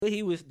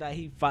He was like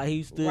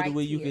he stood Right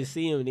where you here. could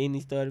see him, and then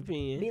he started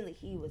peeing. Billy,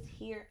 he was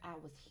here. I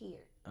was here.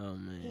 Oh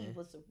man, He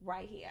was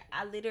right here.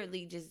 I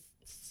literally just.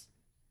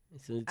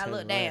 So he I turned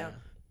looked down.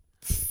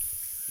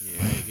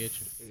 Yeah, I get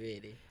you.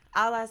 Ready.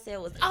 All I said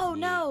was, "Oh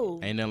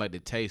no!" Ain't nothing like the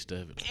taste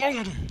of it.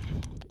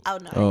 Oh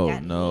no! Oh, I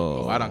ain't got no.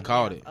 any I done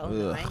caught it. Oh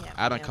no! I ain't got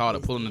I done no called it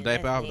piss pulling the then.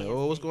 diaper out. That's Like,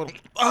 oh, what's nasty.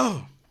 going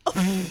on? Oh,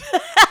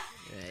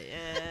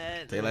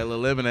 take like a little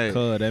lemonade.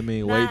 Cuz that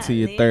mean wait Not till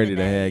you're 30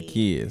 to have lemonade.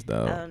 kids,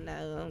 dog. Oh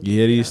no! You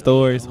hear these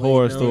stories? Yeah,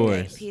 Horror wait, no.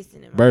 stories. Pissing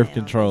in my Birth mouth.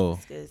 control.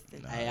 That's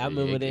disgusting. Hey, I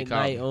remember it that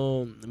caught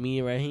night. Me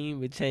and Raheem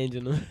been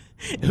changing them.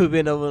 We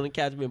been over on the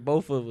couch, been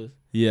both of us.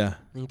 Yeah.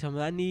 And he told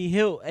me I need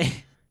help.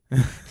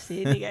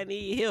 Said nigga, I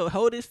need help.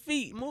 Hold his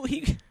feet. Move.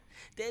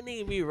 That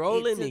nigga be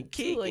rolling It and took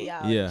two of kicking.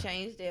 y'all Yeah. to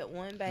change that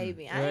one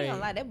baby. I ain't Right.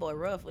 gonna lie, that boy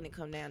rough when it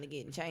come down to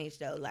getting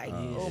changed though. Like,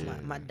 Yeah. oh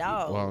my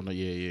dog. Well, no,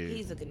 yeah.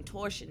 He's a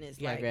contortionist.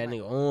 You got Like, that my,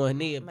 nigga on.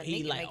 Nigga, my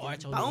he nigga like make arch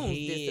his on bones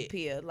his head.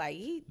 disappear. Like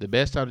he. The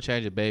best time to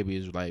change a baby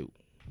is like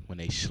when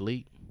they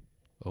sleep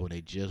or when they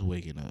just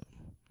waking up.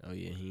 Oh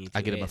yeah, he ain't I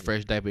too get him a active.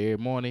 fresh diaper every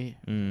morning.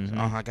 Mhm.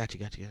 I got you.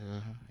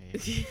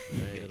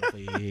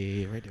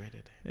 Yeah, right there.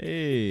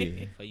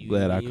 Hey. For you,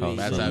 Glad I you caught ain't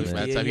By the something, time, used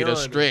man. to you it done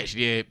young. stretched,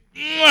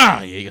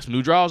 yeah, you got some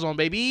new drawers on,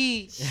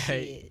 baby.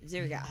 Shit,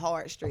 Zero got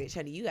hard stretch,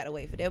 honey. You gotta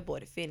wait for that boy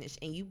to finish,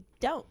 and you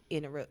don't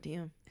interrupt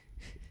him.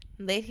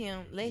 Let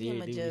him Zero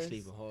do be adjust.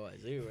 sleeping hard.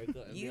 Zero wake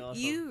up and be all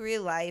You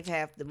real life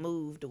have to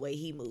move the way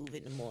he move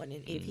in the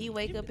morning. If he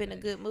wake up in a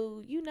good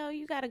mood, you know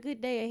you got a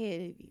good day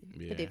ahead of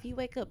you. But Yeah. if he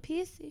wake up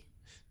pissy,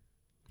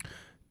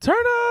 Turn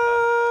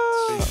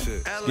up. Let's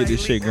get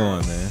this shit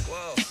going, man.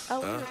 oh, we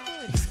recording.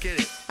 Let's get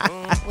it.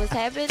 What's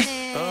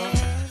happening?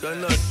 Got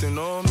nothing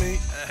on me.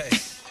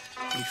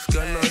 Niggas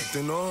got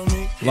nothing on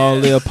me.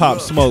 Long live Pop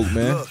Smoke,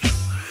 man. Look,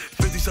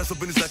 50 shots up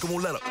in his back, I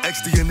won't let up.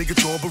 XD a nigga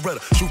torn Beretta.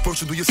 Shoot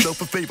first and do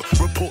yourself a favor.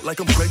 Report like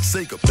I'm Craig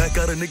Sager. Back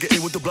out a nigga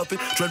in with the bluffing.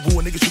 Dread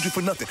war, nigga shoot you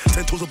for nothing.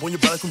 10 toes up on your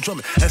back from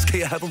drumming.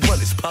 SK, I have him run.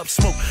 It's Pop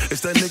Smoke.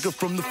 It's that nigga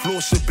from the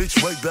floor, shit,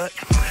 bitch, right back.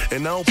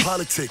 And I don't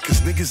politic, cause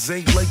niggas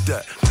ain't like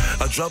that.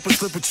 I drop a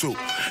slip or two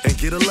and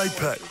get a light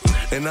pack.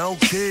 And I don't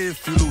care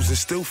if you lose and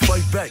still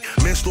fight back.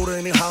 Manslaughter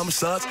ain't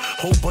homicides.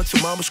 Whole bunch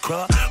of mamas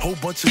cry. Whole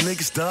bunch of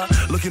niggas die.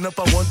 Looking up,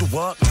 I wonder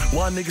why.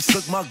 Why niggas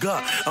took my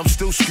God? I'm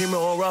still screaming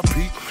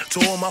R.I.P.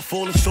 to all my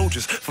fallen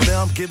soldiers. For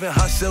now, I'm giving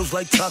hot shells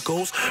like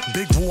tacos.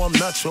 Big woo, I'm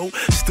nacho.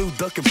 Still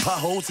ducking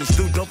potholes and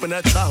still dumping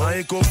that Tahoe. I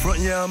ain't gon' front,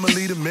 yeah, I'm a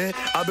leader, man.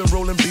 I've been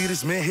rolling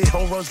beaters, man. Hit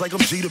home runs like I'm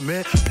Jeter,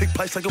 man. Pick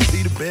pipes like I'm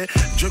Peter, man.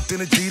 Dripped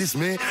in Adidas,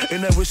 man.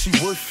 And that where she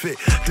would fit.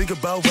 Think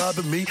about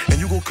robbing me, and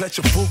you gon' catch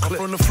a full clip.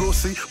 I'm from the floor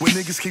seat where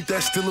niggas keep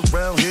that still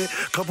around here.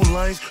 Couple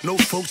lines, no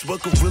folks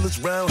but gorillas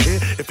round here.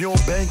 If you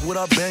don't bang what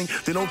I bang,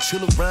 then don't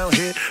chill around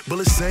here.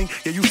 Bullets sing,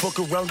 yeah, you fuck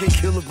around, get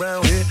killed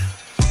around here.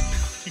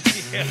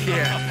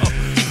 Yeah.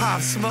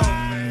 Pop Smoke.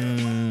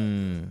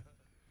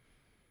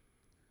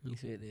 He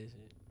said that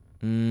shit.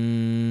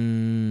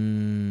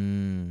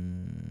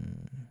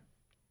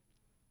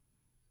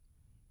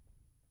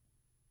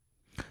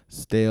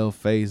 Stale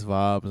face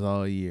vibes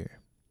all year.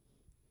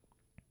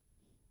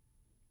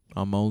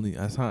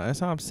 That's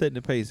how I'm setting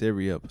the pace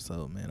every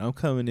episode, man. I'm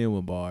coming in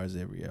with bars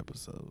every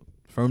episode.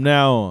 From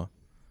now on,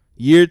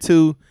 year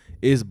 2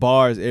 is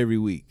bars every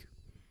week.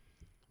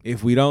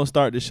 If we don't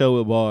start the show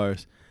with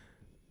bars,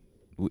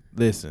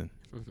 listen,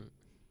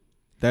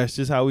 that's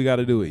just how we got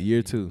to do it.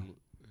 Year 2.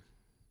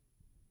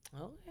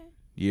 Okay.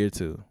 Year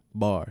 2.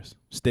 Bars.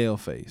 Stale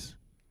face.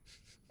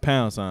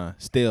 Pound sign.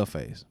 Stale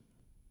face.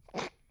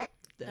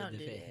 Don't do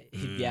that.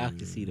 If y'all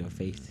can see their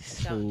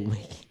faces. Don't do Fool.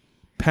 that.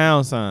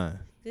 Pound sign.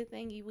 Good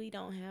thing we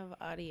don't have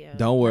audio.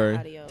 Don't worry.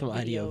 Audio, Some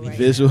audio, video right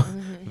Visual.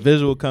 now.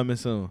 Visual coming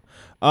soon.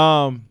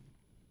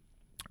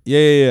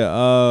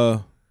 Yeah.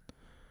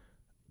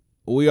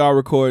 We are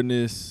recording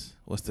this.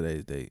 What's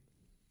today's date?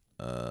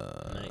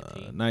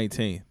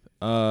 19th.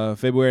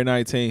 February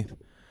 19th.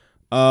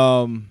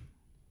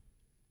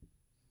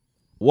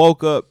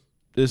 Woke up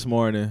this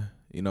morning,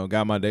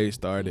 got my day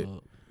started.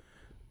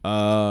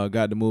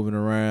 Got to moving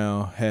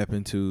around,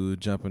 happened to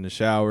jump in the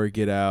shower,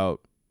 get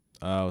out.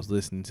 I was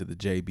listening to the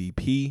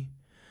JBP.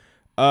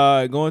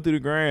 Going through the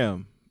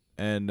gram,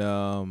 and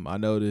I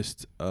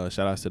noticed, shout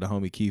out to the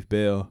homie Keith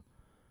Bell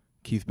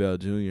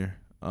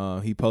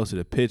Jr. He posted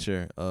a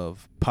picture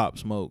of Pop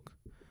Smoke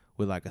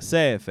with like a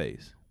sad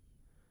face.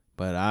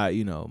 But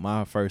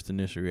my first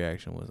initial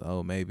reaction was,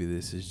 oh, maybe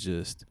this is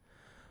just,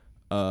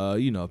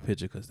 a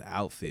picture because the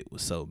outfit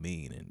was so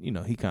mean,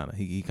 and he kind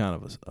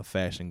of a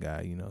fashion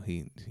guy. He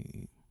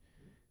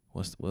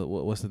what's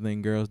the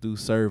thing girls do?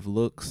 Serve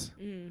looks.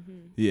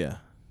 Mm-hmm. Yeah,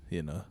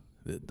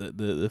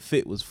 the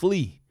fit was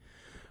flea.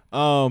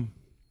 And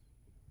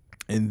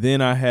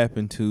then I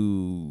happened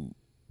to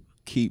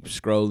keep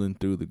scrolling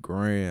through the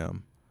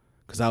gram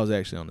because I was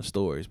actually on the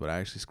stories, but I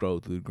actually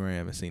scrolled through the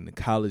gram and seen the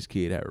college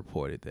kid had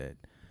reported that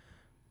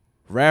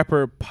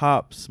rapper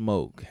Pop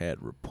Smoke had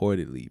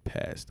reportedly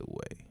passed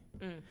away.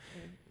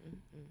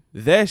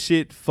 That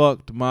shit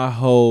fucked my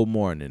whole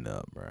morning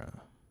up, bro.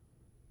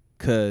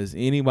 Cause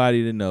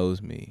anybody that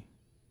knows me,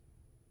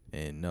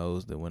 and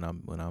knows that when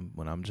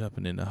I'm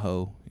jumping in the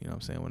hoe, you know what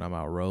I'm saying, when I'm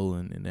out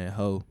rolling in that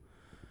hoe,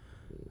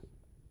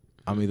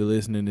 I'm either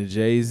listening to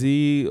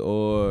Jay-Z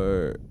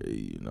or,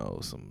 you know,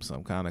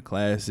 some kind of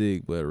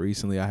classic. But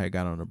recently I had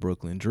got on the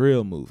Brooklyn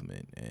drill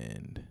movement,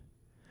 and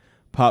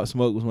Pop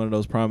Smoke was one of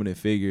those prominent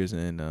figures,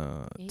 and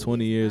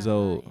 20 years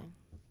old. Lying.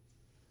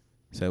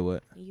 Say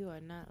what? You are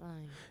not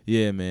lying.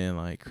 Yeah, man,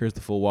 like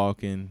Christopher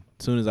Walken.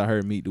 As soon as I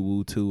heard Meet the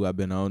Woo 2, I've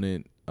been on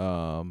it.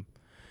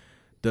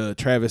 The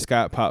Travis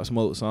Scott Pop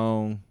Smoke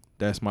song,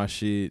 that's my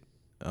shit.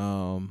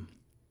 I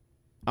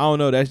don't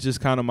know, that's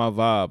just kind of my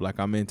vibe. Like,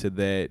 I'm into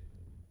that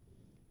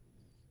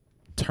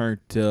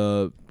turned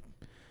up,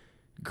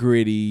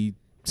 gritty,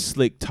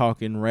 slick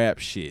talking rap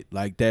shit.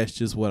 Like, that's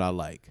just what I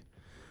like.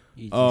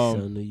 You just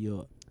so New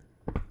York.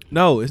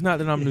 No, it's not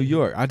that I'm New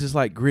York. I just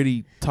like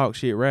gritty talk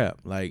shit rap.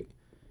 Like,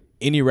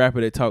 any rapper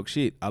that talks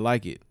shit, I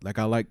like it. Like,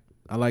 I like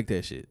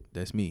that shit.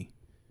 That's me.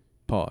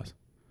 Pause.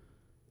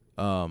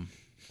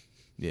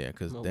 Yeah,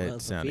 because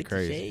that sounded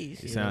crazy.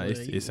 It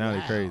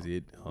sounded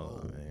crazy.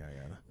 Hold on,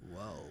 man.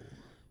 Whoa.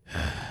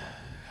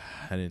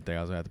 I didn't think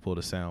I was gonna have to pull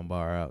the sound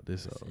bar out the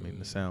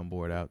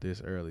soundboard out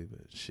this early,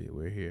 but shit,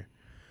 we're here.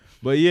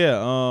 But yeah,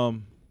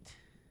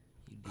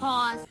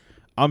 Pause.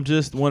 I'm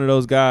just one of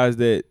those guys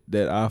that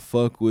I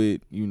fuck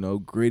with, you know,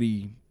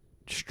 gritty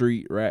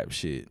street rap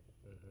shit.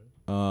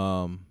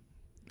 And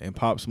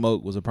Pop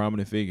Smoke was a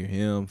prominent figure.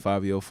 Him,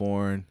 5-Yo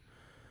Foreign,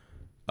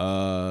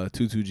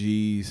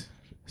 22Gs,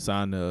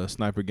 signed to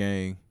Sniper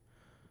Gang.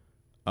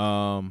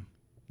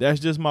 That's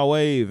just my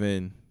wave,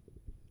 and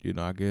you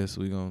know, I guess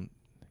we gonna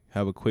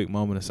have a quick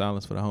moment of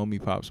silence for the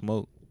homie Pop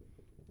Smoke.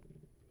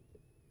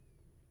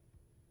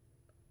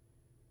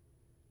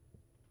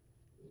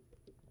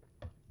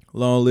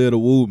 Long live the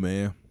woo,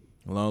 man.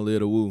 Long live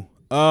the woo.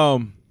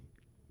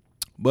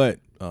 But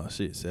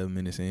 7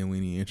 minutes in, we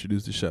need to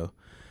introduce the show.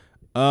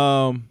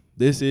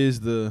 This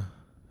is the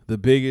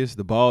biggest,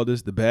 the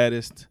baldest, the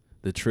baddest,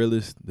 the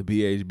trillest, the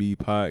BHB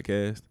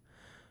podcast.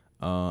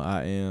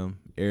 I am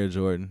Air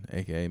Jordan,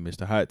 aka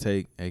Mr. Hot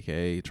Take,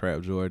 aka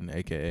Trap Jordan,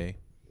 aka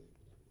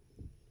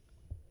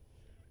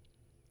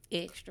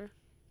Extra.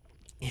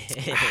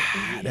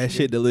 that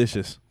shit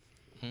delicious.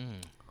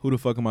 Who the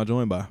fuck am I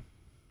joined by?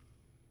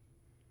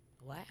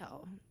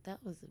 Wow, that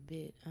was a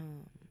bit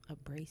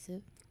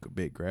abrasive. A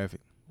bit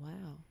graphic.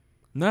 Wow.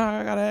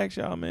 Nah, I gotta ask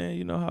y'all, man.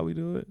 You know how we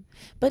do it.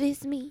 But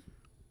it's me.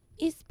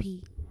 It's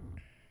P.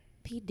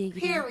 P Diggity.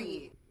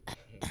 Period.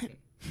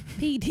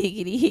 P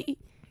Diggity.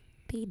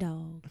 P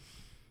Dog.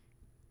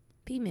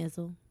 P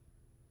Mizzle.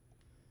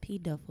 P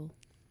Duffel.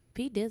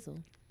 P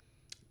Dizzle.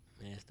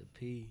 Master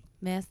P.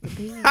 Master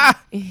P.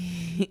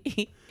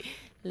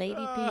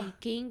 Lady P.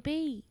 King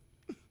P.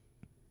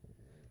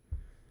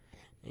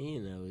 And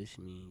you know, it's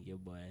me, your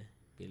boy,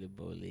 Billy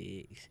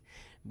Bowlegs.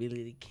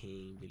 Billy the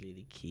King, Billy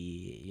the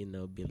Kid, you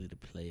know, Billy the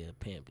Player,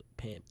 fam,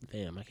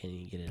 I can't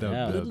even get it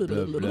out. I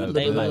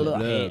think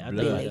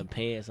about the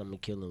pants I'm gonna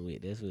kill him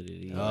with. That's what it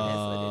is.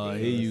 Oh,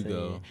 here you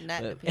go.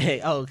 Hey,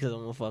 because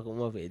I'm gonna fuck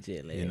him up at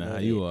jet lag. You know how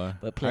you are.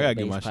 But I gotta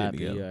get my plant-based shit poppy,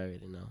 together. You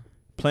already know.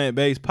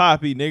 Plant-based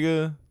poppy,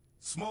 nigga.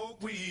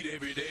 Smoke weed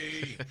every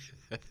day.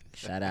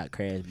 Shout out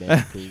Crash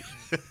Bandicoot.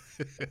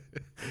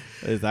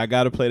 I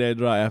gotta play that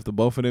drop after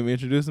both of them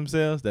introduce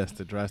themselves. That's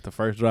the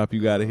first drop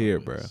you gotta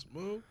hear, bro.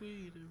 Smoke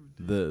weed every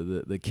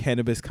day. The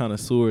cannabis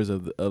connoisseurs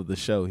of the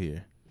show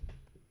here.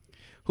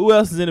 Who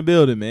else is in the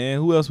building, man?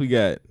 Who else we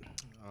got?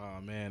 Oh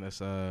man,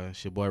 it's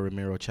your boy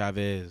Ramiro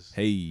Chavez,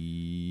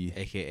 Hey,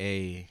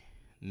 aka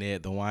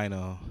Ned the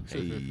Wino,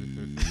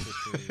 hey,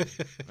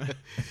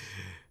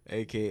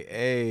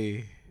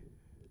 aka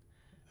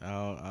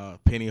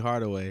Penny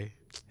Hardaway.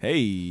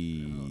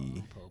 hey,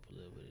 I'm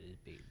popular with this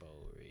big bowl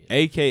red.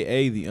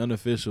 AKA the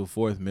unofficial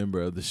fourth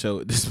member of the show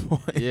at this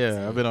point.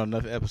 Yeah, I've been on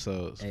enough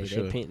episodes Hey, for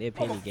sure. that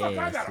penny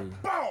gas too.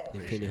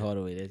 That Penny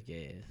Hardaway, that's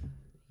gas.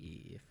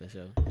 Yeah, for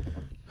sure.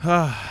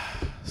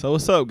 So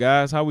what's up,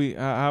 guys? How we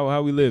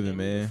living, Ain't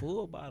man?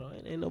 Full bottle.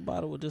 Ain't no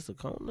bottle with just a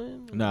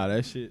cone in. Nah,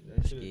 that shit.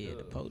 Scared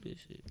to pour this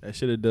shit. That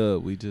shit a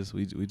dub. We just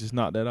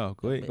knocked that off.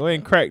 Go ahead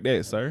and crack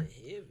that, sir.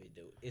 Heavy,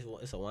 dude.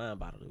 It's a wine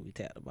bottle. We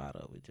tapped the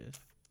bottle. We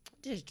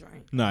just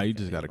drink. Nah, you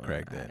just gotta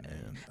crack that,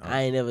 man.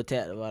 I ain't never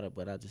tapped the bottle,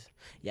 but I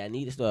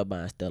need to start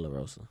buying Stella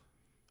Rosa.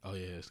 Oh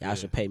yeah, it's Y'all good.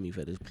 should pay me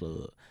for this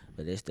plug.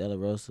 But that Stella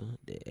Rosa,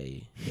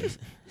 That's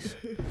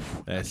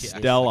I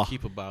Stella.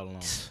 keep a bottle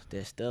on.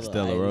 that Stella.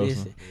 Stella hey, Rosa.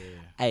 listen,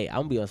 hey, I'm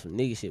gonna be on some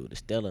nigga shit with the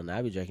Stella, and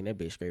I be drinking that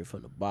bitch straight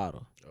from the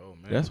bottle. Oh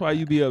man, That's why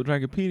you be up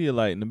drinking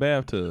Pedialyte in the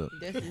bathtub.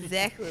 That's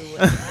exactly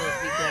what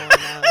be going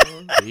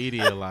on.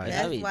 Pedialyte.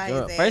 That's I be why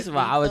drunk. his First of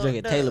all, ass be I was fucked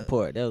drinking Taylor up.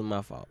 Port. That was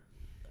my fault.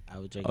 I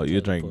was drinking. Oh,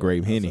 you're Taylor drinking Port.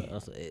 grape Henny.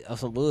 On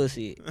some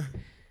bullshit.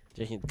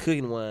 Drinking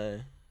cooking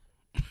wine.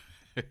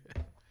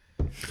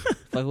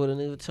 Fuck with a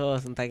nigga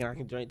Charles and thinking I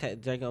can drink.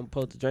 I'm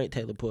supposed to drink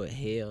Taylor Port.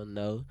 Hell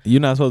no. You're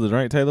not supposed to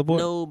drink Taylor Port?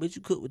 No, bitch,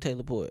 you cook with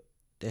Taylor Port.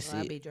 That's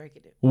Well, I it. be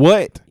drinking it.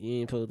 What?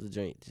 You ain't supposed to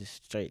drink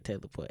just straight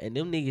Taylor Port. And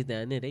them niggas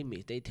down there, they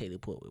mix they Taylor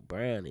Port with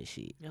brown and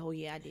shit. Oh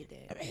yeah, I did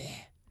that.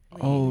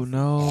 Oh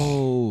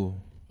no.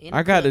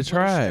 I got to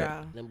try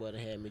it. Them boy done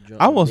had me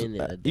drunk. I almost, a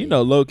minute a day. you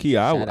know, low key,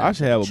 Shout I out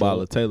should to have a the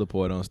bottle of truck. Taylor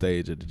Port on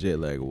stage at the Jet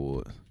Lag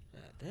Awards.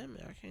 God damn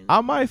it, I can't.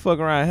 I might fuck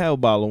around and have a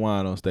bottle of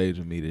wine on stage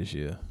with me this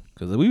year.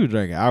 Because we were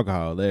drinking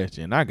alcohol last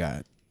year and I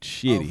got Oh,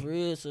 shitty. for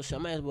real? So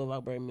I'm asking if I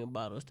bring me a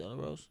bottle of Stella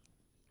Rosa.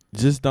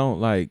 Just don't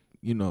like,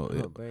 you know. I'm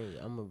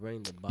gonna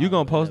bring the bottle. You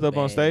gonna post in a up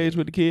on bag. stage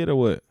with the kid or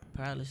what?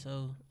 Probably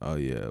so. Oh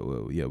yeah,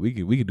 well yeah, we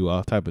could do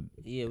all type of.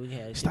 Yeah, we can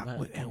have Stop.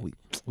 shit behind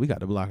the We got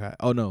the block out.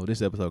 Oh no,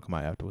 this episode come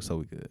out afterwards, so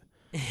we good.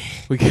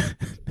 We good.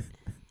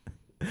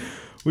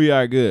 We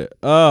are good.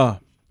 That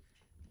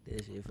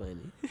shit funny.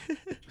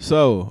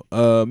 So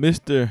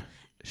Mr.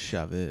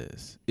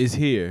 Chavez is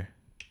here.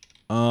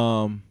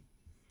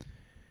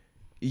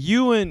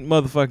 You and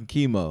motherfucking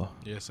Chemo.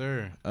 Yes,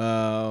 sir.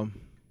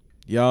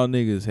 Y'all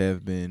niggas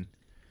have been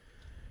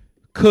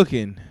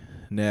cooking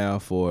now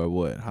for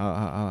what?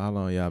 How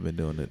long y'all been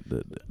doing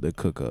the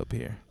cook up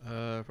here?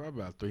 Probably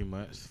about 3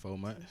 months, 4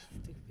 months.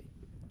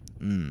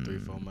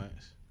 3-4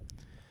 months.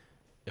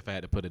 If I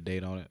had to put a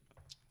date on it.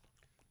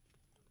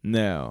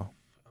 Now,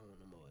 I don't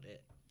know more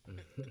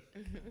of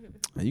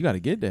that. you got to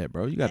get that,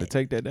 bro. You got to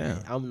take that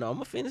down. I'm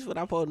gonna finish what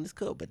I'm pouring this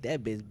cup, but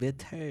that bitch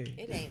bitter.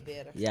 It ain't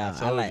better. Yeah, I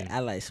told you. I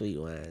like sweet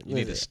wine. You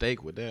need a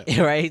steak with that.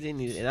 Right?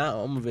 And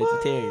I'm a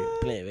vegetarian,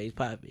 plant-based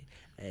poppy.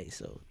 Hey,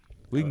 so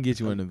We can get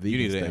you in the vegan You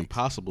need an steaks.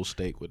 impossible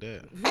steak with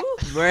that.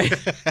 right.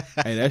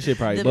 Hey, that shit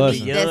probably The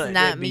busting. meat That's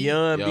not me.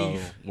 Beyond Yo,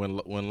 beef.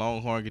 when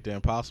Longhorn get the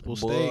impossible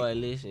steak Boy,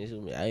 listen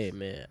to me. Hey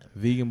man,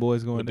 Vegan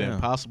boys going with the down.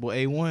 impossible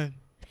A1,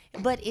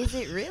 But is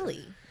it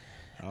really?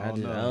 I I don't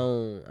just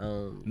know. I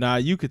don't Nah,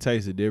 you could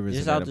taste the difference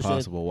Just in off that the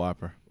Impossible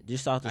Whopper.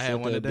 just off the I had shit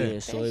one of today. being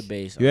soy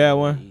based. You had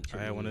one? I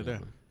had one today.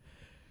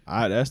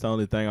 That's the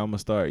only thing I'm gonna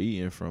start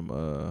eating from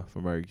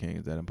Burger King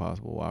is that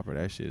Impossible Whopper.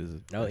 That shit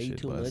is. Don't that eat shit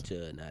too busting. much of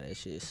it. Nah, that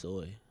shit is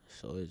soy.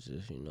 So it's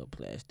just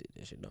plastic.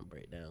 That shit don't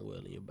break down well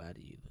in your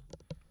body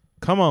either.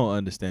 Come on,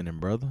 understanding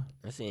brother.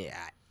 I'm saying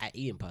I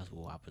eat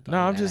Impossible Whopper. No,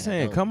 I'm just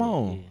saying, come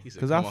on, He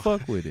said, cause I come on.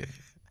 fuck with it.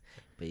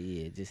 But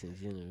yeah, just in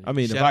general. I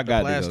mean, Shout if I out to got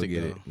to go plastic,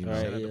 get though. it, you Right,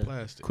 know, Shout out to yeah.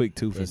 plastic. quick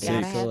 2 for That Gotta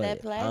 $6. have soy.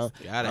 that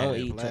plastic. Gotta I have don't that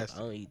eat plastic.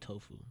 I don't eat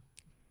tofu.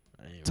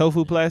 I ain't Tofu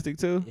really- plastic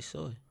too. It's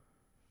soy.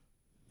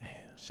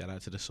 Shout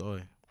out to the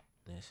soy.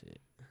 That's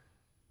it.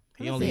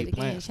 He I'ma only say it eat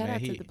again. plants, Shout man.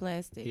 out to the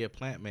plastic. He a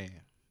plant man.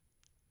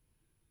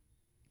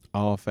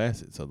 All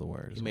facets of the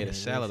word. He made a man,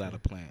 salad listen. out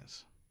of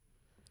plants,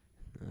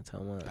 I'm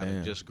talking about. out Damn.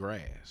 of just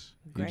grass.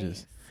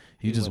 Grass.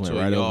 You just went to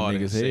a right over yard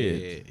and niggas'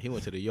 heads. said- He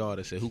went to the yard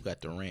and said, "Who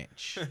got the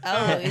wrench?" Oh,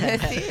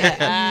 that's it.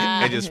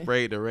 and just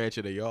sprayed the wrench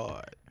in the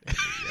yard.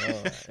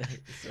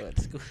 So at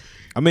school.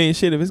 I mean,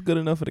 shit. If it's good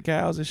enough for the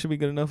cows, it should be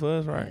good enough for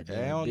us, right?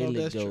 I don't know if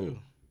Billy that's Goat.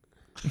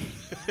 true.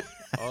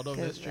 Although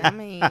that's true. I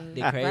mean,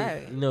 The crazy,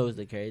 right. you know, what's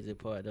the crazy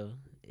part though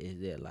is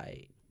that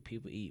like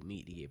people eat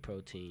meat to get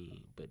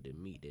protein, but the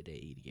meat that they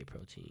eat to get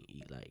protein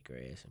eat like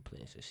grass and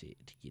plants and shit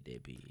to get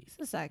that big It's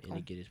a and cycle.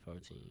 to get its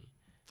protein.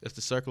 It's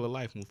the circle of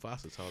life.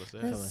 Mufasa taught us The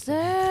that.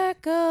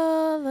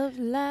 circle of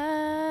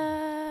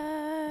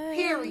life.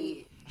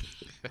 Period.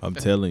 I'm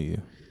telling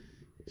you.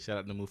 Shout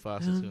out to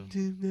Mufasa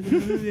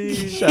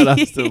too. Shout out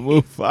to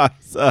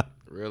Mufasa.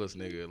 Realest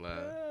nigga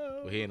alive.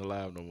 Well, he ain't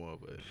alive no more,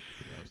 but you know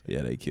what I'm saying?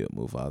 Yeah, they killed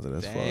Mufasa.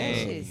 That's Dang. That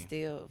fucked up. shit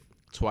still.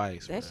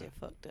 Twice. That bruh. shit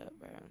fucked up,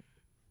 bro.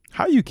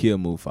 How you kill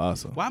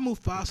Mufasa? Why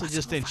Mufasa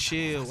just didn't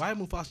chill? Why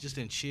Mufasa just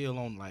didn't chill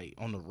on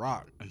the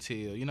rock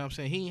until, you know what I'm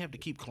saying? He didn't have to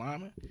keep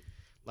climbing.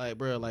 Like,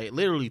 bro, like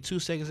literally 2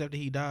 seconds after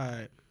he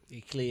died,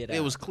 It cleared out. it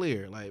was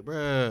clear. Like,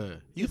 bro,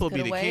 you supposed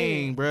to be Coulda the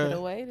king, Coulda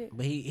bro. waited.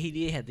 But he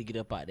did have to get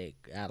up out that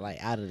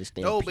out of the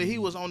stand. No, but he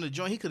was on the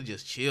joint. He could have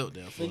just chilled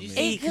there for a But you minute.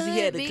 see, because he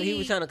had could he was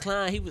be. trying to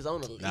climb. He was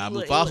on the. Nah, he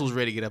was- Mufasa was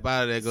ready to get up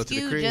out of there, go to the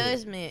Skew crib.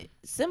 judgment.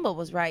 Simba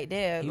was right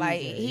there. He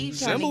Like was- he he- trying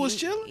Simba to was get-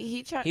 chilling?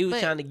 He was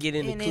but trying to get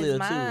in the his clear, too.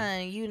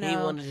 mind, you He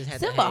know. wanted to just have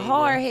to Simba hang there.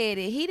 hard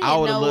headed. He didn't I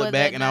would know have looked whether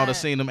back or and I would have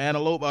not- seen them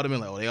antelope. I would have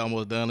been like, oh, they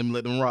almost done. Let me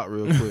let them rock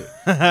real quick.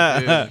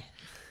 Yeah.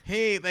 He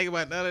ain't think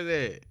about none of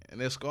that. And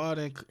then Scar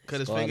didn't cut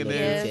his Scar fingernails.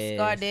 looked- Yeah, Yes.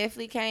 Scar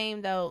definitely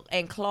came though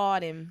and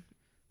clawed him.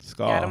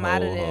 Scar Got him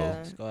out of ho, ho.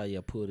 there. Scar, yeah,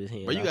 pulled his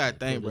hand. Bro, you off- gotta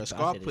think, pulled bro. his-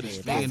 Scar off put his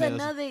hand. That's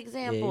fingernails. another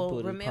example. put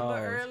his Remember paws.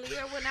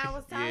 earlier when I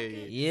was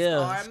talking? Yeah,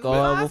 Scar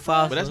Scar Mufasa.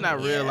 Mufasa. But that's not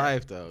real Yeah.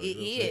 life, though. It You know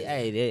what I'm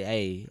is. saying?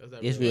 Hey, That's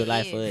not it's real real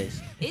life for It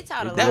us. It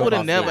taught a lot. That would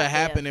have of never life.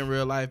 happened in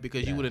real life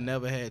because you would have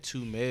never had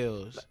 2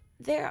 males.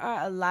 There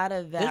are a lot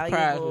of There's prize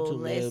valuable for 2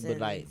 males, lessons. but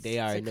like they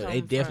already to know. They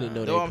come definitely from. know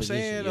Know their what I'm position.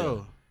 saying, yeah.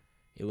 though?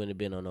 It wouldn't have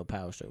been on no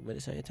power stroke, but at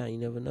the same time, you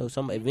never know.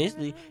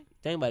 Eventually,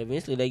 think about it,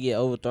 eventually they get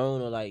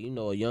overthrown, or like a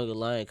younger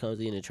lion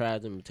comes in and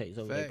tries them and takes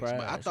over their Facts. pride.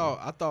 But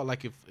I thought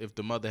like if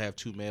the mother have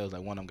 2 males,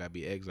 like one of them got to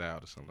be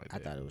exiled or something like I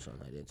that. thought it was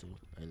something like that too.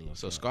 I ain't even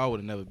So care. Scar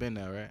would have never been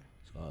there, right?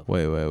 Scar.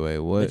 Wait,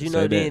 what? But you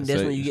know, Say then that- that's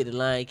say- when you get the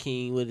Lion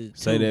King with his.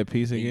 Say too. that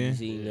piece You again.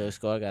 see,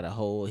 Scar got a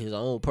whole his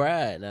own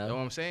pride now. Know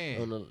what I'm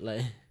saying? On the,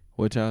 like,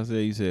 What y'all said?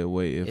 You said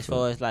wait if as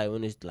far as like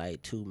when it's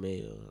like 2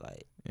 males,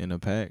 like in a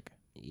pack.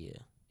 yeah,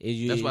 it's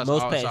usually That's why it's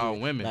most all- it's packs all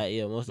is, women. Like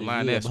most The of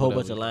lioness, a whole bunch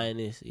whatever. of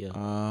lioness. Yeah,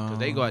 Cause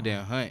they go out there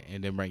and hunt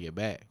and then bring it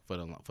back for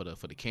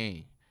the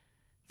king,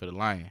 for the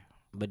lion.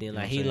 But then You know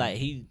like what I'm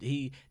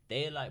he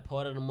they like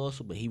part of the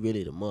muscle, but he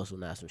really the muscle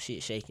now. Some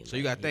shit shaking. So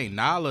you got to think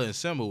Nala and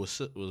Simba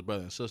was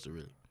brother and sister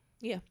really.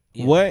 Yeah.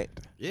 What?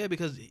 Yeah,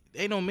 because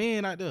ain't no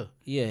men out there.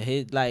 Yeah,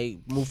 his like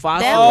Mufasa.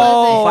 That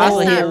Oh,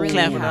 wasn't. Mufasa That's hit not really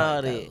clapping how all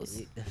it that.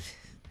 goes.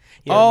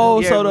 Yeah, So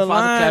the Mufasa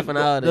lion,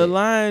 clapping all the that.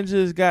 lion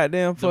just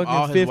goddamn all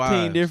fucking his 15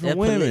 wives. different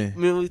women.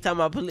 Remember we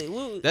talking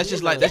about That's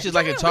just like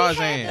in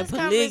Tarzan. That's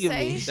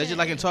polygamy. That's just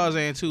like in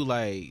Tarzan too.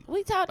 Like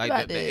We talked like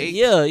about the this. eight.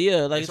 Yeah,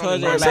 like It's only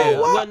Tarzan. one Like,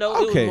 male. well,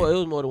 no, Okay. it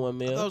was more than one I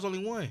thought it male. was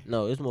only one.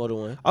 No, it's more than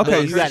one. Okay,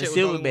 Look, you got a Kerchak was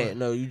only silverback. one.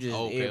 No, you just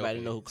Okay, everybody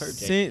okay. know who Kerchak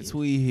Since is.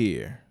 we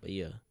here, But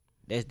yeah,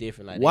 that's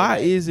different. Like why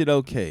they like, is it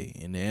okay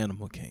in the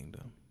animal kingdom?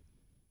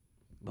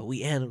 But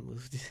we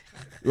animals.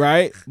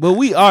 Right? But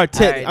we are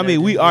Alright, I mean,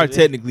 no, we this are is it.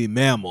 technically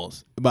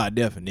mammals by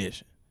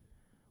definition.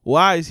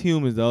 Why is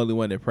humans the only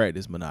one that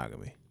practice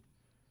monogamy?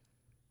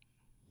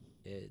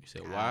 You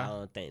said why? I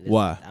don't think.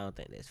 Why? I don't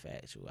think that's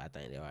factual. I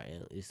think there are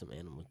it's some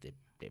animals that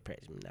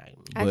practice monogamy.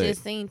 I But-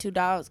 just seen 2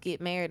 dogs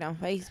get married on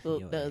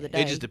Facebook the other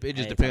day. It just I ain't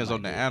depends talking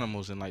on the about that.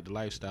 animals and like the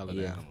lifestyle of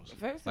the Yeah. animals.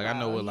 First Like of I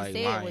know all, what he like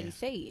said lions. what he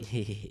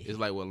said. It's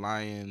like with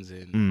lions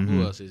and Mhm.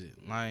 who else is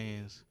it?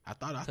 Lions. I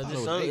thought Cause it it's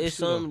was some apes it's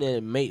too, though. some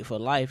that mate for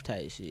life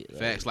type shit.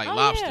 Facts like Oh,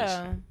 lobsters.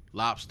 yeah.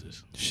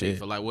 Lobsters. Shit.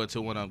 For like what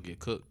till one of them get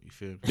cooked. You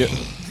feel me?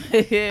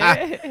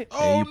 Yeah.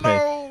 Oh you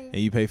pay,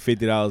 and you pay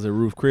 $50 at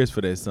Roof Chris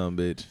for that son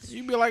bitch.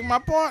 You be like my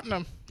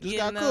partner. Just You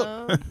got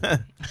know, cooked.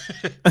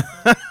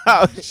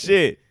 Oh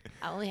shit.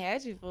 I only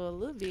had you for a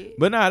little bit.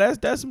 But nah,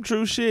 that's some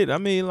true shit. I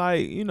mean,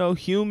 like,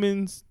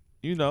 humans,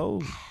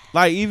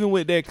 like even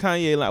with that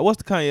Kanye line.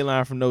 What's the Kanye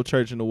line from No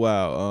Church in the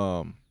Wild?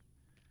 Oh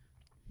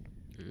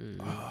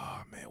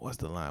man, what's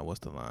the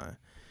line?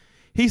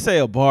 He say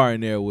a bar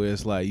in there where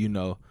it's like,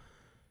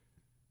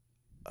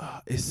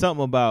 it's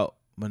something about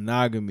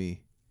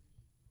monogamy.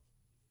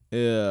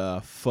 Yeah,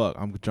 fuck,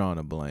 I'm drawing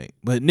a blank.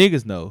 But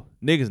niggas know.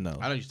 I know what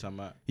you're talking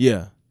about.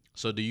 Yeah.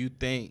 So do you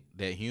think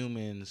that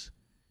humans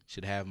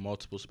should have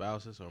multiple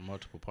spouses or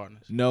multiple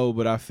partners? No,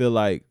 but I feel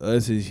like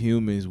us as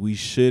humans, we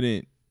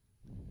shouldn't.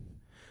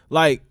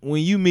 Like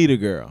when you meet a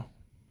girl,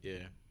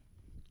 Yeah.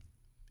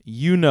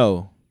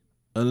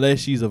 unless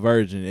she's a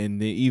virgin,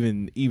 and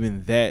then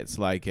even that's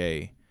like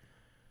you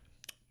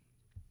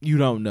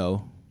don't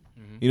know.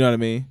 Mm-hmm. You know what I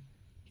mean?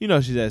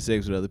 She's had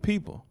sex with other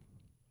people.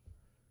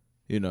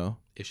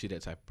 If she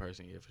that type of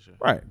person, yeah, for sure.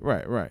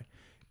 Right.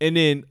 And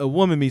then a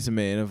woman meets a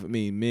man. I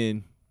mean,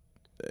 men,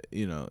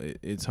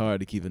 it's hard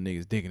to keep a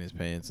nigga's dick in his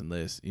pants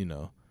unless,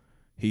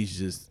 he's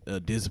just a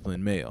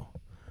disciplined male.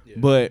 Yeah.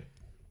 But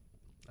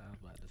I was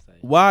about to say.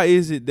 why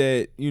is it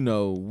that,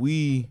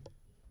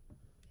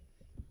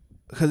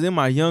 because in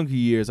my younger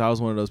years, I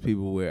was one of those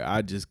people where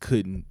I just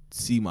couldn't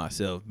see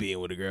myself being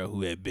with a girl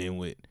who had been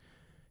with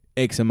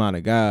X amount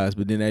of guys.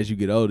 But then as you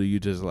get older, you're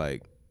just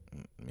like,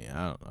 man,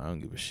 I don't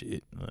give a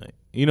shit. Like,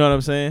 you know what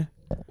I'm saying?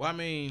 Well, I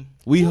mean,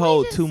 We Can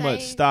hold just too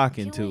much say- stock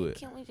can into we- it.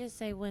 Can we just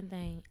say one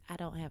thing? I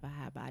don't have a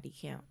high body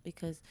count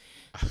because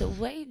the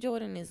way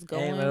Jordan is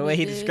going, Hey, man, the way with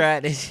he this-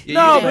 described this shit. Yeah,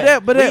 No, you but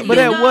got- that You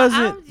know,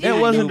 wasn't I'm-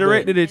 yeah.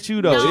 directed at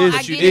you though. No, It's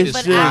I you get did it,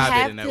 but describe I it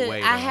have in that to. way,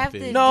 I though, I have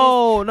feel to. you.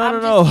 No. I'm I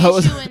just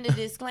was- issuing the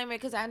disclaimer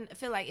because I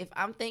feel like if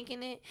I'm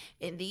thinking it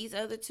and these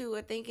other two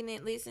are thinking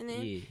it,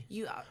 listening, Yeah.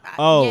 you.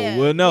 Oh yeah,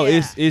 well, no,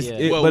 yeah.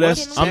 Yeah. Well, but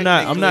that's what's I'm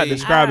not technically-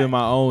 describing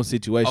my own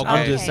situation.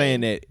 I'm just Okay.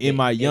 saying that in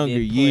my At that younger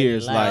point in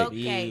years, life, like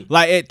Okay.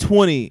 like at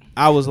 20,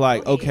 I was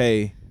like, Go ahead.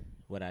 okay,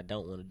 What I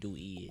don't want to do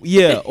is.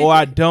 yeah, or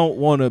I don't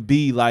want to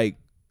be like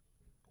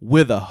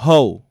with a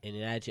hoe. And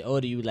then as you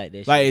older, you like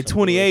that. Like shit at some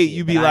 28, bullshit,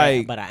 you be but I-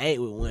 like- but I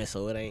ain't with one,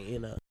 so it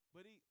ain't.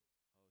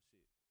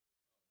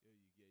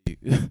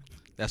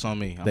 that's on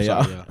me. I'm They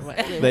sorry, are.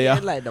 y'all. They are.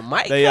 like the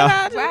mic. They cut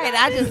are. out.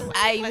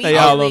 Right, They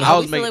all over. I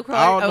was making.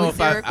 I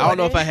don't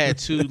know if I had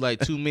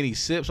too many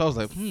sips. I was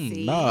like,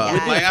 See, nah. I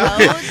Like, told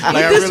like you.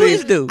 I This really.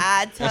 switch do.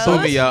 I That's on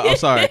told me, you. y'all. I'm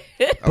sorry.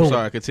 I'm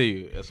sorry.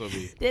 Continue. That's on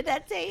me. Did I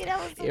tell you that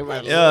was some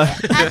Everybody- good Yeah.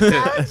 shit? I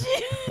told you.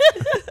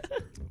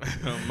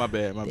 My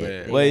bad. My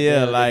bad. Well,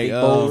 yeah, like,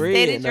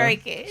 Steady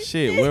drinking.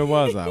 Shit, where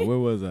was I?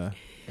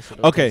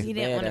 Okay. You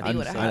didn't want to be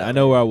with a hoe. I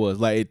know where I was.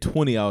 Like at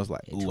 20, I was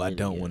like, At ooh, I 20,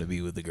 don't yeah. want to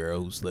be with a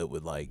girl who slept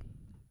with like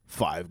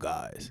 5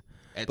 guys.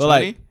 At But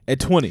 20. like at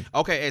 20,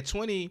 Okay, at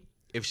 20,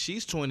 if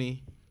she's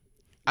 20,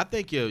 I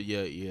think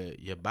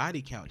your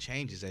body count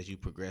changes as you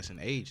progress in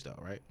age, though,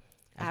 right?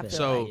 I feel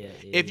So like-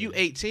 Yeah, if you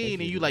 18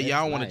 and you like, that's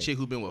y'all want a life. chick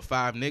who been with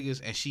 5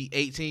 niggas and she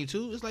 18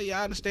 too, it's like,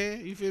 yeah, I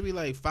understand. You feel me?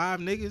 Like 5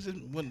 niggas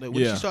and when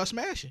Yeah. she start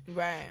smashing.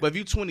 Right. But if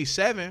you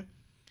 27,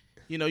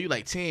 you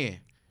like 10.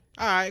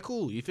 All right,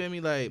 cool. You feel me?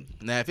 Like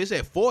now, if it's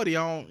at 40,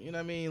 I don't. You know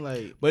what I mean?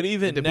 Like, but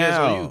even it depends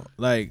on now, you.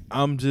 like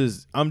I'm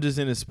just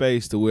in a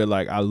space to where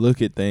like I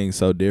look at things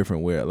so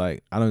different. Where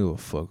like I don't give a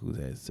fuck who's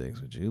had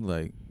sex with you.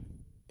 Like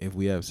if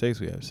we have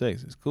sex, we have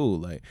sex. It's cool.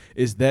 Like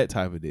it's that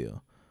type of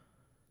deal.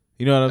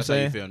 You know what that's I'm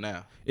how you saying? feel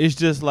now. It's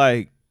just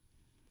like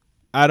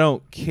I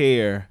don't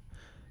care.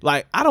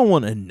 like I don't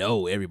want to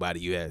know everybody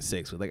you had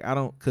sex with. Like I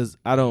don't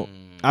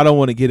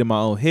want to get in my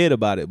own head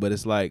about it. But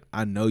it's like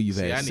I know you've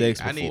had sex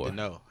before. I need to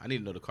know. I need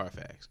to know the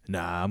Carfax.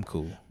 Nah, I'm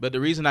cool. But the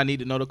reason I need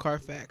to know the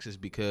Carfax is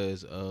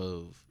because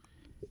of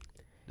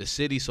the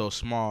city so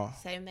small.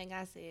 Same thing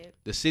I said.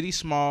 The city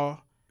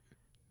small,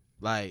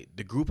 like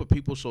the group of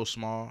people so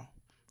small.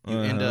 You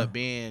end up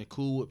being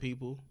cool with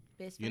people.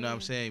 You know what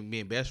I'm saying?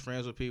 Being best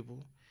friends with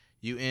people.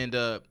 You end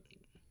up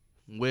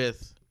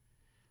with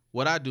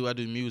what I do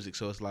music,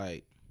 so it's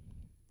like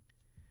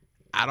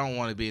I don't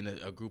want to be in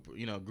a group,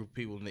 a group of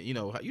people. You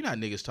know how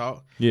niggas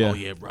talk. Yeah. Oh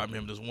yeah, bro. I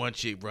remember this one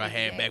chick, bro. I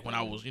had back when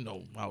I was,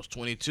 I was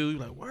 22. You're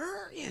like,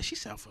 word? Yeah, she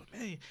sound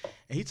familiar.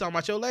 And he talking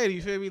about your lady.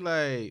 You feel me?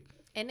 Like.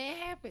 And it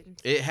happens.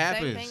 It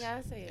happens. Same thing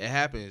I said. It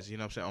happens. You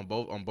know what I'm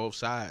saying? On both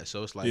sides.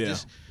 So it's like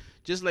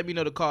just let me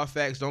know the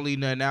Carfax. Don't leave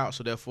nothing out.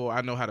 So therefore,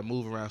 I know how to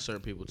move around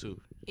certain people too.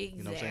 Exactly.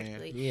 You know what I'm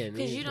saying? Yeah.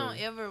 Because you don't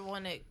ever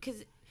want to.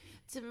 Because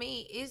to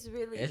me, it's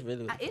really. It's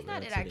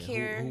not that I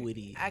care. Who it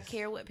is. I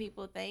care what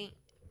people think,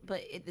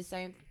 but at the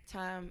same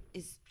time,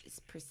 it's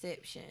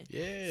perception.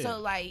 Yeah. So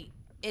like,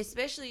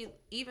 especially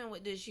even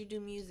with this, you do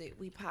music,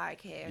 we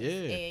podcast,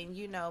 and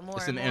more.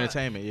 It's and an more,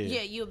 entertainment. Yeah.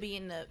 Yeah, you'll be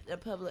in the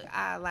public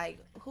eye. Like,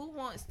 who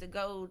wants to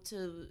go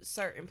to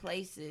certain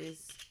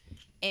places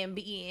and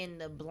be in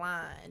the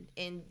blind?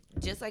 And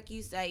just like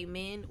you say,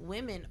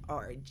 women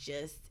are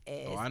just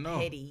as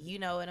petty. You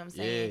know what I'm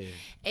saying?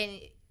 Yeah.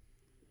 And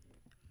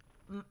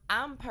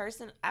I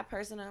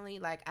personally,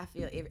 like, I'm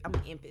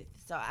an empath,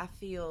 so I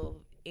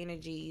feel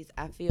energies,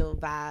 I feel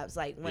vibes.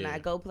 Like when I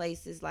go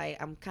places,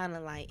 like I'm kind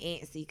of like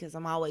antsy because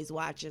I'm always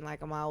watching,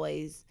 like I'm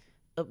always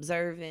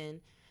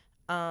observing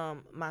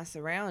my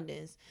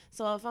surroundings.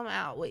 So if I'm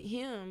out with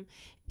him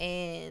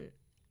and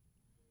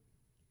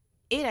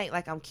it ain't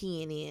like I'm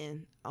keying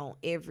in on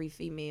every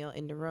female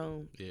in the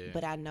room,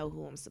 but I know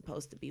who I'm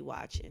supposed to be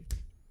watching.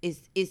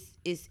 It's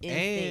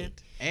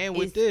instinct. And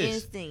with this,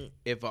 instinct.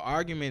 If an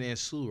argument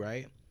ensue,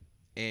 right,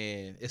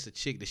 and it's a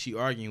chick that she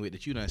arguing with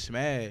that you done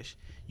smash,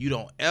 you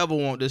don't ever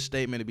want this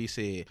statement to be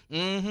said.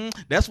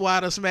 That's why I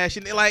done smashed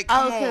it. Like,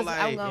 come on,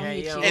 like, I'm gonna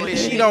hit you. And if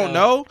she don't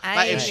know,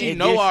 like, if she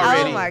know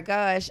already, oh my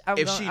gosh,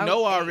 she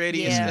know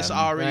already, it's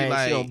already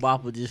like she don't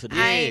bopple just for the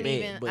I ain't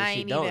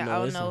even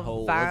on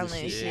no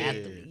violent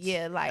shit.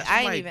 Yeah, like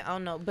I ain't even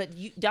on no. But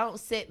you don't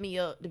set me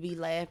up to be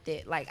laughed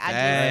at. Like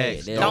I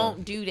just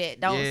don't do that.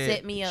 Don't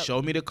set me up.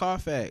 Show me the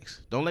Carfax.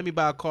 Don't let me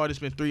buy a car that's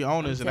been 3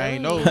 owners and I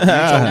ain't know. You told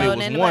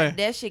me it was one.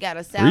 That shit got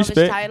a salvage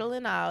title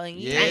and all, and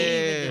you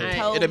ain't even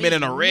told me. It'd have been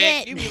in a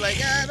wreck. You be like,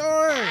 God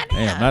darn.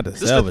 Damn, not the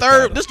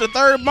This the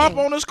third bump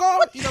on this car.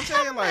 You know what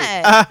I'm saying?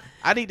 Like,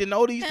 I need to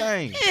know these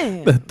things.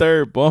 The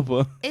third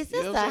bumper. Is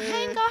this a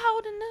hanger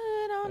holding the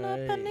hood on up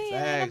in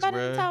there?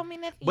 Nobody told me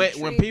nothing. But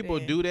when people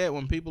do that,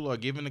 when people are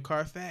giving the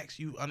Carfax,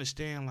 you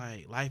understand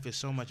like life is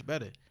so much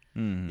better.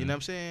 Mm-hmm. You know what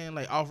I'm saying?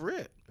 Like off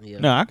rip. Yeah.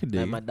 No, I could do.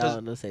 Like my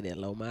dog don't say that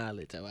low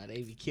mileage.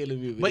 They be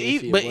killing me. With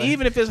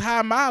Even if it's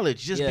high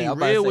mileage, just be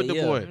real with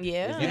the boy.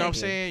 Yeah. You know what I'm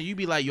saying? You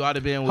be like, you ought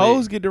to been with.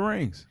 Hoes get the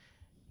rings.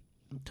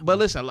 But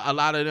listen, a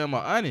lot of them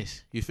are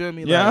honest. You feel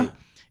me? Yeah. Like,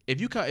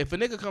 if a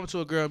nigga come to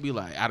a girl and be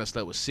like, I done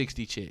slept with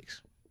 60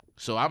 chicks.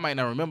 So I might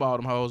not remember all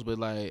them hoes, but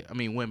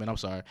women, I'm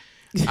sorry.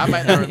 I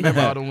might not remember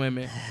all them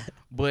women,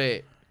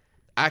 but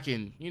I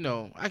can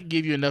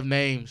give you enough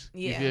names.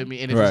 You feel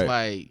me? And if it's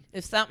like,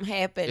 if something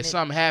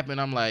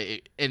happened, I'm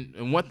like,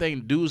 and one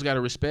thing dudes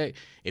gotta respect,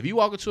 if you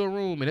walk into a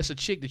room and it's a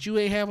chick that you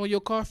ain't have on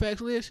your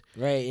Carfax list,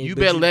 right? You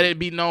better let it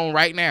be known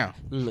right now.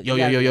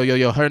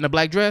 Yo, her in the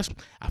black dress.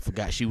 I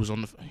forgot she was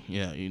on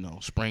the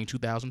spring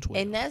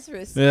 2012. And that's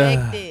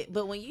respected.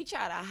 But when you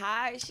try to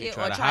hide shit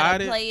or try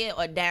to play it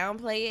or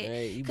downplay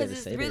it, because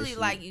it's really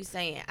like you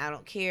saying, I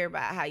don't care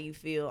about how you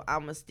feel.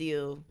 I'ma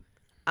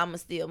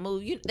still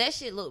move. That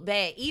shit look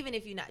bad, even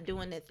if you're not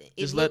doing nothing.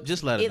 Just let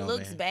it know. It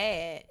looks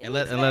bad. And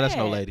let us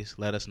know, ladies.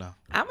 Let us know.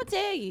 I'ma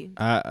tell you.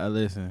 I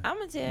listen.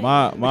 I'ma tell you.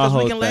 My because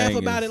whole we can laugh thing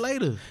about is, it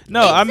later.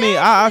 No, exactly. I mean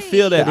I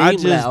feel that I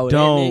just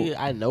don't.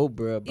 I know,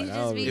 bro, but I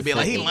don't. It be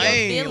like he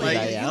lame.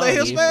 Like, you let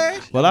him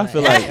smash. Well, I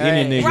feel like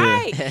any nigga.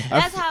 Right.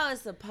 That's how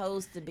it's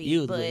supposed to be.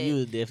 You but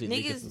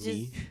definitely niggas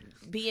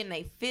just be in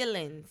their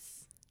feelings.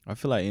 I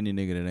feel like any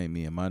nigga that ain't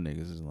me and my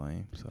niggas is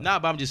lame. So. Nah,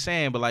 but I'm just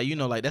saying, but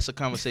like that's a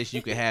conversation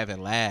you can have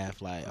and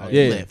laugh. Like,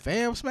 you let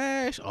fam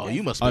smash? Oh,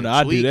 you must be tweaking.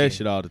 I do that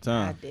shit all the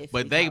time.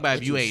 But think about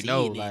if you ain't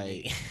know,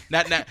 like,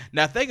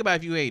 now think about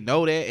if you ain't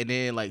know that, and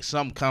then like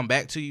something come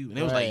back to you, and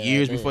it was like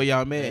years before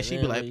y'all met, and she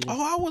be like,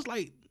 oh, I was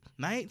like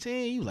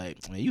 19. You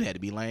like, man, you had to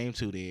be lame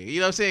too then.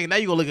 You know what I'm saying? Now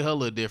you gonna look at her a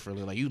little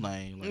differently, like you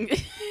lame.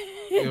 Like,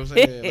 you know what I'm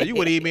saying? Like, you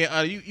wouldn't even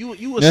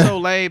you were so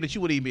lame that you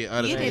wouldn't even be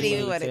honest. You didn't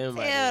even want to tell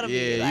me.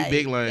 Yeah, you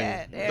big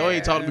lame. Don't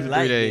even talk to me for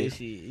 3 days.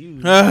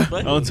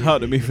 Don't talk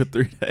to me for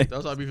 3 days.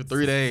 Don't talk to me for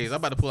 3 days. I'm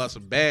about to pull out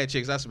some bad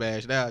chicks I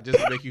smashed now just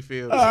to make you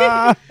feel. They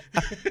gonna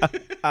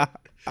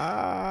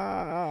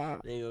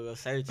go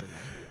searching.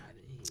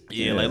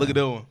 Yeah, like look at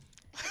that one.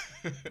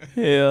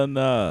 Hell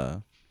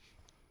nah.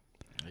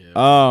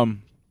 Yeah.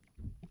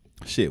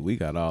 Shit, we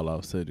got all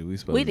off subject.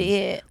 We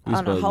did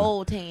on a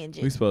whole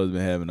tangent. We supposed to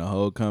be having a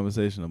whole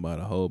conversation about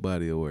a whole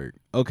body of work.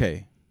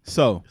 Okay,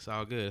 so it's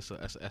all good.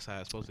 That's how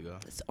it's supposed to go.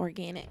 It's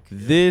organic.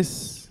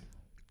 This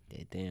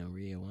that damn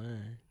red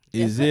wine.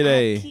 Is That's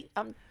it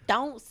what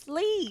don't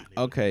sleep.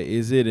 Okay,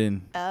 is it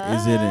in? Yep.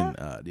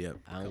 I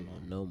don't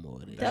want no more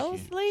of that. Don't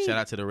shit. sleep. Shout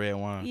out to the red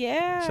wine.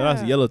 Yeah. Shout out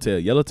to Yellowtail.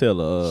 Yellowtail,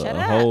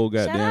 a whole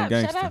goddamn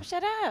gangster.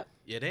 Shut up.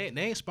 Yeah, they ain't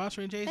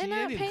sponsoring Jay-Z. They're They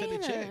not need to cut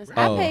paying the check, us.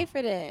 bro. I pay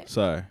for that.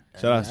 Sorry.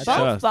 Shout Both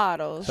out.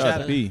 bottles. Shout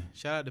out to P.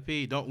 Shout out to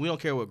P. We don't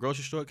care what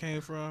grocery store it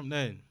came from,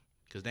 nothing,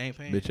 cause they ain't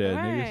paying. Bitch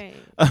ass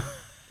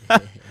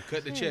Right.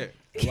 Cut the check.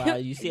 Wow,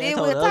 you see, I Then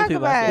told we'll other talk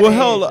people. about I it. said, Well,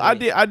 hold up.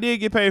 I did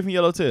get paid from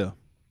Yellowtail.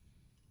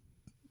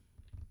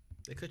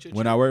 They cut your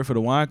When check. I worked for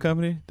the wine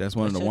company, that's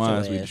one of the Shut your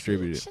wines we ass up.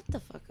 distributed. Shut the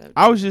fuck up.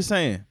 I was just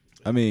saying.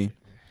 I mean,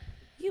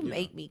 You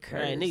make me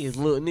curse. Right,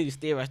 niggas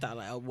still right start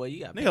like, oh boy,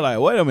 you got nigga, like,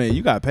 wait a minute,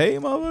 you got paid,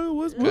 motherfucker?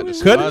 What's Cut the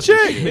cut the check,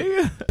 sponsorship.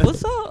 nigga?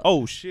 what's up?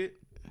 Oh shit.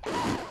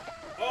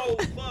 Oh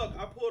fuck!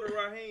 I pulled a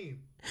Raheem.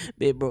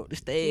 Big broke the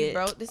stand. You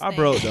broke the stand. I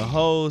broke the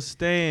whole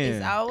stand.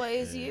 It's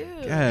always you.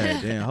 God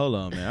damn, hold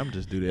on, man. I'm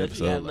just do the You got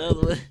episode.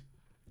 another one.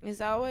 It's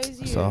always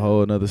you. It's a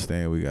whole another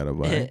stand we gotta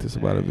buy. Ain't this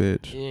about a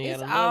bitch? You ain't It's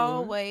got another one?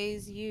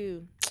 always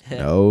you.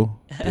 No,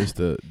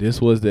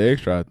 this was the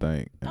extra, I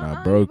think, and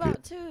I broke you it.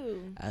 bought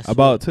two. I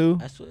About two?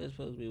 I swear it's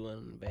supposed to be one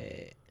in the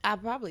bag. I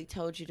probably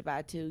told you to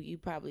buy two. You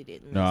probably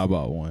didn't. No, I listen.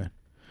 bought one.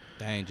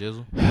 Dang,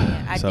 Jizzle.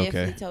 Yeah, I It's definitely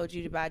okay. told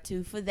you to buy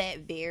two for that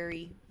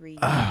very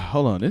reason.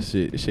 Hold on, this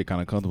shit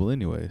kind of comfortable,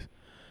 anyways.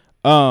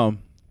 Yeah,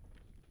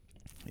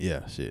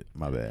 shit,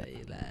 my bad.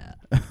 Hey, loud.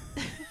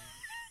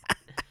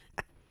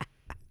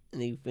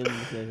 Nigga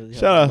finished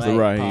Shout out to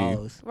Raheem.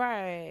 Pause.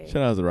 Right.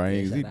 Shout out to Raheem.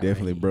 Yeah, 'Cause he shout out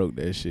definitely Raheem. broke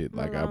that shit.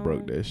 Like I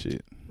broke that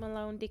shit.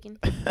 Malone Dickin.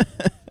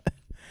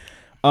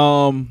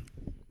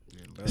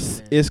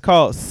 It's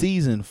called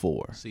Season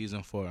 4.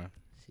 Season 4.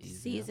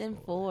 Season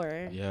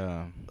 4.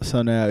 Yeah.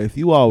 So now, if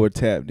you all were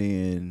tapped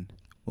in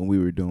when we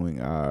were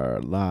doing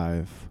our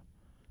live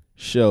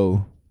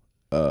show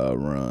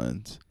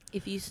runs,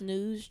 If you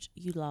snoozed,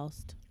 you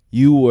lost.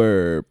 you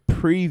were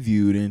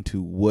previewed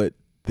into what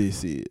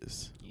this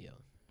is. Yeah.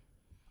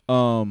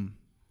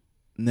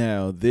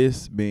 Now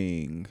this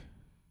being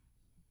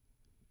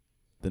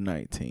the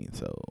 19th,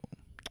 so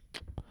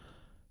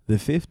the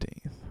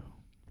 15th,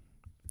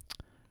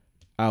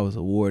 I was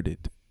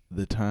awarded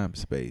the time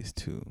space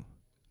to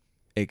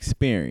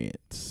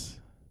experience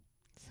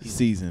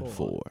season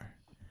 4.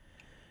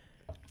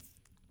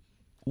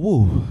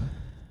 Woo.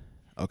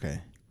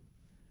 Okay.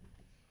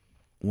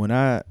 When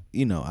I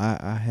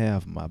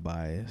have my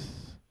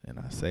bias and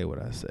I say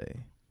what I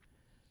say.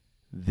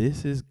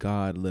 This is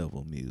God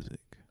level music.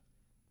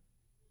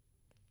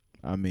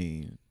 I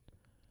mean,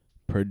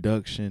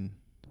 production,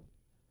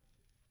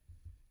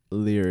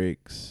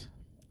 lyrics,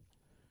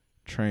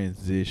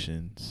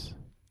 transitions,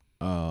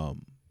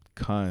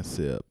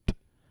 concept.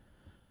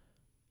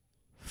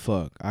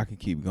 Fuck, I can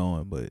keep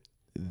going, but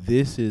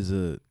this is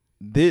low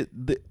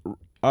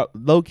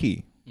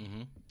key,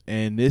 Mm-hmm.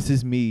 and this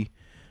is me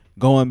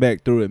going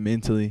back through it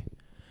mentally.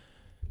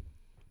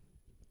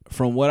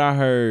 From what I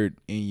heard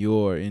in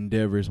your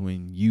endeavors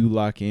when you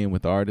lock in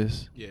with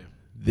artists, Yeah.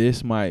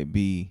 this might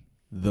be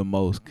the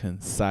most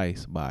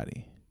concise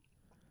body.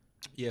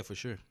 Yeah, for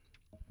sure.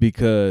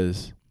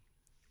 Because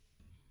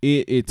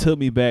it took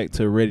me back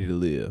to Ready to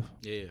Live.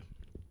 Yeah.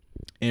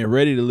 And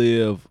Ready to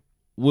Live,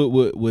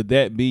 would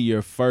that be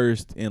your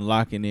first in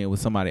locking in with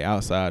somebody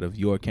outside of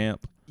your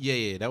camp?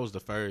 Yeah. That was the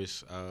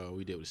first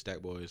we did with Stack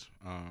Boys.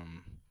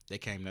 They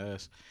came to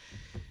us,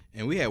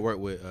 and we had worked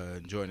with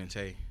Jordan and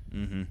Tay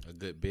a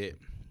good bit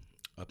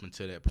up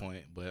until that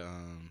point. But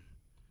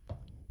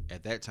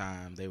at that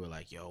time, they were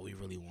like, "Yo, we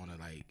really want to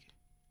like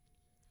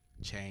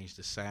change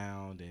the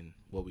sound and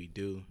what we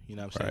do." You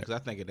know what I'm saying? Right. Because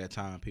I think at that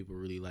time, people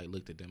really like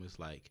looked at them as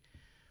like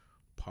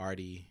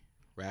party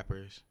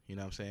rappers. You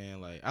know what I'm saying?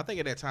 Like I think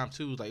at that time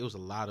too, like it was a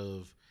lot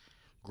of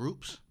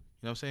groups.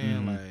 You know what I'm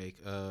saying? Like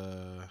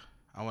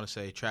I want to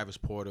say Travis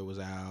Porter was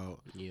out.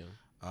 Yeah.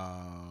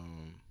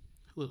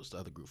 Who was the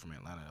other group from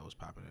Atlanta that was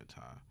popping at the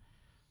time?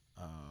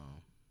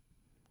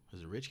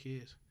 Was it Rich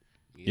Kids?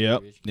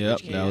 Yep. Rich That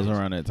was Kids.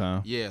 around that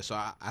time. Yeah, so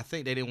I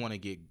think they didn't want to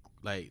get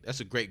like that's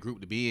a great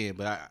group to be in,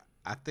 but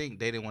I think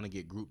they didn't want to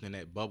get grouped in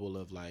that bubble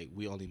of like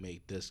we only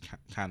make this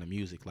kind of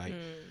music, like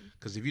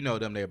because if you know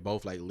them, they're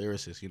both like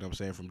lyricists, you know what I'm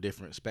saying, from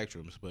different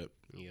spectrums. But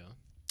Yeah.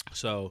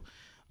 so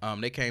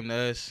they came to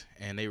us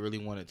and they really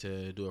wanted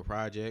to do a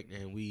project,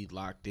 and we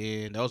locked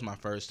in. That was my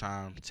first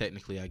time,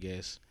 technically, I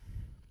guess,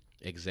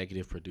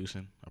 executive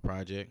producing a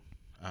project.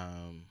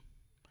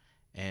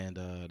 And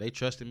they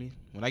trusted me.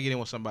 When I get in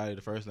with somebody,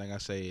 the first thing I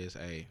say is,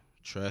 "Hey,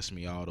 trust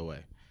me all the way,"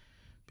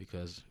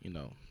 because you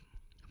know,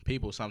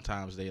 people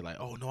sometimes they like,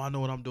 "Oh no, I know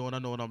what I'm doing.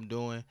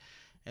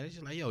 And it's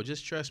just like, "Yo,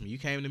 just trust me. You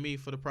came to me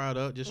for the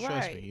product. Just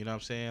trust me." Right. You know what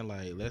I'm saying?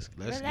 Like, let's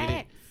Relax. get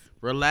it.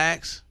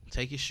 Relax.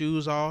 Take your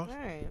shoes off.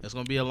 Right. It's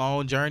gonna be a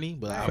long journey,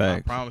 but I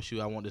Facts. promise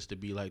you, I want this to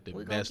be like the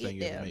We're gonna best thing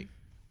get you ever there. make.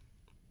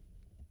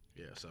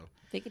 Yeah. So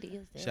Think it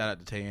is. Shout out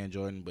to Tay and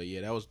Jordan. But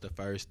yeah, that was the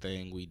first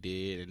thing we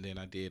did, and then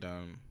I did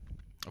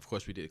of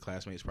course we did the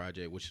Classmates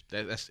Project, which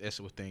that's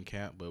within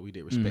camp, but we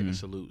did Respect and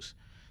Salutes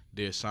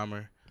this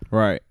summer.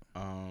 Right.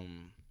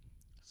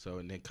 So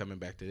and then coming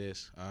back to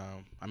this,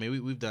 I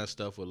mean we've done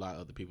stuff with a lot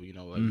of other people, you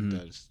know, like we've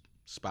done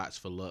spots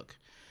for Luck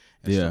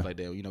and stuff like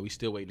that. You know, we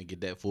still waiting to get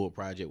that full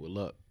project with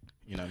Luck.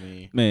 You know what I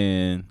mean?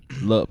 Man,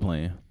 Luck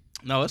playing.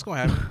 No, it's gonna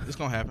happen. It's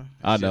gonna happen.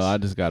 I know. I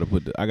just gotta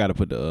put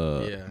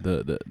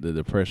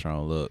the pressure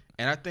on Luck.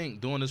 And I think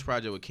doing this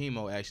project with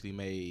Chemo actually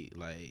made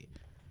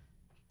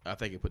I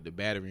think it put the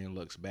battery in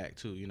Luck's back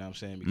too. You know what I'm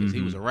saying? Because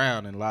he was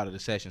around in a lot of the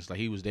sessions. Like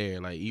he was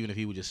there. Like even if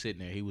he was just sitting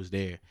there, he was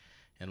there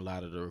in a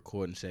lot of the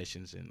recording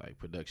sessions and like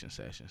production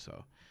sessions.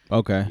 So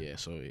okay, yeah.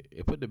 So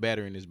it put the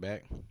battery in his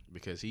back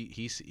because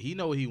he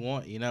know what he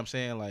want. You know what I'm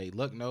saying? Like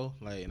Luck know.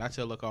 Like, and I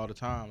tell Luck all the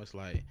time. It's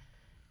like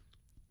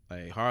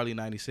Harley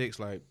 96.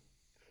 Like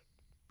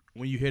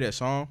when you hear that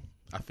song,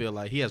 I feel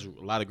like he has a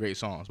lot of great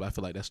songs, but I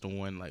feel like that's the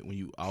one. Like when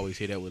you always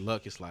hear that with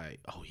Luck, it's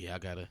like, oh yeah, I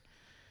gotta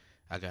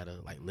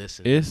like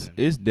listen.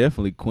 It's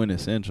definitely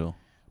quintessential.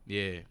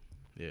 Yeah,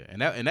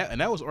 and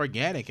that was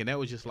organic, and that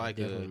was just like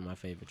definitely one of my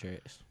favorite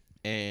tracks.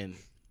 And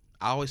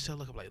I always tell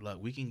Luck, I'm like,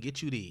 look, we can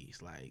get you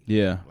these, like,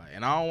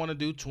 and I don't want to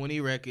do 20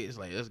 records.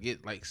 Like, let's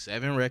get like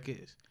 7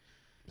 records.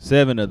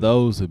 7 of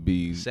those would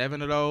be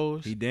 7 of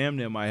those. He damn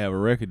near might have a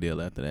record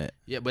deal after that.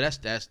 Yeah, but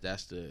that's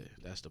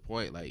the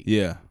point. Like,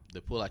 yeah,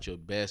 to pull out your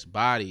best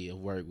body of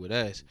work with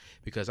us,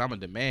 because I'm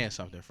gonna demand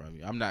something from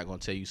you. I'm not gonna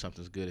tell you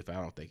something's good if I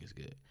don't think it's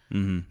good.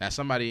 Mm-hmm. Now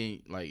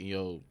somebody like in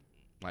your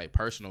like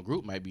personal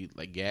group might be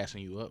like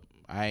gassing you up.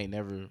 I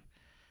don't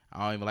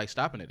even like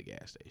stopping at the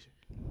gas station.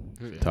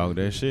 Talk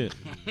that shit.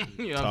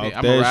 You know Talk what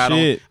I mean? that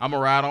shit. I'm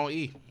gonna ride on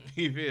E.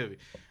 You feel me?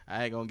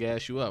 I ain't gonna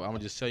gas you up. I'm gonna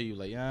just tell you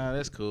like, yeah,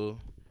 that's cool.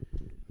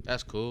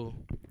 That's cool.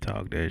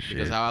 Talk that shit.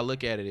 Because how I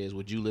look at it is,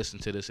 would you listen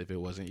to this if it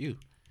wasn't you?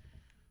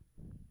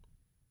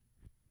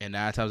 And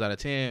 9 times out of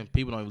 10,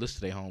 people don't even listen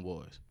to their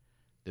homeboys.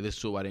 They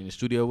listen to it while they're in the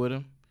studio with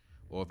them,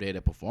 or if they're at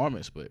a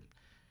performance. But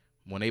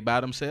when they by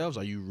themselves,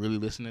 are you really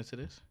listening to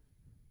this?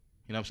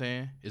 You know what I'm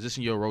saying? Is this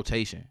in your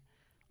rotation?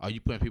 Are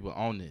you putting people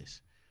on this?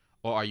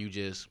 Or are you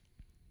just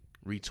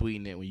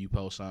retweeting it when you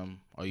post something?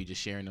 Or are you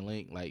just sharing the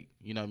link? Like,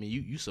 you know what I mean?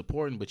 You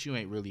supporting, but you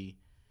ain't really,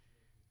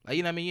 like,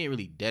 you know what I mean? You ain't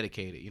really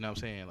dedicated. You know what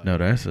I'm saying? Like, no,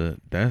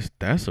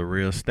 that's a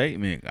real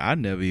statement. I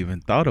never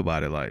even thought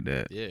about it like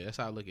that. Yeah, that's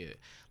how I look at it.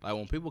 Like,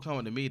 when people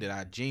come to me that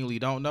I genuinely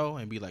don't know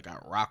and be like, I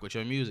rock with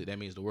your music, that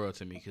means the world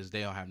to me because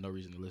they don't have no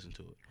reason to listen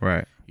to it.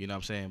 Right. You know what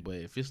I'm saying? But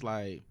if it's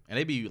like, and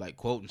they be like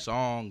quoting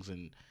songs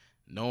and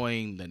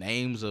knowing the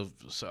names of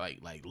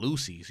like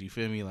Lucy's, you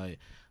feel me? Like,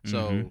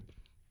 so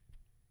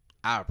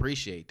I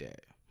appreciate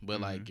that.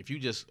 But like, if you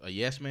just a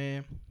yes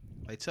man,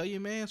 like tell your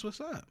mans what's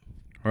up.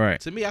 Right.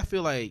 To me, I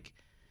feel like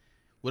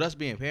with us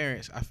being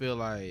parents, I feel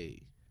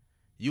like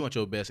you want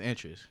your best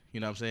interest. You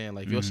know what I'm saying?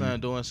 Like, your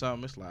son doing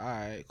something, it's like, all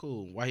right,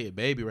 cool. Why he a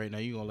baby right now?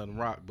 You gonna let him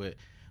rock. But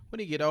when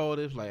he get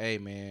older, it's like, hey,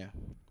 man,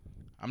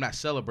 I'm not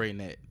celebrating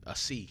that a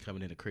C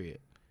coming in the crib.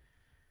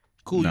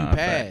 Cool, you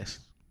passed.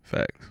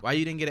 Facts. Why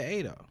you didn't get an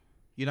A, though?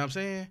 You know what I'm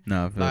saying?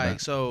 No, I feel like,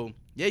 that. So,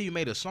 yeah, you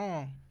made a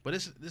song, but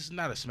this is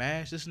not a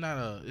smash. This is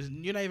not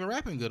you're not even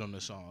rapping good on the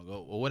song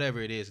or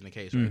whatever it is in the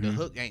case. Right? The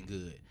hook ain't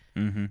good.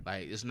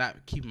 Like, it's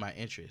not keeping my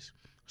interest.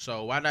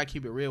 So why not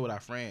keep it real with our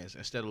friends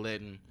instead of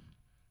letting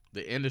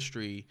the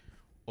industry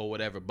or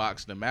whatever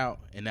box them out,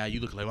 and now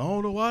you look like, I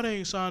don't know why they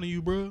ain't signing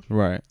you, bro.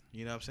 Right.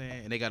 You know what I'm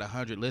saying? And they got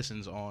 100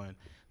 listens on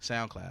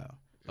SoundCloud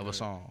of a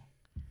song,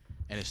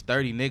 and it's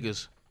 30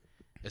 niggas.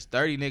 It's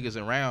 30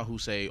 niggas around who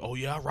say, oh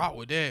yeah, I rock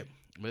with that.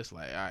 But it's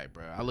like, all right,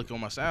 bro. I look on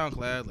my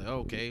SoundCloud, like,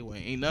 okay, well,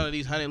 ain't none of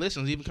these 100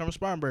 listens even come from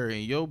Spartanburg,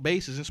 and your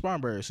base is in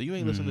Spartanburg, so you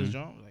ain't listening to this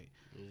joint. Like,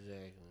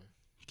 exactly.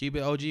 Keep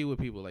it OG with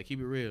people, like keep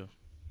it real.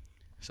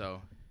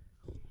 So,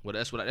 well,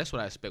 that's what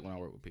I expect when I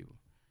work with people.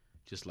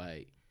 Just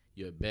like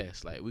your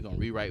best. Like, we're gonna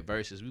rewrite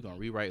verses, we're gonna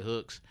rewrite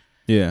hooks.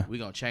 Yeah. We're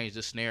gonna change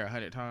the snare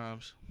 100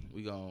 times.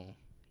 We gonna,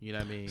 you know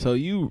what I mean?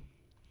 So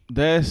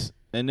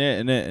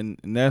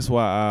that's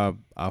why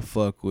I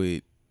fuck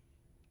with,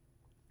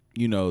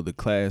 you know, the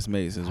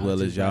classmates as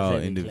well as y'all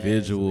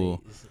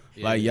individual,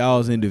 like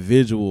y'all's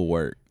individual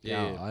work.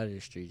 Y'all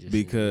artistry, just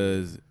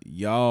because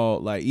y'all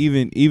like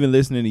even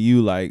listening to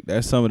you, like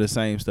that's some of the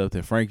same stuff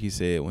that Frankie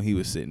said when he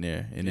was sitting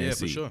there in that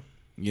seat. For sure.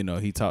 You know,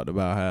 he talked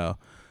about how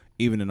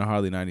even in the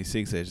Harley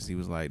 96 sessions, he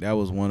was like, that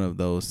was one of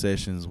those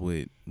sessions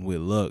with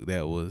Luck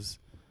that was,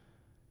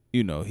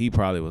 you know, he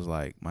probably was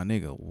like, my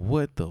nigga,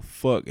 what the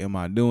fuck am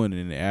I doing?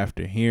 And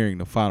after hearing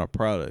the final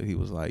product, he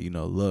was like, you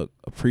know, Luck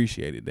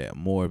appreciated that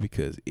more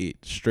because it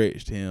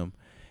stretched him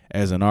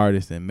as an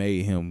artist and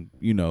made him,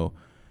 you know,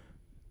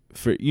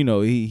 for, you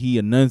know, he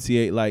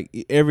enunciate like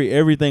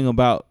everything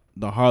about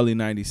the Harley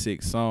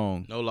 96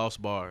 song. No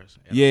lost bars.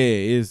 Yeah,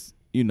 it's,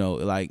 you know,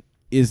 like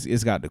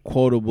it's got the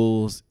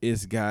quotables,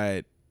 it's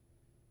got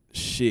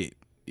shit.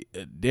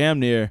 Damn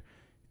near,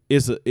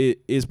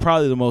 it's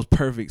probably the most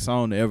perfect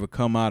song to ever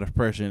come out of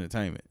Pressure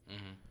Entertainment.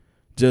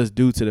 Just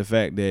due to the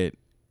fact that,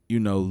 you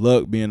know,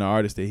 Luck being the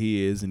artist that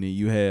he is, and then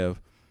you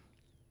have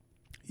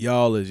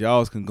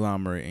y'all's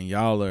conglomerate, and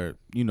y'all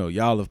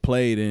have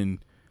played in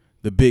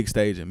the big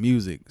stage of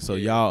music, so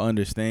y'all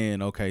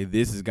understand. Okay,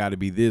 this has got to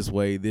be this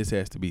way. This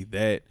has to be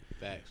that.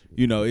 Facts.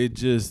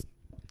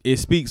 It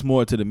speaks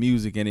more to the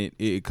music, and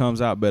it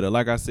comes out better.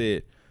 Like I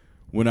said,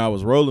 when I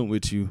was rolling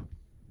with you,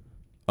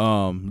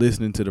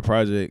 listening to the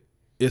project,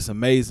 it's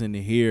amazing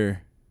to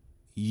hear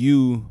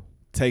you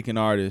take an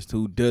artist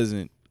who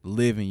doesn't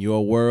live in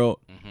your world,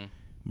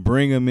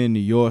 bring them into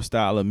your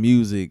style of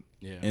music,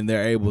 and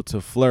they're able to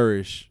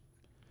flourish,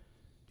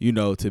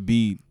 to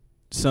be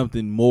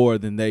something more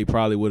than they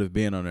probably would have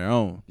been on their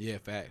own. Yeah,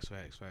 facts.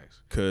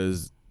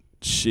 Because,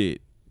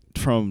 shit,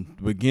 from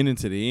beginning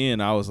to the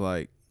end, I was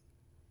like,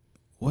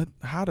 what?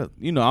 How to,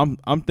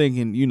 I'm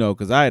thinking,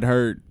 because I had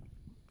heard,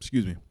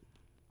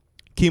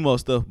 Chemo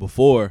stuff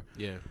before.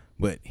 Yeah.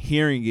 But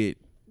hearing it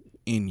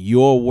in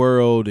your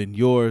world and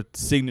your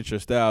signature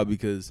style,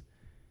 because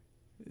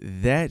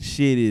that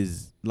shit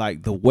is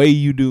like the way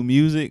you do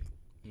music.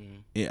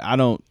 I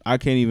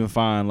can't even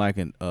find like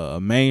a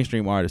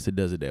mainstream artist that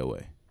does it that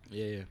way.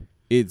 Yeah.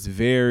 It's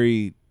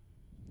very,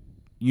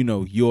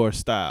 your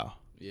style.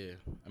 Yeah.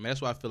 I mean,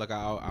 that's why I feel like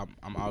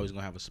I'm always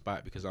gonna have a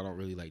spot, because I don't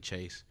really like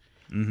chase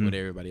what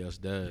everybody else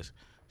does.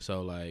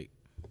 So like,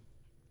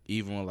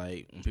 even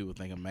when people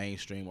think of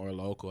mainstream or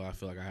local, I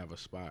feel like I have a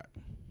spot,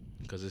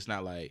 because it's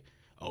not like,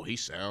 oh, he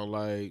sound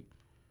like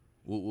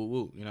woo woo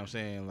woo. You know what I'm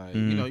saying? Like,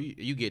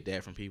 you get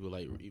that from people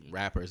like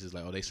rappers. It's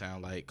like, oh, they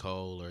sound like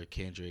Cole or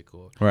Kendrick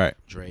or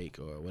Drake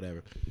or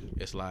whatever.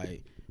 It's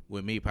like,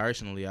 with me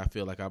personally, I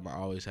feel like I'm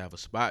always have a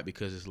spot,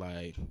 because it's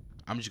like,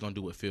 I'm just gonna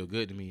do what feel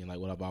good to me and like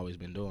what I've always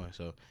been doing.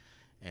 So,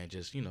 and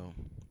just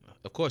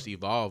of course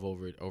evolve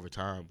over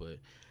time. But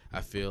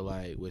I feel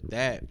like with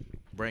that,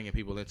 bringing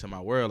people into my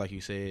world, like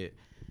you said,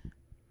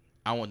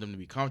 I want them to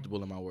be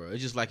comfortable in my world.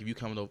 It's just like if you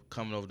coming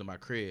over to my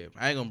crib,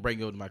 I ain't gonna bring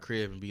you over to my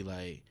crib and be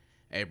like,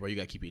 hey, bro, you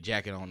gotta keep your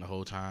jacket on the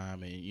whole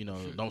time,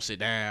 and don't sit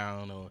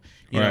down, or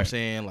you know what I'm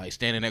saying, like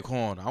stand in that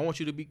corner. I want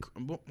you to be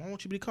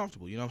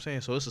comfortable. You know what I'm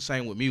saying? So it's the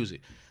same with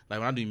music. Like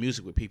when I do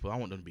music with people, I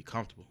want them to be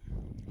comfortable.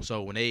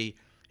 So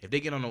if they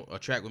get on a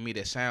track with me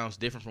that sounds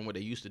different from what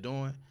they used to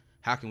doing,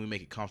 how can we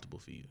make it comfortable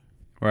for you?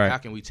 Right. How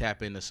can we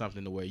tap into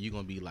something to where you're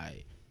gonna be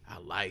like, I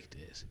like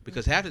this?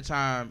 Because half the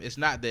time it's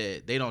not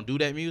that they don't do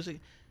that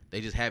music,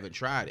 they just haven't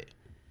tried it.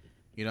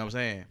 You know what I'm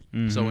saying?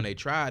 Mm-hmm. So when they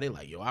try, they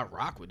like, yo, I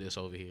rock with this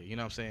over here. You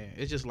know what I'm saying?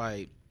 It's just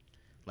like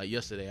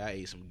yesterday I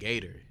ate some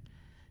gator.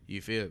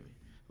 You feel me?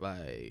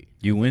 Like,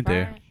 you went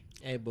there.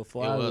 Hey,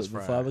 before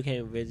I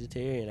became a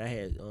vegetarian, I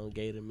had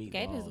gator meatballs.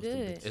 Gator's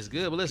good. It's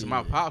good, but listen,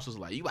 my pops was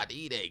like, you about to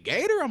eat that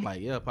gator? I'm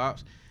like, yeah,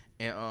 pops.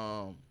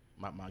 And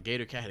my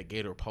gator cat had a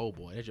gator po'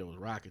 boy. That joke was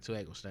rocking too. I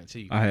ain't gonna stand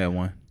to you. I had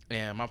one.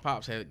 And my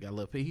pops got a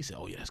little pig. He said,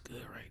 oh yeah, that's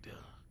good right there.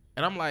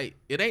 And I'm like,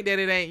 it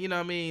ain't, you know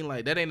what I mean?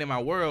 Like, that ain't in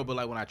my world. But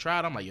like when I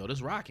tried, I'm like, yo,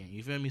 this rocking.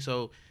 You feel me?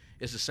 So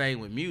it's the same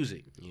with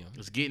music. Yeah.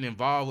 It's getting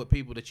involved with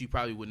people that you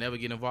probably would never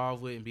get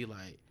involved with and be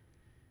like,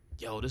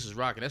 yo, this is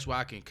rocking. That's why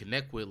I can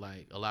connect with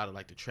like a lot of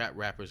like the trap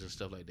rappers and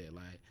stuff like that.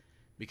 Like,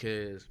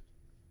 because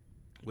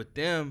with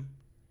them,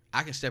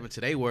 I can step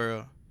into their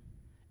world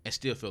and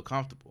still feel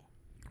comfortable.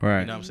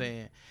 Right. You know what I'm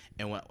saying?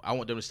 And when I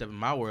want them to step in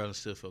my world and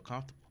still feel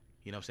comfortable.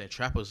 You know what I'm saying?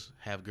 Trappers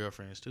have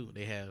girlfriends too.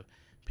 They have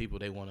people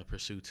they want to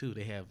pursue too.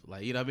 They have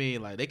like, you know what I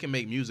mean? Like they can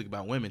make music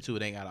about women too.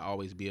 It ain't gotta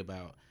always be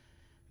about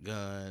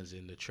guns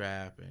and the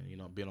trap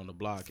and being on the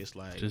block. It's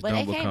like, just but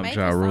don't they become can't make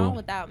Ja a Rule song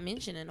without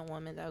mentioning a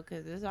woman though,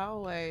 because it's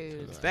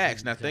always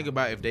facts. Now think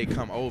about if they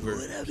come over.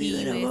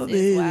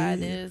 Think about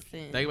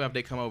if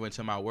they come over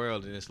into my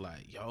world and it's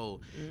like,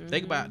 yo,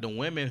 think about the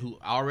women who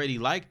already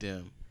like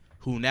them,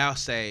 who now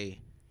say,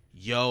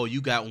 yo, you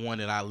got one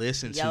that I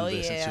listen to now.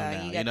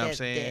 You know what I'm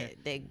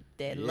saying?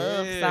 That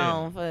love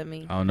song for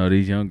me. I don't know.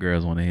 These young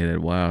girls want to hear that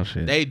wild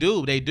shit. They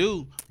do.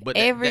 But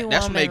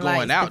that's when they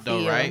going out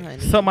though, right?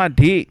 Honey. Suck my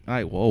dick.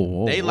 Like,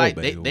 whoa. They like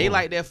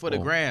that for the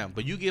gram.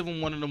 But you give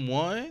them one of them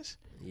ones.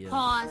 Yeah.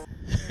 Pause.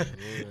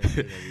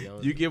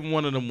 You give them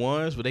one of them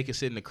ones where they can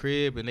sit in the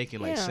crib and they can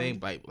like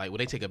sing like when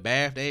they take a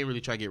bath. They ain't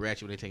really try to get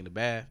ratchet when they taking the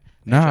bath.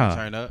 They try to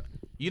turn up.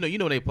 You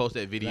know they post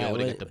that video where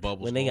they get the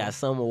bubbles. When they got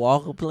Summer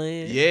Walker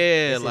playing.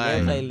 Yeah,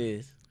 like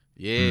playlist.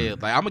 Yeah,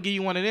 like I'm gonna give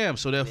you one of them.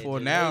 So therefore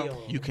now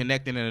you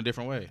connecting in a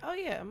different way. Oh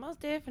yeah, most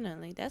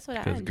definitely. That's what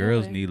I enjoy. Because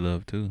girls need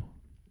love too.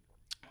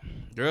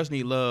 Girls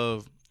need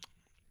love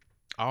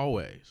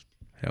always.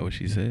 That's what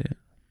she said.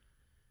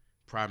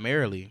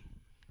 Primarily.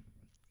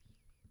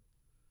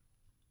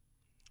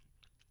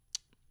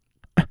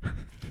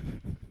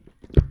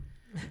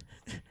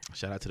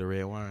 Shout out to the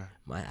red wine.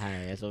 My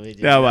ass over here.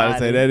 Yeah, I'm about to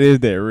say that is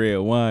that red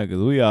wine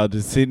because we all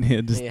just sitting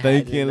here just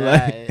thinking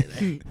like.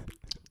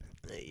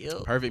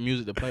 Perfect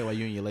music to play while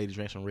you and your lady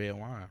drink some red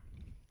wine.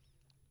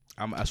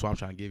 That's what I'm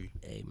trying to give you.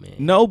 Hey man,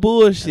 no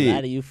bullshit. A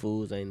lot of you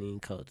fools ain't even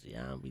culture.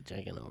 Y'all don't be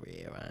drinking no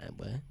red wine,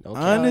 but don't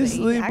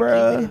honestly,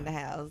 bro. In the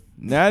house.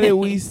 Now that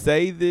we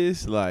say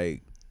this,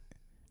 like,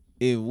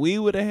 if we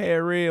would have had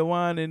red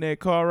wine in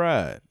that car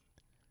ride.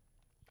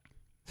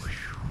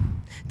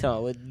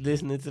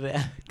 Listening to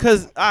that.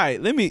 Cause all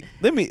right, let me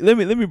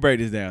break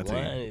this down to you.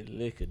 One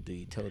liquor do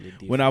you totally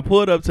different. When I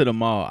pulled up to the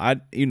mall, I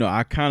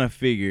kind of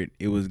figured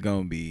it was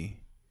gonna be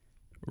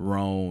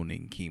Ron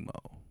and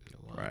Chemo,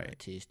 right?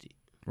 Artistic.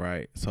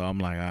 Right. So I'm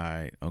like, all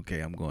right, okay,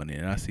 I'm going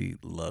in. And I see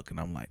Luck, and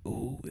I'm like,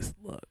 ooh, it's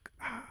Luck.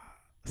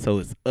 So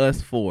it's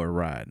us four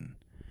riding.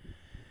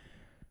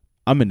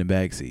 I'm in the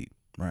back seat,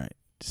 right?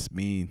 Just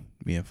me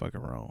and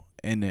fucking Ron,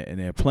 and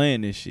they're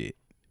playing this shit.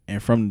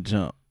 And from the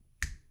jump,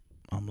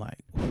 I'm like,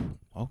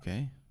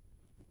 okay,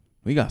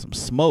 we got some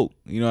smoke.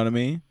 You know what I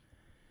mean?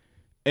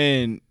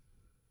 And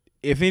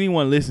if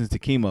anyone listens to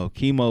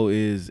Chemo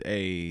is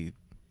a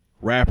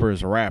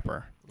rapper's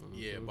rapper.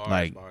 Yeah,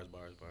 bars.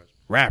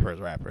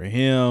 Rapper. Him.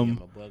 Yeah,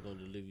 my boy gonna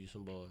deliver you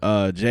some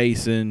bars.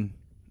 Jason.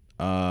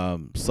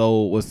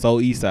 Soul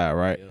Eastside,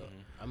 right? Yeah.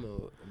 I'm a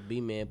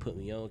B-Man put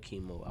me on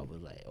Chemo. I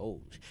was like,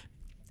 oh.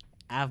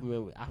 I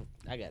remember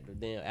I got the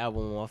damn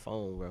album on my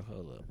phone, bro.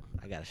 Hold up.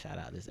 I gotta shout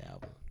out this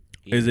album.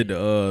 Yeah. Is it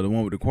the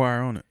one with the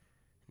choir on it?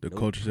 The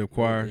Culture Step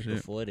choir shit?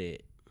 Before that.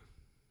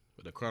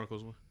 With the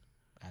Chronicles one?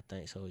 I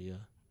think so, yeah.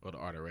 Or the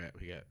Art of Rap. I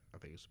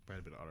think it's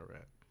probably been the Art of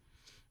Rap.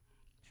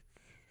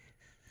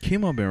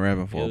 Chemo been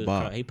rapping for a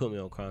while. He put me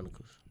on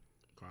Chronicles.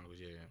 Chronicles,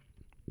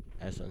 yeah.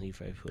 That's when he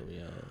first put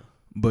me on.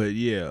 But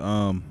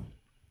yeah,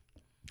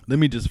 let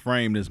me just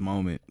frame this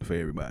moment for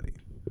everybody.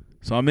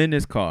 So I'm in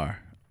this car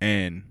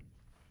and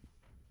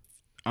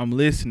I'm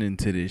listening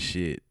to this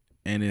shit,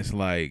 and it's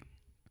like,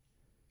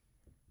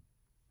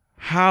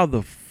 how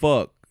the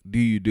fuck do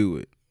you do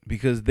it?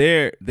 Because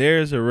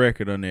there's a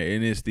record on there,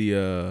 and it's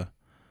the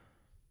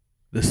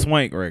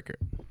Swank record.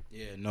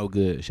 Yeah, no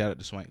good. Shout out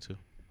to Swank too.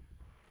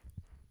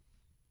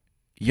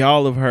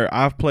 Y'all have heard.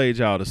 I've played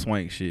y'all the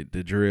Swank shit,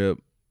 the Drip.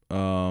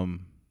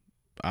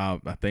 I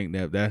think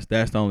that's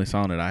the only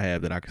song that I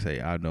have that I can say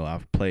I know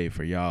I've played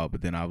for y'all.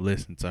 But then I've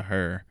listened to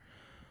her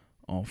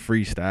on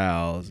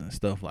freestyles and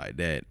stuff like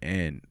that.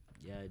 And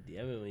yeah, I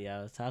remember when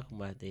y'all was talking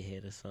about they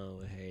had a song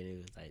with her, and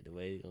it was like the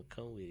way they gonna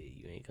come with it.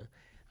 You ain't gonna.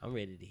 I'm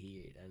ready to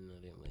hear it. I know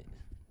that much.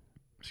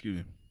 Excuse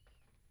me.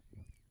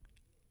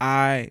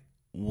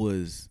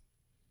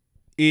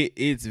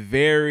 It's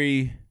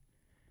very,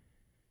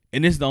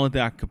 and this is the only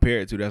thing I can compare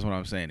it to. That's what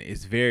I'm saying.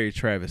 It's very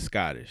Travis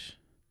Scottish.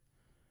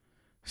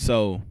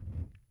 So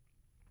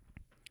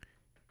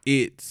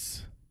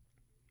it's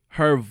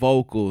her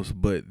vocals,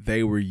 but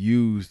they were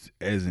used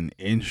as an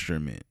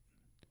instrument.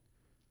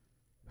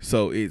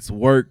 So it's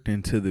worked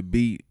into the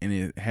beat, and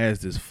it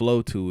has this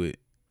flow to it.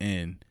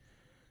 And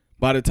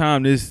by the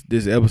time this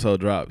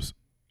episode drops,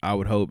 I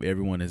would hope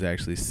everyone has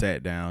actually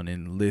sat down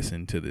and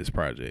listened to this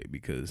project,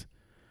 because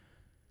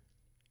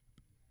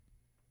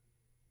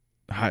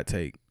hot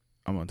take,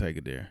 I'm going to take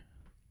it there.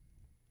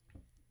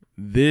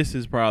 This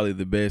is probably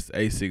the best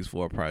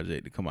A64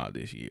 project to come out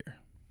this year.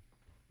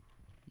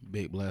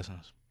 Big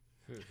blessings.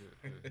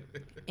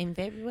 In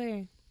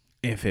February.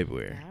 In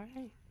February. All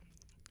right.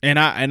 And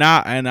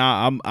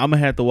I'm gonna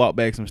have to walk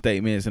back some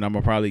statements, and I'm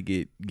gonna probably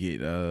get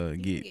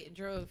drugged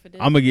for this.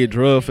 I'm gonna get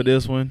drugged for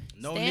this one.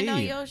 No Stand on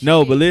need. your shit.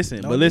 No, but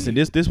listen, No this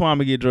need. one I'm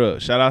gonna get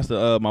drugged. Shout outs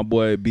to my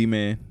boy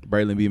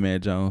Braylon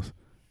B-Man Jones,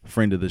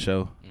 friend of the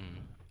show.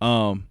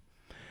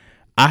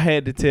 I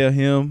had to tell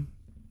him,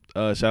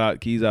 shout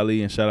out Keys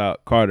Ali and shout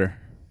out Carter.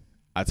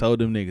 I told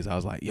them niggas, I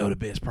was like, yo, the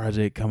best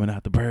project coming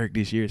out the Berg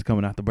this year is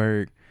coming out the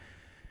Berg.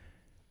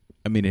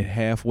 I mean, it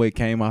halfway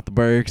came out the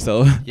Berg,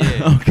 so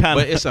yeah.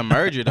 But it's a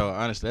merger though.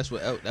 Honestly, that's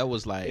what that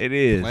was like. It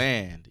is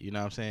planned. You know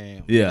what I'm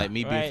saying? Yeah. Like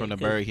me being from the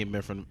Berg, him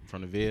being from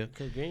the Ville.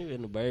 Cause Greenville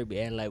and the Berg be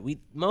acting like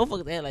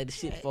motherfuckers act like the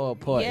shit fall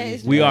apart. Yeah,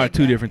 It's we not are like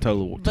two that. different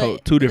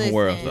two different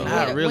worlds though.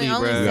 Not really,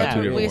 bro. We We got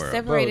two different we're worlds.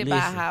 separated Bro,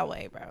 by a listen.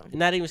 highway, bro.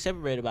 Not even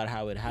separated by the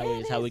highway. The highway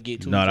is how we get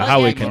to. No, each the other.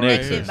 highway yeah,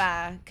 connects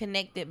us.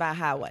 connected by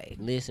highway.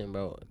 Listen,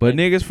 bro. But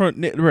niggas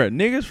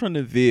from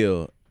the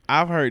Ville,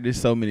 I've heard this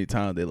so many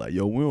times. They like,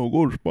 yo, we don't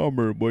go to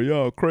Spartanburg, but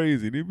y'all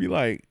crazy. They be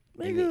like,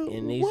 nigga,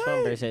 and these what?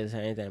 Sunburns say the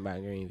same thing about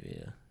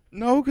Greenville.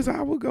 No, because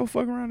I would go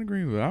fuck around in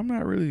Greenville. I'm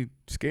not really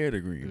scared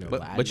of Greenville. No,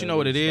 But you know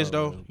what it is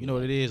though. Slow, You know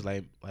what it is.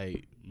 Like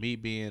me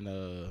being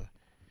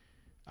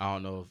I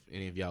don't know if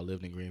any of y'all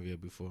lived in Greenville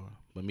before,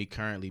 but me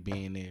currently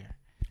being there.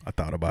 I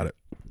thought about it.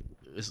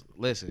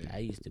 Listen, I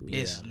used to be.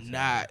 it's there.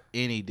 not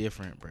any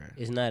different, bro.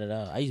 It's not at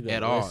all. I used to be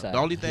At on the all. west side. The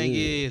only thing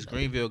Yeah. is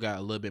Greenville got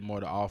a little bit more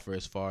to offer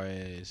as far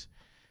as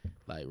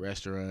like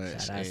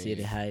restaurants. Shout out and,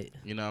 City Height.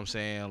 You know what I'm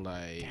saying?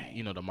 Like,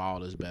 you know, the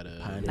mall is better.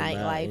 Pioneer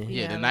Nightlife. Mountain.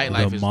 Yeah, the you know?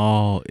 nightlife The is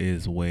mall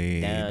is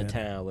way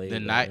Downtown way. the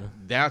better.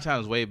 night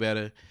downtown is way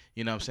better.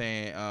 You know what I'm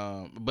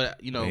saying?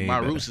 But you know, Way my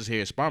better. roots is here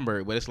in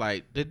Spartanburg, but it's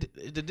like the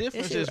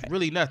difference shit is right.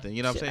 really nothing.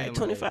 You know what Shit, I'm like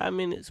saying? 25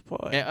 minutes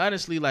apart. And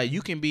honestly, like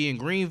you can be in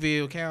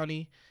Greenville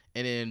County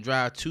and then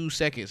drive 2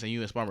 seconds and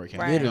you in Spartanburg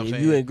County. Right. You know what I'm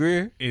Literally, saying? you in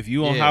Greer. If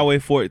you on Yeah. Highway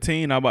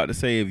 14, I'm about to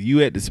say if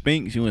you at the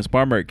Spinks, you in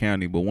Spartanburg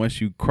County. But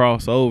once you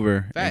cross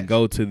over Facts. and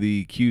go to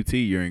the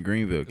QT, you're in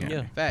Greenville County.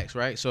 Yeah. Facts,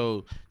 right?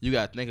 So you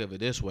gotta think of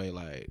it this way,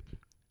 like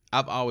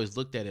I've always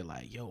looked at it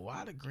like, yo,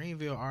 why the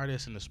Greenville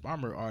artists and the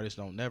Spartanburg artists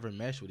don't never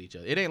mesh with each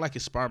other? It ain't like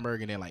it's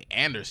Spartanburg and then like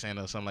Anderson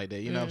or something like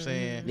that. You know what I'm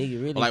saying?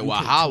 Nigga, really, or like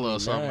Walhalla or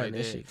something like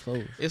that. Shit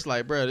close. It's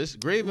like, bro, this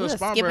Greenville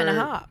Skipping a Spartanburg.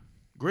 hop.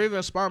 Greenville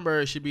and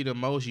Spartanburg should be the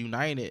most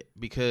united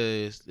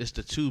because it's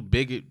the two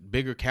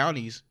bigger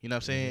counties. You know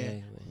what I'm saying?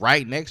 Exactly.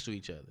 Right next to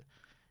each other.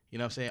 You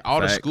know what I'm saying?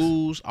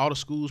 All the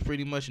schools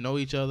pretty much know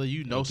each other.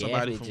 You know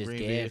somebody from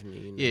Greenville. Gaffney,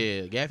 you know?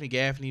 Yeah,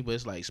 Gaffney, but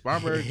it's like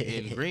Spartanburg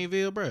and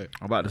Greenville, bro.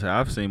 I'm about to say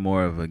I've seen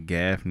more of a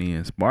Gaffney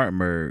and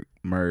Spartanburg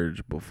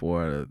merge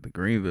before the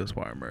Greenville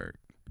Spartanburg.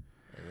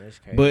 That's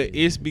crazy. But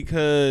it's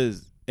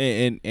because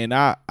and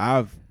I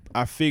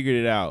figured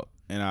it out,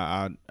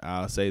 and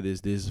I'll say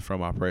this is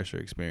from my pressure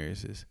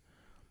experiences.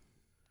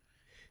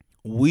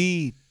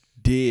 We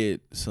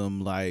did some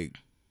like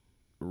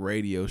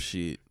radio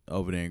shit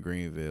over there in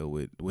Greenville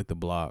with the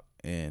block,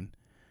 and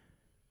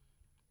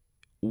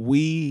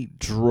we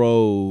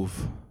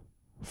drove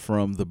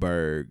from the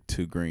Berg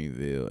to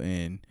Greenville,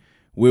 and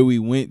where we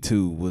went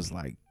to was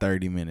like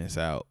 30 minutes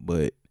out,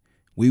 but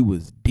we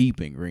was deep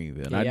in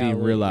Greenville. And I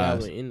didn't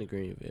realize into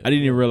Greenville. I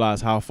didn't even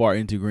realize how far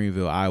into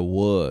Greenville I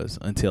was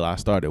until I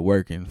started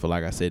working for,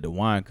 like I said, the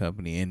wine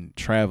company and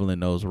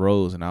traveling those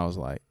roads, and I was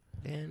like,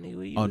 damn, nigga,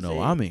 where you oh was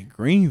no, at? I'm in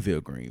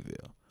Greenville.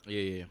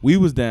 Yeah. We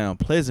was down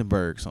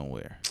Pleasantburg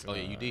somewhere. Oh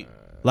yeah, you did.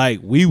 Like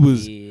we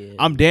was, Yeah.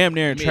 I'm damn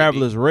near in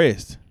Travelers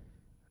Rest.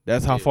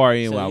 That's how far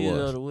in So I you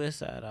know was. the west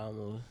side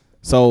almost.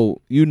 So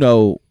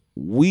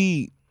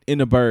we in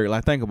the Berg.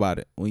 Like think about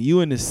it. When you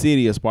in the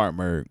city of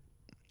Spartanburg,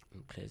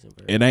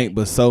 Pleasantburg. it ain't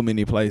but so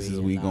many places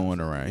we Greenville, going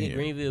around here.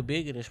 Greenville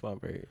bigger than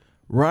Spartanburg.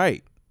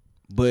 Right,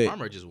 but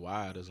Spartanburg just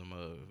wide as a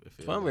mug.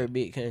 Spartanburg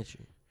big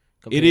country.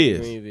 It is.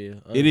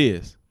 Greenville. It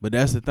is. But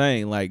that's the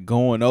thing. Like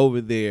going over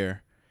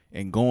there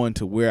and going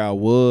to where I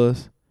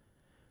was,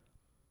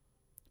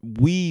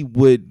 we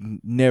would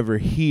never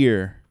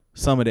hear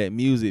some of that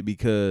music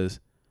because,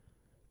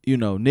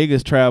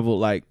 niggas travel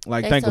like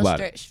think about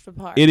it.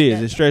 Apart. It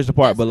is. It's stretched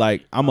apart. But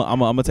like I'm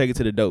gonna take it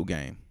to the dope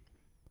game.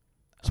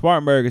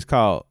 Spartanburg is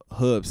called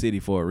Hub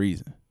City for a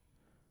reason.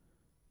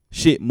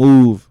 Shit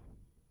move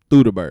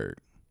through the Berg.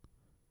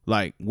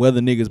 Like whether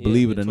niggas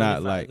believe it or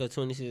not, like go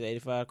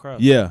 2685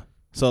 cross. yeah.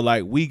 So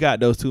like we got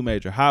those two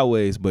major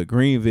highways, but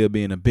Greenville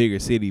being a bigger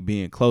city,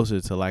 being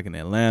closer to like an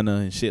Atlanta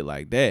and shit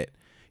like that,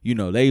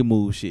 they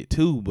move shit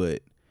too.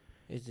 But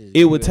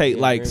it would take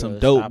like some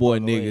dope boy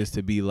niggas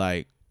to be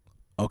like,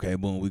 okay,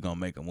 boom, we gonna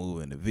make a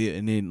move in the Ville,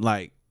 and then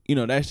like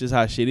that's just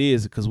how shit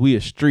is because we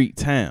a street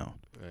town.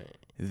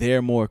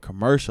 They're more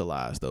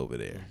commercialized over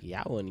there.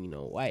 Y'all wasn't even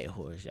no White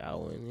Horse.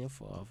 Y'all wasn't in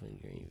far off in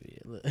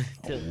Greenville.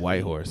 Look,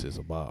 White Horse is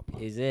a bop.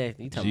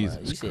 Exactly. You talking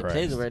about? You said Christ.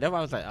 Pleasantburg. That's why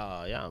I was like,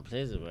 oh, y'all in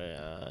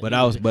Pleasantburg. But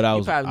I was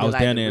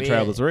down there in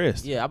Travelers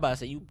Rest. Yeah, I about to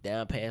say you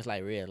down past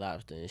like Red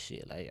Lobster and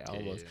shit. Like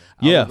almost.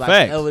 Yeah,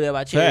 facts. Over there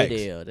by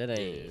Cherrydale. That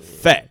ain't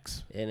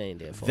facts. It ain't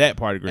that far. That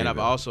part of Greenville. And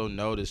I've also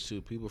noticed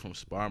too, people from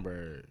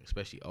Spartanburg,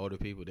 especially older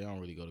people, they don't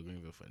really go to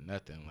Greenville for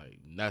nothing. Like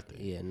nothing.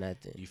 Yeah,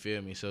 nothing. You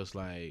feel me? So it's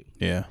like,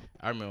 yeah.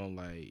 I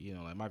remember like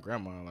my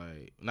grandma,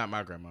 like not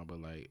my grandma,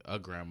 but like a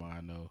grandma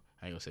I know.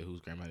 I ain't gonna say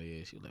whose grandma it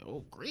is. She was like,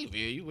 "Oh, Greenville,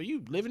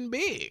 you living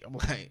big?" I'm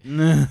like,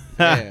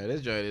 "Yeah, this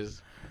joint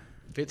is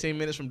 15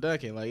 minutes from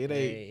Duncan. Like it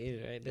ain't."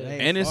 It's right there.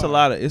 Ain't And it's far.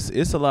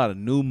 a lot of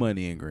new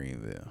money in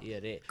Greenville. Yeah,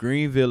 that.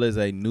 Greenville is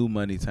a new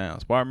money town.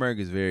 Spartanburg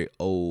is very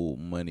old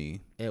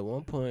money. At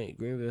one point,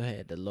 Greenville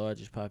had the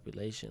largest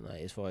population,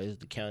 like as far as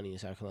the county in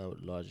South Carolina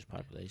with the largest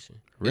population.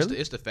 Really?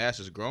 It's the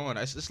fastest growing.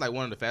 It's like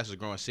one of the fastest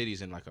growing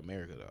cities in like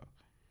America though.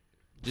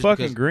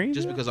 Greenville?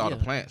 Just because all the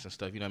plants and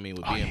stuff, you know what I mean?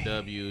 With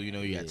BMW,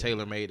 you got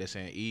TaylorMade that's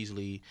in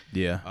Easley.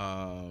 Yeah.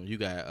 You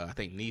got, I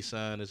think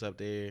Nissan is up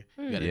there.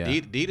 You got Yeah.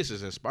 Adidas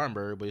is in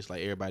Spartanburg, but it's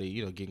like everybody,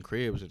 getting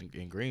cribs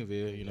in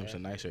Greenville. It's a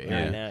nicer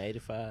area. Right now,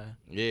 85.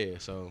 Yeah,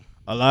 so.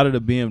 A lot of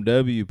the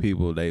BMW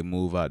people, they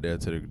move out there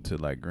to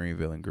like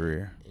Greenville and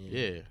Greer.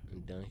 Yeah.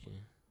 And Duncan.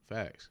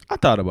 Facts. I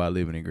thought about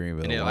living in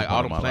Greenville. And then like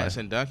all the plants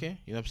in Duncan,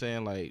 you know what I'm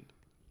saying? Like,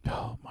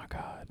 oh my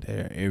God,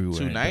 they're everywhere.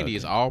 290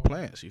 is all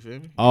plants, you feel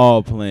me?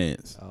 All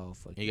plants. Oh,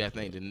 fuck. You got to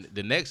think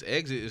the next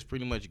exit is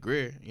pretty much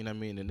Greer, you know what I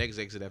mean? The next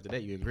exit after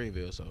that, you're in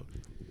Greenville, so.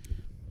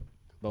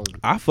 Boom.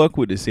 I fuck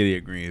with the city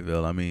of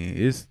Greenville. I mean,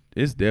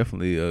 it's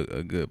definitely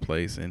a good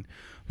place. And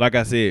like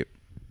I said,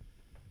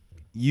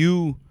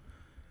 you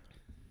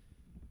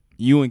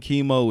and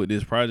Chemo with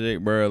this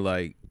project, bro,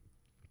 like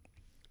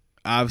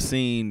I've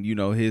seen,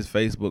 his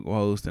Facebook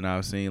post, and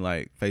I've seen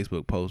like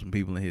Facebook posts from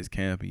people in his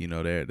camp.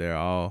 They're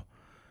all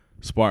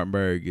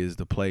Spartanburg is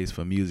the place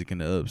for music in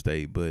the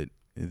upstate. But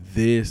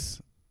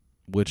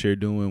what you're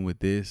doing with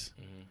this,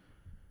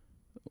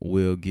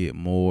 will get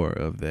more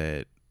of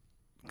that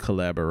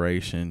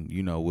collaboration.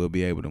 We'll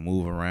be able to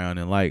move around,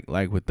 and like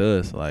with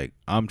us, like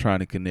I'm trying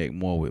to connect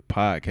more with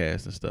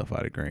podcasts and stuff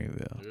out of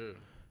Greenville.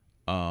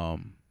 Yeah.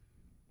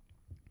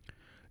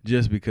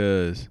 Just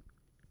because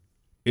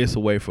it's a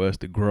way for us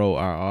to grow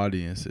our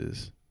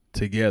audiences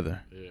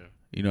together. Yeah.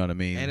 You know what I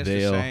mean? And it's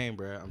the same,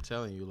 bro. I'm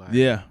telling you, like.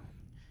 Yeah.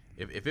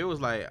 if it was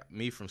like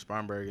me from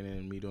Spartanburg and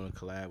then me doing a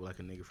collab with like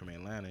a nigga from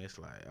Atlanta, it's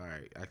like, all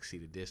right, I can see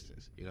the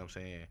distance. You know what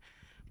I'm saying?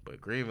 But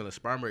Greenville and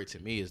Spartanburg to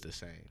me is the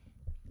same.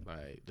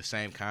 Like the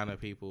same kind of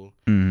people,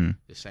 the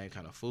same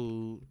kind of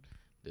food.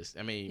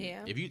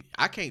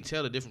 I can't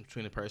tell the difference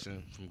between a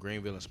person from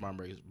Greenville and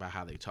Spartanburg by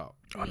how they talk.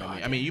 You know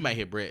what I mean? You might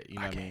hear Brett, you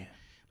know what I mean?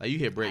 Like you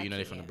hear Brett, you know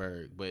they from the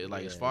Berg. But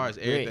like as far as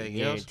everything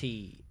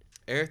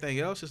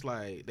else is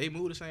like they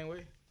move the same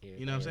way.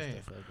 You know what I'm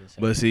saying?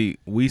 But see,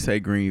 we say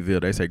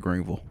Greenville, they say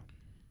Greenville.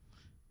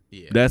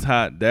 Yeah. That's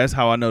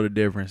how I know the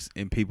difference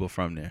in people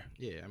from there.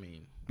 Yeah, I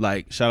mean,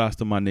 like shout outs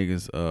to my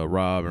niggas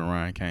Rob and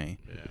Ryan Kane.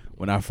 Yeah.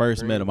 When I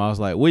first met them, I was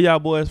like, "Where y'all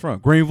boys from?"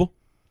 Greenville.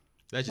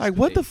 That's just like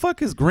what the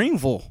fuck is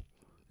Greenville?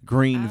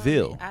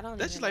 Greenville. I don't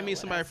That's just like me and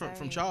somebody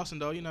from Charleston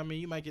though. You know what I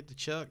mean? You might get the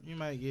Chuck. You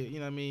might get, you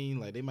know what I mean?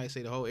 Like they might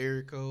say the whole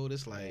area code.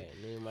 It's like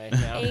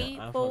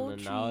I'm from the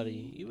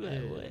Naughty. You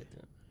like what?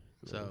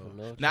 So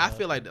now I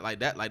feel like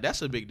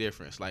that's a big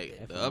difference.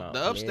 Like the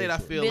upstate, I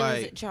feel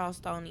like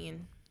Charlestonian.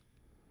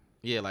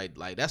 Yeah,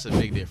 like that's a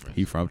big difference.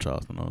 He from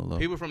Charleston on the low.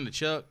 People from the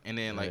Chuck and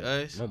then like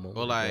us,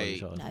 or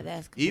like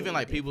even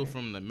like people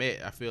different. from the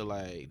Met. I feel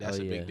like that's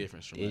a big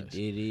difference from us. It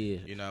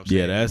is. You know what I'm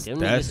saying? Yeah, that's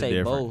the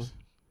difference. Bow.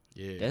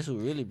 Yeah, that's what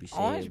really be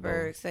saying.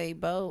 Orangeburg say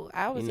Bo.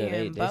 I was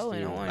hearing Bo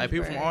in Orangeburg. Like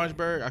people from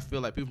Orangeburg, I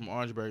feel like people from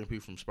Orangeburg and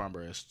people from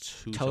Spartanburg is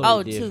two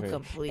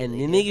completely. And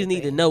the niggas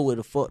need to know where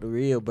the fuck the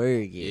real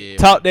Berg is. Yeah,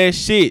 talk that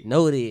shit.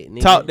 Know that.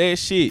 Nigga. Talk that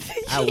shit.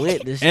 I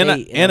went to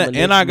state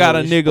and I got a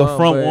nigga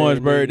from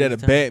Orangeburg that'll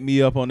back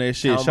me up on that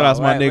shit. Shout out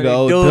to my nigga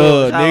old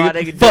Doug,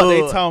 nigga. Fuck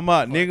they talking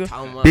about, nigga.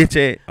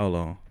 Bitch ass. Hold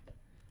on.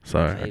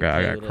 Sorry, I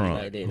got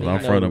crunk. I'm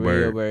from the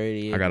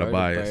Bird. I got a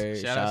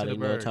bias. Shout out to the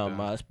Bird. Talking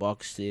about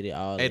Spark City,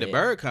 all that. Hey, the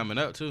Bird coming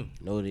up too.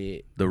 Know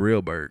that. The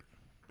real Bird.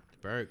 The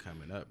Bird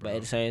coming up, bro. But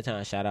at the same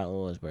time, shout out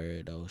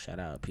Orangeburg though. Shout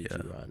out PG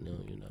right now,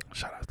 you know.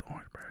 Shout out to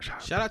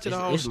Orangeburg. Shout out to the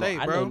whole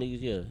state, bro. I know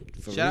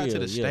niggas, shout out to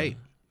the state.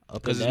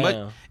 Because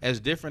as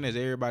different as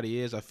everybody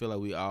is, I feel like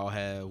we all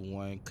have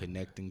one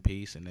connecting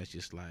piece, and that's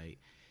just like.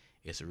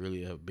 It's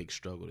really a big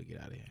struggle to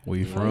get out of here.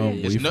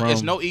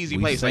 It's no easy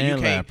place. Like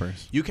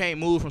you can't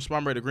move from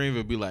Spartanburg to Greenville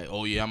and be like,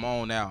 oh yeah, I'm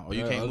on now. Or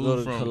you can't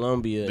move from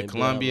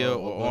Columbia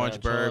or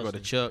Orangeburg or the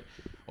Chuck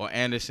or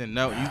Anderson.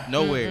 No,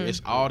 nowhere.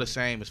 It's all the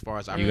same as far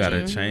as you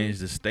gotta change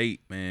the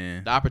state,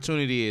 man. The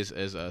opportunity is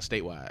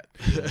statewide.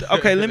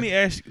 Okay, let me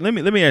ask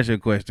you a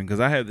question because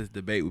I have this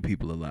debate with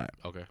people a lot.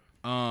 Okay.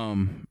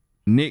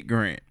 Nick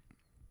Grant.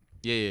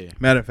 Yeah.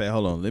 Matter of fact,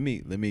 hold on. Let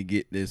me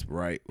get this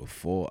right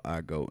before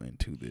I go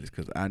into this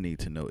because I need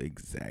to know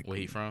exactly where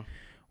he from.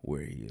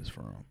 Where he is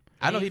from.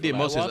 I know he did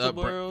most of his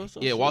upbringing.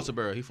 Yeah,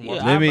 Walterboro. He from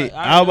Walterboro.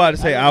 I was about to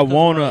say I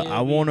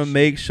wanna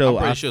make sure.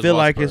 I feel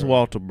like it's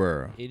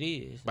Walterboro. It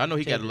is. But I know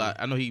he got a lot.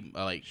 I know he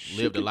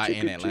lived a lot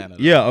in Atlanta.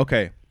 Yeah.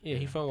 Okay. Yeah,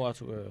 he from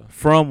Walterboro.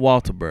 From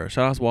Walterboro.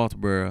 Shout out to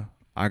Walterboro.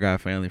 I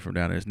got family from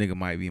down there. This nigga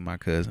might be my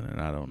cousin, and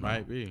I don't know.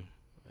 Might be.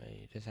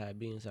 Hey, that's how it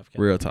be in South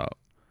Carolina. Real talk.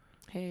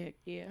 Heck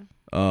yeah.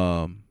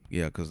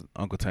 Yeah, because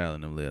Uncle Tal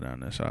and them live down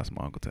there. Shout out to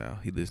my Uncle Tal.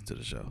 He listened to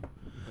the show.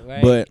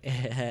 Right. But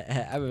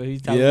I remember he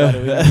talking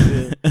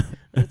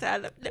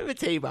about it. Let me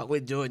tell you about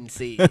what Jordan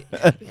said.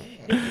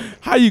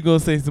 How you gonna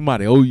say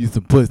somebody owe you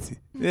some pussy?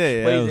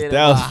 Yeah,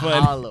 that was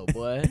funny. Holla,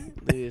 boy.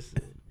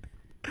 Listen.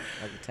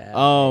 Uncle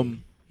Tal,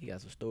 he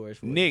got some stories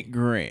for Nick you.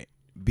 Grant,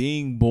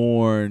 being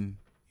born,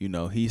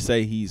 he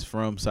say he's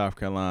from South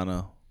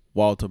Carolina,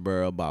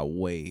 Walterboro by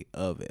way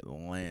of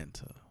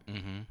Atlanta.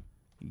 Mm-hmm.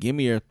 Give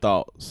me your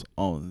thoughts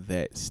on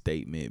that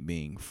statement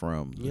being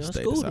from the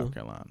state of South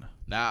Carolina.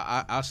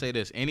 Now, I'll say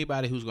this.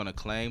 Anybody who's going to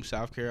claim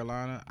South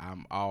Carolina,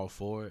 I'm all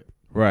for it.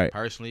 Right.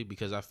 Personally,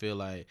 because I feel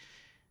like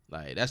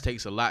that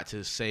takes a lot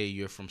to say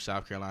you're from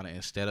South Carolina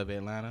instead of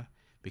Atlanta.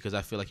 Because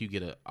I feel like you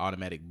get an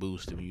automatic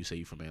boost when you say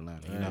you're from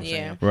Atlanta. You know what I'm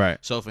saying? Right.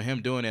 So for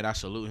him doing it, I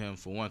salute him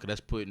for one, because that's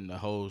putting the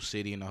whole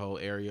city and the whole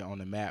area on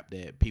the map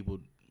that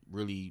people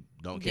really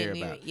don't care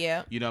about.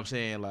 Yeah. You know what I'm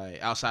saying? Like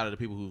outside of the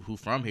people who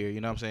from here, you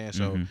know what I'm saying?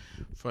 So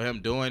for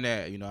him doing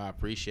that, I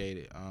appreciate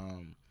it.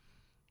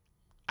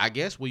 I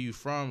guess where you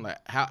from, like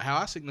how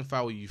I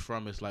signify where you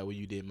from is like where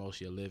you did most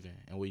of your living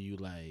and where you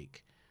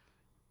like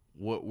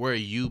where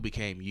you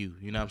became you.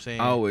 You know what I'm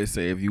saying? I always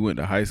say if you went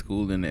to high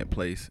school in that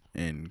place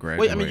and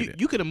graduated. Wait, I mean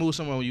you could have moved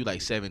somewhere when you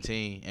like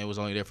 17 and was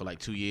only there for like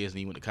 2 years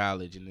and you went to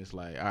college and it's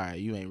like, all right,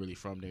 you ain't really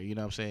from there. You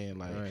know what I'm saying?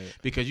 Like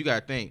because you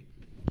gotta think.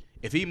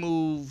 If he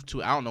moved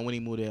to, I don't know when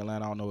he moved to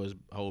Atlanta. I don't know his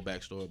whole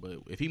backstory. But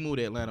if he moved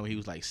to Atlanta when he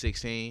was like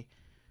 16,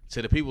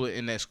 to the people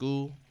in that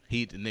school,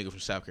 he the nigga from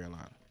South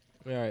Carolina.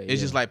 Right.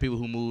 It's just like people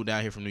who moved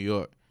down here from New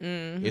York.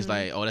 Mm-hmm. It's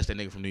like, oh, that's that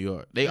nigga from New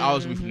York. They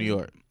always be from New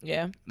York.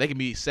 Yeah. They can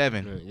be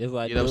 7. It's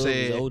like you know what I'm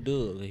saying? Old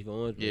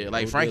Doug. Yeah,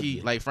 like Frankie,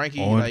 you know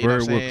what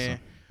I'm saying?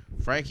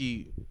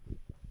 Frankie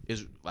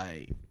is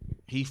like,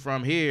 he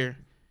from here,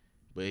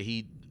 but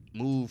he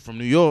moved from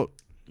New York.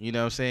 You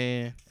know what I'm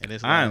saying? And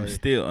it's I'm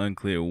still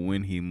unclear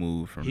when he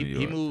moved from New York.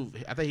 He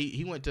moved. I think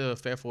he went to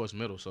Fair Forest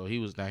Middle, so he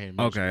was down here in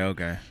middle school.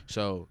 Okay.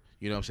 So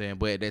you know what I'm saying.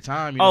 But at that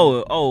time,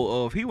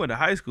 if he went to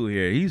high school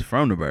here, he's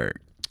from the Berg.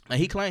 And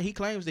he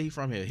claims that he's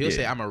from here. He'll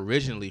say I'm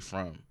originally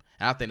from.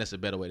 And I think that's a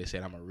better way to say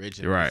it. I'm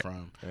originally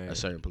from a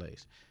certain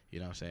place. You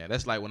know what I'm saying?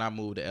 That's like when I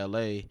moved to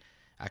LA,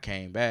 I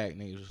came back,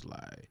 niggas was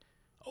like,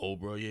 oh,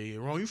 bro, yeah,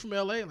 wrong. You from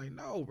LA? Like,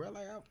 no, bro.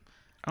 Like,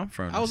 I'm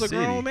from I was a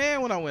grown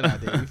man when I went out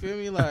there. You feel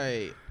me?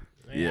 Like,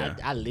 yeah.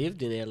 I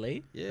lived in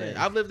LA. Yeah, like,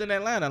 I've lived in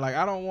Atlanta. Like,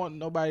 I don't want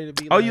nobody to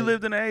be Oh, like, you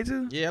lived in LA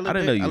too? Yeah, I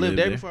didn't know you lived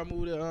there there before I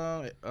moved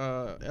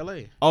to LA.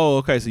 Oh,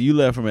 okay. So you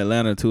left from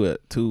Atlanta to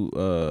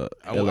LA.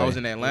 I was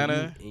in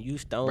Atlanta. And you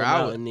stoned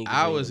out niggas.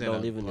 I was in don't a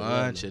live in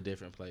bunch of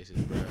different places,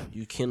 bro.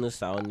 You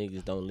Kennesaw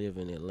niggas don't live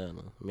in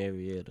Atlanta.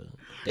 Marietta.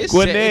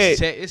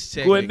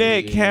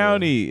 Gwinnett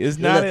County. It's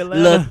not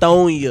Atlanta.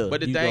 Lithonia.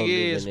 But the thing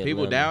is,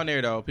 people down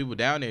there,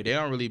 they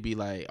don't really be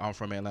like, I'm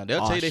from Atlanta.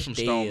 They'll tell you they from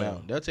Stone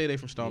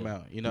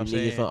Mountain. You know what I'm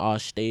saying? Niggas from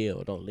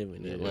Austell don't live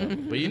in Atlanta.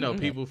 But you know,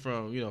 people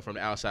from from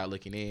the outside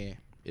looking in.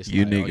 It's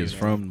you like, niggas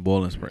from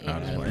Boiling Spring.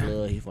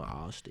 He from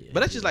Austell. But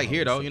that's just like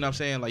here though. You know what I'm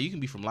saying? Like you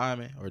can be from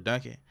Lyman or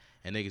Duncan,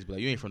 and niggas be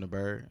like, you ain't from the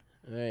Bird.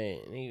 Right.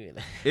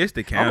 It's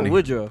the county. I'm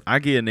Woodruff. I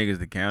give niggas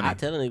the county. I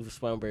tell a nigga from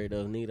Spartanburg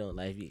though, nigga don't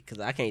like it. Because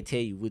I can't tell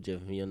you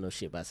Woodruff if you don't know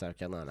shit about South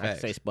Carolina. Facts. I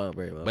can say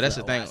Spartanburg. But that's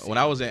the thing. When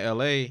I was in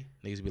LA,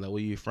 niggas be like,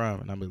 where you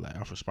from? And I'll be like,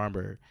 I'm from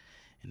Spartanburg.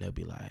 And they'll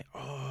be like,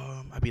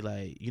 I'll be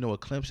like, you know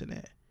what Clemson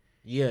at?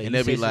 Yeah. And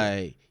they'll be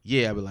like,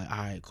 yeah. I'll be like, all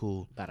right,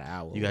 cool. About an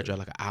hour. You got to drive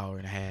like an hour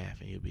and a half,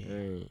 and you'll be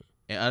in.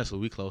 And honestly,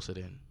 we closer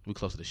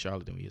to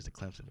Charlotte than we is to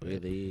Clemson. But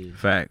it is.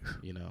 Facts.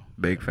 You know.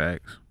 Big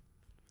facts.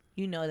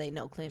 You know they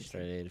know Clemson.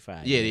 Straight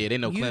 85. Yeah, they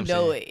know Clemson. You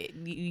know it.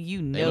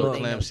 You know they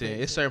know Clemson.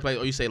 It's certain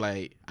places. Or you say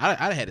like,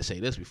 I had to say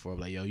this before.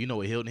 Like, yo, you know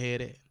where Hilton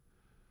Head at?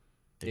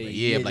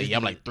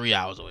 I'm like 3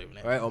 hours away from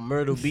that. Right, or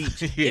Myrtle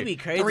Beach. It be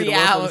crazy. 3 the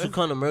hours. Who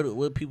come to Myrtle?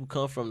 Where people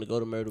come from to go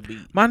to Myrtle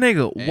Beach? My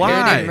nigga,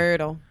 why?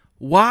 Myrtle.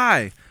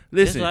 Why?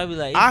 Listen, I, be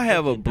like, I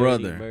have a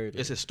brother.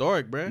 It's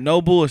historic, bro.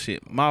 No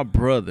bullshit. My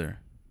brother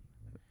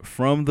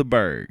from the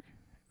Berg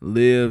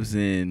lived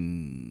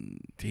in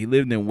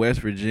West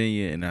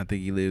Virginia, and I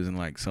think he lives in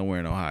like somewhere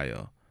in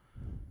Ohio.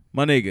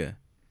 My nigga,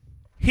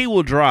 he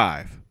will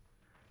drive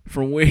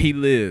from where he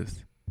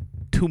lives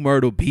to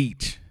Myrtle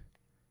Beach,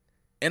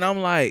 and I'm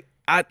like,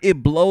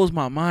 it blows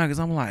my mind because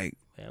I'm like,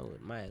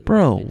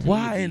 bro,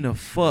 why in the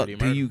fuck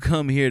do you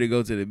come here to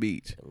go to the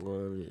beach?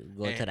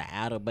 Going to the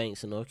Outer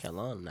Banks of North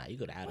Carolina. Nah, you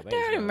go to Outer Banks.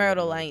 Dirty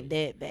Myrtle ain't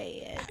that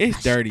bad.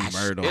 It's dirty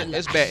Myrtle.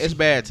 It's bad. It's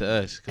bad to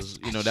us because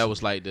that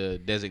was like the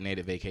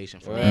designated vacation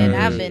for us.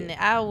 And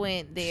I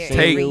went there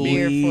every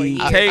year for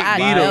years. Take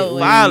me to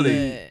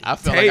Folly. I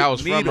felt like I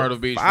was from Myrtle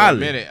Beach for a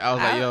minute. I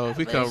was like, yo, if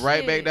we come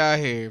right back down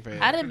here,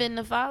 man. I done been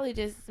to Folly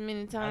just as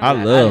many times. I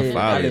love Folly.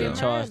 I live in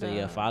Charleston.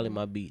 Yeah, Folly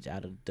my beach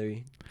out of the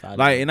 3.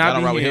 Like, and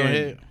I be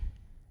hearing.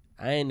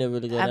 I ain't never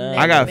really go down.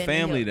 I got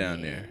family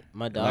down there.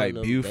 My dog, like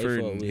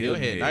Buford and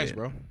Hilton Head, nice,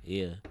 bro.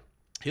 Yeah,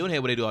 Hilton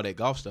Head where they do all that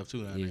golf stuff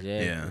too.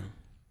 Exactly. Yeah.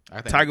 I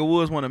think Tiger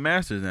Woods won the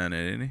Masters down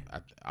there, didn't he?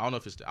 I don't know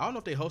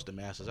if they host the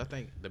Masters. I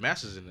think the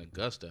Masters is in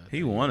Augusta.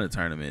 He won a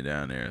tournament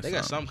down there. They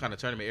got some kind of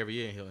tournament every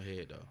year in Hilton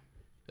Head though.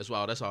 That's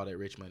all that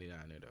rich money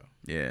down there though.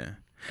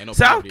 Yeah. No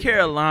South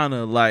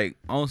Carolina, like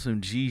on some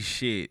G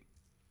shit,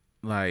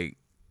 like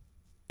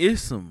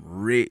it's some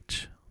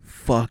rich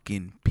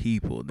fucking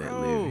people that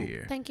live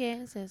here. Thank you,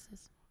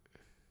 ancestors.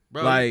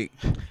 Bro, like,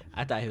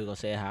 I thought he was gonna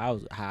say how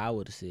I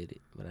would have said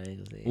it, but I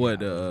ain't gonna say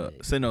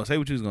what. Say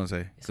what you was gonna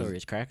say. Some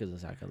rich crackers in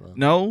South Carolina.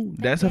 No,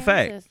 that's a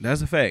fact.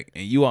 That's a fact,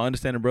 and you are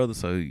understanding, brother.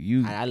 So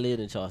you. I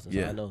lived in Charleston,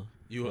 so I know.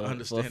 You will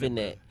understand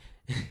that.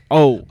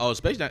 Oh,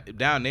 especially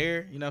down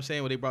there. You know what I'm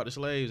saying, where they brought the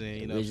slaves in.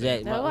 You know,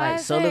 exactly. Like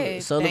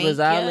Sullivan's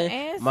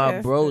Island.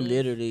 My bro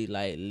literally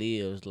like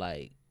lives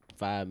like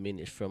 5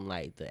 minutes from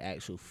like the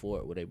actual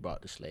fort where they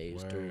brought the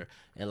slaves through,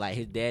 and like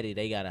his daddy,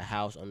 they got a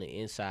house on the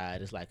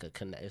inside. It's like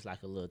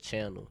a little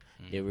channel,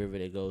 the river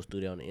that goes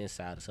through there on the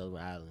inside of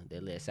Sullivan Island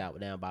that lets out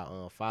down by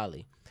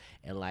Folly,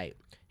 and like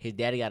his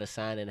daddy got a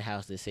sign in the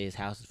house that says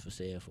house is for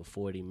sale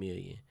for $40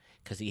 million,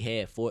 cause he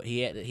had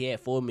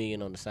 $4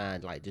 million on the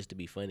sign, like just to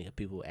be funny, cause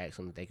people would ask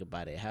him if they could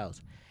buy that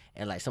house,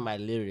 and like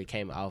somebody literally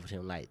came and offered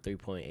him like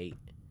 3.8.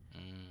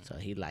 So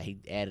he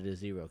added a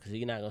 0 because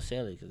he's not gonna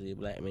sell it because he's a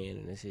black man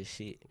and that's his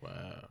shit. Wow.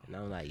 And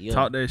I'm like, yo,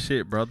 talk that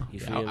shit, brother.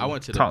 I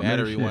went to the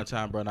Battery one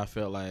time, bro, and I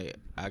felt like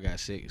I got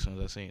sick as soon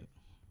as I seen it.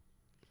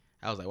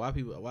 I was like, why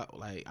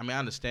I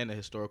understand the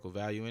historical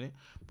value in it,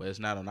 but it's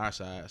not on our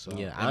side. So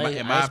yeah,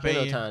 in my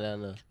opinion, no time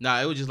down there.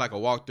 Nah, it was just like a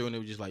walkthrough, and it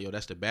was just like, yo,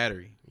 that's the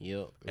Battery.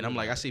 Yep. And I'm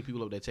like, I see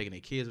people up there taking their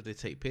kids, if they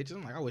take pictures.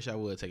 I'm like, I wish I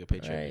would take a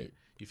picture of it.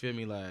 You feel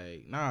me?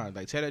 Like, nah,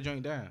 like tear that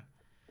joint down.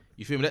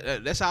 You feel me?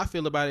 That's how I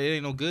feel about it. It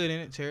ain't no good in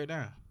it. Tear it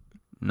down.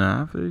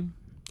 Nah, I feel you.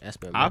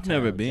 I've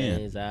never been.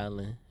 James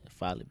Island,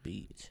 Folly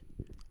Beach.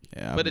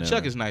 Yeah, but the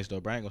Chuck is nice though,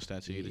 bro. I ain't gonna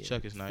stand to you. The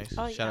Chuck is nice.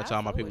 Oh, Shout out to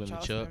all my people in the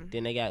Chuck.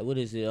 Then they got, what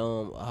is it?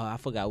 I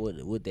forgot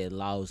what that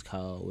law is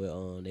called.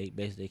 Where they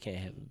basically can't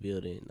have a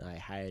building like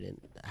higher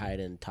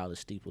than the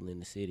tallest steeple in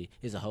the city.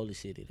 It's a holy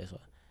city. That's why.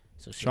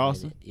 So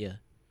Charleston. Yeah.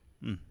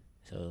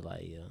 So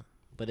like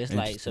but it's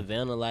like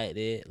Savannah like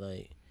that.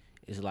 Like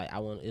it's like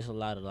it's a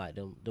lot of like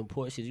them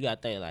port cities. You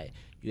gotta think like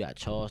you got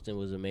Charleston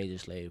was a major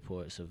slave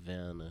port,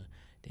 Savannah,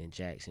 then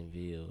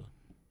Jacksonville.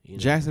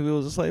 Jacksonville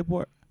was a slave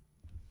port.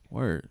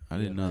 Word. I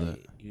didn't know that.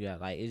 You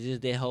got like it's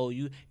just that whole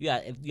you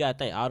gotta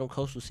think all them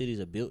coastal cities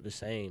are built the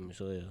same as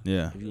well.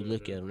 Yeah. If you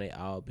look at them, they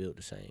all built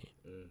the same.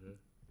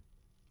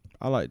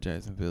 I like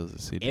Jacksonville as a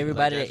city.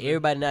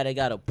 Everybody now they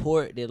got a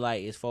port that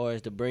like as far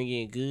as to bring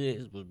in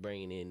goods was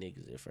bringing in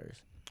niggas at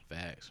first.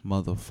 Facts.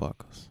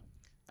 Motherfuckers.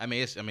 I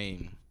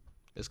mean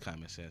it's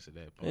common sense at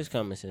that point. It's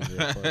common sense at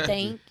that point.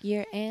 Thank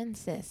your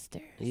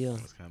ancestors. Yeah.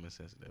 It's common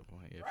sense at that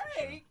point. Yeah,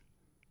 Right.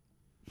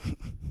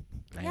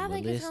 for sure. Y'all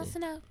think it's gonna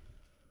snow?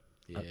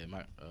 Yeah,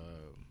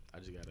 I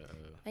just gotta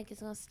Think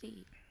it's gonna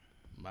steep?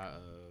 my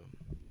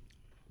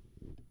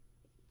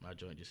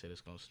joint just said it's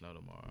gonna snow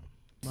tomorrow.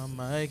 My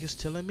mic is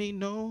telling me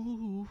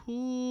no.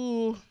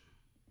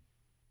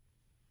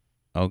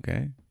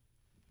 Okay.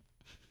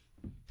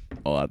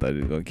 Oh, I thought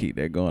you was gonna keep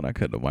that going. I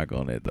cut the mic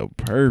on at the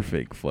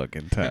perfect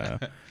fucking time.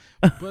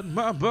 But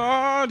my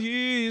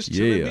body's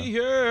telling me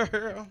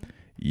yeah.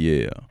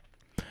 Yeah.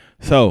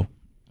 So,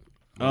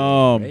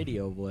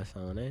 radio voice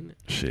on, ain't it?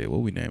 shit,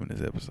 what we naming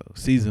this episode?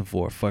 Season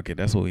 4. Fuck it,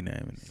 that's what we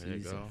naming it. There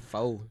you go.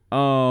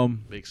 4.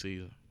 Big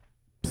season.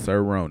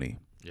 Sir Roney,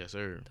 Yes,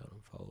 sir.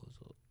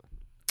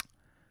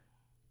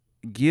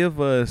 give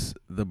us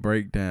the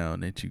breakdown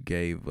that you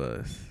gave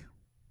us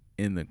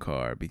in the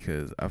car,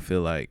 because I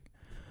feel like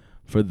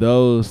for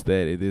those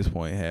that at this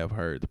point have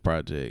heard the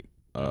project,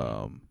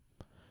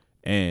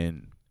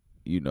 and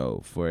you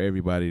know, for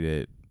everybody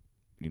that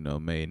you know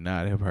may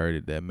not have heard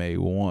it, that may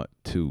want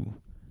to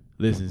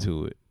listen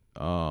to it,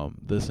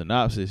 the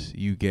synopsis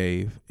you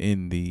gave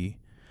in the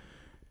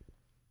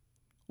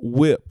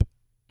whip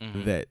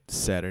that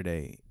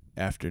Saturday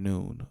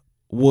afternoon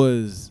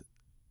was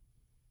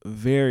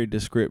very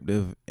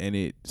descriptive, and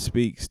it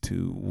speaks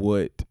to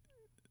what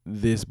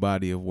this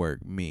body of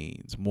work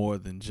means more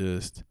than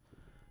just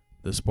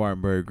the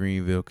Spartanburg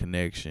Greenville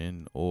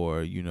connection,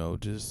 or you know,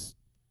 just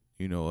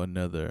you know,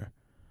 another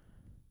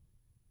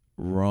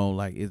wrong.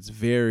 Like, it's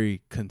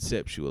very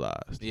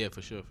conceptualized. Yeah,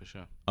 for sure.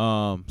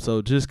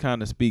 So just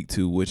kind of speak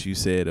to what you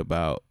said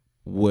about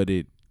what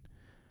it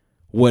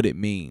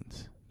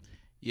means.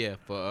 Yeah,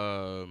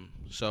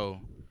 so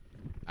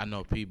I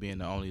know P being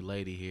the only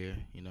lady here,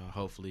 you know,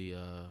 hopefully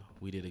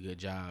we did a good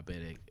job at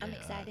it. I'm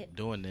excited.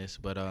 Doing this,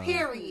 but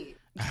Period.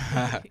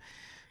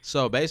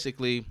 So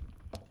basically,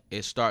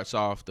 it starts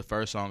off. The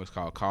first song is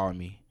called "Call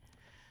Me."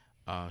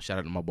 Shout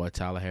out to my boy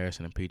Tyler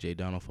Harrison and PJ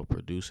Donald for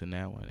producing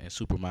that one, and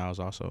Super Miles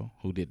also,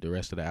 who did the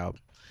rest of the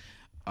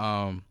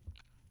album.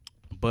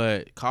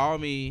 But "Call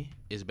Me"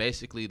 is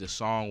basically the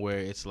song where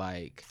it's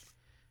like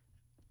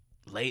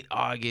late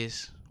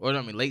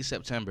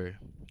September,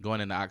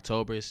 going into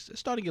October. It's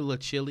starting to get a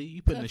little chilly.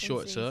 You putting the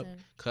shorts up.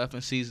 Cuffing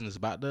season is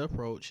about to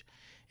approach,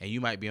 and you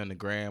might be on the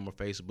gram or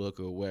Facebook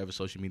or whatever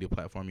social media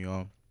platform you're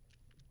on,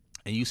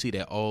 and you see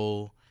that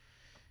old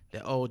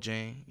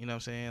Jane. You know what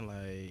I'm saying?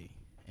 Like,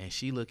 and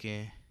she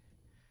looking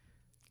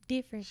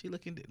different.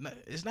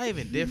 It's not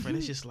even different.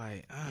 It's just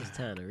like it's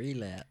time to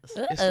relapse.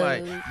 It's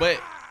like,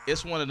 but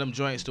it's one of them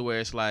joints to where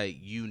it's like,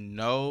 you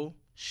know,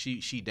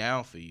 she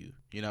down for you.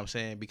 You know what I'm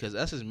saying? Because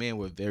us as men,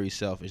 we're very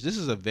selfish. This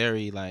is a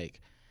very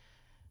like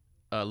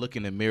look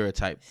in the mirror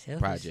type Selfish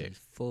project. is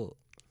full.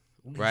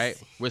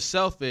 Right? We're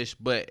selfish,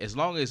 but as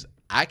long as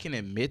I can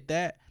admit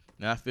that,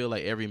 and I feel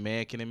like every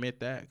man can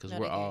admit that, because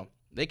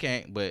they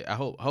can't, but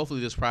hopefully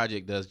this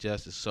project does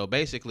justice. So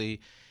basically,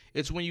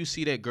 it's when you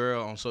see that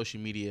girl on social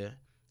media,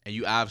 and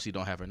you obviously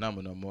don't have her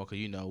number no more, because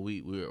you know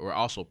we're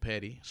also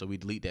petty, so we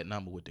delete that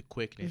number with the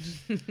quickness.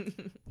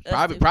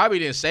 probably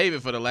didn't save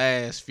it for the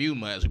last few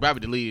months. We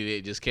probably deleted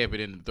it, just kept it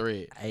in the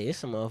thread. Hey, it's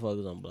some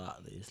motherfuckers on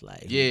block list.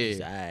 Like,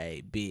 yeah,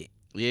 bit.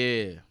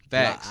 Yeah,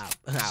 facts.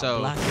 So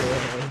block your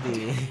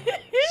ass.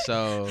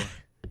 So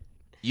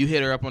you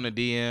hit her up on the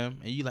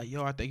DM, and you like,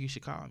 yo, I think you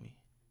should call me,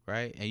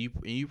 right? And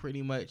you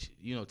pretty much,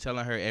 you know,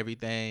 telling her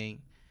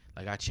everything.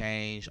 Like, I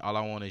changed. All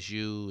I want is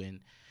you,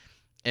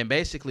 and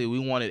basically we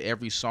wanted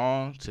every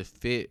song to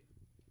fit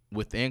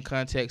within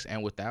context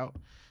and without.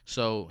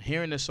 So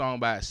hearing the song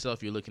by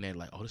itself, you're looking at it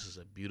like, oh, this is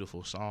a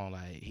beautiful song.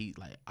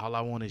 Like all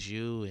I want is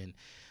you, and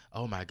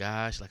oh my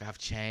gosh, like I've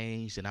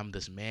changed, and I'm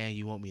this man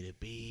you want me to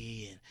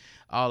be, and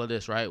all of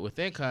this, right?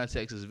 Within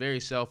context is very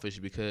selfish,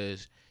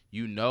 because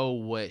you know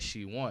what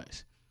she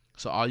wants.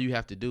 So all you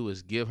have to do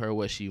is give her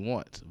what she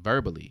wants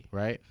verbally,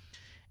 right?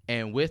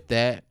 And with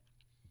that,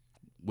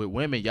 with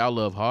women, y'all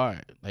love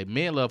hard. Like,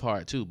 men love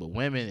hard too, but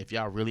women, if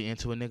y'all really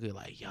into a nigga,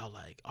 like, y'all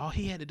like, all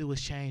he had to do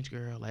was change,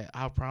 girl. Like,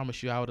 I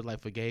promise you, I would have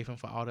like forgave him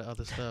for all the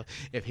other stuff.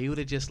 If he would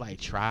have just like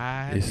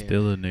tried. It's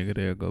still a nigga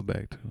they'll go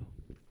back to.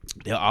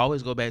 They'll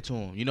always go back to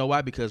him. You know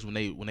why? Because when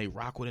they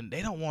rock with him,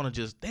 they don't want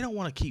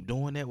to keep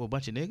doing that with a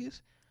bunch of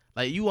niggas.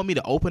 Like, you want me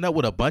to open up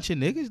with a bunch of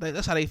niggas? Like,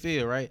 that's how they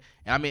feel, right?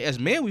 And I mean, as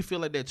men, we feel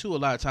like that too a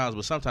lot of times,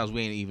 but sometimes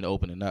we ain't even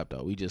opening up,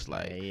 though. We just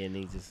like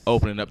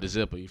opening up the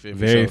zipper, you feel me?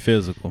 Very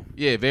physical.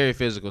 Yeah, very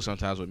physical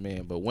sometimes with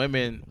men. But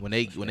women, when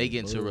they get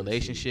into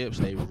relationships,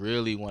 they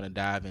really want to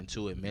dive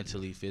into it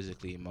mentally,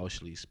 physically,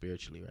 emotionally,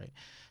 spiritually, right?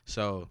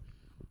 So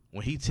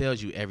when he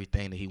tells you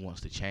everything that he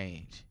wants to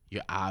change,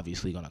 you're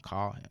obviously going to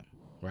call him.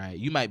 right?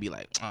 You might be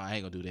like, oh, I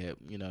ain't gonna do that.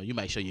 You know, you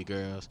might show your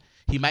girls.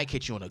 He might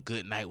catch you on a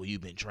good night where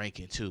you've been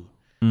drinking too.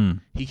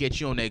 He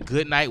catch you on that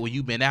good night where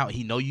you been out.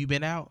 He know you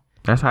been out.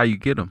 That's how you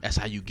get them. That's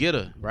how you get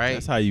her, right?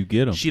 That's how you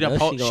get them. She done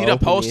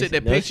posted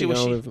the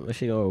picture.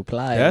 She gonna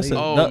reply. That's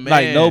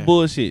like no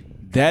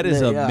bullshit. That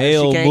is a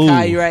male she can't move.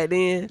 Call you right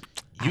then.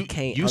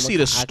 You see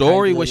the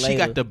story where she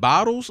got the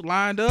bottles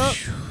lined up,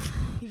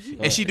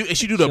 and she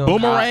do the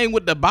boomerang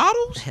with the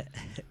bottles.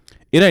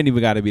 It ain't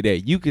even got to be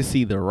that. You can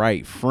see the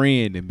right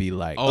friend and be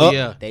like,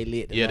 yeah, they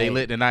lit. They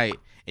lit the night.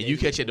 And you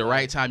catch it the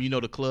right time. You know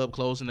the club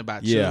closing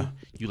about 2.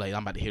 You like,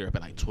 I'm about to hit her up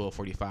at like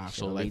 12:45.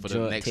 So like for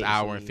the next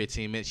hour and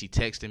 15 minutes, she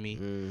texting me.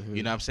 Mm-hmm.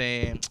 You know what I'm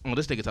saying? Oh,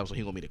 this nigga talking, so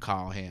he gonna be to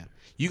call him.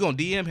 You gonna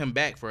DM him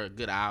back for a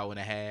good hour and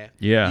a half.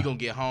 Yeah. You gonna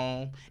get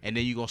home and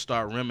then you gonna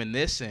start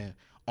reminiscing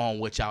on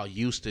what y'all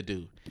used to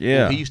do.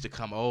 Yeah. He used to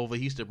come over.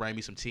 He used to bring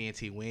me some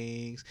TNT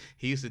wings.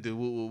 He used to do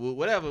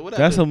whatever.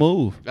 That's a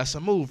move. That's a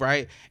move,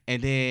 right?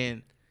 And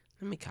then.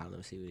 Let me call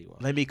him, see what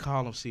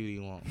he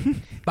want.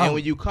 And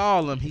when you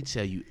call him, he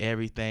tell you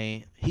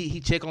everything.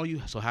 He check on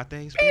you. So how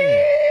things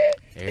been?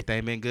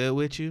 Everything been good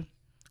with you?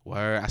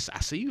 Word. I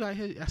see you out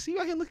here. I see you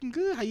out here looking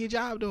good. How your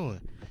job doing?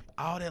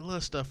 All that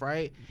little stuff,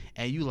 right?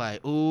 And you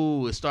like,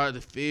 ooh, it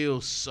started to feel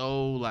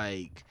so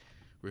like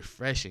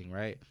refreshing,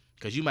 right?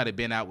 Because you might have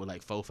been out with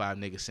like 4 or 5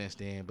 niggas since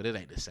then, but it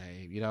ain't the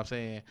same. You know what I'm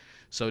saying?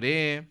 So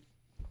then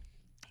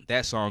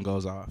that song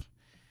goes off.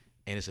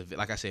 And it's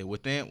like I said,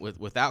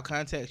 without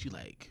context, you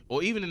like,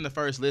 or even in the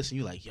first listen,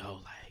 you like, yo,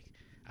 like,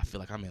 I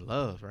feel like I'm in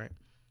love, right?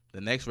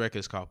 The next record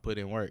is called Put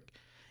In Work.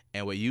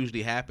 And what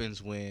usually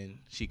happens when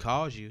she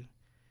calls you,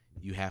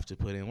 you have to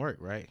put in work,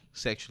 right?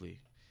 Sexually.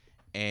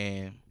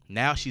 And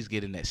now she's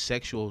getting that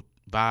sexual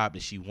vibe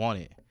that she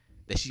wanted,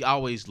 that she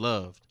always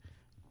loved,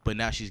 but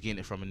now she's getting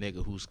it from a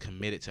nigga who's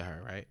committed to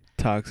her, right?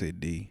 Toxic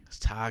D. It's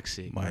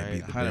toxic, might right? Be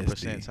the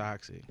 100%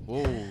 toxic.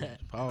 Whoa.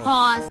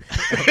 Pause.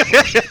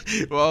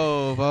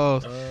 Whoa,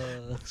 pause.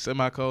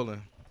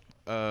 Semicolon.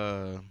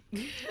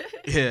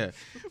 Yeah.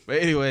 But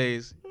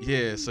anyways,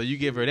 yeah, so you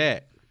give her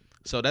that.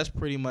 So that's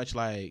pretty much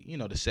like, you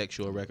know, the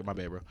sexual record. My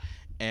bad, bro.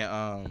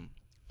 And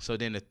so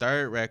then the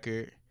third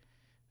record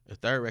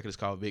is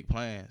called Big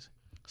Plans.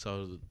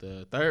 So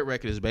the third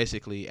record is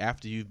basically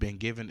after you've been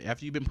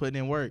putting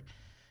in work,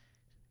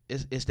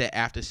 it's that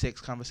after sex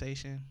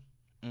conversation.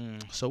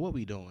 So what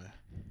we doing?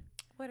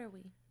 What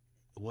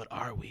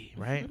are we?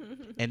 Right?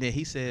 And then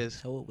he says,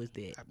 so what was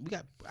that?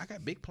 I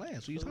got big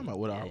plans. What you talking about?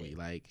 What are we?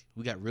 Like,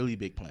 we got really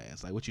big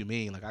plans. Like, what you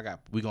mean? Like,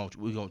 we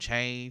gonna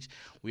change.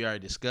 We already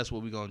discussed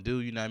what we gonna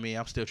do. You know what I mean?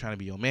 I'm still trying to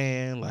be your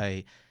man.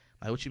 Like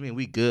what you mean?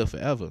 We good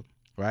forever,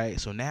 right?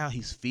 So now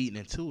he's feeding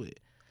into it.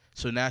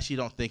 So now she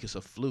don't think it's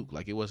a fluke.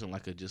 Like, it wasn't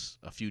like just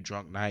a few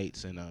drunk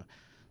nights and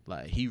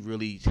like he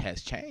really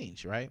has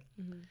changed, right?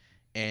 Mm-hmm.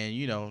 And,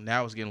 you know,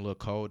 now it's getting a little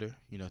colder.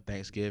 You know,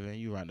 Thanksgiving,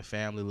 you around the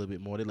family a little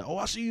bit more. They're like, oh,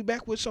 I see you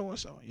back with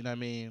so-and-so. You know what I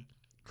mean?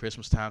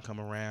 Christmas time come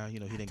around.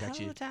 You know, he done got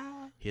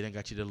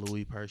you the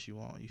Louis purse you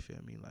want. You feel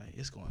me? Like,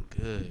 it's going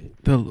good.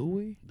 The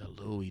Louis? The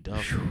Louis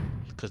duffel.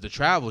 Because the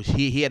travel,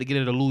 he had to get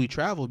into the Louis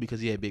travel because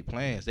he had big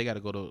plans. They got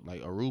to go to,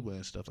 like, Aruba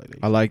and stuff like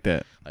that. I like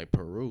that. Like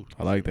Peru.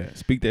 I like that.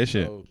 Speak that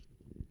shit.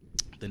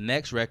 The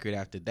next record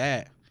after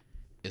that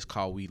is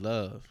called We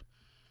Love.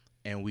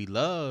 And We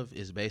Love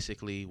is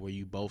basically where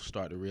you both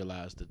start to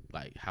realize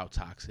how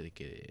toxic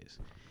it is.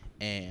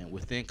 And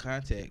without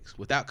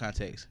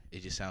context, it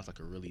just sounds like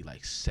a really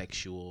like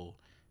sexual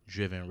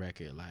driven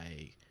record.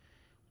 Like,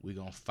 we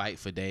gonna fight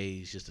for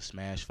days just to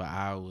smash for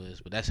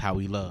hours, but that's how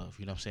we love.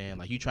 You know what I'm saying?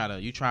 Like, you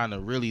trying to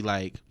really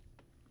like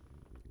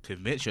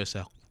convince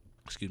yourself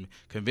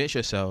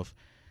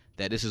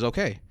that this is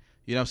okay.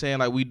 You know what I'm saying?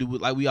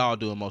 Like we all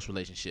do in most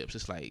relationships.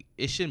 It's like,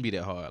 it shouldn't be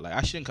that hard. Like,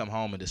 I shouldn't come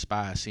home and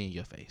despise seeing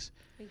your face.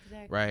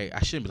 Exactly. Right?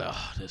 I shouldn't be like,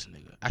 oh, this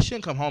nigga. I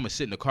shouldn't come home and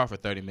sit in the car for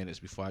 30 minutes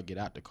before I get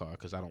out the car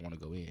because I don't want to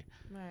go in.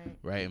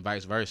 Right? And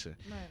vice versa.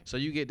 Right. So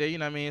you get there, you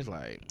know what I mean? It's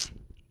like,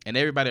 and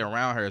everybody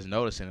around her is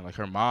noticing it. Like,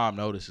 her mom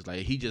notices,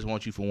 like, he just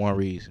wants you for one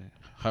reason.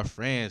 Her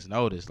friends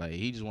notice, like,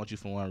 he just wants you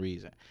for one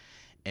reason.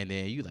 And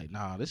then you like,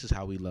 nah, this is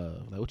how we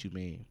love. Like, what you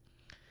mean?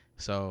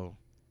 So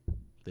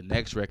the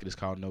next record is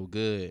called No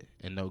Good.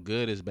 And No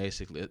Good is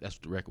basically, that's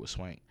the record with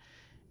Swank.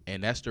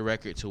 And that's the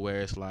record to where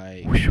it's like,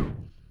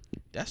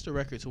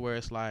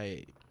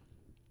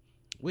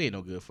 we ain't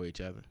no good for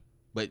each other.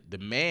 But the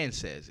man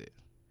says it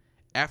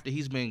after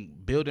he's been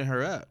building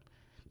her up.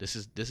 This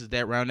is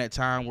that around that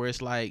time where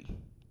it's like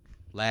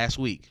last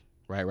week,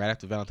 right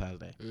after Valentine's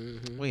Day.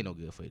 Mm-hmm. We ain't no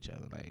good for each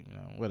other. Like, you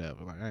know,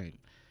 whatever. Like,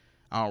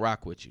 I don't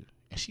rock with you.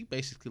 And she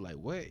basically like,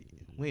 what?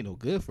 We ain't no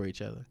good for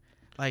each other.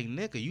 Like,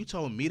 nigga, you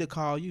told me to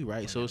call you,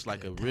 right? So it's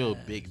like a real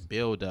big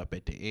build up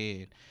at the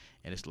end,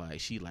 and it's like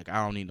she like,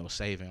 I don't need no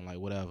saving, like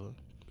whatever.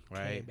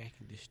 Right? Came back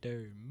and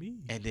disturbed me.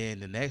 And then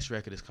the next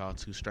record is called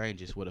Two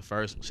Strangers. With the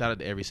first, shout out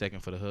to Every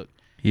Second for the hook.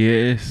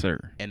 Yes, sir.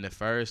 And the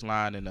first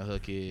line in the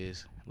hook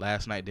is,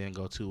 last night didn't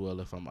go too well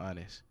if I'm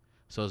honest.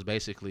 So it's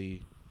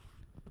basically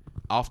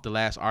off the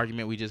last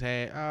argument we just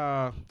had.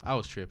 I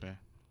was tripping.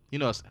 You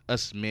know,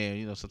 us men,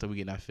 you know, sometimes we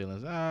get in our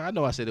feelings. I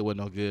know I said it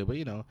wasn't no good, but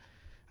you know,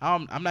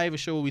 I'm not even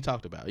sure what we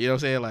talked about. You know what I'm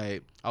saying?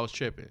 Like, I was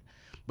tripping.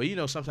 But, you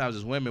know, sometimes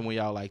as women, when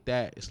y'all like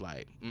that, it's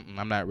like,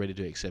 I'm not ready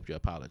to accept your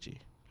apology.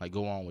 Like,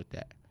 go on with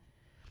that.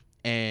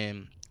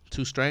 And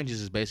Two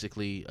Strangers is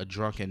basically a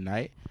drunken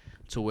night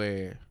to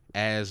where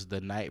as the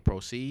night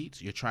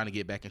proceeds, you're trying to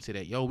get back into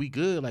that, yo, we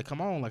good. Like,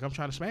 come on. Like, I'm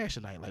trying to smash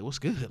tonight. Like, what's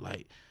good?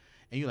 Like,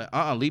 and you're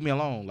like, leave me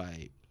alone.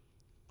 Like,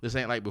 this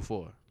ain't like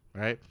before,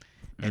 right?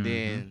 And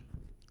then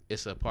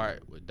it's a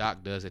part what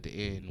Doc does at the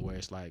end where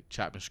it's like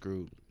chopped and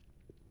screwed.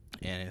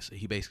 And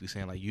he basically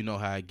saying, like, you know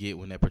how I get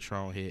when that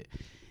Patron hit.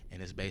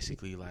 And it's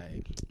basically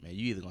like, man,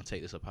 you either going to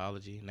take this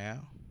apology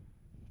now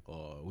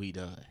or we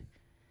done.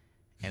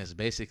 And it's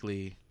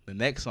basically, the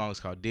next song is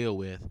called Deal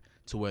With,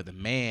 to where the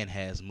man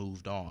has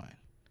moved on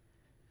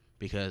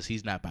because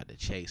he's not about to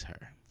chase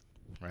her,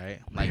 right?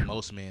 Like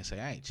most men say,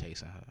 I ain't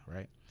chasing her,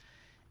 right?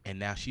 And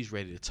now she's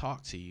ready to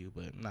talk to you,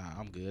 but nah,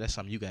 I'm good. That's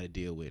something you got to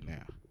deal with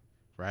now,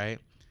 right?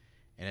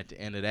 And at the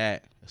end of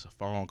that, it's a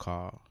phone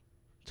call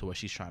to where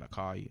she's trying to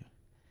call you,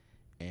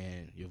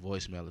 and your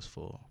voicemail is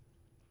full,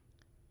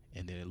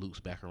 and then it loops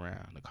back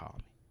around to call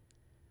me.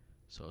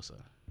 So it's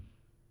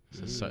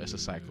a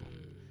cycle.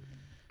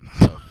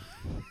 So,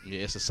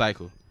 yeah, it's a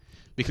cycle.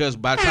 Because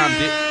by the time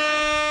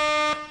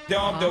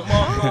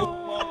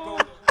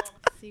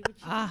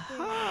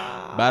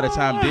by the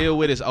time Deal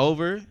With is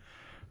over,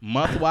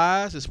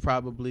 month-wise, it's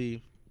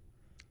probably,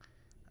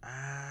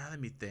 let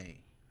me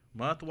think.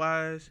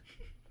 Month-wise,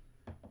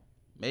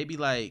 maybe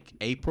like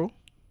April.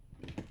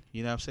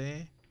 You know what I'm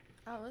saying?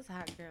 Oh, it's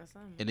Hot Girl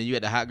Summer. And then you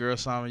got the Hot Girl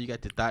Summer. You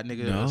got the Thought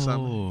Nigga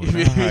Summer. No,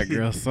 not Hot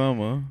Girl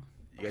Summer.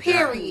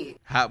 Period.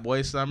 Hot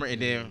Boy Summer. And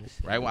then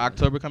right when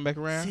October come back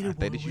around, I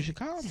think that you should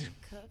call me.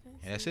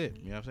 And that's it.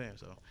 You know what I'm saying?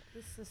 So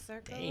it's the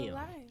circle of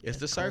life. It's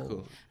the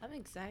circle. I'm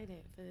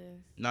excited for this.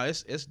 No,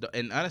 it's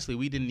and honestly,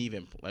 we didn't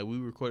even we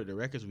recorded the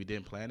records. We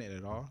didn't plan it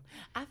at all.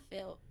 I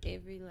felt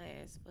every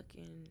last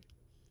fucking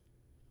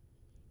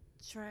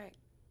track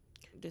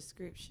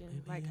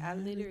description. Like I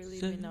literally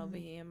been over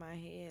here in my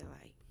head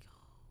like.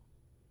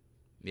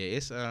 Yeah,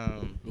 it's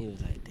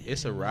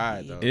it's a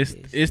ride though.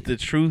 It's the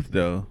truth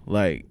though.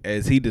 Like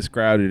as he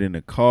described it in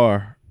the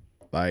car,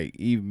 like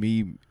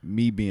even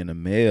me being a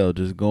male,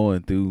 just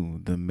going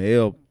through the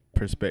male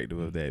perspective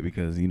of that,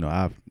 because you know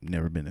I've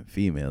never been a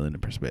female in the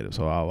perspective,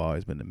 so I've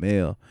always been a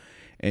male,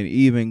 and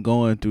even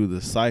going through the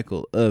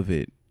cycle of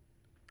it,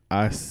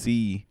 I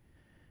see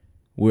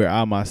where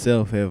I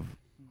myself have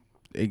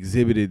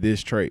exhibited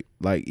this trait.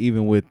 Like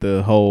even with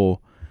the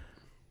whole,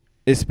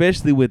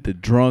 especially with the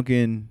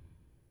drunken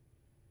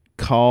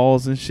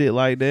calls and shit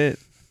like that.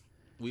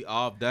 We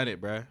all done it,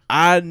 bruh.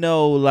 I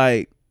know,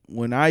 like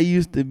when I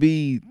used to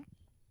be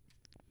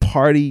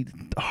party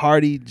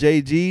hardy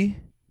JG,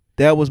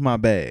 that was my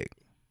bag.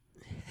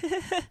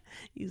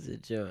 He's a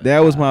joke. That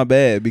was my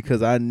bag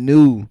because I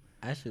knew.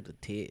 I should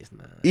have texted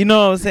now. You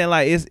know what I'm saying?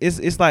 Like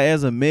it's like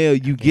as a male,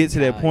 you get to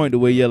that point to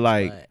where you're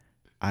like,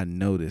 I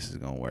know this is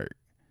gonna work.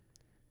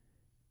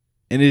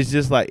 And it's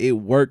just like it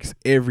works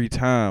every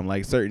time,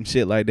 like certain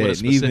shit like that. With a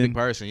specific even,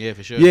 person, yeah,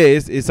 for sure. Yeah,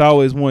 it's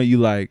always one you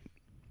like.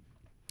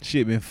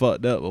 Shit been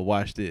fucked up, but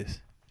watch this.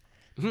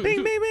 Bing,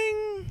 bing,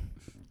 bing.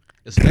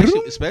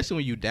 Especially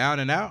when you down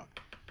and out,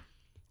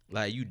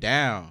 like you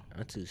down.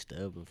 I'm too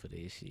stubborn for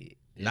this shit.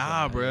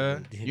 Nah,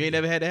 bruh. You ain't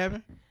never had that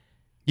happen?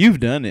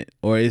 You've done it,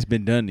 or it's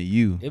been done to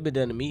you. It been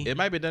done to me. It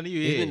might be done to you,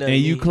 yeah. And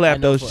you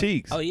clap those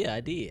cheeks. Oh yeah, I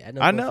did.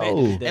 I know.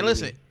 And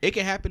listen, it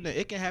can happen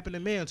to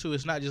men too.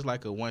 It's not just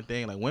like a one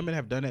thing. Like women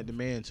have done that to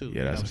men too.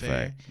 Yeah, that's a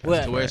fact.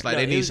 Well, to where it's like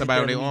they need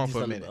somebody on their arm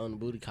for a minute. On the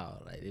booty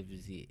call, like it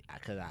was it.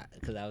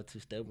 Cause I was too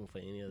stubborn for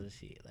any other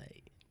shit.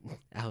 Like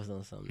I was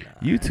on something.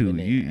 Nah, you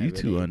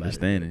too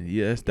understanding.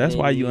 Yes, that's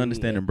why you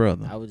understanding,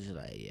 brother. I was just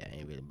like, yeah, I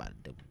ain't really about to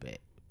double back.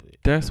 But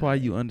that's why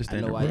you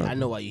understand, brother. I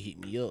know why you hit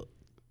me up.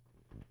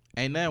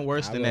 Ain't nothing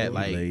worse than that,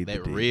 like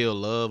that real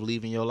love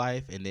leaving your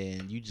life, and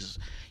then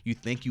you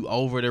think you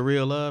over the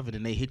real love, and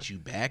then they hit you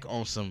back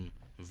on some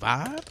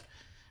vibe,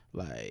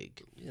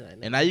 like,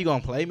 and now you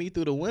gonna play me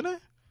through the winter?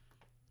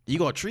 You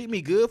gonna treat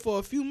me good for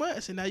a few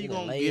months, and now you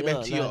gonna get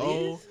back to your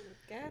old?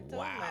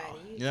 Wow,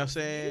 you know what I'm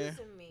saying?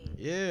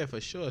 Yeah,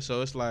 for sure.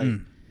 So it's like,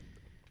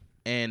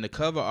 and the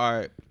cover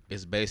art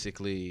is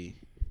basically,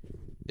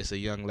 it's a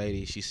young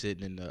lady. She's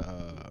sitting in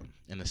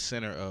the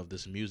center of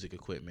this music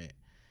equipment.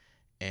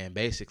 And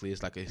basically,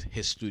 it's like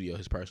his studio,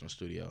 his personal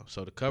studio.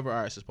 So the cover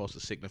art is supposed to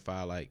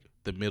signify like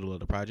the middle of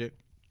the project,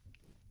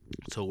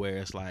 to where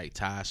it's like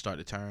ties start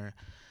to turn,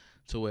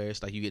 to where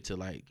it's like you get to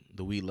like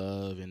the we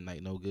love and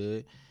like no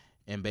good,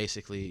 and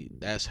basically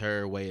that's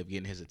her way of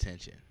getting his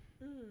attention.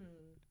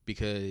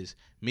 Because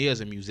me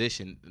as a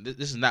musician,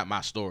 this is not my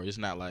story. It's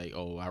not like,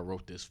 oh, I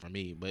wrote this for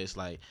me, but it's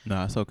like,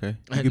 no, it's okay.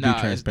 You can be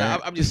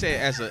transparent. I'm just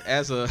saying, as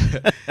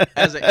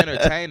an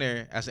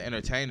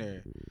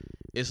entertainer,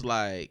 it's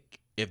like,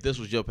 if this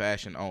was your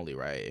passion only,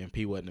 right, and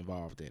P wasn't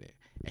involved in it,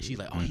 and she's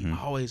like, oh, you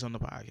always on the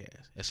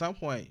podcast. At some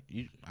point,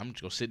 I'm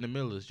just gonna sit in the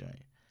middle of this joint.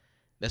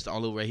 That's the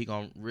only way he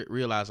gonna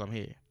realize I'm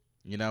here.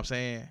 You know what I'm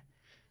saying?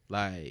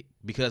 Like,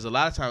 because a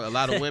lot of times, a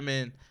lot of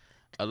women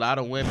a lot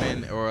of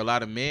women or a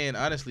lot of men,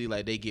 honestly,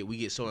 like we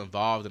get so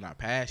involved in our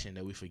passion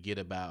that we forget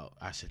about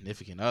our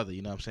significant other.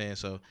 You know what I'm saying?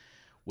 So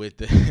with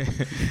the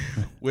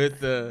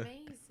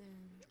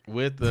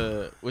with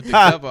the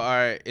cover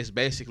art, it's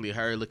basically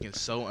her looking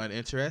so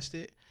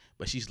uninterested,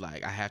 but she's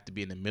like, I have to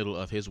be in the middle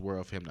of his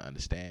world for him to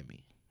understand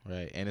me,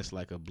 right? And it's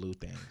like a blue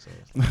thing. So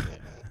it's like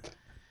that.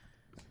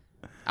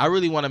 I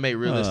really want to make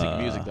realistic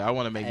music, though. I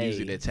want to make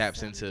music that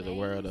taps into the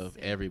world of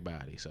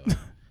everybody. So,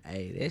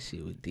 hey, that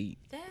shit was deep.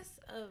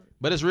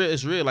 But it's real.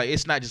 It's real. Like,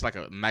 it's not just like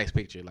a nice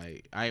picture.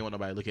 Like, I ain't want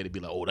nobody to look at it and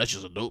be like, oh, that's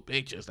just a dope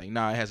picture. It's like,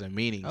 nah, it has a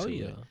meaning to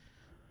it.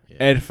 Yeah.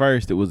 At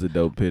first, it was a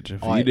dope picture.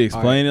 For you to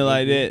explain it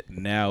like that,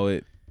 now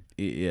it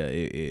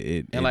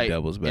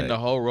doubles back. And the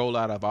whole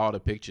rollout of all the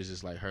pictures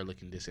is like her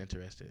looking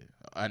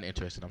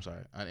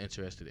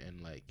uninterested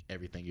in like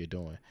everything you're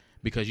doing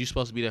because you're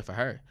supposed to be there for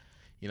her.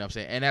 You know what I'm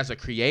saying? And as a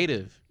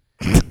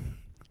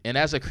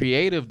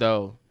creative,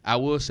 though, I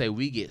will say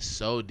we get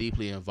so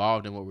deeply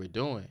involved in what we're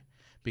doing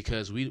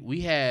because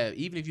we have,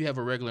 even if you have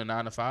a regular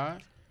 9 to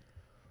 5,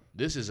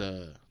 this is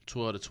a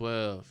 12 to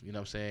 12, you know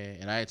what I'm saying?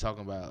 And I ain't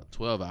talking about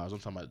 12 hours. I'm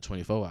talking about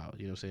 24 hours,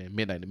 you know what I'm saying?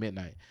 Midnight to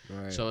midnight.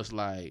 Right. So it's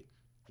like,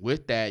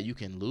 with that, you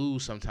can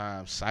lose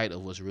sometimes sight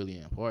of what's really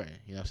important.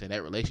 You know what I'm saying?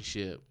 That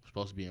relationship is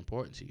supposed to be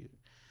important to you.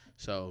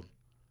 So,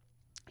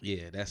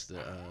 yeah, that's the...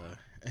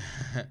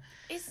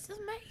 it's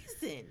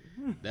amazing.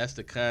 That's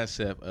the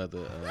concept of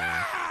the...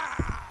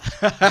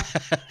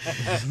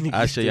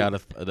 I'll show y'all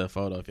the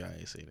photo if y'all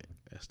ain't seen it.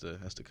 That's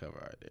the cover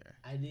art there.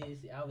 I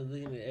did see, I was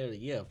looking at it earlier.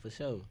 Yeah, for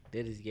sure.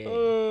 That is game.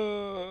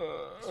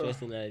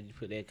 Especially now that you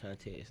put that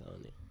context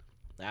on it.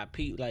 I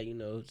peep, like, you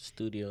know,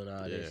 studio and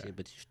all that shit,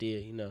 but you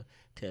still, you know,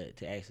 to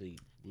actually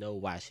know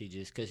why she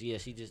just, because,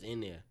 she just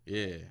in there.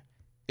 Yeah.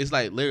 It's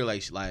like,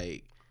 literally,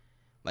 like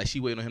she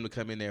waiting on him to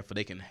come in there for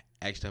they can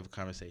actually have a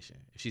conversation.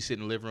 If she sit in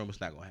the living room, it's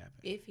not going to happen.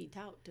 If he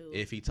talked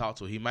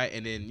to her. He might,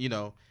 and then, you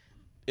know,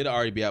 it'll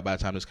already be out by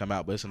the time this come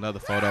out, but it's another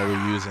photo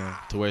we're using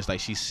to where it's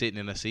like she's sitting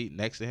in a seat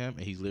next to him,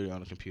 and he's literally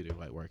on the computer,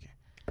 like, working.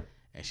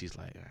 And she's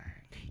like, all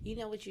right. You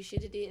know what you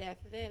should have did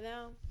after that,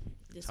 though?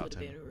 This would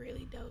have been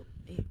really dope.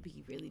 It'd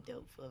be really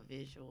dope for a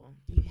visual.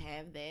 You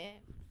have that,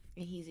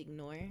 and he's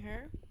ignoring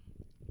her,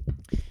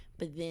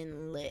 but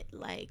then let,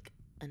 like,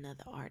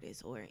 another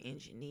artist or an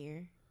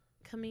engineer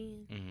come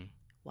in,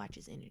 watch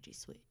his energy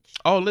switch.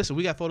 Oh, listen,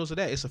 we got photos of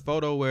that. It's a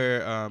photo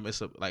where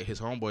it's like his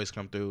homeboys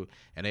come through,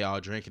 and they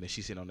all drinking, and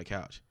she's sitting on the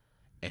couch,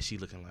 and she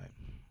looking like,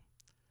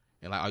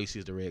 and like all you see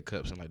is the red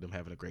cups and like them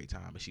having a great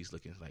time, but she's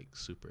looking like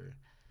super.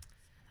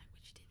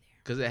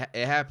 Because it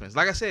happens.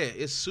 Like I said,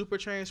 it's super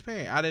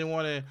transparent. I didn't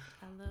want to,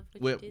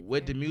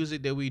 with the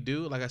music that we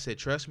do, like I said,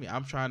 trust me,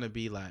 I'm trying to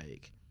be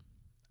like,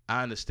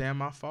 I understand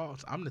my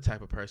faults. I'm the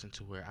type of person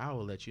to where I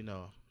will let you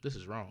know this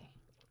is wrong.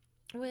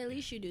 Well, at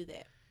least you do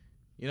that.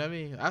 You know what I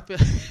mean?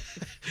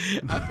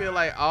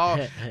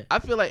 I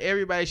feel like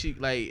everybody should,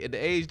 like, at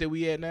the age that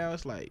we at now,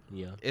 it's like,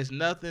 it's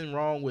nothing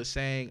wrong with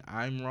saying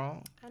I'm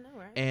wrong. I know,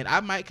 right? And I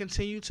might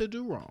continue to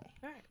do wrong.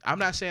 Right. I'm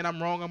not saying I'm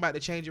wrong. I'm about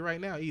to change it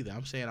right now either.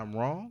 I'm saying I'm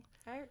wrong.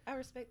 I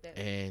respect that.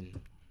 And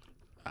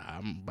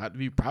I'm about to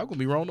be probably going to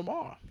be wrong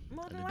tomorrow.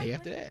 More than the likely. day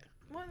after that.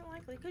 More than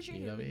likely. Because you're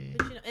human. I mean?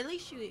 But, you know, at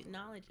least you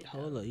acknowledge it.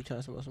 Hold on. You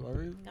trying to smoke some more?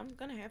 I'm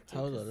going to have to.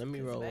 Hold on. Let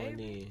me roll one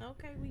in.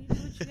 Okay, well, you do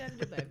what you got to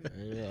do,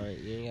 baby. All right,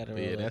 you ain't got to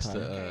roll Yeah, that's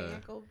I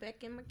go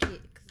back in my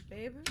kicks,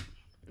 baby.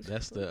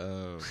 That's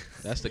the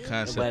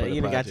concept but of the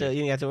you project.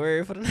 You ain't got to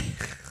worry for the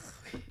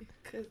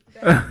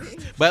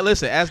But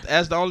listen,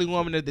 as the only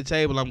woman at the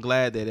table, I'm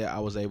glad that I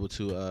was able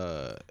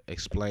to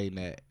explain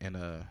that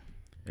and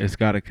it's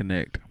got to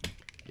connect.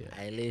 Yeah.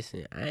 Hey,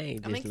 listen, I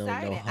ain't I'm just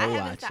excited. no hoe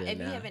watcher. If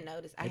you haven't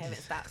noticed, I haven't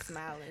stopped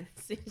smiling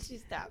since she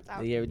stopped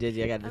talking. Yeah, did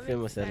you? I got to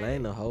defend myself. I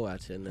ain't no hoe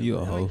watcher. You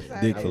a hoe,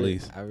 Dick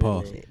Felice.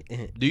 Pause.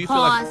 Do you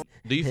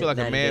feel like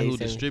a man who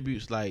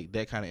distributes like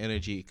that kind of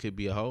energy could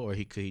be a hoe, or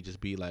could he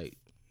just be like,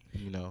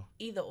 you know?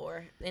 Either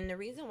or. And the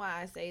reason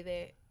why I say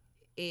that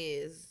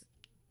is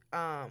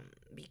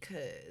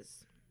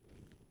because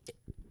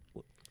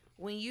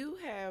when you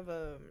have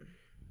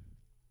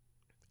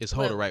is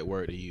hoe the right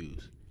word to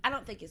use? I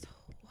don't think it's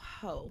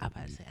hoe. I'm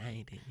about to say I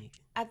ain't that nigga.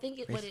 I think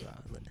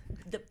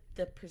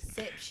the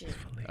perception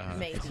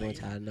may be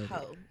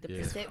hoe. The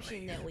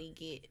perception that we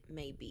get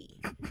may be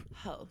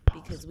hoe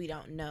because we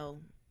don't know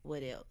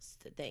what else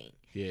to think.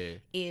 Yeah.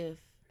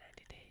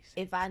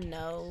 If I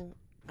know,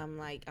 I'm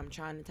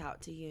trying to talk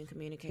to you and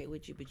communicate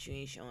with you, but you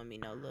ain't showing me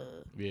no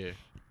love. Yeah.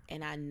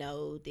 And I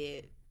know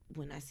that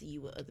when I see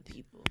you with other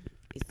people,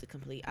 it's the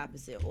complete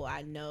opposite. Or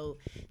I know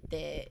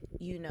that,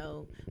 you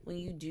know,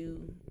 when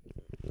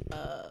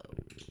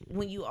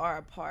you are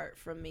apart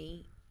from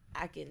me,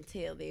 I can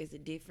tell there's a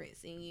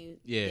difference in you.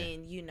 Yeah.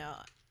 Then, you know,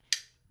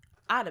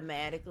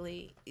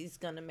 automatically it's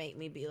going to make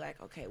me be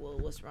like, okay, well,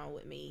 what's wrong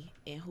with me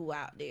and who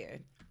out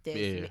there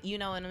you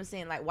know what I'm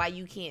saying? Like, why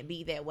you can't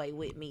be that way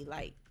with me?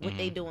 Like, what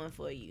they doing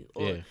for you?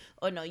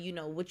 Or no, you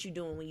know, what you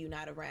doing when you're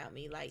not around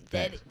me? Like,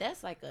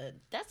 that's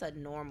a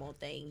normal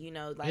thing, you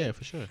know? Like, yeah,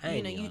 for sure.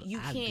 You know, you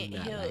can't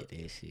help like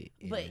that shit.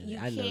 But you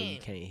know you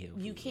can't can't help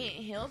it. You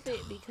can't help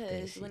it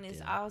because when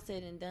it's all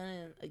said and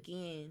done,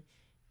 again,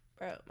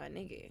 bro, my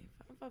nigga,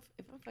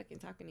 if I'm fucking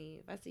talking to you,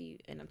 if I see you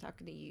and I'm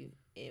talking to you,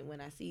 and when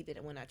I see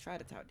that when I try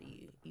to talk to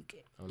you, you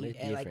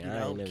act like you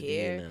don't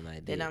care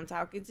like that I'm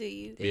talking to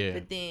you. Yeah.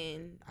 But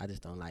then I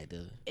just don't like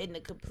in the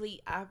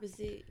complete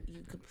opposite,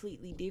 you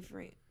completely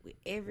different with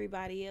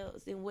everybody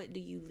else. Then what do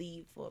you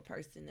leave for a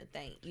person to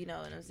think? You know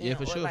what I'm saying? Yeah,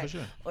 for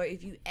sure. Or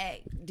if you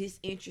act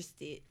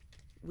disinterested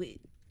with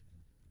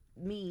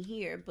me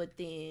here, but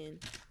then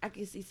I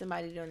can see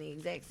somebody doing the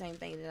exact same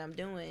thing that I'm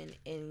doing,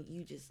 and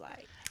you just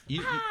like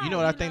you know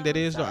what I think that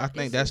is though. I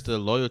think that's the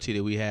loyalty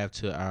that we have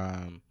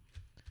to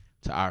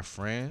our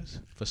friends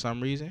for some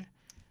reason.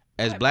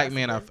 As black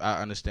men,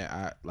 I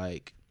understand.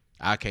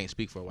 I can't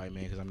speak for a white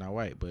man because I'm not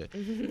white, but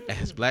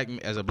as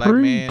a black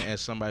man,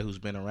 as somebody who's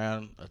been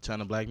around a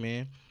ton of black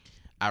men,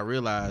 I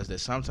realize that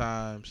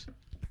sometimes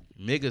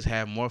niggas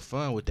have more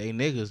fun with they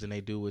niggas than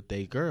they do with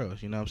they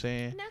girls. You know what I'm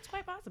saying? And that's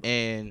quite possible.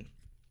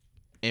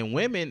 And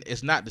women,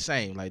 it's not the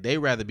same. Like, they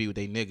rather be with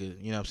they nigga.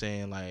 You know what I'm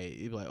saying? Like,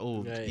 you be like,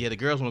 oh, yeah, the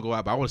girls want to go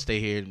out, but I want to stay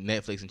here,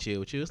 Netflix and chill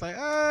with you. It's like,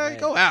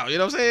 go out. You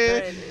know what I'm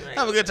saying?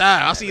 Have a good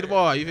time. I'll see you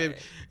tomorrow. You feel me?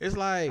 It's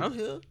like, I'm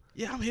here.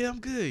 Yeah, I'm here. I'm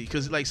good.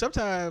 Because, like,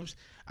 sometimes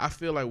I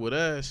feel like with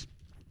us,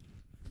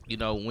 you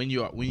know, when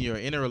you're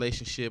in a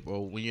relationship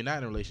or when you're not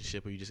in a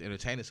relationship or you're just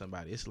entertaining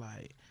somebody, it's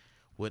like,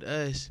 with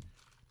us,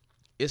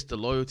 it's the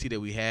loyalty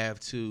that we have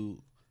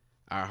to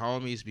our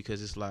homies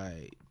because it's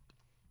like,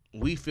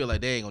 we feel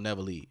like they ain't going to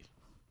never leave.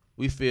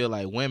 We feel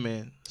like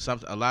women,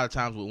 a lot of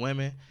times with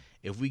women,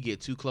 if we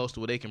get too close to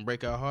where they can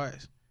break our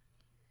hearts,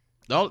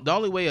 the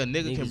only way a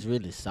nigga can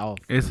really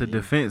soft. It's a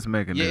defense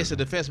mechanism. Yeah, it's a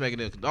defense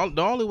mechanism.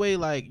 The only way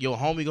like your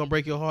homie gonna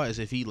break your heart is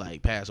if he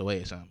like pass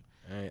away or something.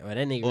 Right. Or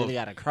that nigga really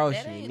gotta cross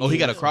you. Oh, he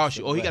gotta cross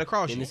you. Oh, he gotta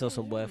cross you. Then it's on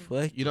some boy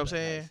fuck. You know what I'm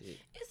saying?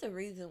 It's a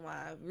reason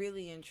why,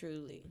 really and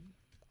truly,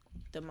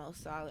 the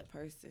most solid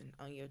person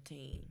on your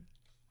team.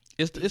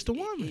 It's the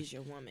woman. Is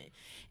your woman,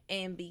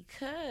 and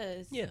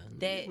because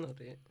that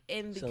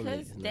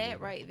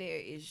right there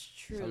is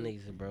true. Some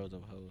niggas are bros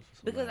of hoes.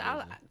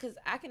 Because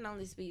I can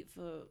only speak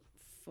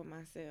for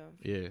myself.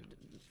 Yeah.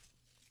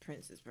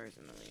 Princess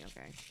personally,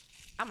 okay.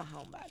 I'm a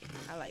homebody.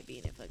 I like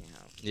being at fucking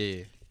home.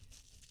 Yeah.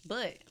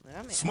 But when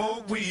I'm at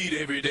smoke weed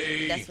every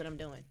day. That's what I'm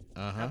doing.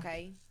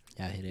 Okay.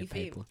 Y'all hear that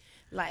paper?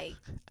 Like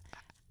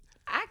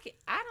I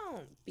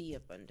don't be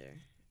up under.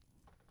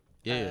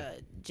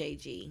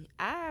 JG.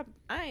 I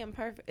am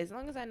perfect as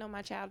long as I know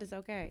my child is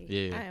okay.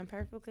 Yeah. I am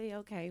perfectly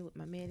okay with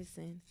my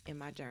medicine and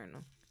my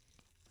journal.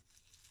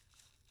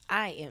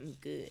 I am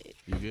good.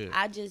 You good.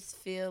 I just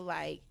feel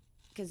like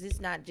because it's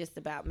not just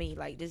about me.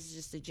 Like this is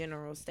just a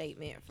general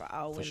statement for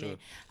all women. Sure.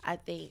 I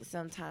think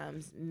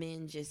sometimes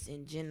men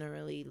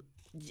generally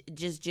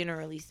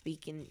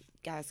speaking,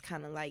 guys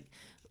kind of like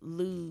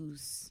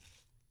lose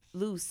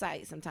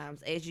sight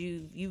sometimes, as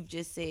you've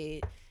just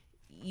said.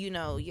 You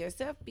know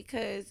yourself,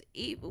 because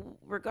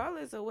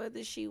regardless of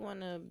whether she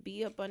want to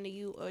be up under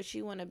you or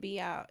she want to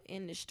be out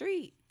in the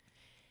street,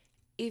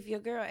 if your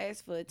girl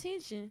asks for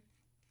attention,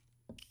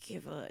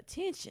 give her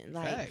attention.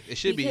 Like it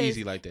should be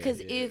easy like that. Because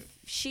if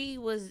she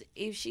was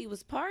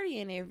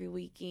partying every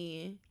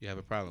weekend, you have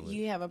a problem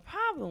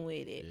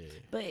with it. Yeah.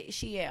 But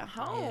she at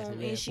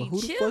home and she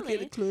who chilling. The fuck at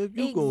the club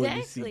you Exactly.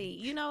 Going to see?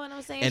 You know what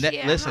I'm saying? And she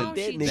at home,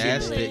 she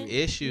that's chilling.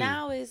 the issue.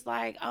 Now it's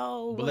like,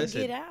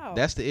 get out.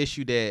 That's the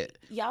issue that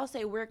y'all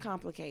say we're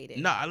complicated.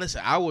 No,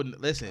 listen. I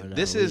wouldn't listen. No,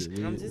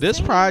 This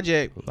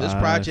project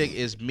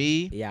is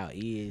me. Yeah, it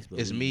is.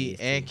 It's me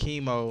and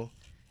Chemo.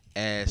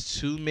 As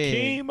two men,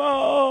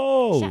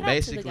 Chemo. Shout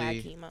basically, out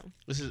to the guy, Chemo.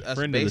 This is us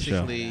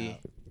basically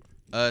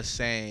us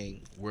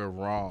saying we're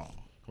wrong,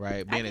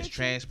 right? Being as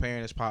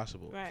transparent as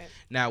possible. Right.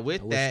 Now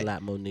with that, a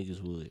lot more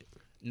niggas would.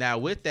 Now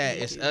with that,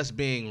 it's us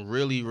being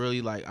really,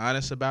 really like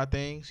honest about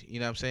things. You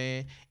know what I'm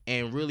saying?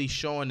 And really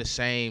showing the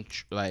same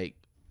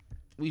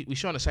we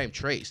showing the same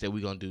traits that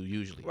we gonna do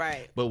usually.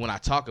 Right. But when I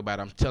talk about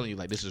it, I'm telling you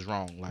like this is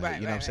wrong. Like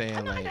you know what I'm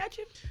saying? I got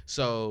you.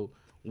 So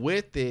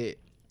with it.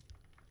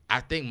 I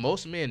think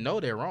most men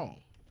know they're wrong.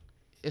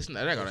 They're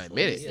gonna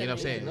admit it. You know what I'm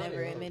saying?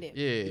 Never admit it.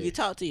 Yeah. You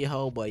talk to your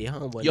homeboy. Your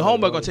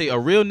homeboy gonna tell you. A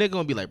real nigga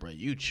gonna be like, bro,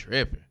 you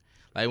tripping.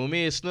 Like when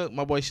me and Snook,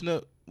 my boy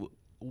Snook,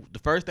 the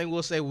first thing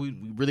we'll say, we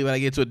really want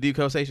to get into a deep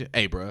conversation.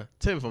 Hey, bro,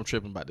 tell me if I'm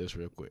tripping about this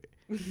real quick.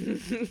 You know what I'm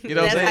saying?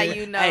 That's how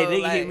you know. Hey,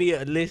 nigga hit me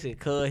up. Listen,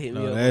 cuz hit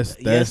me up. That's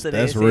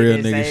real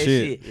nigga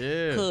shit.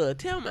 Yeah. Cuz,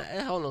 tell me.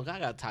 Hold on, I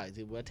gotta talk to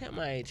you, boy. Tell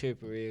me I ain't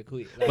tripping real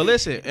quick. Like, but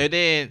listen, and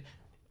then.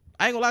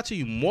 I ain't gonna lie to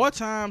you. More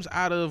times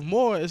out of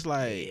more, it's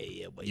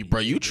like,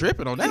 you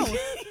tripping on that one.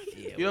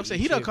 You know what I'm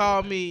saying? He done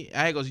called me.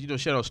 I ain't gonna,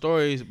 share those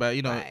stories, but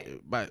him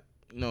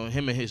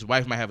and his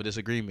wife might have a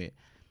disagreement.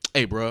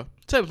 Hey, bro,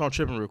 tell me if I'm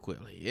tripping real quick.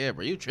 Like, yeah,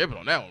 bro, you tripping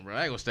on that one, bro.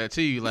 I ain't gonna stand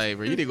to you, like,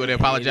 bro. You need to go there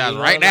and apologize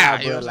right now.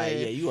 You know what I'm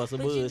saying? You want some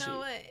but bullshit. You know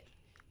what?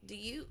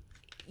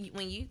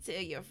 when you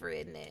tell your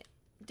friend that,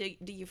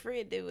 do your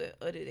friend do it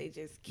or do they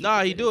just keep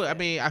Nah, it he to do it. I themselves?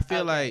 mean,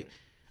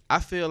 I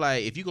feel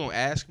like if you gonna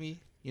ask me,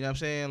 you know what I'm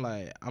saying?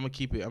 Like I'm gonna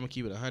keep it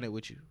 100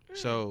 with you.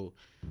 So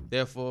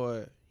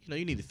therefore,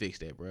 you need to fix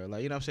that, bro.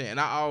 Like, you know what I'm saying? And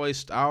I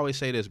always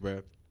say this,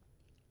 bro.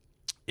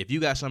 If you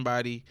got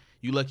somebody,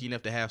 you lucky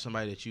enough to have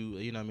somebody that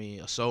you know what I mean,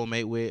 a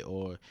soulmate with,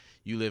 or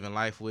you live in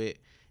life with,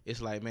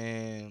 it's like,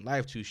 man,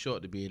 life too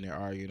short to be in there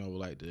arguing over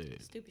like the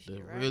shit,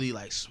 right? really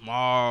like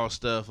small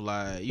stuff.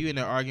 Like you in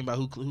there arguing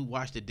about who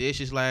washed the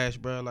dishes last,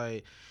 bro.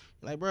 Like,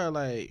 bro,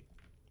 like,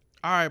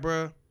 all right,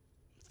 bro,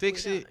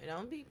 fix it.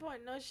 Don't be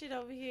pointing no shit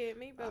over here at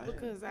me, bro,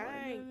 because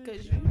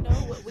because you know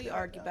what we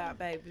argue about,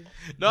 baby.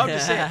 No, I'm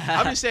just saying.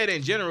 I'm just saying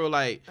in general,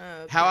 like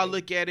how I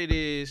look at it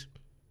is.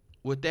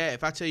 With that,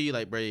 if I tell you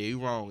like, bro, yeah,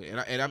 you wrong,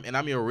 and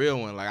I'm your real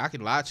one, like I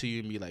can lie to you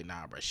and be like,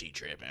 nah, bro, she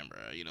tripping,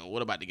 bro.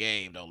 What about the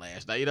game though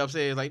last night? You know what I'm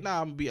saying? It's like,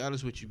 nah, I'm gonna be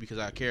honest with you because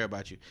I care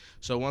about you.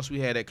 So once we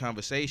had that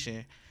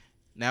conversation,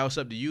 now it's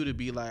up to you to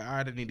be like, all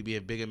right, I need to be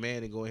a bigger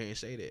man and go ahead and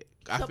say that.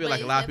 I feel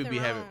like a lot of people be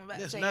having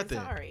that's nothing,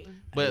 sorry.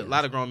 But a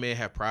lot of grown men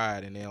have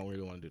pride and they don't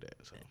really want to do that.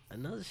 So.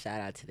 Another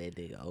shout out to that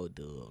nigga old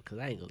dude, cause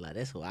I ain't gonna lie,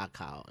 that's who I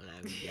call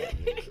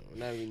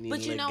when I need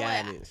but you know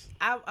guidance.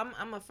 what?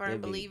 I'm a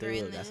firm believer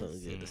in this. Got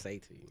something good to say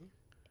to you.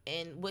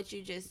 And what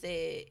you just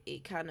said,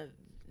 it kind of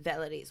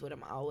validates what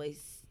I'm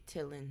always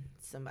telling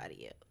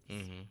somebody else.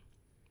 Mm-hmm.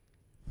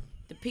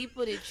 The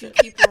people that you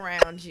keep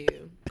around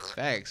you.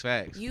 Facts.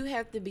 You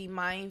have to be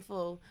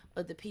mindful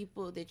of the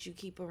people that you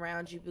keep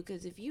around you,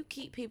 because if you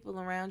keep people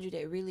around you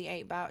that really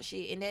ain't about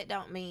shit, and that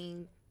don't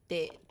mean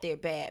that they're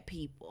bad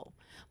people.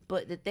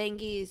 But the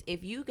thing is,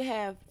 if you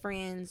have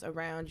friends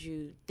around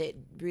you that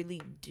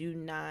really do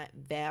not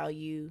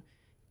value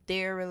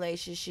their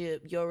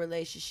relationship, your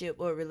relationship,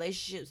 or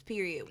relationships,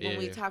 period. When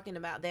we're talking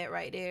about that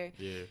right there,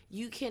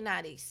 you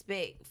cannot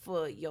expect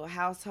for your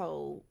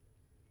household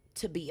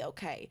to be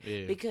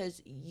okay.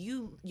 Because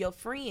your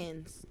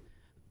friends,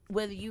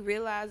 whether you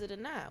realize it or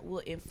not,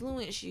 will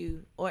influence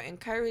you or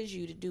encourage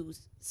you to do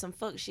some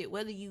fuck shit,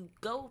 whether you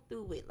go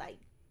through it, like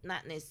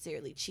not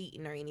necessarily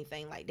cheating or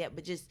anything like that,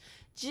 but just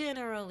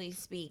generally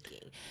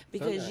speaking,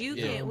 because we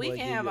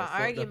can have an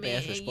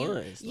argument and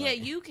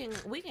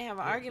we can have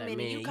an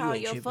argument and you call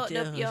your fucked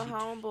up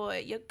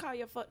homeboy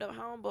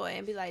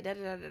and be like da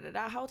da da da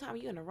da. Whole time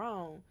you in the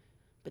wrong,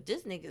 but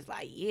this nigga's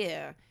like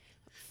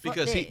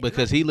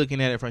because he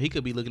looking at it from, he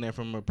could be looking at it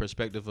from a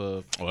perspective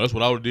of, oh, that's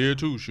what I would do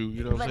too, shoot,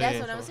 you know what I'm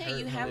saying? But that's what I'm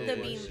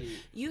saying.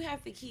 You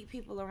have to keep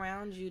people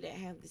around you that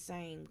have the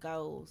same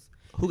goals.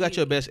 Who got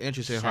your best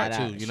interest in heart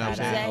too? You know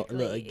what I'm saying?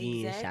 Look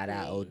again, shout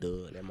out old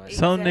dude.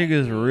 Some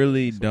niggas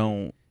really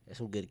don't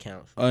some good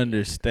counts.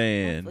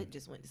 Understand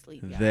just went to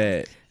sleep,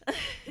 that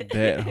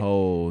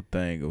whole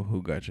thing of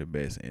who got your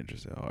best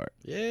interest at heart.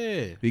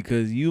 Yeah.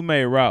 Because you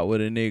may rock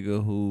with a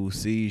nigga who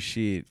sees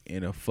shit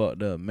in a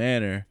fucked up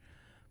manner,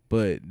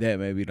 but that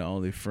may be the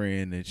only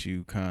friend that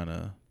you kind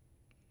of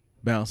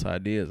bounce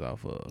ideas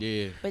off of.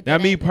 Yeah. But now,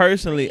 me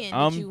personally,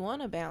 you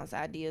want to bounce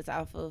ideas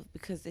off of,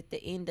 because at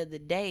the end of the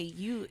day,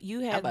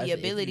 you have the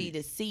ability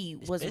to see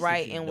what's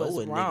right and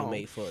what's wrong.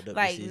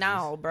 Like,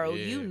 no, bro,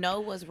 you know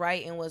what's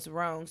right and what's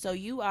wrong, so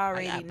you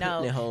already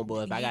know.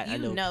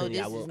 You know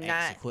this is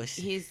not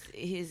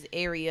his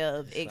area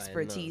of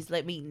expertise.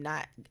 Let me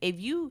not. If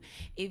you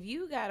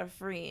got a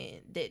friend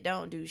that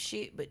don't do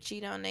shit but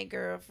cheat on their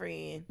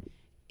girlfriend.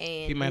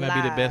 And he might not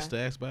be the best to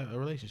ask about a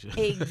relationship.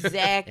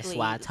 Exactly. That's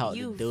why I talk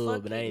to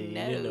dude, but I ain't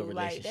in no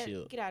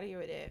relationship. Get out of here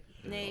with that.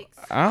 Next.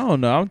 I don't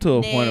know. I'm to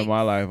a point in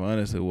my life,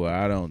 honestly, where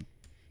I don't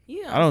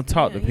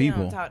talk to people. You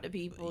don't talk to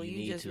people.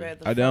 You just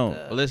rather. I don't.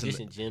 Well, listen,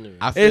 just in general.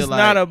 It's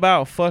not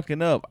about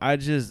fucking up. I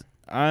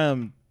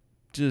am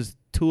just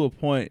to a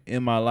point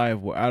in my life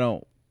where I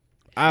don't.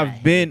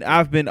 I've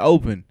been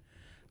open,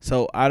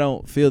 so I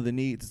don't feel the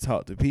need to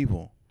talk to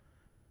people.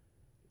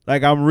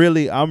 Like I'm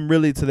really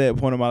to that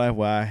point in my life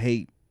where I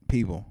hate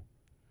people.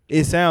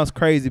 It sounds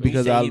crazy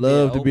because I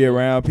love to be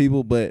around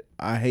people, but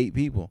I hate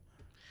people.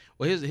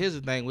 Well, here's the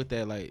thing with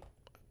that, like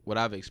what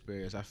I've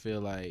experienced. I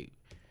feel like,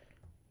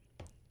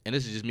 and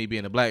this is just me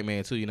being a black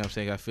man too, you know what I'm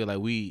saying? I feel like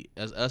we,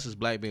 as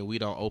black men, we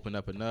don't open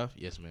up enough.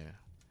 Yes, ma'am.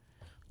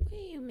 What do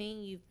you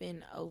mean you've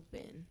been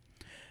open?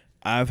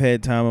 I've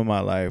had time in my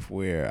life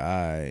where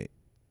I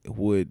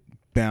would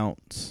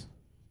bounce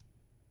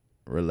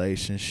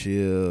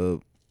relationship,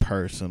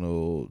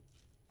 personal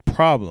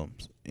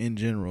problems in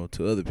general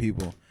to other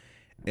people,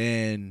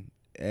 and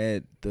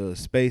at the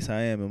space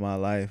I am in my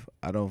life,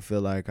 I don't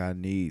feel like I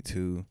need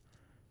to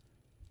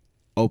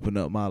open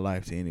up my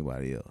life to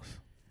anybody else.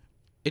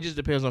 It just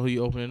depends on who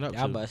you opening up to.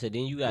 I was about to say,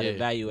 then you got to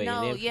evaluate.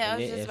 No, I was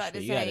just about to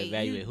say. You got to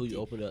evaluate who you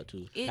open up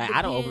to. Like,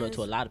 I don't open up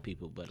to a lot of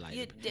people, but like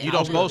you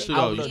don't supposed to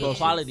though. You supposed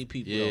to quality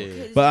people.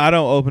 Yeah. But I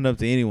don't open up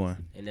to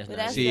anyone. And that's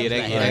not. See,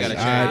 they gotta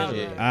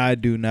change. I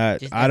do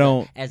not. I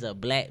don't. As a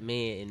black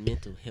man in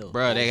mental health,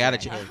 bro, they gotta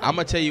change. I'm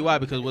gonna tell you why,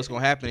 because what's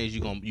gonna happen is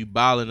you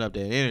bottling up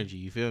that energy.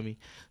 You feel me?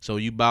 So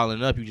you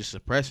bottling up, you just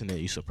suppressing it.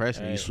 You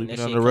suppressing it. You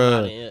sweeping on the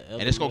rug,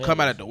 and it's gonna come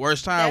out at the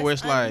worst time where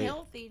it's like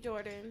unhealthy,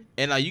 Jordan.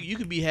 And like you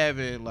could be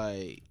having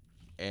like.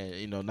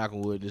 and knock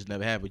on wood, this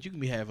never happened. But you can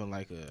be having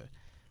like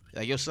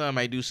your son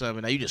might do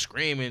something, now you just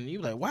screaming. You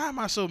like, why am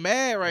I so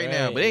mad right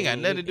now? But it ain't got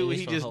nothing to do with what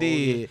he just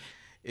did.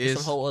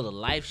 It's some whole other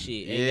life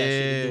shit. Ain't got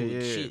shit to do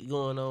with shit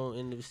going on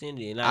in the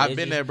vicinity. And I've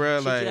been there, bro.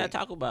 Shit like you gotta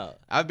talk about.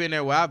 I've been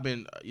there where I've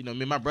been. Me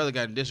and my brother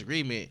got in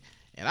disagreement,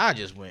 and I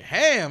just went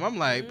ham. I'm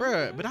like,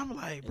 bro, but I'm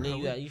like, bro.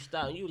 And then you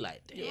stop and you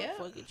like, damn, I'm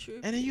fucking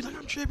tripping. And then you like,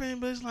 I'm tripping,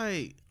 but it's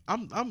like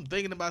I'm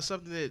thinking about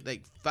something that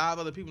like 5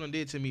 other people done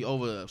did to me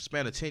over a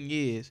span of 10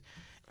 years,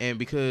 and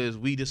because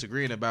we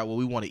disagreeing about what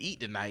we want to eat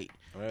tonight,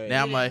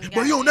 now I'm like,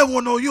 bro, you don't never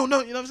want to know. You don't know.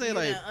 You know what I'm saying?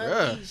 Like,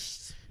 bro.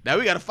 Now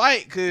we gotta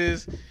fight,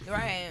 cause you know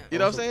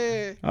what I'm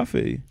saying. I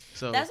feel you.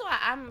 So that's why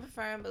I'm a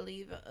firm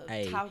believer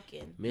of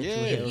talking.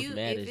 Mental health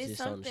matters. If it's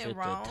something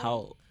wrong,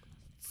 talk.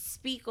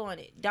 Speak on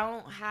it.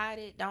 Don't hide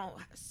it. Don't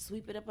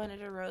sweep it up under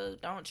the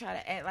rug. Don't try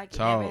to act like it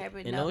never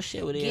happened. And no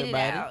shit with Get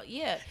everybody. It out.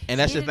 Yeah. And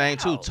that's the thing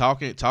too.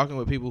 Talking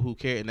with people who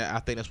care, and I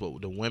think that's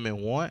what the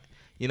women want.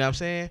 You know what I'm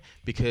saying?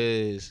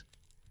 Because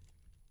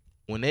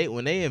when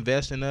they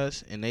invest in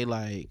us and they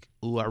like,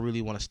 ooh, I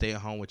really want to stay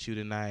at home with you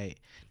tonight.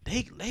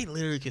 They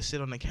literally can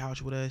sit on the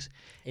couch with us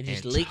and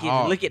just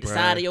look at the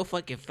side of your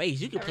fucking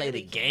face. You can play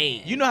the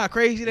game. You know how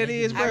crazy that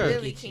is, bro. I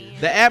really can.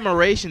 The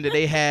admiration that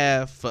they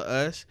have for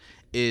us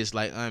is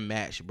like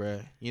unmatched, bro.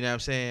 You know what I'm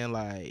saying?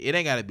 Like, it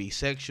ain't gotta be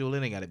sexual.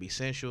 It ain't gotta be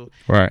sensual.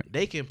 Right.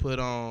 They can put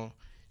on.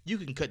 You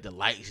can cut the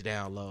lights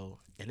down low,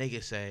 and they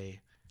can say,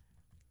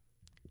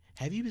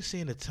 "Have you been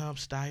seeing the Tom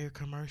Steyer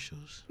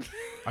commercials?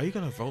 Are you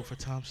gonna vote for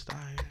Tom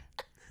Steyer?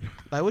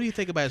 Like, what do you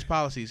think about his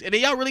policies?" And then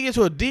y'all really get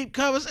into a deep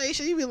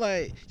conversation. You be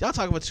like, y'all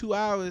talking for 2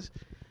 hours,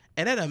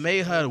 and that done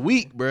made her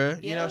weak,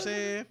 bruh. You know what I'm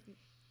saying?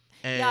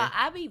 And y'all,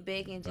 I be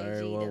begging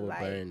JG to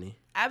like.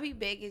 I be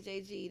begging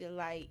JG to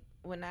like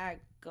when I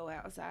go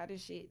outside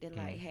and shit, then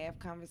like have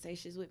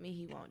conversations with me.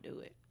 He won't do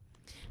it.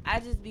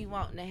 I just be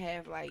wanting to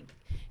have like.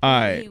 All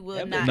right. He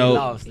will not.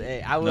 Lost.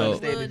 I will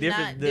understand the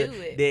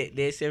difference.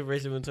 The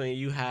separation between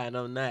you high and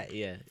I'm not.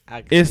 Yeah.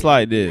 It's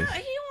like this. No,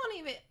 he won't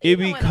even. It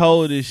be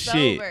cold as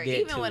shit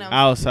even when I'm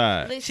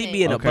outside. Listen, she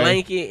be in a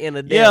blanket in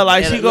a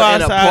like she go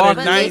outside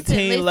in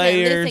 19 listen,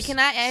 layers. Listen, can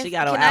I ask? She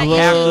got can on I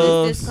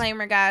gloves. this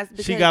disclaimer, guys?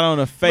 She got on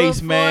a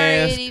face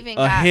mask,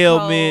 a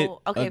helmet,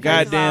 a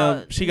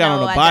goddamn. She got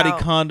on a body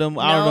condom.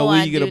 I don't know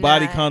where you get a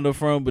body condom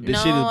from, but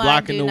this shit is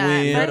blocking the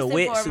wind. The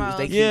wetsuits,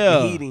 they keep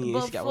the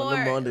heating. She got one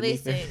of them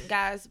underneath. Listen,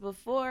 guys,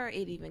 before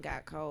it even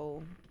got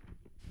cold,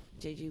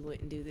 JG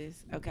wouldn't do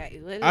this. Okay,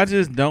 I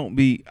just don't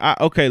be.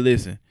 Okay,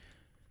 listen,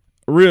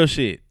 real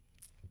shit.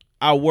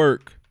 I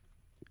work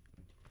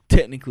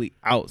technically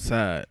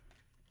outside.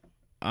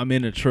 I'm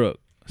in a truck,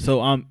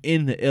 so I'm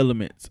in the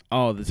elements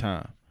all the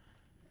time.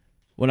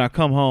 When I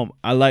come home,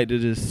 I like to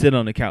just sit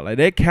on the couch. Like,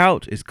 that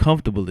couch is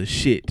comfortable as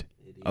shit.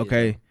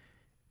 Okay,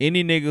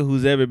 any nigga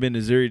who's ever been to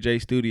Zuri J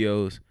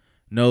Studios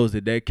knows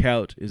that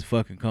couch is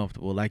fucking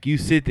comfortable. Like, you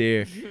sit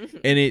there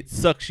and it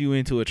sucks you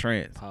into a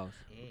trance. Pause.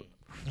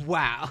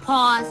 Wow.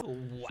 Pause.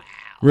 Wow.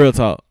 Real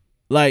talk.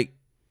 Like,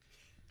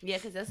 yeah,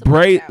 because that's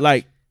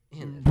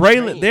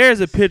Braylon,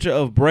 there's a picture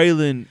of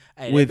Braylon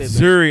with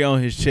Zuri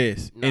on his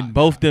chest, and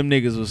both them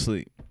niggas was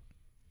asleep.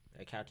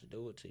 That couch will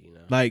do it to you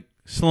now. Like,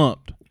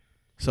 slumped.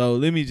 So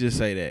let me just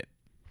say that.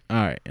 All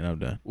right, and I'm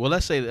done. Well,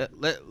 let's say that.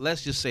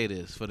 Let's just say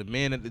this for the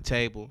men at the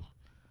table.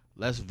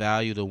 Let's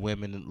value the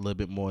women a little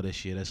bit more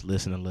this year. Let's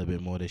listen a little bit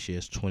more this year.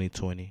 It's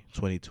 2020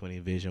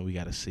 vision. We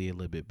got to see a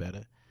little bit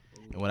better.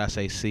 And when I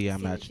say see,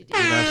 I'm not. You know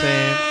what I'm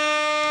saying?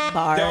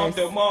 Bars.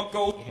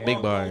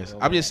 Big bars.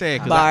 I'm just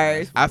saying,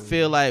 because I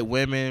feel like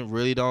women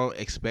really don't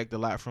expect a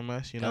lot from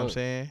us. You know what I'm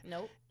saying?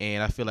 Nope.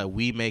 And I feel like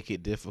we make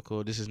it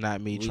difficult. This is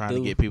not me trying to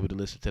get people to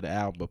listen to the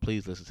album, but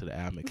please listen to the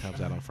album. It comes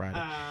out on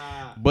Friday.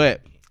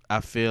 But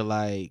I feel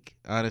like,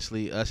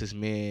 honestly, us as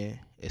men,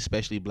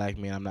 especially black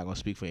men, I'm not going to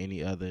speak for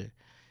any other,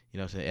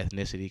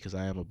 ethnicity, because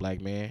I am a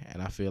black man,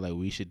 and I feel like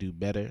we should do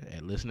better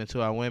at listening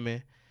to our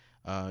women.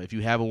 If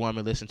you have a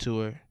woman, listen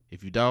to her.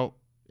 If you don't,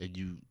 and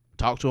you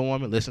talk to a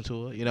woman, listen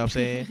to her. You know what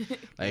I'm saying?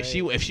 Like,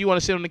 if she want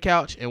to sit on the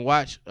couch and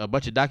watch a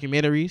bunch of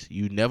documentaries,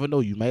 you never know,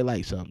 you may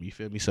like something. You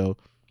feel me? So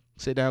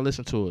sit down,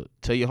 listen to it.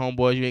 Tell your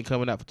homeboys you ain't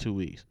coming out for 2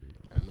 weeks.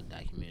 I'm a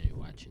documentary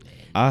watching that.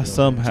 I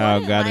somehow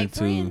got into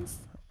Friends?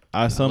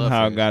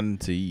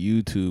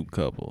 YouTube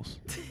couples.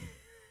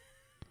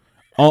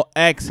 On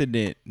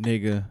accident,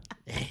 nigga.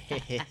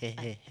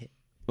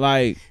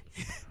 Like,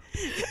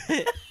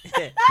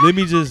 let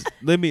me just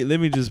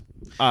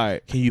all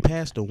right. Can you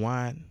pass the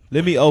wine?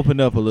 Let me open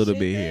up a little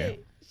bit here.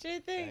 Sure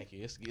thing. Thank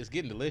you. It's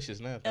getting delicious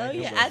now. Oh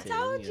yeah, I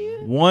told you.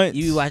 Once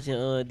You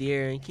watching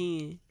Dear and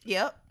Ken?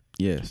 Yep.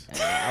 yes.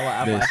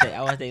 I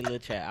watch that little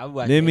chat. I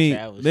watch Let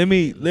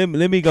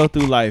me go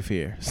through life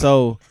here.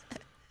 So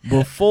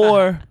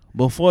before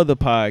the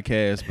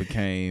podcast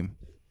became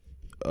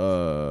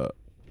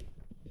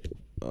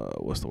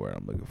what's the word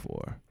I'm looking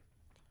for?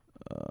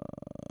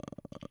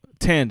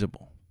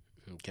 Tangible.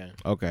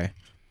 Okay.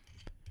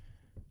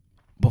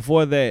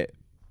 Before that,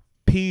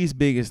 P's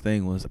biggest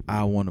thing was,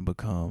 I want to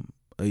become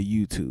a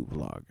YouTube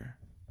vlogger.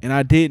 And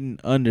I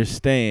didn't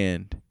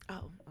understand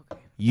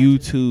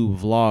YouTube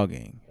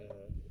vlogging.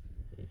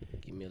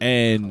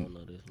 And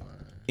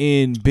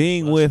in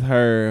being with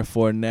her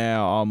for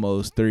now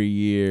almost 3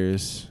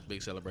 years,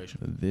 big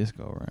celebration. This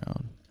go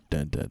around,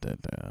 dun, dun, dun,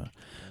 dun.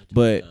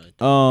 But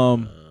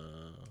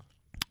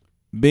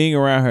being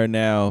around her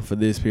now for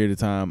this period of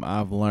time,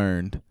 I've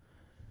learned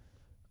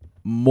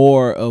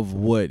more of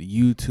what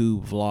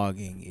YouTube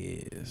vlogging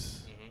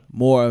is,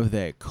 more of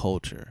that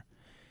culture.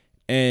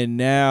 And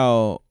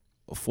now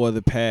for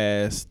the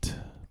past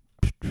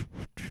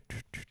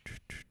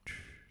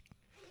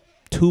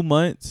 2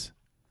 months,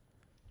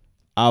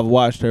 I've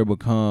watched her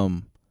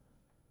become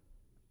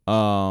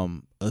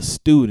a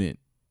student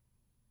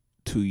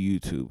to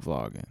YouTube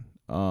vlogging.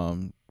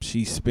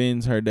 She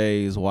spends her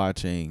days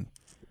watching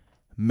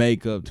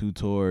makeup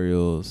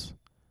tutorials,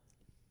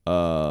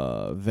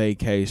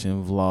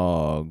 vacation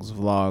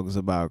vlogs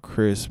about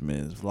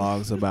Christmas,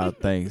 vlogs about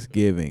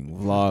Thanksgiving,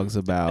 vlogs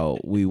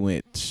about we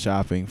went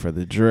shopping for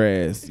the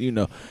dress. You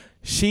know,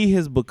 she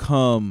has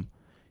become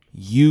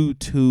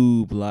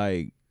YouTube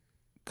like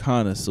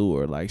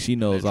connoisseur. Like she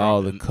knows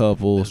all the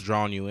couples. It's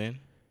drawn you in.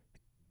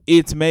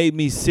 It's made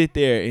me sit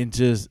there and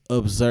just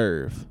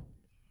observe.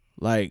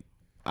 Like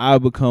I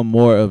become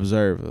more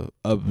observative.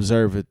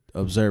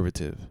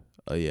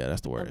 Yeah,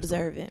 that's the word.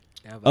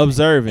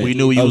 Observant. We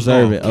knew you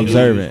observant. was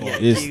Observant. going.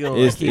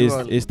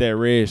 It's that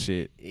red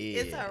shit.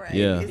 It's all right.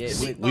 Yeah.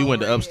 We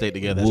went to upstate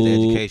together. That's the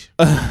education.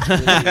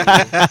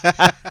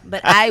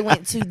 But I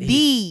went to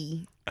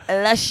the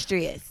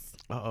illustrious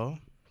South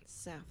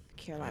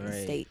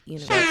Carolina State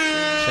University.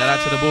 Shout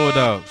out to the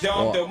Bulldogs.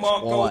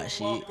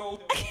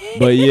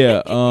 But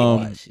yeah,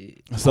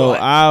 so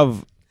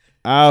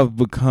I've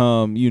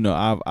become,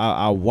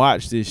 I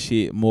watch this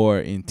shit more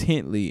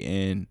intently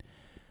and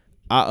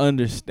I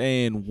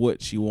understand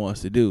what she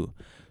wants to do.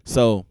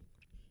 So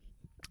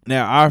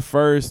now our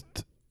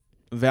first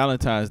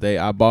Valentine's Day,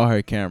 I bought her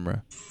a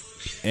camera,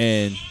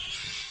 and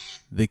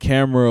the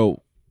camera,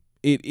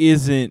 it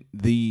isn't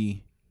the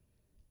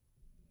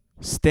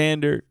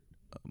standard,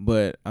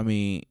 but I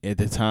mean, at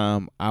the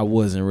time I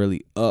wasn't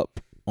really up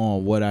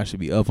on what I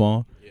should be up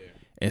on. Yeah.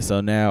 And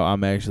so now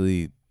I'm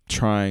actually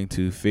trying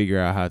to figure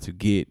out how to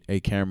get a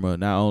camera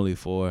not only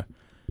for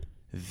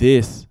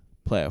this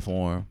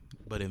platform,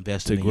 but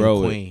invest to in grow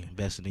your queen.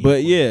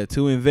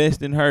 To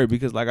invest in her,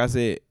 because like I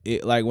said,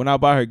 like when I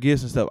buy her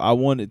gifts and stuff, I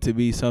want it to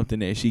be something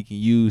that she can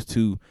use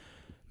to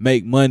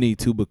make money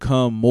to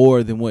become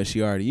more than what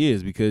she already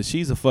is, because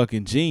she's a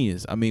fucking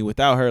genius. I mean,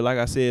 without her, like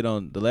I said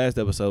on the last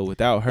episode,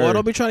 without her, boy,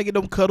 don't be trying to get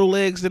them cuddle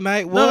legs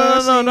tonight.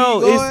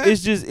 No.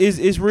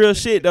 It's real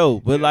shit though.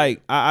 But like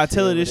I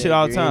tell her this shit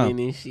all the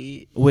time.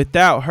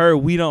 Without her,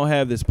 we don't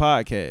have this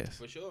podcast.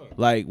 For sure.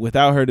 Like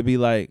without her to be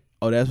like,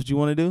 oh, that's what you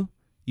want to do?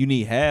 You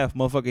need half,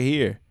 motherfucker,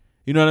 here.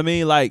 You know what I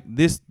mean? Like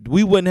this,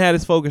 we wouldn't have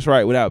this focus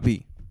right without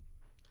P.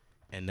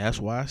 And that's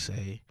why I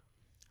say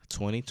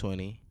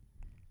 2020.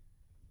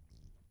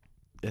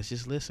 Let's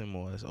just listen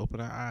more. Let's open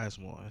our eyes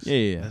more.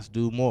 Let's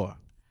do more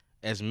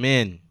as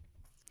men.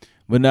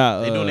 But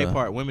now they doing their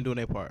part. Women doing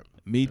their part.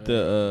 Meet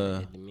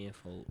the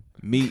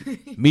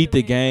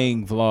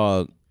gang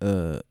vlog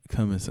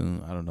coming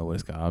soon. I don't know what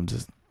it's called. I'm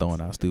just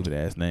throwing out stupid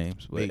ass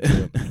names. But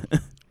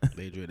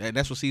and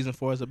that's what season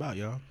 4 is about,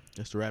 y'all.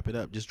 Just to wrap it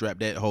up. Just wrap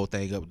that whole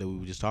thing up that we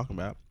were just talking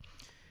about.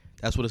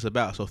 That's what it's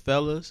about. So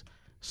fellas,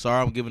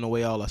 sorry I'm giving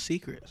away all our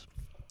secrets.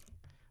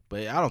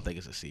 But I don't think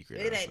it's a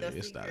secret.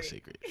 It's not a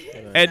secret.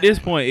 At this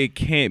point, it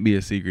can't be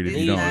a secret if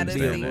you don't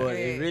understand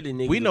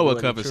that. We know what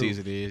cover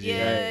season is.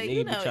 Yeah,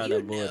 you know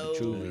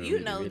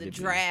the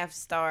draft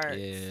starts.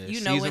 Yeah.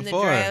 You know when the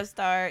draft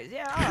starts.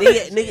 Yeah.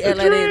 Nigga act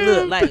like that.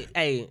 Look, like,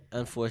 hey,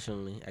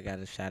 unfortunately, I got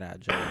to shout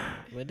out Drake.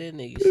 But that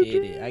nigga said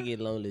it. I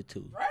get lonely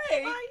too.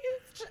 Right.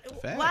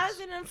 Why is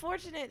it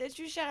unfortunate that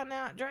you shouting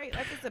out Drake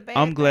like it's a bad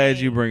I'm glad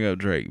thing? You bring up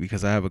Drake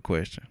because I have a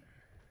question.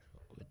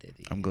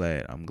 I'm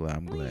glad.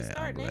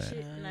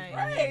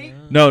 Right.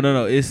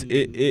 No.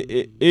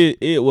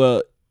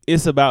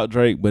 It's about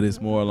Drake, but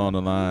it's more along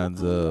the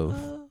lines of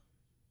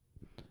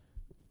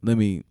let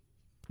me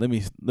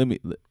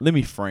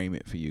frame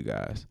it for you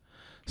guys.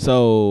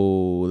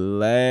 So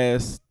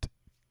last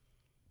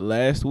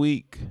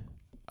week,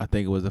 I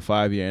think it was the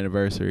 5-year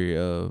anniversary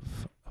of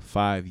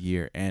If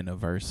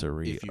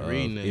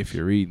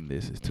you're reading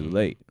this, it's too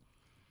late.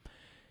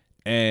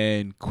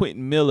 And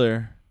Quentin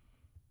Miller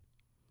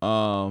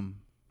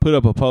put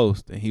up a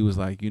post, and he was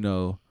like,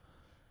 oh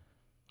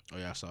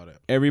yeah, I saw that.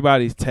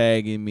 Everybody's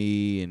tagging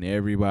me, and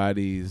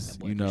everybody's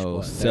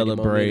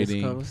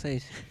celebrating.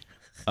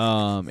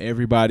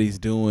 Everybody's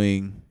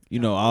doing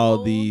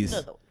all these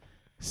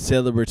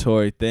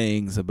celebratory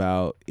things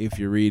about If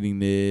You're Reading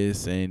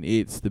This, and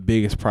it's the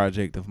biggest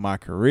project of my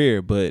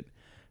career, but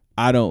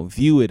I don't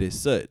view it as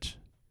such.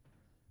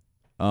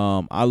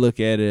 I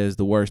look at it as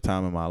the worst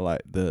time in my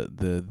life.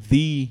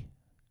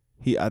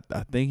 I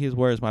think his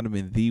words might have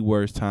been the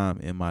worst time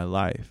in my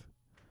life.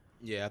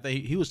 Yeah, I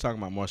think he was talking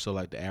about more so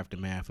like the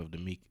aftermath of the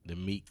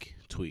Meek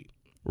tweet.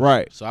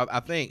 Right. So I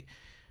think,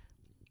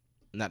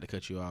 not to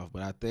cut you off,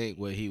 but I think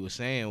what he was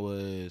saying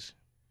was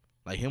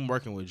Like him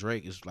working with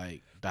Drake is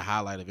like the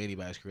highlight of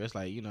anybody's career. It's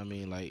like, you know what I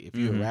mean? Like if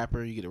you're a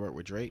rapper, you get to work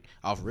with Drake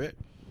off rip.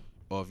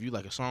 Or if you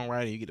like a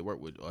songwriter, you get to work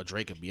with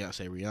Drake or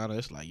Beyonce, Rihanna.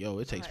 It's like, yo,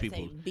 it takes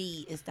people.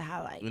 B is the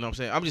highlight. You know what I'm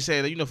saying? I'm just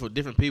saying that, you know, for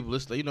different people,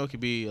 it's, you know, it could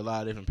be a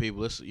lot of different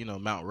people. It's, you know,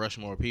 Mount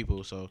Rushmore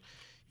people. So,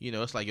 you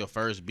know, it's like your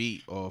first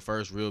beat or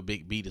first real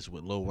big beat is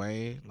with Lil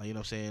Wayne. Like, you know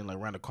what I'm saying? Like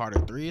around the Carter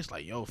 3, it's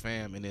like, yo,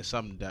 fam. And then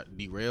something that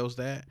derails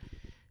that,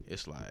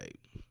 it's like,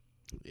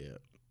 yeah,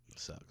 it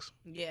sucks.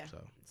 Yeah. So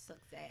sucks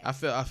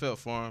ass. I felt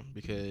for him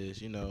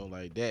because, you know,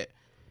 like that,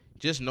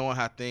 just knowing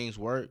how things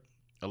work,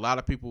 a lot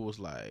of people was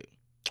like,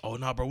 oh,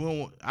 no, bro, we don't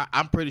want,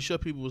 I'm pretty sure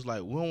people was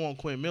like, we don't want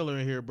Quentin Miller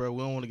in here, bro.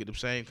 We don't want to get the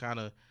same kind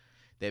of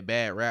that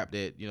bad rap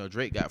that, you know,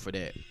 Drake got for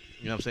that.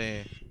 You know what I'm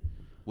saying?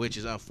 Which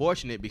is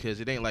unfortunate because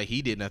it ain't like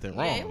he did nothing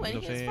wrong. Yeah, it you know wasn't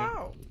what I'm his saying?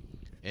 fault.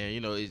 And,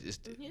 you know, it's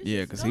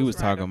yeah, because he was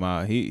talking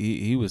about,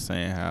 he was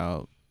saying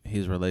how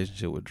his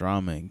relationship with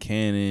Drama and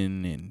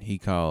Cannon, and he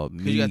called Meek.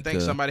 Because you got to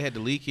think somebody had to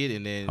leak it,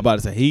 and then. I'm about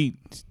to say,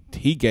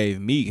 he gave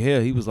Meek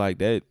hell. He was like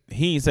that.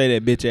 He didn't say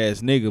that bitch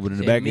ass nigga, but in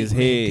the back of his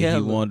head,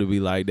 he wanted to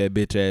be like that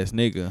bitch ass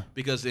nigga.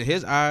 Because in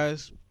his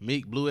eyes,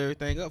 Meek blew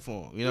everything up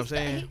for him. You know what I'm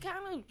saying? He kind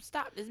of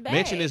stopped his bag.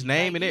 Mentioned his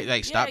name and it,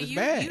 like, stopped his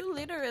bag. You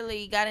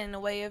literally got in the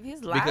way of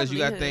his livelihood. Because you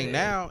got to think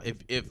now,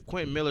 if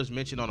Quentin Miller's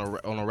mentioned on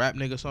a rap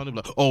nigga song, they'll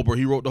be like, oh, bro,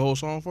 he wrote the whole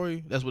song for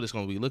you? That's what it's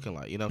going to be looking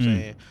like. You know what I'm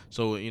saying?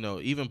 So, you know,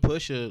 even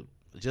Pusha,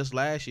 just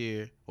last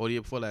year, or the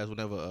year before last,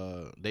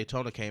 whenever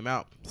Daytona came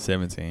out,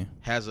 17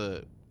 has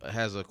a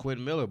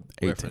Quentin Miller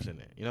 18. reference in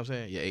it. You know what I'm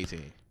saying? Yeah,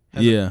 18.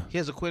 He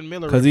has a Quentin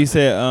Miller because he reference.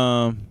 said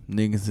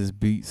niggas is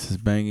beats is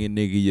banging,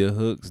 nigga your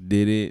hooks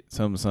did it,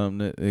 something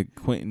that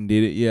Quentin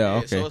did it. Yeah,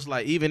 okay. So it's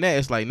like even that,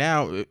 it's like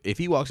now if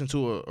he walks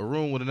into a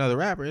room with another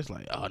rapper, it's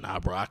like, oh nah,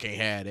 bro, I can't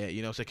have that.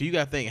 You know what I'm saying? 'Cause you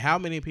gotta think how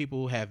many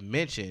people have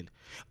mentioned,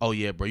 oh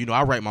yeah, bro, you know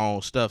I write my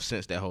own stuff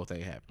since that whole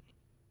thing happened.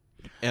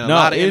 In a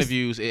lot of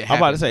interviews, it happens. I'm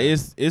about to say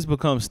it's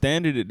become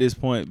standard at this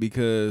point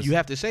because you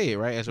have to say it,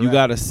 right? As a you rapper.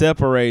 gotta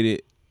separate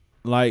it,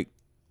 like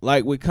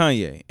with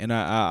Kanye, and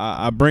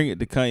I bring it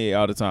to Kanye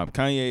all the time.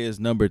 Kanye is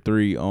number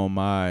 3 on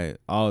my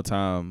all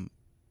time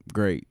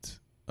greats,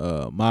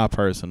 my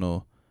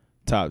personal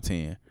top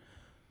 10.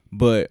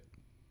 But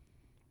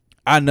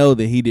I know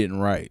that he didn't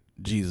write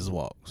Jesus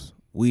Walks.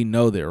 We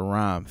know that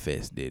Rhyme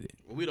Fest did it.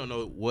 We don't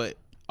know what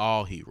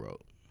all he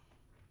wrote.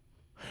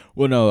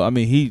 Well, no, I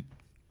mean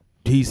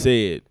he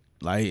said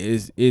like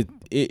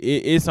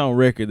it's on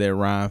record that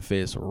Rhyme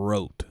Fest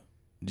wrote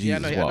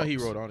Jesus Walks. I know he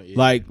wrote on it.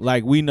 Yeah.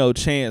 Like we know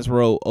Chance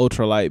wrote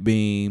Ultralight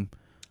Beam,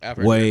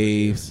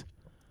 Waves,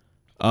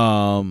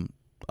 a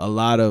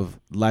lot of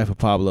Life of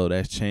Pablo.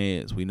 That's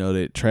Chance. We know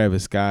that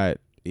Travis Scott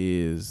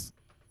is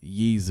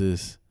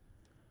Yeezus.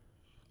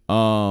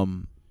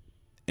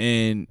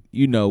 And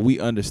you know we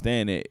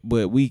understand it,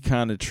 but we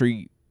kind of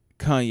treat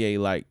Kanye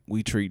like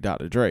we treat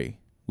Dr. Dre.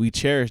 We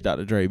cherish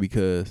Dr. Dre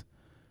because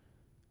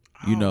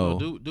you know.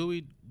 Do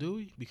we?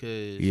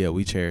 Because yeah,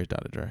 we cherish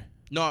Dr. Dre.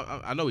 No,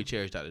 I know we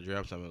cherish Dr. Dre.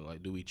 I'm saying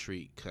like, do we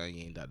treat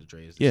Kanye and Dr.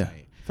 Dre as the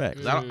same?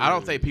 Facts. I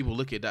don't think people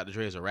look at Dr.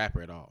 Dre as a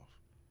rapper at all.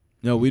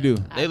 No, we do.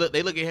 They look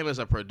at him as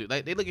a producer.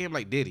 Like they look at him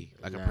like Diddy,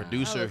 like a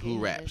producer who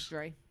raps.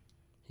 Yeah,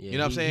 you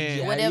know what I'm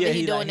saying? Whatever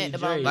he doing at the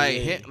moment.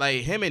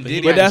 Like him and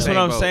Diddy. But that's what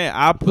I'm saying.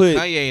 I put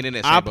Kanye in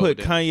that same boat.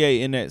 Kanye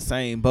in that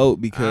same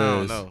boat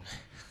because I don't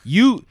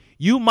know.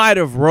 you might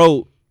have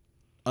wrote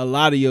a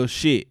lot of your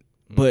shit,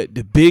 but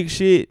the big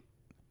shit,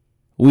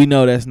 we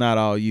know that's not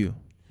all you.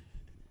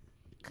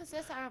 Cause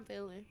that's how I'm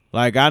feeling.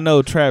 Like I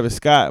know Travis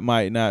Scott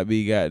might not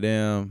be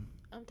goddamn.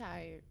 I'm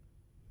tired.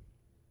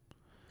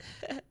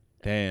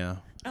 Damn.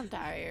 I'm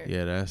tired.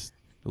 Yeah, that's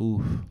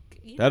oof.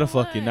 That'll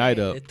fuck your night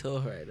up. It's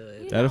tough right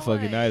there. That'll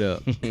fuck your night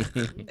up.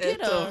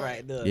 Get up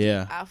right there.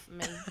 Yeah. Off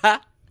me.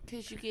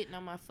 Cause you getting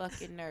on my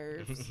fucking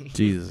nerves.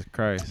 Jesus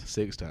Christ.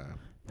 6 times.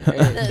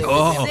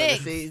 Oh,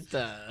 Six.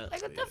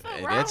 Like what the fuck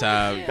Hey, wrong that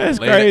time- with That's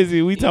you?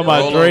 crazy. We talking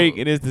about Hold Drake on.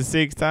 and it's the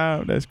 6th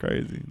time. That's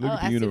crazy. Look at I the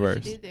see what you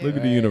universe. did there. Look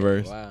at the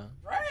universe. Wow.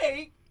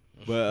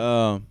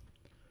 But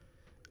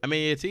I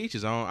mean, yeah, to each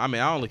his own. I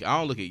mean, I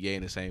don't look at Ye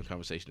in the same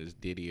conversation as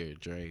Diddy or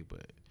Dre,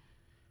 but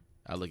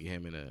I look at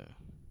him in a,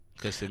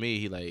 because to me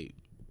he like.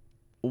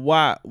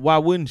 why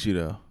wouldn't you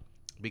though?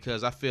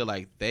 Because I feel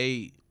like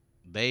they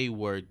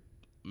were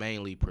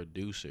mainly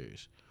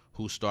producers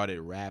who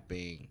started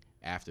rapping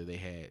after they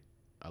had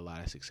a lot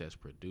of success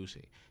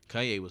producing.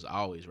 Kanye was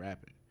always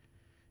rapping.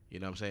 You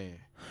know what I'm saying?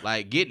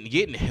 Like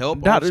getting help.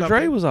 Dr. on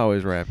Dre was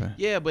always rapping.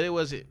 Yeah, but it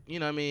wasn't. You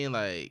know what I mean?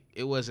 Like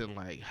it wasn't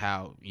like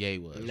how Ye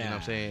was. You know what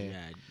I'm saying?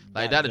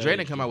 Nah. Like Dr. Dre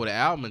didn't come out with an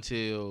album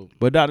until.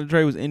 But Dr.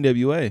 Dre was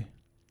NWA.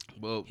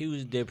 Well, He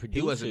was the producer.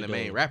 he wasn't the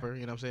main though. rapper.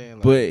 You know what I'm saying?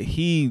 Like, But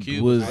he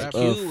Cube was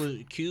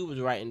was Cube was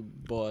writing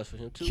bars for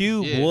him too.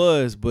 Cube Yeah.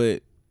 was,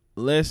 but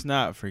let's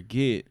not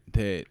forget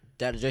that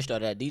Dr. Dre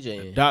started that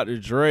DJing. Dr.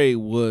 Dre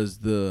was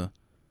the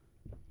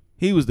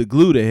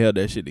glue that held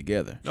that shit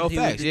together. no He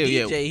facts. was the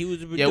Yeah, DJ, yeah. He was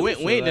the Yeah,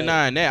 producer. we ain't like,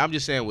 denying that. I'm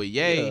just saying with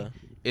Ye, Yeah.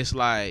 it's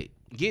like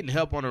getting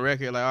help on the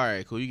record. Like, all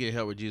right, cool, you getting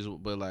help with Jesus,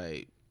 but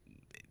like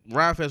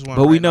Rhyme Fest one.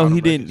 But we know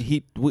he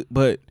didn't.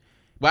 But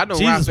Well, I know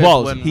Jesus Rhyme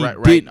Walls, wasn't he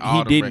writing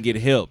all didn't get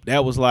help.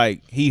 That was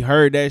like he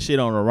heard that shit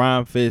on a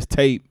Rhyme Fest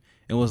tape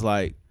and was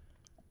like,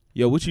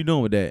 "Yo, what you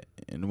doing with that?"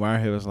 And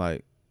Wirehead was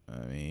like,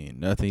 "I mean,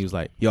 nothing." He was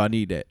like, "Yo, I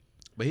need that."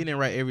 But he didn't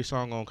write every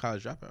song on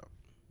College Dropout.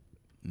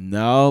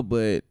 No, but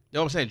You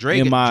know what I'm saying?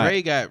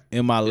 Dre got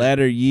in my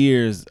latter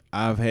years,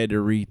 I've had to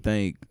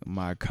rethink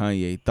my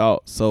Kanye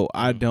thoughts, so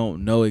I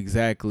don't know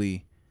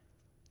exactly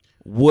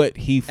what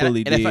he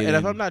fully did. And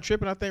if I'm not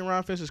tripping, I think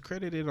Ron Fest is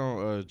credited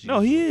on.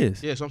 No, he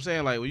is. Yeah, so I'm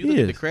saying like when you look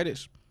at the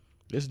credits,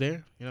 it's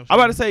there. You know what I'm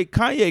about to say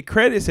Kanye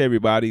credits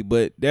everybody,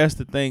 but that's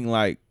the thing.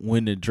 Like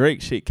when the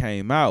Drake shit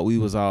came out, we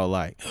was all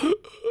like,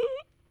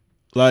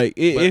 like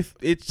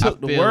it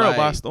took the world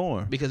by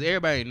storm because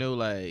everybody knew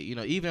like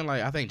even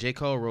like I think J.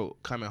 Cole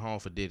wrote "Coming Home"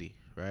 for Diddy,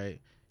 right?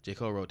 J.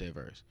 Cole wrote that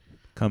verse.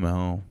 Coming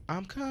home.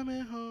 I'm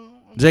coming home.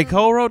 J.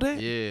 Cole wrote that?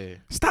 Yeah.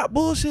 Stop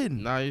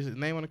bullshitting. Nah, his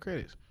name on the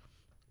credits.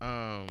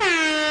 But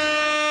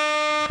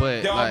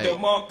like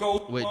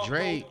with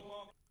Drake,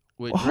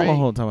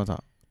 hold on, time.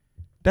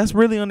 That's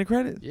really on the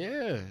credits?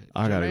 Yeah.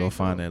 I gotta go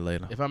find that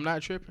later. If I'm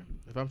tripping.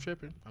 I'm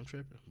tripping.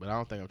 But I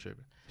don't think I'm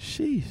tripping.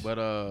 Sheesh. But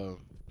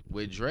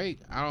with Drake,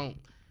 I don't.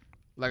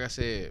 Like I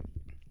said,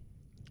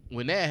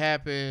 when that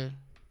happened,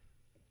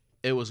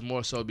 it was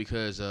more so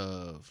because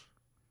of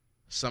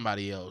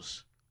somebody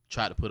else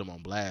tried to put him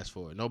on blast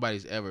for it.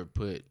 Nobody's ever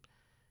put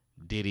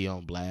Diddy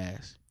on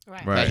blast.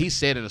 Right. Like he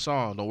said in the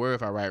song, "Don't worry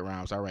if I write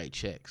rhymes, I write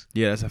checks."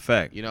 Yeah, that's a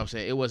fact. You know what I'm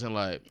saying? It wasn't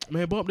like,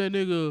 man, bump that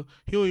nigga.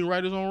 He don't even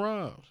write his own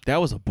rhymes. That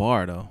was a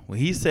bar though. When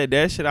he said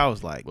that shit, I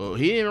was like, well,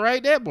 he didn't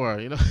write that bar.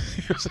 You know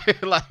what I'm saying?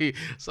 Like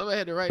somebody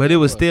had to write. But it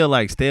was bar. still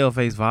like stale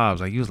face vibes.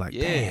 Like you was like,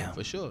 yeah, damn,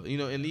 for sure.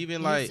 And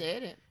even like,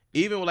 said it.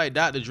 even with like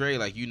Dr. Dre,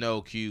 like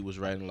Q was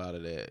writing a lot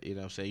of that. You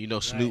know what I'm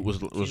saying? Snoop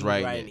was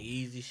writing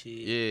easy shit.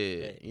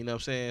 Yeah, right. You know what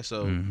I'm saying?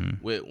 So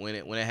when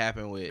it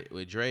happened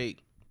with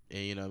Drake, and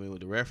you know what I mean,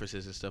 with the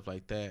references and stuff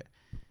like that.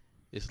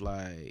 It's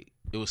like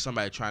it was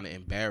somebody trying to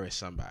embarrass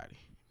somebody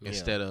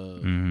instead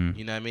of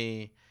you know what I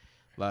mean,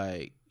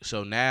 like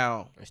so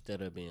now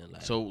instead of being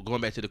like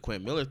going back to the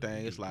Quentin Miller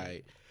thing, it's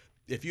like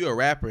if you're a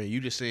rapper and you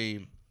just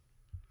seem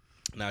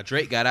now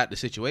Drake got out the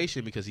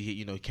situation because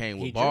he came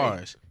with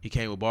bars. He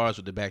came with bars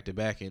with the back to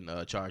back and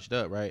charged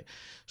up, right?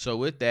 So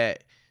with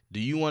that, do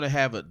you want to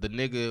have the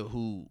nigga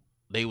who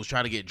they was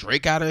trying to get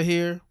Drake out of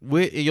here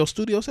with in your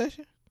studio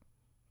session?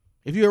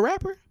 If you're a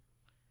rapper,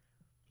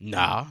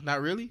 nah, not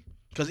really.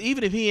 Because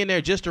even if he in there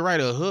just to write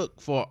a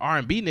hook for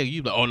R&B nigga,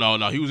 you be like, oh, no,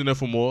 he was in there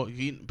for more.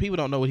 People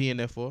don't know what he in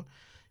there for.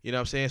 You know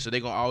what I'm saying? So they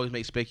going to always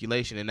make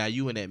speculation, and now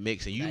you in that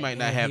mix, and you might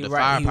not have the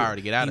firepower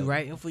to get out of it. He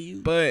writing for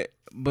you? But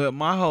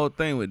my whole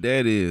thing with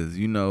that is,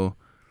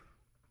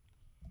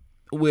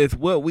 with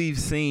what we've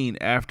seen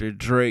after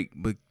Drake,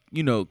 but,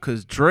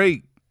 because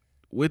Drake,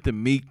 with the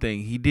Meek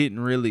thing, he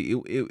didn't really,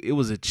 it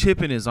was a chip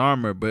in his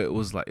armor, but it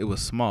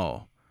was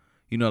small.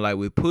 Like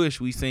with Push,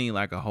 we seen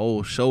like a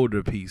whole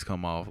shoulder piece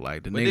come off,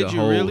 like the nigga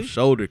whole really?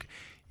 Shoulder.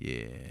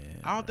 Yeah.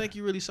 I don't think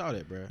you really saw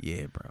that, bro.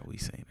 Yeah, bro, we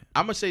seen it.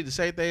 I'm gonna say the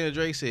same thing that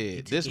Drake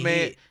said. This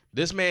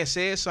man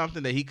said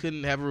something that he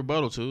couldn't have a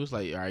rebuttal to. It's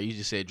like, all right, you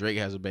just said Drake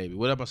has a baby.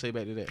 What am I gonna say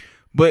back to that?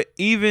 But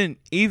even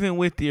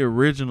with the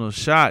original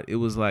shot, it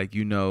was like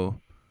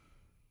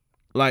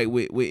like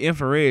with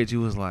Infrared,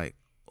 you was like,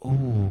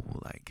 oh,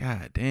 like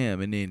goddamn.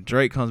 And then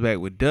Drake comes back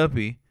with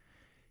Duppy,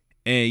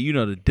 and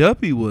the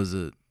Duppy was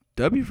a.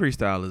 W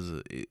freestyle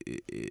is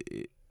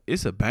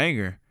it's a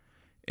banger,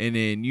 and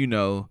then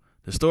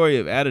the story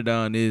of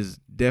Adidon is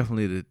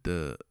definitely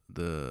the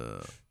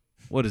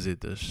what is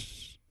it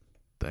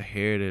the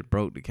hair that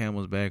broke the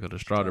camel's back or the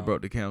straw that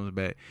broke the camel's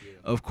back. Yeah.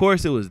 Of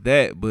course it was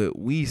that, but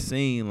we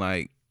seen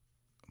like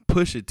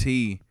Pusha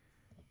T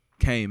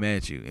came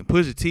at you, and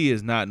Pusha T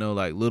is not no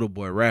like little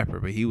boy rapper,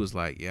 but he was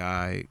like,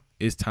 yeah,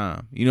 it's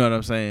time. You know what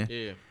I'm saying?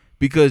 Yeah.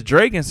 Because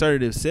Drake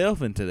inserted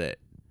himself into that.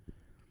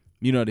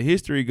 The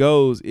history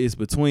goes it's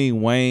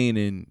between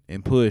Wayne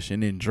and Push,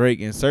 and then Drake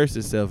inserts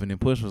himself, and then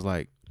Push was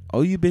like,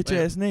 "Oh, you bitch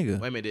ass nigga."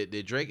 Wait a minute,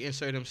 did Drake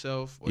insert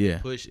himself, or did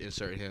Push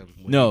insert him?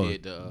 No, he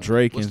did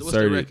Drake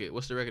inserted.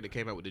 What's the record that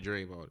came out with the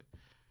Dream on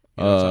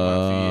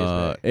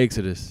it?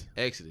 Exodus.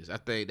 I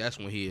think that's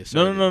when he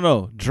inserted.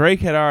 No. Drake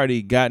had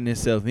already gotten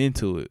himself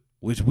into it,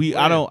 which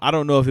I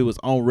don't know if it was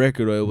on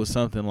record or it was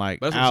something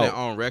like. But that's what I'm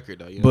saying, on record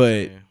though.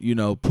 But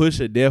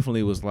Pusha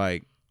definitely was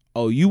like,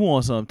 oh, you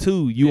want something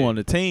too? You on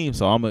the team,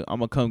 so I'm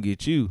gonna come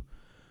get you.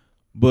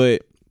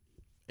 But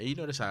and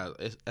that's how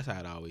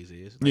it always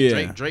is.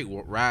 Like Drake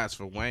rides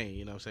for Wayne.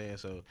 You know what I'm saying?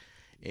 So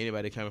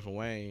anybody coming from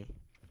Wayne,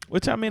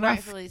 which I mean, I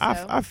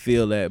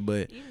feel that,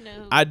 but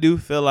I do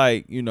feel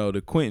like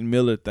the Quentin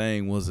Miller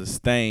thing was a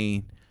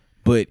stain,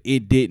 but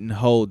it didn't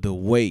hold the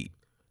weight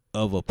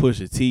of a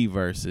Pusha T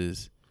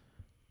versus.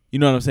 You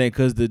know what I'm saying?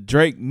 Because the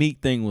Drake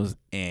Meek thing was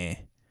You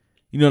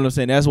know what I'm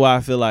saying? That's why I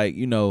feel like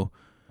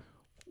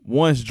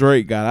once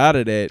Drake got out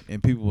of that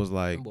and people was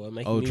like,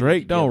 oh,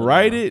 Drake don't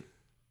write it.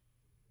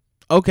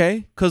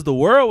 Okay. Because the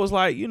world was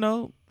like,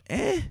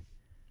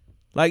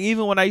 Like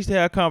even when I used to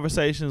have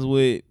conversations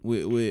with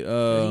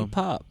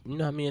pop, you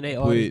know what I mean? They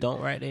artists don't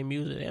write their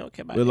music. They don't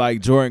care about with that.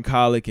 Like Jordan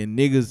Collick and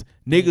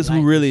niggas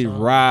who really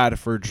ride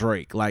for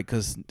Drake. Like,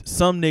 cause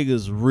some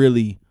niggas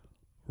really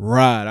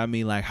ride. I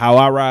mean, like how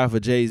I ride for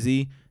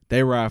Jay-Z,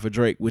 they ride for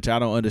Drake, which I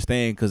don't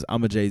understand because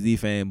I'm a Jay-Z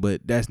fan,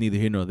 but that's neither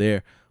here nor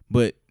there.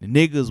 But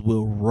niggas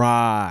will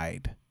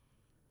ride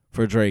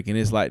for Drake, and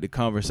it's like the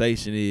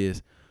conversation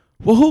is,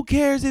 well, who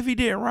cares if he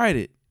didn't write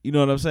it? You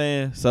know what I'm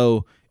saying?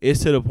 So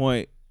it's to the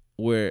point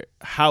where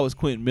how is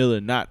Quentin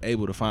Miller not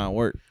able to find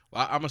work?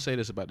 Well, I'm gonna say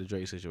this about the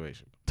Drake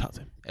situation. Talk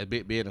to him. As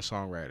being a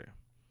songwriter,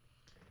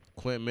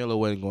 Quentin Miller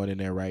wasn't going in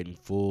there writing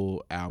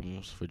full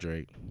albums for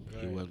Drake.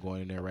 Right. He wasn't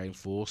going in there writing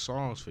full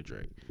songs for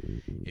Drake.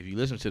 If you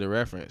listen to the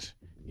reference,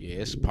 yeah,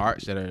 it's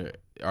parts that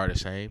are the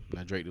same.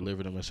 Now Drake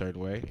delivered them a certain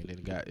way,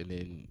 and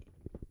then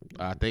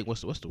I think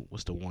what's the one?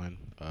 What's the one?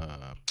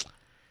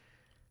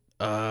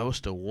 I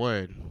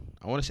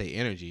want to say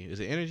Energy. Is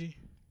it Energy?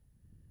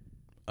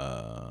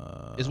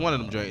 It's one of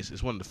them joints.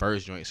 It's one of the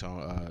first joints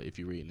on. If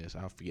you're reading this,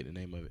 I'll forget the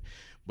name of it.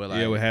 But like,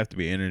 yeah, it would have to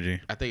be Energy.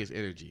 I think it's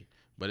Energy,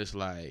 but it's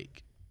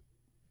like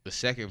the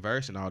second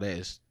verse and all that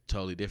is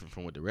totally different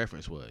from what the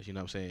reference was. You know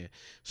what I'm saying?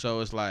 So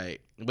it's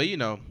like, but you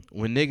know,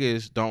 when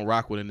niggas don't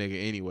rock with a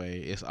nigga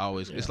anyway, it's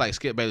always it's like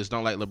Skip Bayless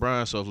don't like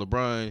LeBron. So if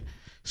LeBron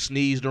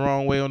sneezed the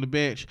wrong way on the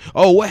bench,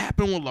 oh, what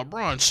happened when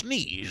LeBron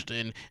sneezed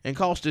and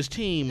cost his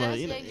team?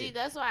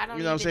 That's why I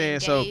don't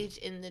engage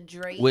in the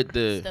Drake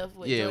stuff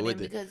with Jordan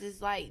because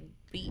it's like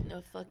beating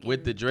a fucking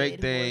with the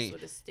Drake thing.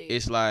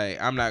 It's like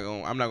I'm not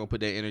gonna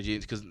put that energy in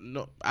because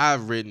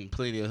I've written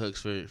plenty of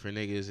hooks for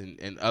niggas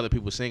and other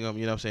people sing them.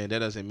 You know what I'm saying? That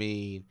doesn't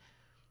mean.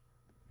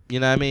 You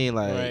know what I mean?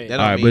 Like, right. That don't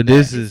all right, mean but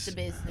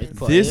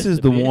that. this is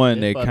the one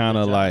that kind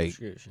of like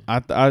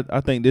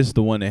I think this is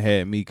the one that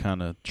had me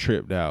kind of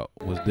tripped out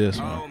was this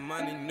one.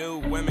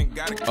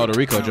 Oh, the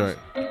Rico joint.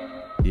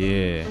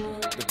 Yeah.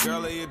 The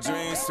girl of your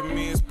dreams to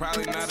me is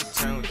probably not a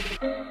challenge.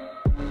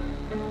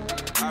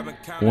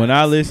 When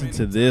I listened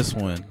to this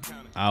one,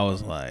 I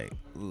was like,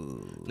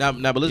 now,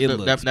 but listen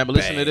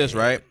to this,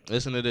 right?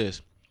 Listen to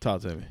this.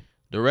 Talk to me.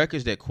 The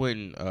records that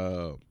Quentin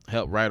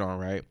helped write on,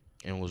 right,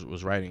 and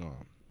was writing on.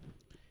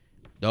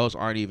 Those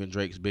aren't even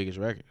Drake's biggest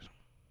records.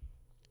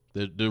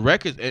 The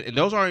records, and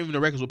those aren't even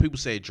the records where people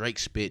say Drake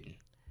spitting.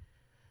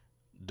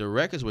 The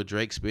records where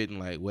Drake spitting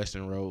like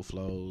Western Road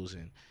flows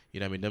and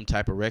you know what I mean, them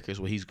type of records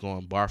where he's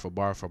going bar for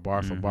bar for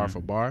bar for bar for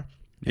bar.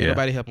 Yeah.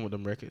 Everybody helping with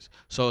them records.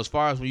 So as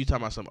far as when you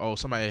talking about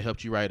somebody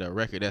helped you write a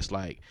record that's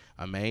like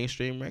a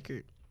mainstream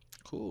record,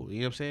 cool. You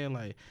know what I'm saying?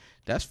 Like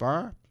that's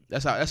fine.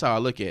 That's how I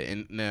look at it.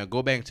 And now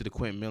go back to the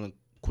Quentin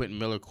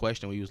Miller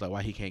question where he was like,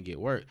 why he can't get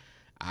work.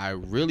 I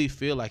really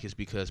feel like it's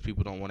because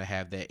people don't want to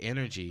have that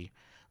energy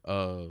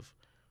of,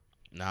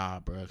 nah,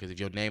 bro, because if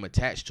your name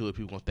attached to it,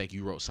 people going to think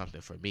you wrote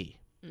something for me.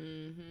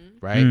 Mm-hmm.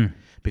 Right?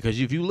 Because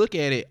if you look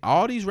at it,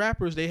 all these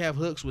rappers, they have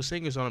hooks with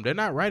singers on them. They're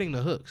not writing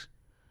the hooks.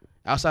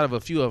 Outside of a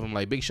few of them,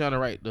 like Big Sean will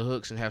write the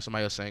hooks and have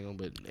somebody else sing them,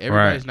 but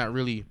everybody's not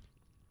really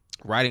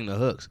writing the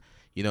hooks.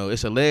 You know,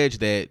 it's alleged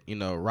that, you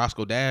know,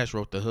 Roscoe Dash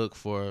wrote the hook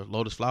for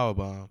Lotus Flower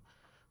Bomb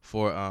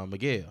for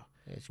Miguel.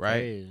 That's right.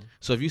 Crazy.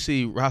 So if you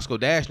see Roscoe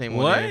Dash name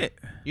on there,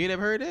 you ain't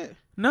never heard that?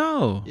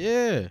 No.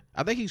 Yeah,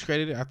 I think he's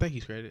credited.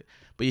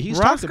 But yeah, he's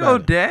Roscoe talked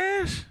about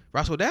Dash. It.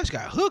 Roscoe Dash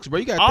got hooks, bro.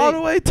 You got all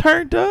the way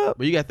turned up.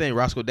 But you got to think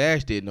Roscoe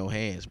Dash did No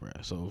Hands, bro.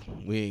 So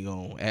we ain't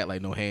gonna act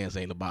like No Hands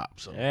ain't a bop.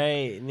 So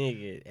hey,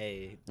 nigga,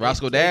 hey.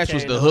 Roscoe Dash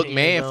was the hook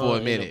man for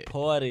a minute.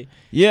 Party.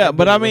 Yeah,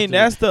 but I mean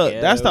that's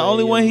the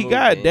only one he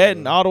got. That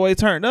and All the Way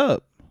Turned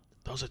Up.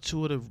 Those are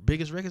two of the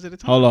biggest records at the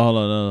time. Hold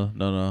on,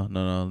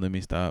 no. Let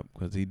me stop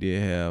because he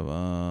did have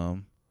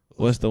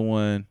what's the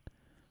one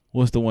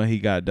he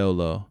got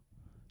Dolo?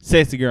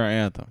 Sexy Girl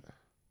Anthem.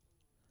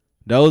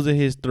 Those are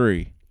his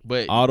three.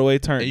 But All the Way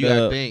Turned you Up.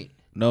 Gotta think,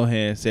 No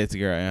Hands, Sexy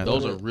Girl Anthem.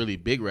 Those are really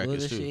big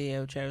records too. What shit he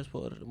have Travis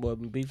Porter? Boy,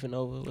 been beefing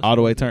over. All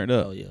the Way Turned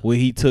Up. Oh, yeah. Where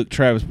he took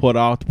Travis Porter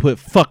off to put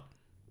fuck.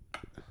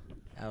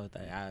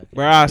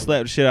 Bro, I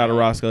slapped the shit out of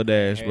Roscoe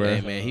Dash, bro.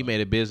 Hey man, he made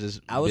a business.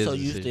 I was so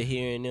used to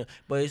hearing them,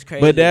 but it's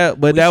crazy. But that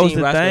was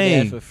the Roscoe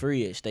thing. Dash for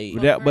free at state.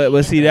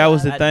 But see, that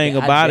was the thing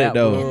about it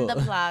though. In the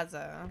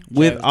plaza.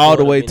 With All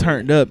the Way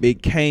Turned Up,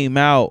 it came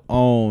out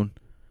on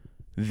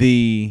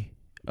the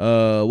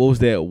what was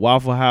that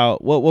Waffle House?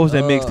 What was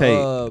that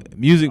mixtape?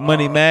 Music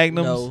Money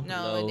Magnums?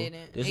 No, it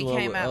didn't. It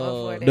came out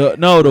before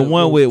that. The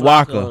one with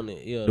Waka.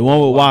 The one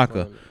with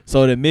Waka.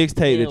 So the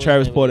mixtape that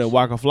Travis Porter and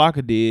Waka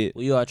Flocka did.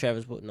 Well, you are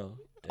Travis Porter? No.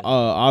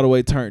 All the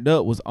Way Turned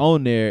Up was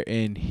on there,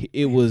 and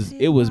it was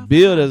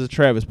billed as a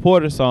Travis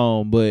Porter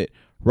song, but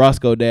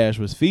Roscoe Dash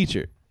was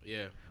featured.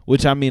 Yeah.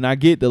 Which I mean, I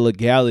get the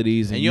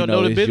legalities, and you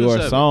know it's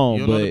your song,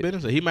 you don't know the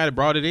business. He might have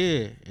brought it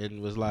in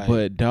and was like,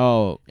 but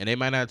dog, and they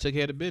might not have took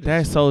care of the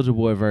business. That Soulja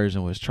Boy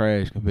version was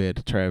trash compared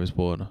to Travis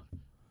Porter.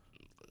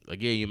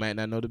 Again, you might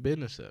not know the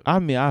business of it. I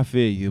mean, I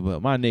feel you,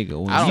 but my nigga,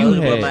 when I you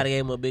might have gave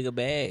him a bigger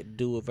bag,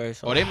 do a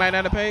verse. Or they might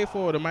not have paid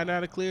for it. They might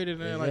not have cleared it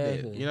like that.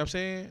 You know what I'm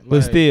saying? Like,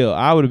 but still,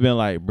 I would have been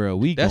like, bro,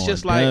 we that's going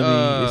just like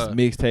it's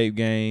mixtape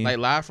game. Like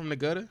Live from the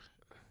Gutter.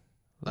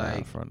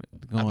 Like, from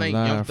I think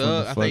Young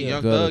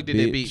Thug did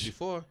that beat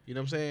before. You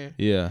know what I'm saying?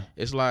 Yeah.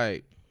 It's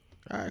like,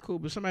 all right, cool,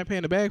 but somebody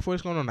paying the bag for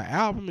it's going on the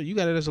album, and you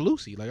got it as a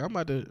Lucy. Like, I'm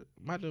about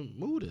to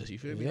move this. You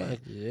feel me?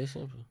 Exactly. That's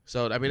simple.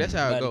 So I mean, that's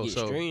how it goes.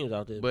 Get streams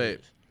out there,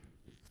 but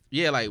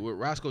yeah, like with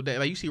Roscoe Dash,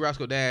 like you see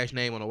Roscoe Dash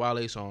name on a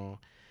Wale song,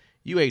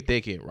 you ain't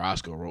thinking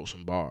Roscoe wrote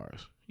some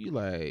bars. You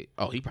like,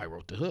 oh, he probably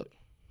wrote the hook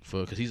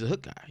because he's a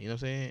hook guy. You know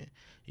what I'm saying?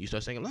 You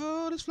start singing,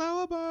 Lord, this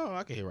flower bar.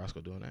 I can hear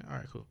Roscoe doing that. All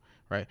right, cool.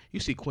 Right? You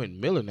see Quentin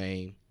Miller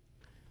name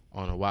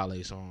on a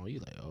Wale song, you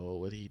like, oh,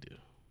 what did he do?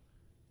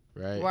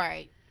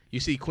 Right. You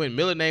see Quentin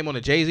Miller name on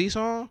a Jay-Z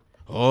song,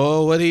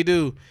 oh, what did he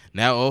do?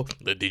 Now, oh,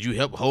 did you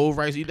help Hov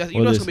write? You know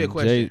it's gonna be a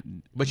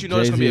question. But you know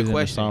it's gonna be a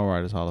question. In the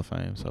Songwriters Hall of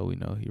Fame, so we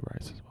know he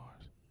writes his bars.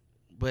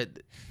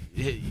 But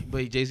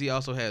Jay-Z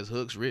also has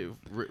hooks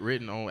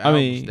written on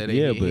albums that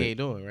he ain't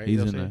doing, right? He's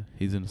in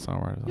the Songwriters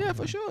Hall of Fame. Yeah,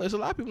 for sure. There's a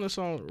lot of people in the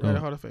Songwriters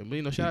Hall of Fame. But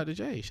you know, shout out to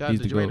Jay. Shout out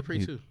to Joanne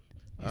Dupree too.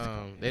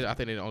 I think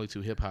they're the only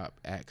two hip hop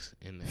acts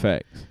in there.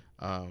 Facts.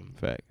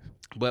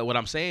 But what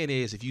I'm saying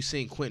is, if you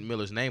sing Quentin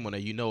Miller's name on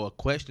there, you know a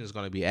question is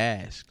going to be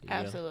asked.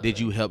 Absolutely. Did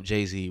you help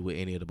Jay-Z with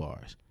any of the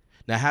bars?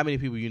 Now, how many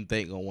people you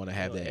think gonna want to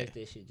have that?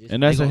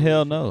 And that's a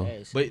hell no.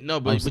 But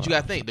you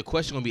gotta think the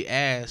question gonna be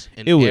asked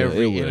in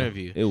every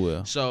interview. It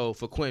will. So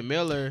for Quentin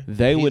Miller,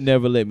 they would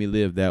never let me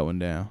live that one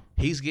down.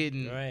 He's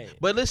getting. Right.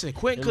 But listen,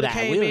 Quentin could have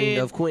came in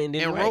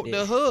and wrote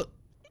the hook.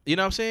 You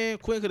know what I'm saying?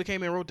 Quentin could have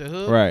came in and wrote the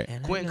hook. Right.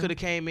 Quentin could have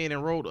came in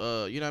and wrote,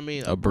 you know what I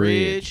mean, a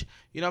bridge.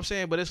 You know what I'm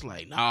saying? But it's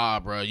like,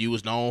 nah, bro, you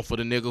was known for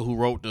the nigga who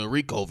wrote the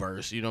Rico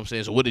verse. You know what I'm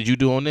saying? So what did you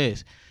do on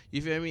this?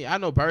 You feel me? I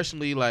know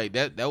personally, like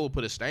that will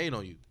put a stain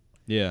on you.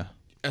 Yeah.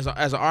 As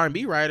an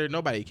R&B writer,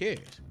 nobody cares.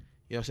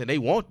 You know what I'm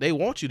saying? They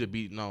want you to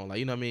be known. Like,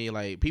 you know what I mean?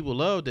 Like, people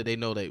love that they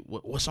know that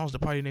what song's the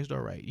Party Next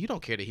Door, right? You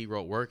don't care that he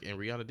wrote Work and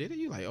Rihanna did it.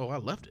 You like, oh, I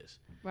love this.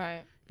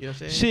 Right. You know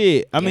what I'm saying?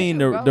 Shit. I mean,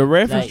 the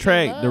reference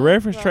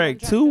track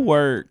to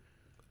Work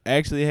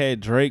actually had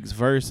Drake's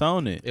verse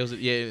on it.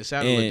 It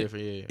sounded a little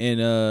different, yeah. And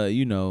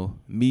you know,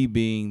 me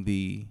being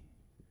the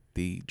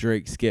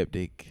Drake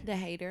skeptic, the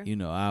hater, you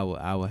know,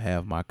 I would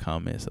have my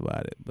comments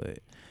about it, but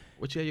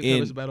what you had your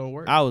comments about on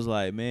Work? I was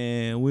like,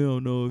 man, we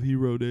don't know if he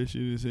wrote that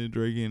shit and sent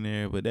Drake in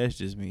there, but that's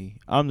just me.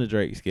 I'm the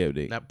Drake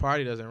skeptic. That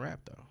Party doesn't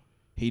rap though.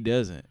 He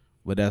doesn't,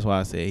 but that's why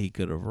I said he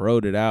could have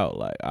wrote it out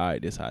like, all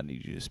right, this how I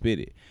need you to spit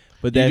it.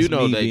 But that's you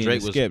know me that being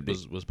Drake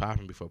was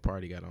popping before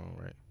Party got on,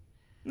 right?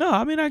 No,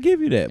 I mean I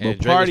give you that, and but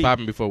Drake Party was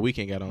popping before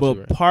Weeknd got on. But too,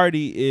 right?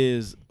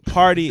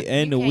 Party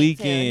and the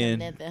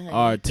Weeknd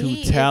are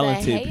two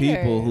talented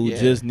people who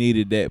just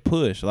needed that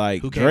push.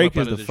 Like Drake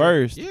is the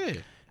first,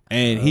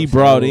 and he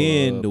brought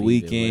in the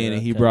Weeknd,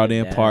 and he brought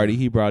in Party,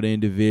 he brought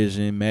in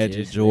Division,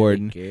 Magic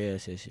Jordan,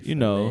 you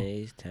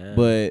know.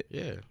 But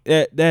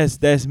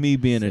that's me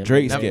being a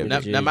Drake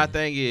skeptic. Now my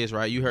thing is,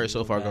 right, you heard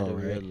So Far Gone,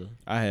 right?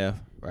 I have.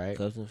 Right.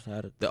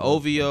 The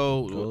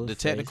OVO, the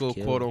technical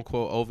quote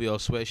unquote OVO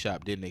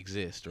sweatshop didn't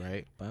exist,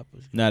 right?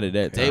 Not at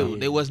that time.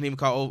 They wasn't even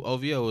called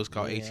OVO. It was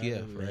called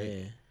ATF,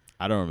 right?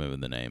 I don't remember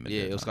the name.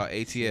 Yeah, it was called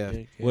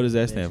ATF. What does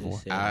that stand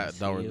for? I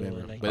don't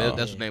remember, but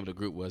that's what the name of the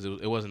group was.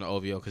 It wasn't an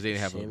OVO because they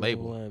didn't have a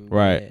label,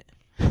 right?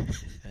 And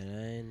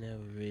I ain't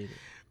never read it.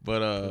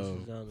 But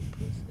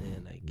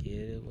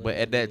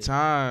at that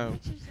time,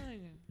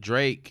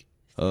 Drake.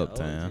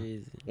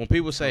 Uptown. When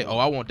people say, "Oh,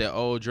 I want that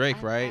old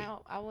Drake," right?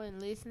 I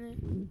wasn't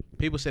listening.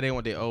 People say they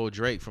want that old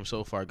Drake from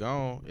So Far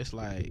Gone. It's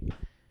like,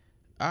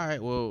 all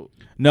right, well,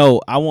 no,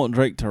 I want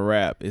Drake to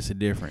rap. It's a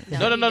difference.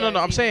 No.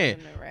 I'm saying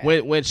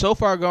when So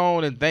Far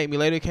Gone and Thank Me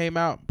Later came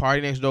out,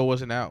 Party Next Door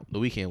wasn't out. The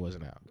Weeknd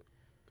wasn't out.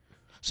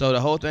 So the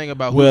whole thing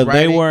about who's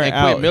writing and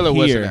Quentin Miller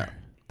wasn't out.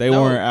 They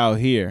weren't out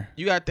here.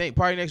 You got to think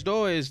Party Next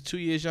Door is 2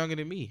 years younger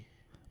than me.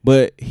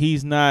 But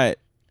he's not.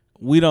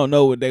 We don't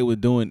know what they were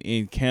doing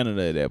in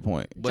Canada at that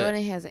point.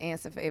 Jordan has an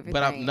answer for everything.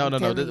 But I'm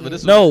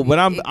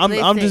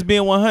just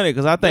being 100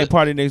 because I think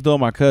Party Next Door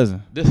my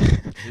cousin.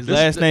 His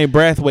last name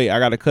Brathwaite. I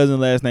got a cousin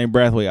last name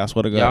Brathwaite. I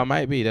swear to God. Y'all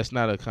might be. That's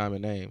not a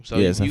common name. So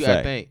you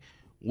gotta think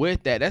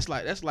with that. That's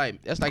like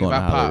if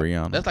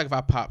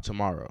I pop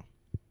tomorrow,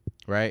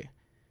 right?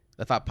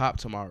 If I pop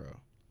tomorrow,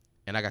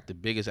 and I got the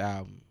biggest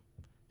album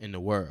in the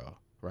world,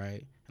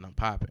 right? And I'm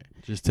popping.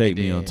 Just take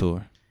me on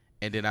tour.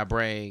 And then I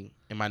bring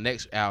in my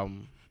next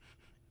album.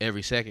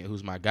 Every Second,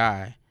 who's my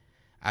guy,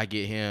 I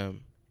get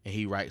him and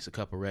he writes a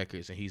couple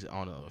records and he's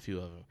on a few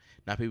of them.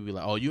 Now people be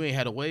like, "Oh, you ain't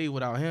had a wave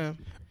without him."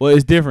 Well,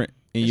 it's different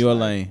in your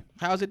lane.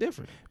 How is it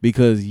different?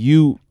 Because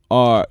the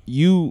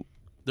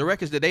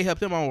records that they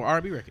helped him on were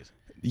R&B records.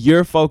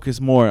 You're focused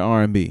more on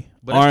R&B.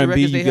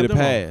 R&B, you get a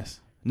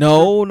pass.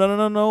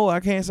 No. I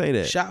can't say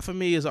that. Shot for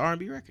Me is an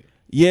R&B record.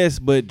 Yes,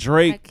 but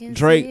Drake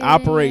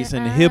operates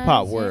in the hip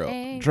hop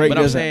world. Drake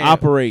doesn't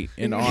operate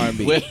in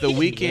R&B. With the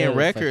Weeknd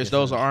records,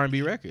 those are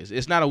R&B records.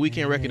 It's not a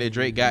Weeknd record that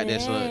Drake got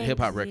that's a hip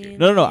hop record.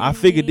 No. I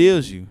figure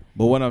deals you.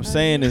 But what I'm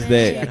saying is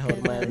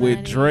that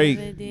with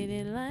Drake being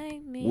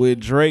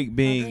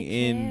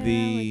in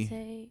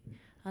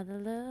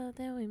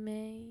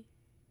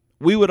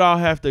we would all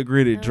have to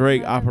agree that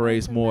Drake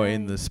operates more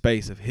in the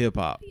space of hip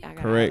hop.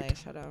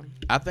 Correct?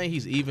 I think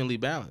he's evenly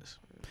balanced.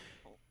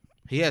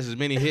 He has as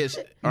many hits.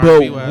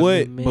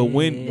 But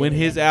when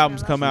his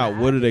albums come out,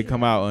 what do they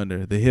come out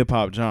under? The hip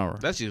hop genre.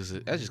 That's just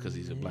because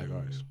he's a black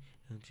artist.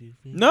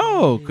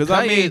 No, because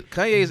I mean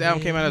Kanye's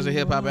album came out as a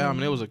hip hop album.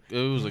 And it was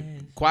a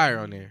choir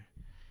on there.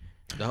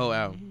 The whole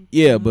album.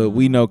 Yeah, but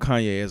we know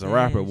Kanye as a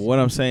rapper. But what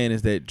I'm saying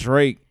is that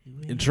Drake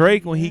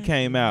when he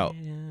came out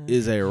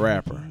is a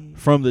rapper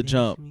from the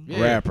jump,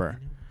 rapper.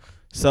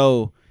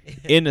 So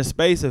in the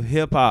space of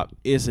hip hop,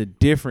 it's a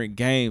different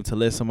game to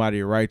let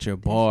somebody write your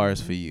bars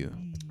for you.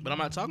 But I'm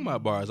not talking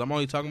about bars. I'm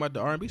only talking about the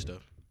R&B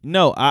stuff.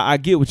 No, I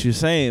get what you're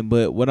saying,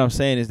 but what I'm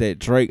saying is that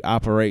Drake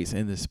operates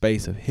in the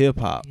space of hip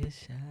hop.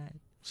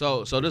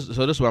 So this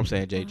is what I'm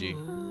saying, JG.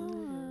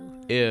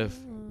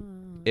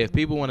 If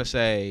people want to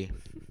say,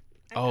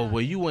 oh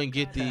well, you wouldn't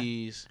get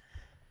these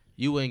week,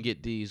 you wouldn't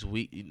get to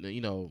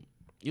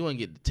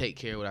Take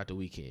Care without the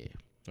Weeknd,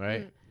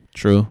 right?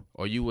 True.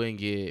 Or you wouldn't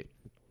get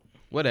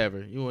whatever.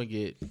 You wouldn't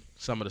get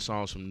some of the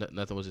songs from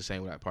Nothing Was the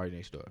Same without Party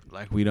Next Door.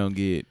 Like we don't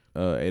get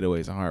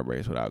 808s and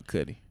Heartbreaks without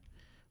Cudi.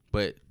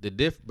 But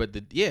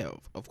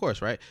of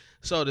course, right?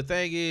 So the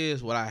thing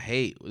is, what I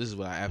hate, this is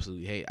what I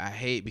absolutely hate. I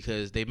hate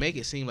because they make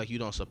it seem like you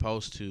don't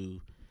supposed to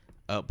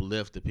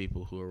uplift the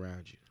people who are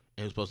around you.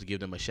 And you're supposed to give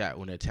them a shot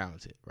when they're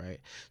talented, right?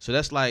 So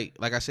that's like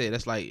I said,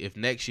 that's like if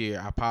next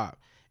year I pop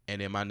and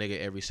then my nigga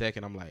every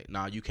second I'm like,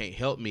 nah, you can't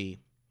help me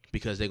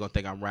because they're gonna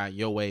think I'm riding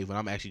your wave when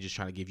I'm actually just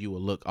trying to give you a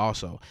look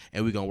also,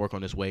 and we're gonna work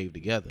on this wave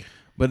together.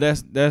 But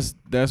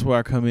that's where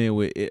I come in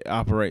with it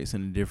operates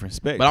in a different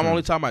spectrum. But I'm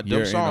only talking about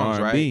them songs,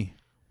 R&B. right?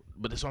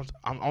 But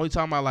I'm only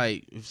talking about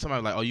like if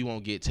somebody's like, oh, you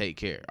won't get Take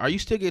Care. Are you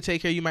still get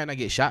Take Care? You might not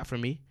get Shot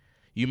from Me.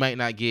 You might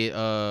not get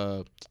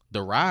The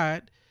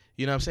Ride.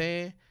 You know what I'm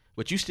saying?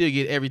 But you still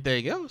get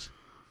everything else.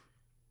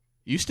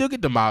 You still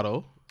get the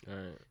motto. Right.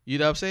 You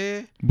know what I'm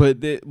saying?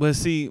 But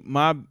see,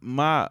 my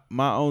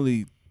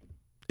only,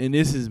 and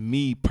this is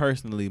me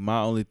personally,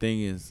 my only thing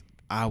is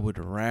I would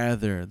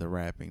rather the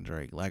rapping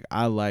Drake. Like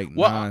I like nonstop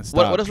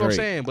what that's Drake. what I'm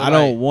saying. But I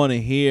don't want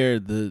to hear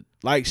the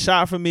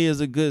Shot for Me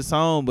is a good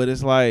song, but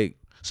it's like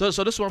so this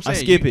is what I'm saying.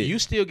 I skip it. You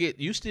still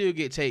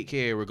get Take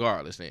Care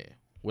regardless then.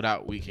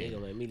 Without They Weeknd.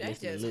 gonna make me That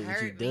listen just to what you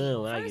hurt me.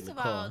 done when I get First in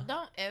the of all, car.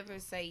 don't ever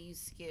say you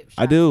skip.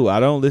 I do. I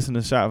don't listen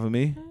to Shot for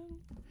Me.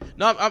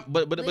 No,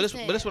 but that's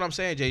Listen. what I'm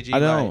saying, JG. I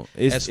don't. Like,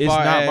 It's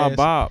not my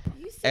bop.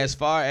 As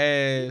far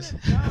as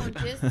John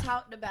just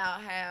talked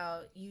about how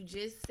you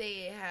just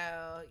said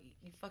how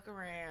you fuck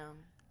around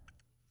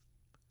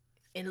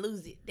and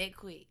lose it that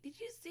quick. Did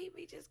you see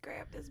me just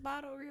grab this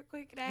bottle real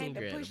quick and I had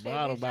to push that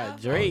bottle bitch by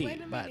off? Drake.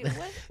 Wait a By minute.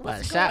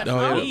 What's Shot going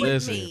for on Me. with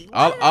Listen, me?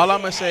 all I'm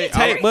gonna say,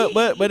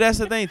 But that's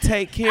the thing.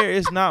 Take Care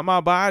is not my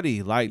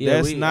body. Like Yeah,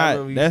 that's I not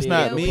remember you that's said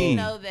not that. We me.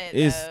 know that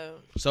It's though.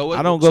 so what,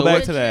 I don't go so back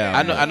what- to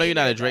that. I know you're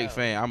not a Drake though.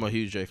 fan. I'm a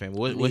huge Drake fan. But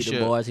Leave what's the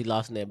your boys he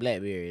lost in that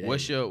Blackberry.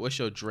 what's your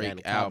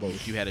Drake the album? Cowboys.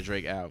 If you had a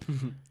Drake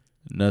album,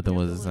 Nothing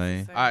was the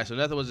same. all right. So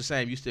Nothing Was the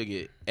Same. You still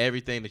get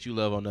everything that you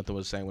love on Nothing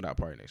Was the Same without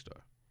Party Next Door.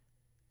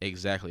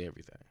 Exactly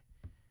everything.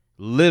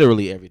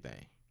 Literally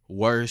everything.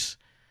 Worse.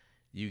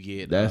 You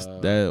get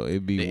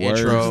It'd be the worse.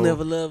 intro. You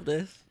never loved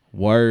this.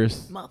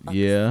 Worse. Motherfuckers.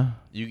 Yeah.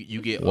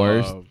 You get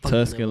Worse. fucking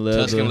Tuscan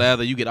leather. Tuscan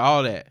Leather. You get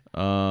all that.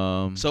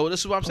 So this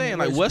is what I'm saying.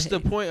 worst Like, what's the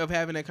behavior. point of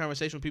having that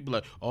conversation with people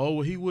like, oh,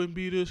 well, he wouldn't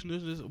be this and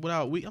this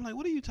without Weeknd? I'm like,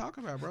 what are you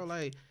talking about, bro?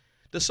 Like,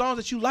 the songs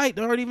that you like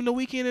aren't even the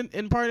Weeknd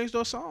and Party Next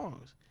Door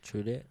songs.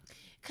 True that.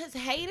 Cause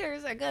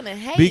haters are gonna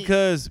hate.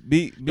 because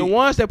The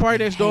ones that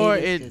Party Next Door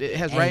Haters it is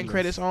has rank endless.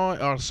 credits on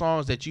are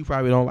songs that you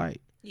probably don't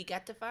like. you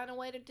got to find a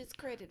way to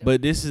discredit them.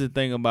 But this is the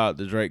thing about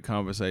the Drake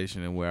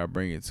conversation and where I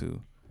bring it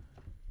to.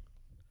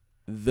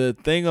 The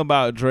thing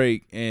about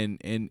Drake and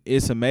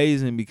it's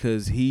amazing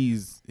because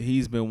he's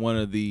been one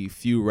of the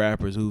few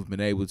rappers who've been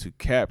able to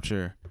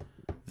capture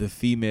the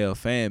female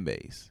fan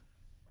base.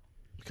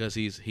 Because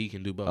he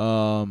can do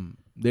both.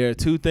 There are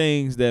two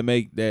things that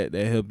make that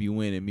help you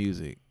win in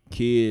music: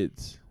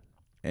 kids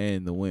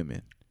and the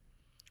women.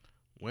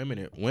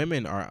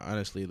 Women are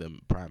honestly the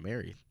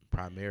primary.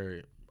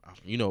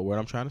 You know what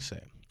I'm trying to say.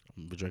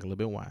 I'm gonna drink a little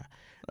bit of wine.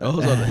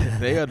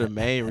 They are the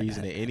main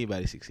reason that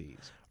anybody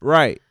succeeds.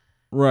 Right.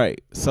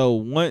 So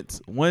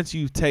once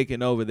you've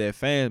taken over that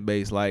fan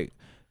base, like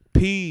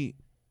P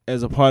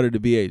as a part of the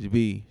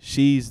BHB,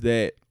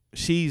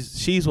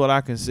 she's what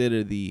I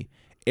consider the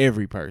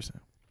every person.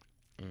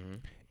 Mm-hmm.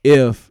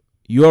 If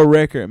your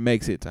record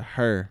makes it to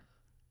her,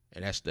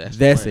 And that's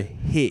a plan.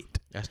 hit.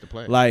 That's the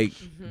plan. Like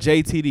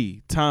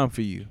JTD, Time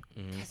for You.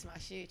 Mm-hmm. that's my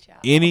shit, y'all.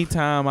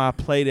 Anytime I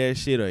play that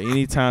shit or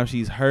anytime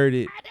she's heard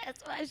it,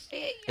 That's my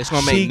shit. It's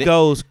gonna she make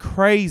goes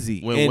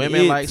crazy. when And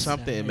women like it's-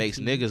 something, it makes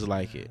niggas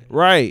like it.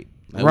 Right.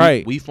 Like,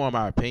 right. We form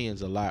our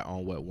opinions a lot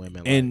on what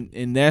women like.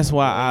 And that's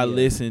why I Yeah.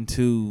 listen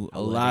to I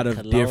a wear lot the of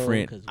cologne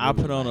different 'cause I put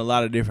women on a like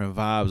lot of different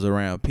vibes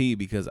around P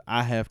because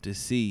I have to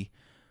see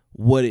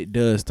what it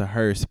does to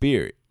her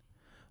spirit.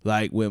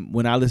 Like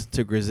when I listen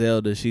to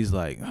Griselda, she's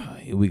like, oh,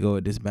 here we go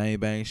with this bang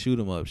bang shoot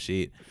 'em up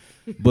shit.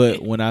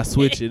 But when I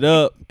switch it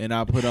up and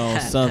I put on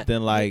something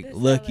like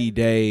Lucky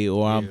Day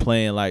or I'm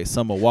playing like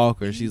Summer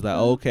Walker, she's like,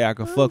 okay, I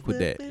can fuck with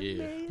that.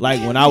 Yeah. Like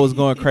when I was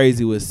going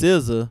crazy with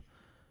SZA,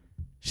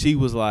 she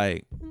was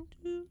like,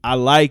 I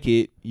like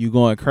it. You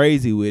going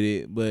crazy with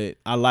it, but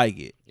I like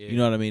it. Yeah. You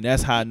know what I mean?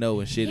 That's how I know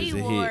when shit is a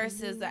hit. He wore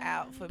SZA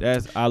out for me.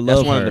 I love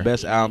That's one her. of the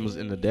best albums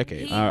in the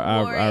decade.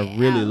 I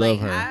really love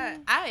her.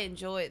 I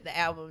enjoyed the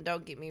album.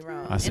 Don't get me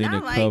wrong. I seen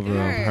the cover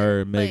of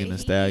her, Megan Thee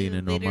Stallion,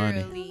 and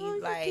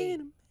Normani.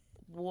 Like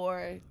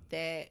wore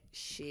that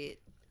shit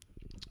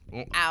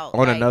out.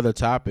 On another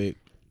topic,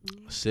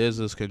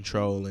 SZA's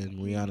Control and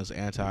Rihanna's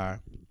Anti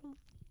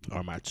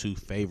are my two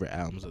favorite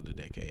albums of the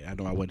decade. I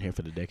know I wasn't here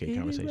for the decade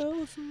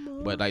conversation,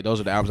 but like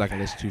those are the albums I can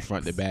listen to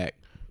front to back.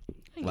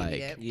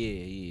 Like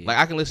yeah. Like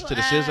I can listen to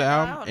the SZA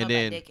album and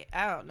then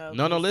I don't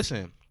know. No,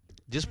 listen.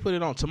 Just put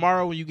it on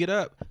tomorrow when you get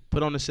up.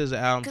 Put on the SZA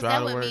album. Because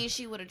that would mean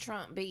she would have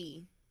Trump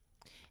B.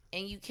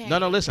 And you can't.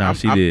 No, listen.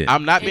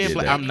 I'm not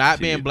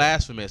being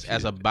blasphemous.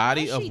 As a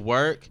body of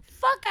work.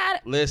 Fuck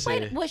out. Listen.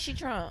 Wait, was she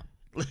Trump?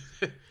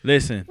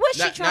 Listen.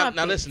 What's she Trump?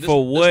 Now listen.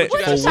 For what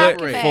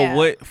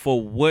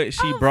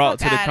she brought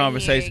to the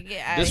conversation.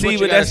 See,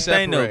 but that's the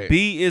thing though.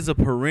 B is a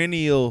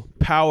perennial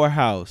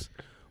powerhouse.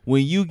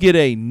 When you get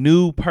a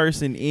new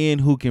person in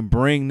who can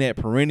bring that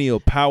perennial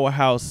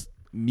powerhouse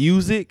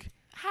music.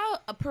 How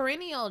a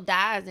perennial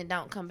dies and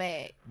don't come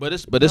back. But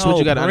this what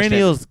you got to understand.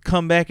 Perennials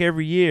come back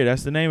every year.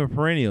 That's the name of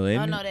perennial,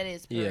 isn't it? No, that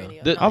is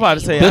perennial. I'm about to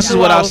say. This is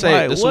what I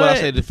say. This is what I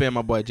say to defend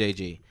my boy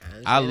JG.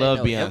 I love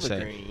Beyonce.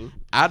 Evergreen.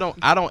 I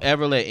don't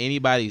ever let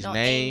anybody's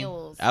name.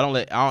 I don't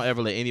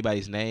ever let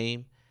anybody's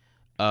name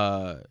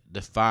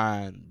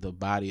define the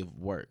body of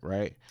work,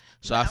 right?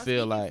 So I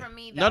feel like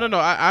no.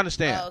 I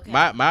understand. Oh, okay.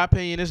 My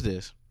opinion is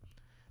this: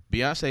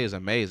 Beyonce is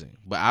amazing,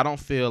 but I don't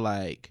feel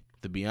like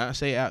the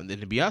Beyonce album. The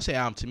Beyonce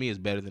album to me is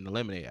better than the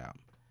Lemonade album,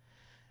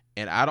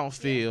 and I don't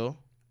feel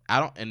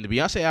and the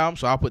Beyonce album.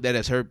 So I'll put that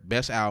as her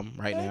best album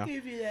right now. I'll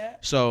give you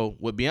that. So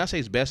with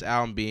Beyonce's best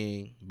album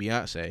being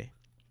Beyonce,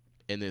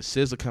 and then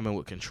SZA coming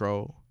with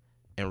Control,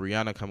 and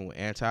Rihanna coming with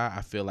Anti,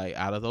 I feel like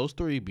out of those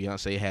three,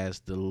 Beyonce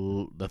has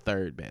the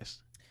third best.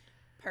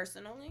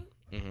 Personally.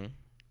 Mm-hmm.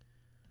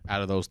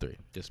 Out of those three,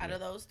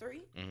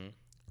 mm-hmm.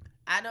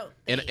 I don't.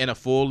 In a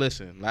full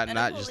listen, not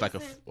just like a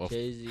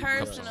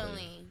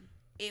personally,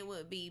 it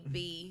would be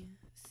B,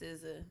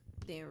 SZA,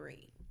 then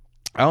Reed.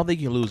 I don't think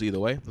you can lose either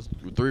way. Those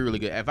three really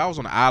good. If I was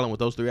on an island with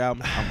those three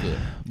albums, I'm good.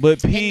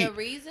 But and the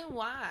reason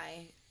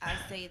why I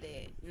say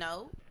that,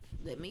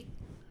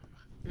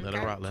 let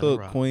her rock.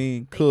 Cook,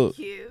 queen, cook.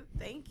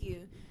 Thank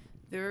you.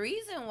 The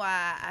reason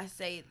why I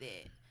say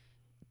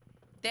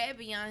that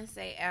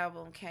Beyonce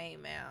album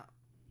came out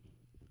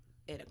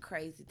at a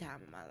crazy time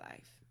in my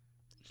life.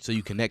 So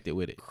you connected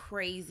with it.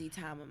 Crazy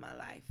time in my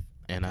life.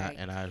 And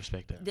I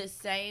respect that. The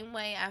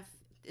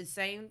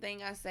same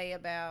thing I say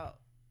about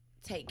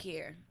Take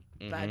Care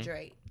by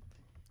Drake.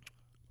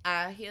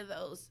 I hear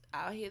those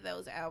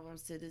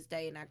albums to this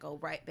day, and I go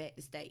right back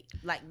to state,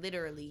 like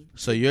literally.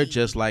 So you're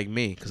just like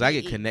me, because I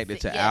get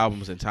connected to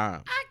albums and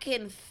time. I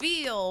can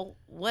feel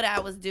what I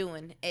was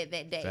doing at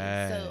that day.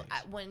 Facts. So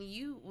when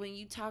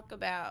you talk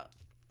about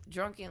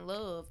Drunken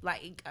Love,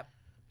 like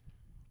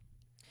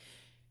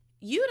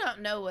you don't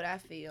know what I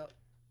feel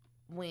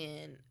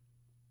when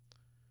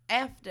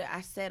after I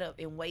sat up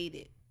and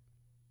waited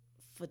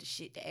for the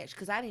shit to actually,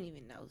 because I didn't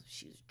even know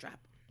she was dropping.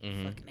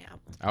 Fucking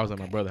album. I was at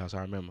my brother's house.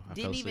 I remember. I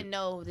didn't even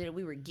know that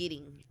we were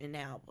getting an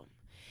album,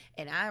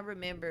 and I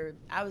remember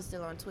I was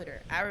still on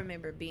Twitter. I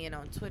remember being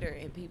on Twitter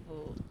and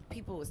people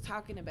was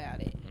talking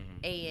about it.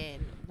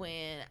 And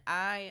when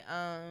I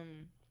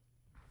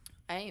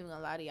ain't even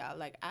gonna lie to y'all,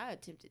 like I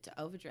attempted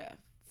to overdraft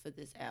for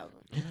this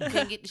album.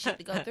 Couldn't get the shit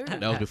to go through.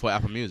 That was before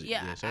Apple Music.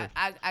 Yeah,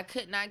 I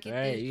could not get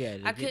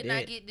this. I could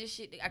not get this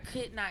shit. I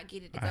could not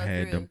get it to go through. I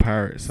had them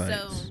pirate sites.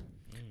 So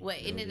what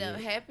ended up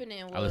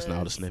happening was I listened to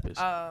all the snippets.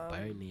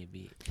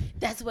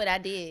 That's what I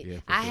did. Yeah,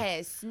 I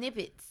had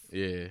snippets.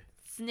 Yeah.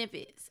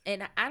 Snippets.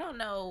 And I don't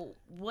know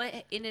what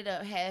ended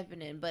up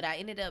happening, but I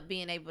ended up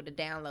being able to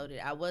download it.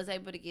 I was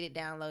able to get it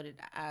downloaded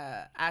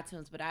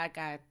iTunes, but I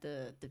got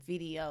the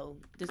video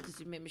just because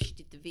remember she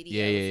did the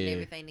videos and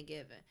everything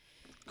together.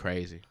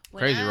 Crazy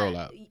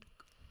rollout.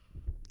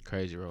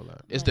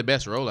 It's the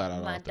best rollout out of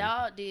all. My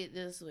dog did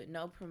this with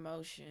no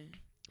promotion.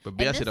 But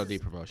Beyonce don't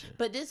need promotion.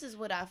 But this is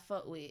what I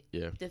fuck with.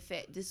 Yeah. The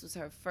fact this was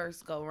her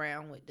first go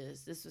round with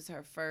this. This was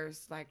her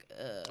first I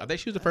think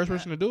she was the first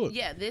person to do it.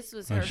 Yeah, this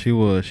was her. She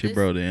was. She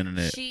broke the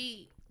internet.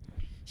 She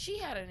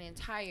had an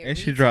entire. And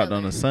she dropped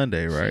on a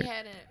Sunday, right?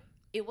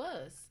 It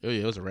was. Oh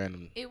yeah, it was a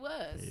random. It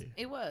was. Yeah.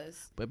 It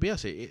was. But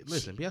Beyonce,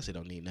 Beyonce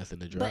don't need nothing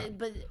to drop.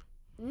 But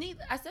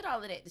neither. I said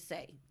all of that to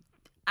say,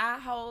 I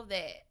hold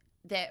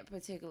that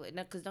particular,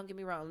 because don't get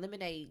me wrong,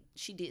 Lemonade,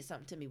 she did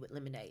something to me with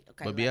Lemonade.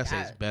 Okay, but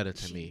Beyonce is better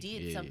to me. She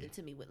did something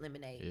to me with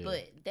Lemonade. Yeah.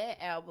 But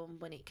that album,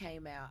 when it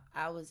came out,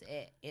 I was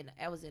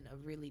in a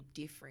really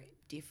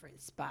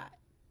different spot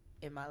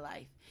in my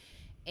life,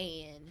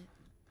 and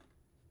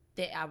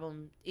that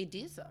album, it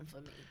did something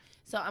for me.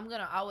 So I'm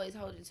gonna always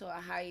hold it to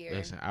a higher.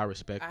 Listen, I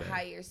respect that.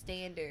 Higher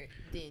standard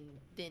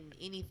than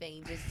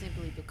anything, just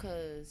simply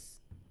because.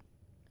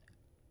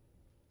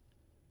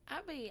 I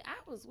mean, I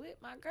was with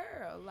my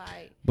girl,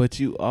 like. But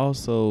you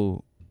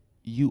also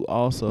you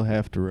also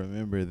have to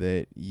remember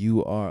that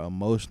you are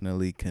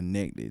emotionally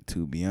connected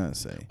to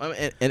Beyonce.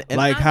 And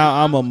like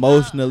how I'm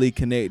emotionally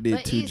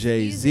connected to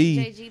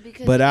Jay-Z,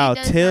 but I'll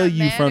tell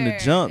you from the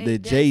jump that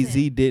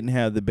Jay-Z didn't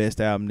have the best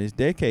album this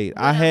decade.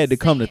 I had to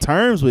come to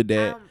terms with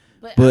that.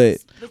 But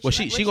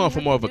she going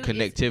for more of a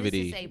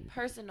connectivity. This is a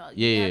personal.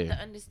 You have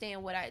to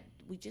understand what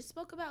we just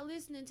spoke about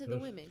listening to the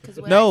women.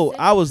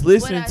 I was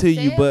listening to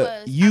you,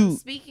 but I'm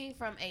speaking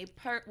from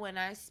when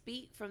I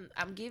speak from,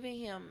 I'm giving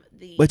him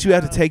the. But you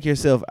have to take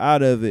yourself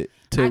out of it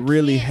to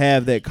really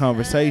have that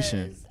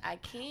conversation. I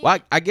can't. Well,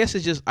 I guess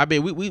it's just. I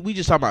mean, we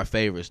just talking about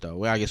favorites though.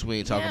 Well, I guess we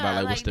ain't talking about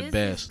like what's the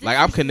best. Like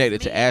I'm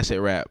connected to acid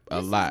rap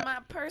a lot.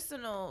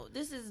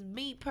 This is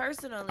me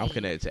personally. I'm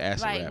connected to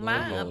acid rap. Like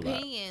my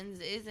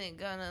opinions isn't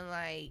gonna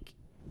like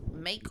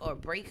make or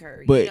break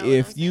her. But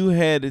if you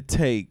had to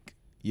take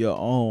your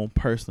own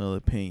personal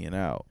opinion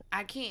out,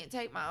 I can't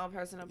take my own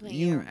personal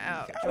opinion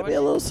out. You gotta be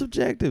a little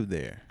subjective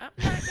there. I'm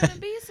not gonna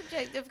be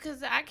subjective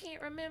because I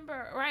can't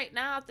remember right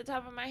now off the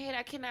top of my head.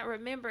 I cannot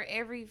remember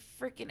every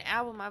freaking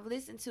album I've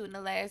listened to in the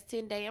last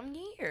 10 damn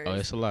years. Oh,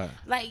 it's a lot.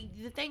 Like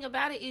the thing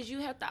about it is you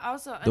have to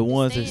also the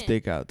ones that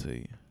stick out to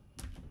you.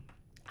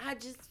 I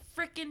just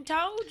freaking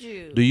told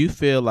you. Do you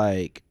feel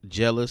like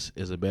Jealous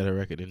is a better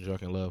record than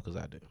Drunk in Love?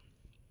 Because I do.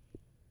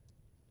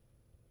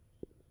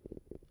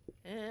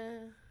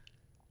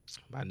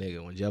 My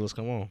nigga, when Jealous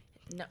come on.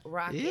 No,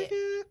 rock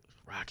it.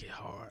 Rock it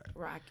hard.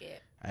 Rock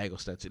it. I ain't gonna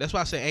step to. That's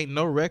why I say ain't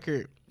no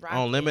record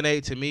on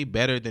Lemonade to me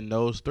better than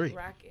those three.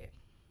 Rock it.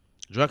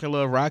 Drunk in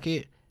Love, Rock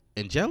It,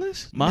 and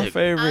Jealous. My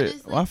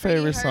favorite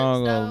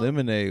song though. on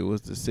Lemonade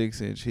was the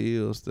 6-inch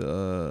Heels,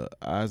 the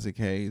Isaac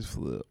Hayes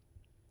flip.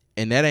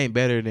 And that ain't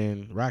better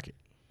than Rock It.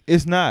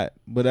 It's not,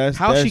 but that's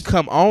she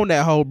come on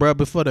that whole, bro,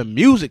 before the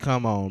music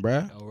come on,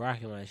 bro. Oh,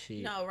 Rocket my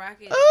shit. No,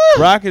 Rocket.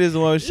 Rocket is the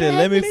one with shit.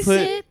 Let me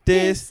put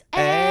this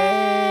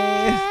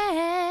ass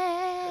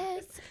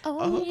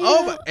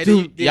over.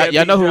 And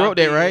y'all know who wrote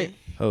that, right?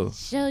 Oh,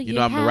 you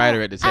know I'm the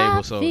writer at the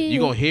table, so you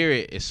gonna hear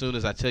it as soon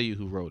as I tell you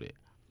who wrote it.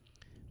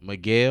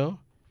 Miguel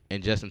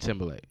and Justin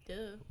Timberlake. Duh.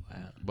 Wow.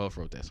 Both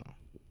wrote that song.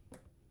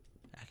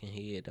 I can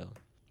hear it though.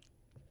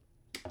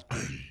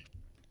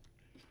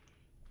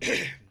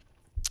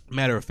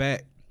 Matter of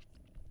fact,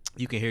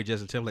 you can hear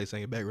Justin Timberlake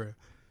singing background.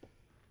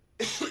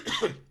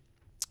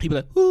 He be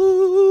like,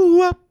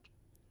 ooh, up.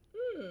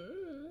 You know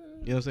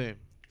what I'm saying?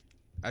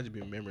 I just be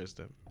remembering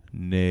stuff.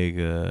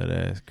 Nigga,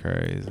 that's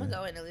crazy. I'm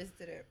going to listen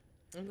to that.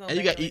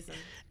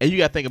 And you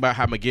got to think about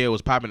how Miguel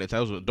was popping at the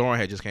time when Adorn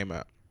had just came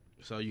out.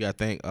 So you got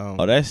to think.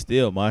 Oh, that's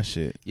still my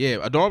shit. Yeah,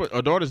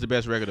 Adorn is the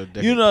best record of the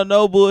decade. You know,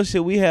 no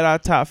bullshit. We had our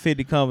top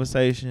 50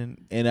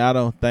 conversation, and I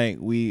don't think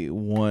we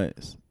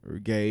once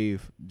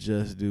gave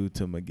just due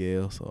to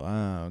Miguel, so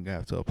I don't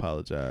have to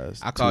apologize.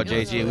 I called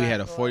JG and we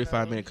had a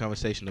 45-minute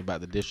conversation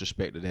about the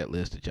disrespect of that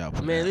list that y'all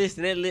put Man, out.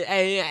 listen, that list,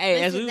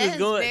 hey, as we was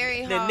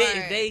going, the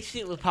next day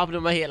shit was popping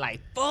in my head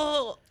like,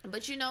 fuck.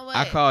 But you know what?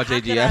 I called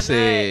JG. I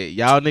said,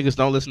 y'all niggas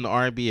don't listen to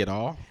R&B at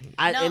all.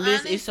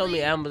 It's so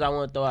many albums I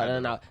want to throw out there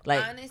now.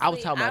 Like, honestly, I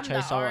was talking about Trey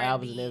I'm the Songz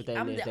albums and R&B. everything.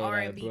 I'm the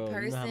R&B bro,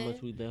 person. You know how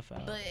much we left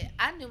out. But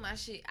I knew my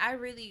shit. I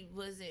really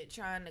wasn't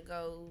trying to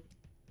go.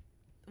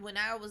 When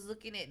I was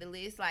looking at the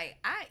list, like,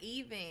 I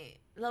even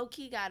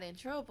low-key got in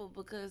trouble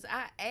because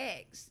I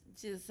asked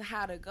just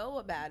how to go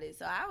about it.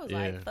 So I was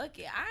like, fuck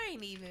it. I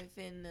ain't even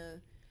finna.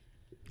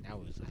 I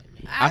was like,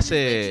 I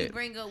said, let you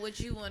bring up what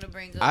you want to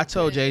bring up. I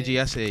told JG,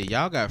 I said,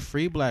 y'all got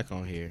Free Black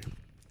on here.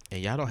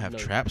 And y'all don't have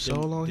Trap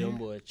Soul on here? Them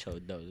boys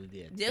choked up.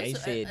 They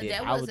said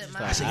that. I was just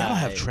like, I said, y'all don't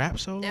have Trap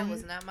Soul on That here?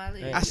 was not my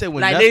list. I said,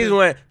 when like, nothing. niggas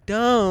went,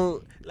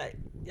 don't. Like,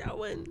 y'all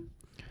wouldn't.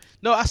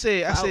 No, I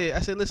said,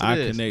 listen to I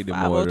this. connected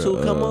more to,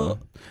 502 come up.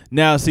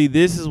 Now, see,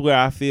 this is where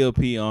I feel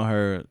P on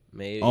her,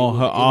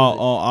 on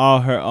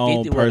all her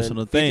own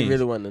personal things.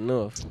 Really wasn't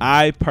enough.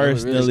 I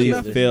personally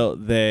really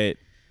felt that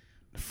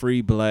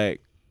Free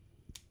Black,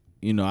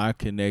 you know, I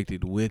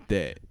connected with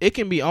that. It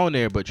can be on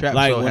there, but Trap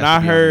like Soul when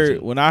has to be on there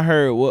too. when I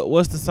heard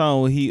what's the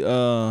song where he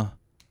I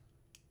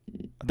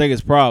think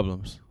it's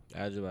Problems.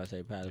 I was just about to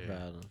say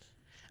Problems.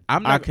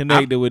 I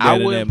connected with that I in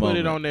that wouldn't put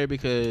moment. it on there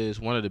because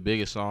one of the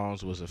biggest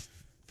songs was a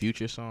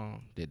Future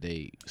song that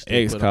they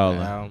still X put on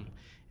the Calling. album,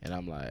 and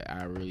I'm like,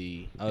 I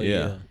really,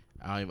 yeah.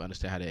 I don't even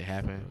understand how that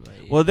happened.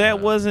 Like, Well, that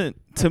wasn't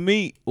to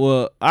me.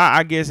 Well,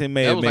 I guess it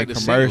may have been like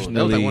commercially.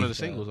 That was like one of the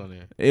singles on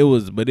there. It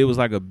was, but it was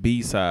like a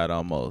B-side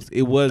almost.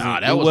 It wasn't.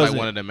 Nah, that was like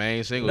one of the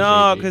main singles.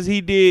 No, because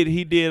he did.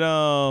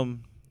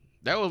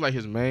 That was like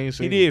his main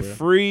single. He did bro.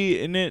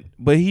 Free and it,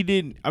 but he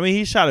didn't. I mean,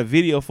 he shot a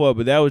video for it,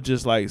 but that was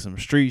just like some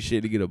street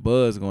shit to get a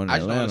buzz going in I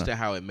just don't Atlanta. understand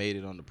how it made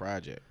it on the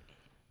project.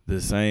 The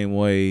same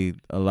way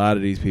a lot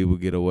of these people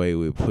get away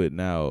with putting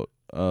out.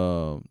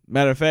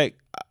 Matter of fact,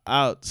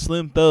 out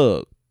Slim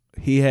Thug,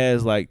 he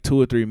has like 2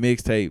 or 3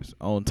 mixtapes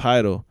on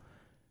Tidal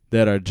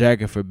that are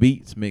Jacking for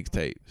Beats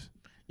mixtapes.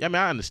 Yeah, I mean,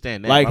 I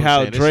understand that. Like I'm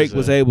how saying Drake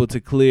was able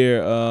to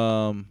clear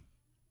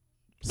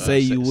Say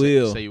You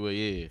Will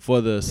yeah.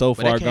 for the So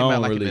But Far that came Gone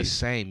out like in the release.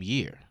 same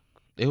year.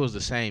 It was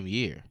the same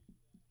year.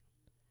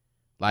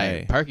 Like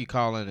Hey. Perky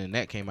Calling and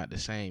that came out the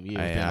same year.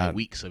 Hey, Within I- like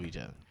weeks of each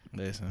other.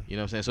 Listen. You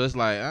know what I'm saying? So it's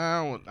like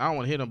I don't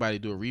want to hear nobody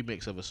do a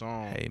remix of a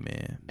song. Hey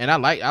man. And I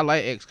like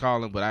X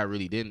Calling, but I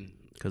really didn't.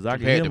 Cause I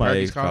can hear my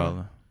ex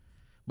calling.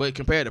 But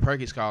compared to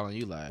Perky's Calling,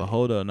 you like. But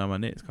hold up, now my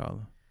next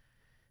calling.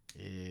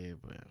 Yeah,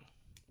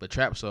 but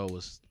Trap Soul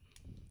was.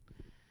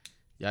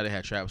 Y'all didn't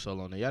have Trap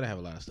Soul on there. Y'all didn't have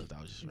a lot of stuff that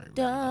was just very.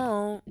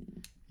 Don't.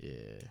 Yeah.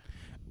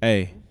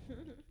 Hey.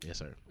 Yes,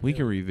 sir. We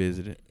can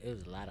revisit it. It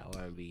was a lot of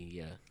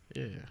R&B,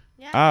 yeah.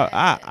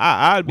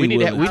 I'd be. We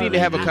need to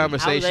have a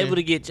conversation. I was able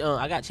to get.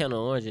 I got Channel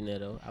Orange in there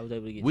though. I was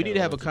able to get. We need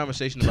to have a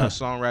conversation about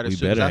songwriters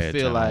too. Because I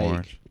feel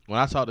like when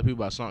I talk to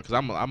people about songs, because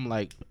I'm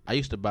like I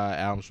used to buy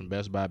albums from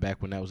Best Buy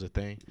back when that was a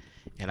thing,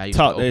 and I used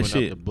to open up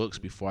the books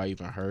before I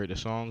even heard the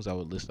songs. I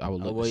would listen. I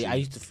would look. I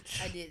used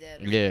to. I did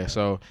that. Yeah,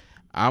 so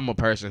I'm a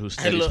person who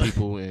studies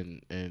people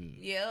and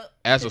yep.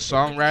 As a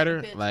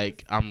songwriter,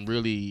 like I'm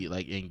really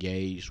like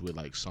engaged with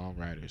like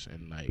songwriters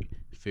and like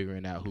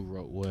figuring out who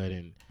wrote what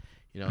and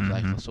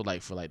like for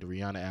like the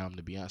Rihanna album,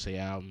 the Beyonce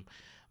album,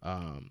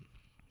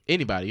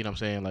 anybody, you know what I'm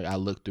saying? Like I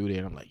look through there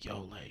and I'm like,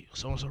 yo, like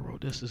so and so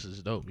wrote this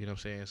is dope, you know what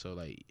I'm saying? So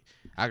like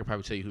I could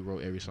probably tell you who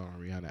wrote every song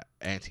on Rihanna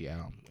Anti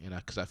album,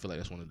 because I feel like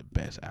that's one of the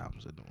best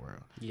albums in the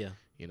world. Yeah,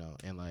 you know,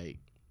 and like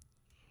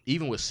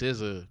even with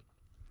SZA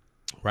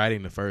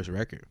writing the first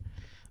record.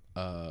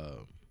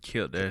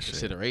 Killed that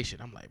consideration.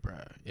 I'm like, bro,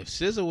 if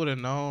SZA would have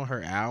known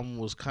her album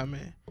was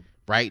coming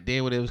right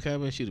then when it was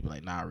coming, she'd have been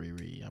like, nah,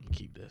 Riri, I'm gonna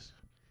keep this.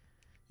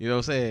 You know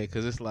what I'm saying?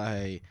 Because it's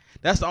like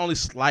that's the only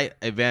slight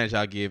advantage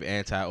I'll give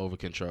Anti over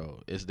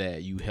Control is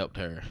that you helped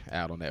her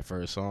out on that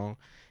first song,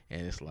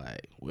 and it's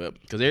like, well,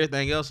 because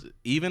everything else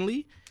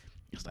evenly,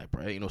 it's like,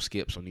 bro, ain't no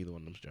skips on neither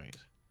one of them strings.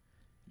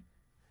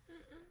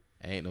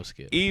 Ain't no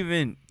skips.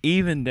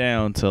 Even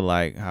down to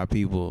like how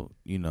people,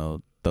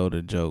 throw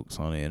the jokes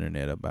on the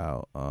internet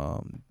about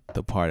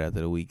the part after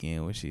the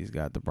weekend when she's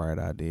got the bright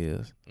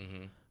ideas.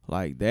 Mm-hmm.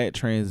 Like that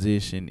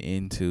transition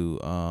into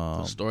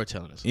the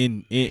storytelling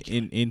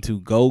into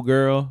Go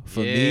Girl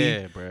for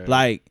me. Bro.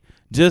 Like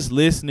just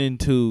listening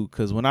to,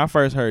 because when I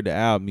first heard the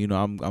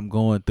album, I'm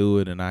going through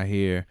it and I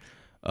hear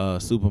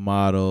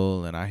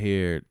Supermodel and I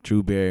hear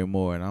Drew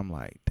Barrymore and I'm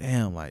like,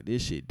 damn, like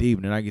this shit deep.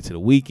 And then I get to the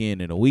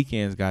weekend and the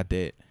weekend's got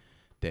that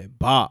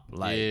bop.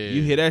 Like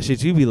you hear that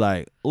shit, you be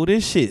like, oh,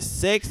 this shit's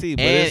sexy,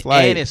 but it's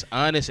like, and it's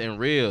honest and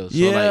real. So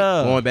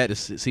like going back to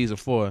season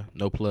 4,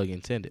 no plug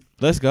intended.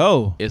 Let's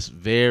go. It's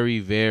very,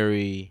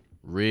 very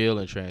real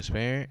and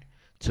transparent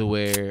to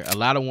where a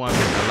lot of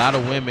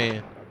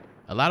women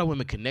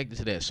connected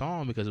to that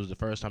song because it was the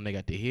first time they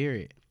got to hear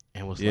it.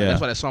 And was like, that's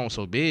why that song was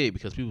so big,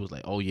 because people was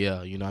like, oh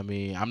yeah, you know what I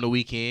mean? I'm the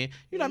Weeknd.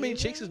 You know what I mean?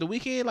 Chicks is the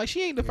Weeknd. Like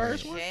she ain't the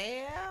first one.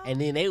 And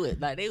then they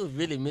was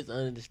really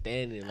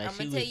misunderstanding. Like I'm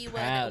gonna tell you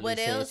what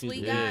else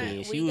we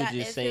got. She was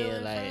just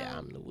saying like,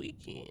 I'm the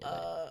Weeknd.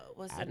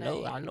 What's her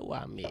name? I know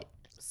I met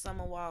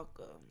Summer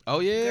Walker. Oh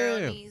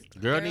yeah,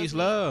 Girl Needs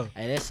Love.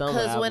 And that song,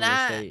 because when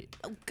and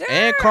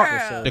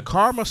the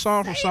Karma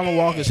song from Summer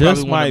Walker is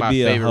just probably one of my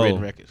favorite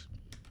written records.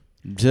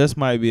 Just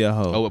might be a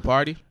hoe. Oh, a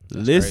party.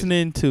 That's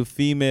listening crazy. To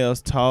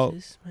females talk.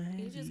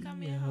 You just call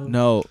me a hoe.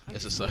 No.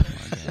 It's a song.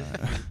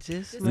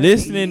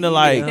 Listening to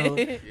like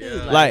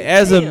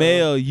as a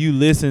male, you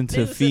listen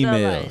to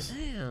females.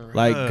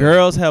 Like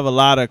girls have a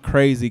lot of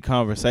crazy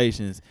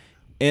conversations,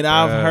 and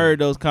I've heard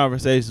those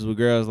conversations with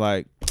girls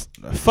like,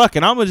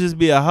 "Fucking, I'm gonna just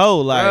be a hoe."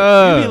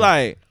 Like you be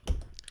like,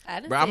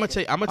 "Bro, I'm gonna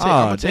tell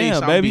you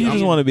something, baby. You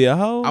just want to be a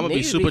hoe." I'm gonna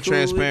be super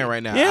transparent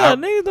right now. Yeah,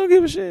 niggas don't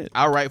give a shit.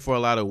 I write for a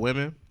lot of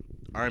women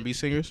R&B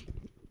singers.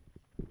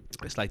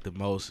 It's like the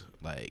most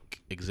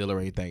like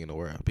exhilarating thing in the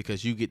world,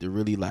 because you get to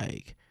really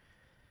like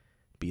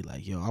be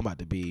like, yo, I'm about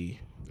to be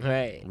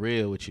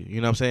real with you.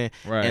 You know what I'm saying?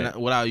 Right. And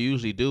what I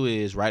usually do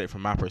is write it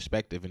from my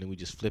perspective, and then we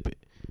just flip it.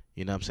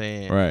 You know what I'm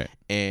saying? Right.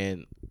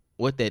 And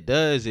what that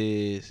does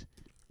is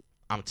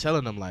I'm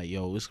telling them like,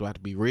 yo, it's about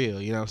to be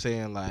real. You know what I'm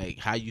saying? Like,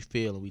 how you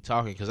feel, and we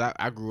talking, because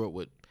I grew up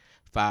with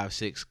 5,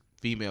 6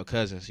 female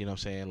cousins. You know what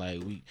I'm saying?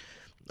 Like, we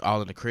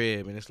all in the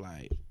crib, and it's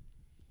like,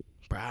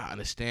 bro, I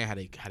understand how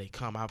they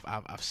come.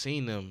 I've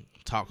seen them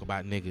talk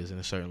about niggas in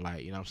a certain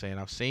light. You know what I'm saying?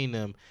 I've seen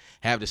them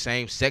have the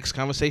same sex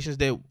conversations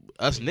that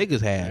us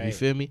niggas have. Right. You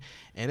feel me?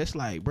 And it's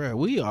like, bro,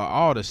 we are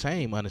all the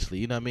same, honestly.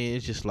 You know what I mean?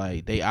 It's just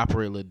like they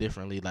operate a little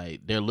differently.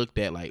 Like they're looked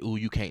at like, ooh,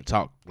 you can't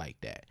talk like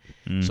that.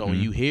 Mm-hmm. So when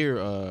you hear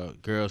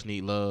Girls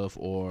Need Love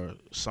or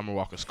Summer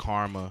Walker's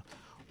Karma,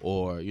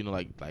 or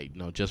like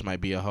Just Might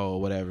Be a Hoe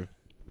or whatever,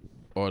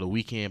 or The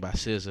Weeknd by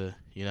SZA,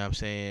 you know what I'm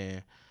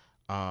saying?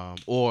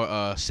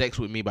 Or Sex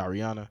With Me by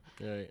Rihanna.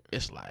 Right.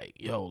 It's like,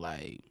 yo,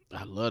 like,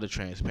 I love the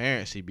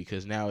transparency,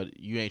 because now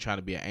you ain't trying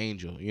to be an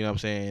angel. You know what I'm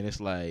saying? It's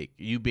like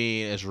you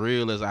being as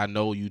real as I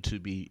know you to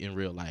be in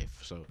real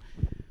life. So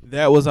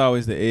that was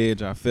always the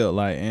edge I felt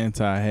like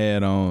Anti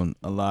had on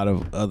a lot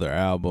of other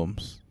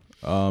albums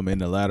in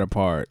the latter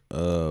part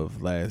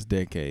of last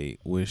decade,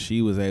 where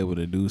she was able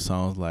to do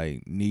songs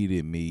like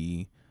Needed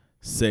Me,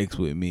 Sex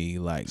With Me.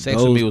 Like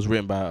Sex With Me was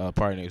written by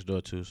Party Next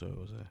Door too, so it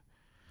was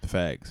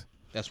facts.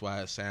 That's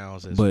why it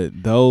sounds as.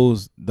 But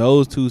those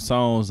 2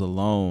 songs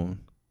alone,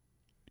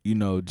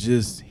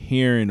 just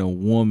hearing a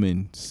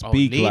woman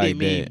speak like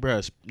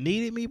that.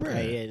 Needed me, bruh.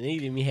 Yeah,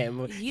 needed me. Had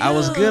more. I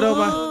was good on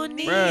my,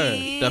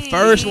 bruh. The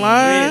first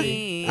line,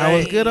 really? I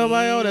was good on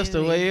my own. That's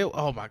the way it.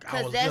 Oh my God,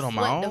 I was good on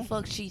my own. That's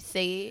what the fuck she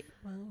said.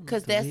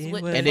 Cause that's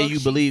what. And then you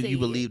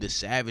believe the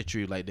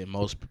savagery like that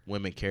most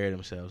women carry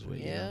themselves with.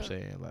 Yeah. You know what I'm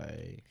saying?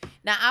 Like.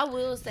 Now I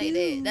will say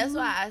that. That's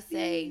why I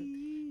say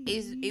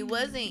it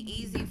wasn't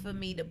easy for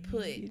me to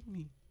put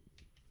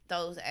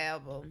those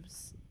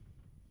albums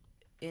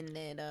in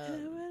that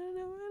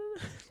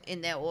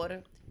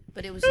order.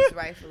 But it was just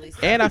rightfully so.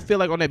 And I feel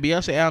like on that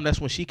Beyonce album, that's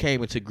when she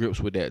came into grips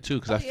with that too.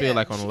 Because I feel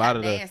like on a lot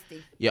of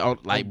nasty.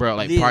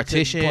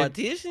 Partition.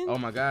 Oh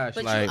my gosh!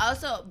 But like,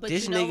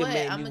 this you know nigga what?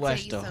 made I'm me gonna watch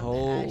tell you the something.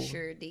 whole. I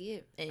sure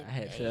did. And, I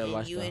had to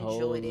watch you the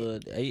enjoyed whole.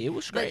 It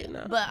was great.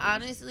 But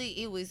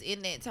honestly, it was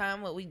in that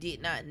time. What we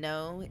did not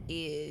know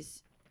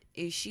is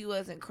if she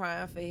wasn't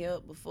crying for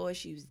help before,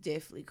 she was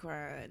definitely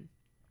crying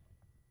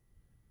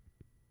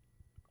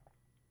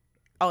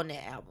on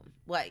that album.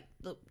 Like,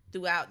 look.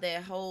 Throughout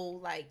that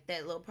whole, like,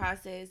 that little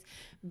process,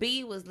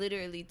 B was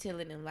literally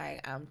telling him,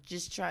 like, I'm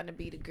just trying to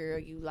be the girl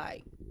you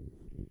like.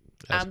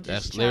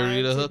 That's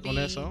literally the hook on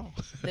that song.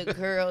 The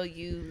girl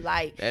you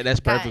like. That's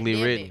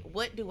perfectly written.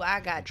 What do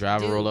I got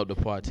Drive to do? Roll Up the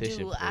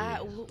Partition. What I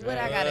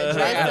gotta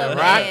dress up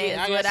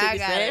as? What I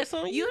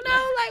gotta, you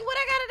know, like, what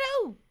I gotta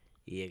do?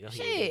 Yeah, go ahead.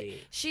 Shit,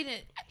 she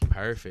didn't.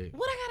 Perfect.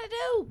 What I gotta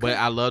do? But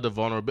I love the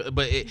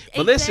vulnerability.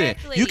 But listen,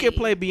 you can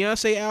play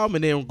Beyonce album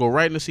and then go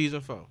right into season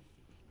 4.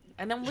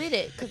 And I'm with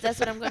it, because that's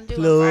what I'm going to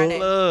do on Friday.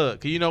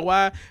 Look, you know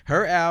why?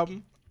 Her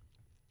album,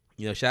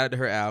 shout out to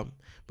her album,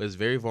 but it's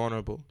very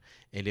vulnerable.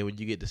 And then when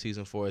you get to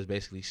season 4, it's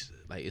basically,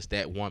 like, it's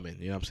that woman.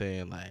 You know what I'm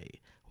saying?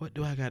 Like, what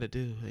do I got to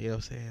do? You know what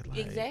I'm saying? Like,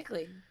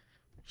 exactly.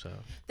 So.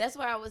 That's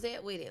where I was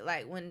at with it.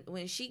 Like,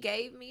 when she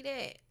gave me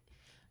that,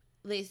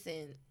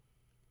 listen,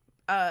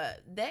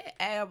 that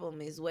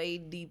album is way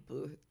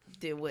deeper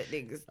than what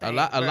niggas think. A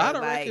lot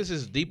of records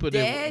is deeper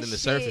than the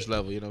surface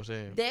level. You know what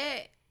I'm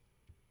saying?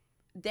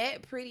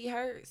 That Pretty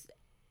Hurts.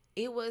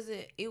 It was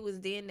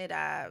then that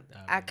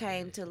I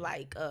came to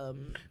like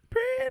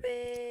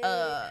pretty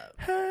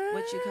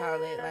what you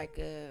call it, like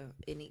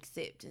an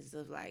acceptance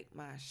of like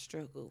my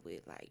struggle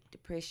with like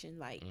depression,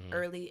 like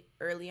early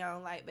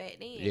on, like back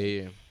then.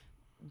 Yeah.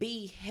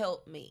 B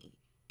helped me,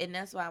 and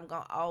that's why I'm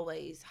gonna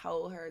always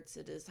hold her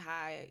to this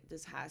high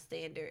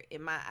standard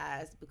in my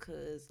eyes,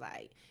 because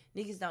like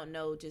niggas don't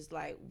know just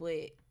like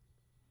what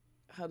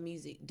her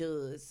music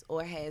does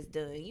or has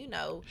done,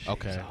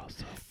 Okay.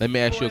 Let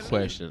me ask you a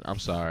question. I'm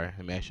sorry.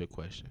 Let me ask you a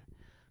question,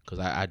 because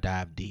I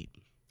dive deep.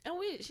 I'm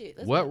with shit.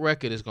 What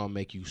record is gonna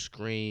make you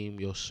scream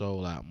your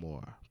soul out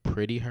more?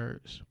 Pretty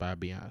Hurts by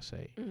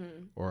Beyonce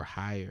or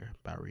Higher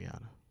by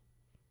Rihanna?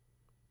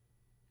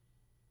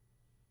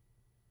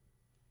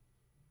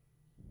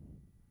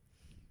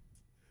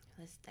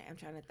 I'm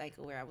trying to think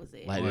of where I was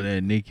at. Like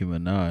that Nicki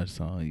Minaj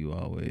song you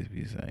always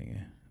be singing,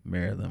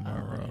 Marilyn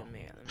Monroe. Marilyn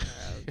Monroe.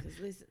 Because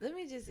listen, let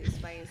me just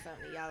explain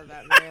something to y'all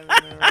about Marilyn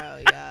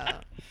Monroe,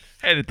 y'all.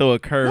 Had to throw a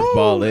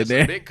curveball in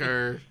there. A big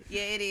curve.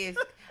 Yeah, it is.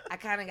 I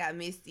kind of got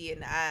misty in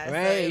the eyes.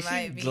 Right, so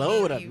she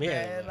glowed up,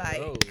 man.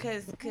 Like,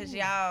 cause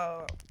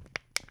y'all.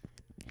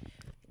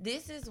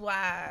 This is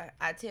why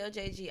I tell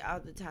JG all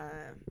the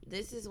time.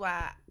 This is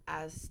why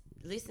I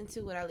listen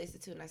to what I listen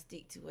to and I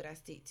stick to what I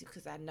stick to,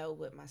 because I know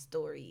what my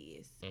story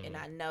is and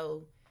I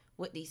know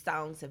what these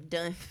songs have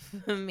done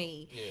for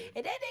me. Yeah.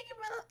 And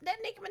that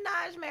Nicki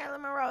Minaj,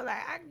 Marilyn Monroe,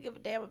 like, I can give a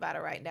damn about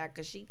her right now,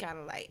 because she kind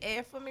of like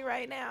air for me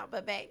right now.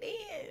 But back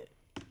then,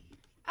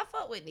 I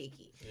fuck with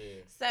Nicki.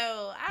 Yeah. So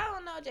I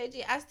don't know,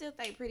 JG. I still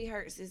think Pretty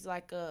Hurts is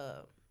like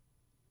a.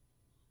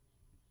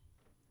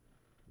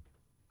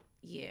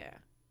 Yeah.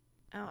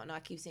 I don't know. I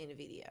keep seeing the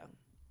video.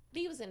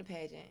 He was in the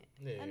pageant.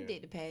 Yeah. I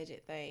did the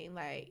pageant thing.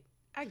 Like,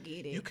 I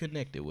get it. You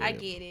connected with I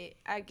him.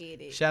 I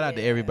get it. Shout out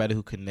to everybody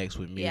who connects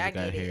with music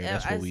out here.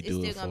 That's what we do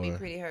it for. It's still going to be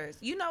Pretty Hurts.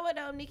 You know what,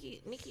 though,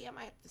 Nicki, I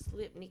might have to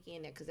slip Nicki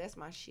in there, because that's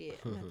my shit.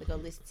 I'm going to have to go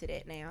listen to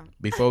that now.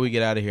 Before we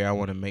get out of here, I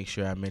want to make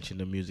sure I mention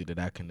the music that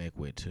I connect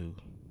with, too.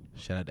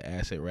 Shout out to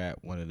Acid Rap,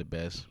 one of the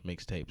best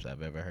mixtapes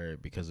I've ever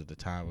heard, because of the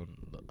time.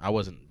 I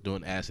wasn't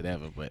doing acid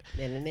ever, but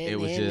it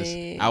was just,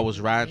 I was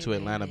riding to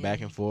Atlanta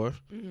back and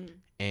forth,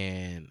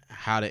 and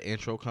how the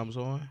intro comes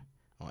on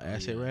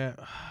Acid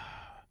Rap,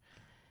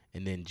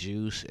 and then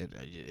Juice, and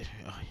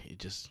it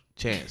just,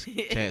 Chance,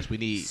 we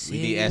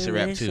need Acid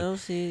Rap too. So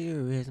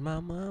cigarettes, my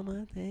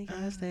mama think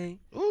I stay.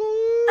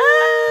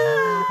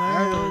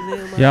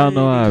 Y'all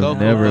know I've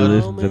never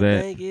listened to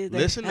that.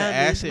 Listen to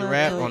Acid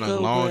Rap on a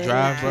long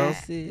drive, bro.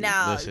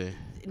 Now what?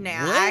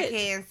 I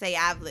can say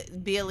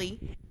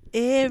Billy.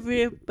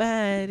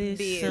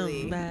 Everybody's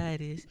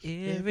somebody's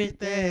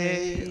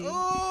everything.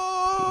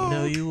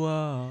 No, you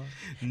are.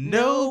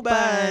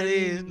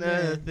 Nobody's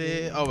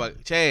nothing. Oh my,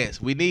 Chance,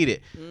 we need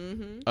it.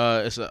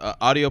 It's an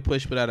audio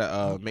push put out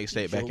a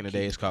mixtape back in the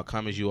day. It's called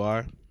Come As You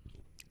Are.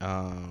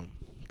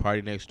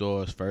 Party Next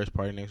Door's first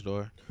Party Next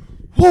Door.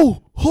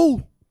 Who,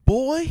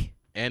 boy?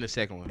 And the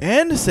second one.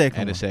 And the second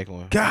And one. the second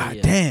one. God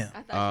damn.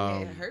 I thought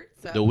you had hurt.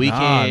 So. The Weeknd.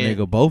 Nah,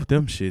 nigga, both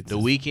them shits. The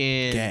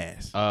Weeknd.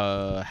 Gas.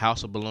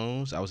 House of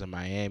Balloons. I was in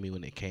Miami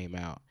when it came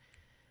out.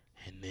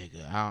 And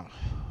nigga,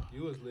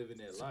 You was living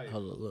that life.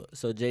 Hold on, look.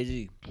 So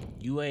JG,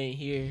 you ain't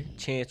hear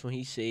Chance when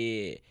he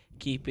said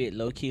keep it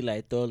low key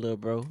like throw a little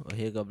bro or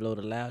he'll go blow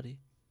the loudy.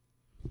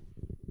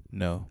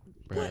 No.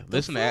 bruh,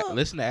 listen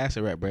to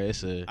Acid Rap, bro.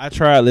 It's a I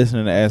tried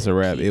listening to Acid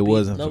Rap. Keep It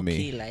wasn't low for me.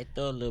 Key like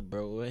throw a little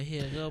bro or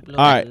he'll go blow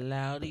All right. the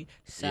loudy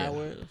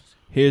sour.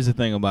 Here's the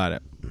thing about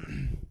it.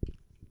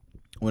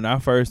 When I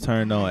first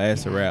turned on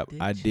Acid Rap,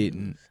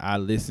 I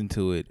listened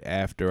to it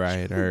after I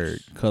had heard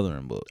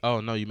Coloring Book. Oh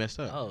no, you messed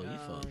up. Oh, you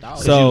fucked out.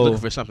 So you was looking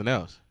for something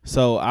else.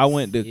 So I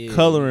went to Yeah,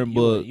 Coloring you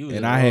Book, was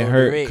and I had wrong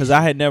heard, because I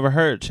direction. had never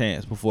heard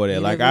Chance before that. You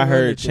Like never I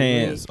heard heard the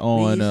Chance ring. on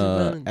We used to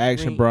run the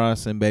Action ring.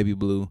 Bronson, Baby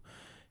Blue,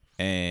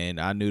 and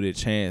I knew that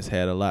Chance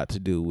had a lot to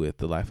do with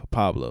the life of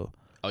Pablo.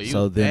 Oh, you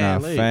So was then mad I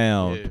late.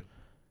 found Yeah.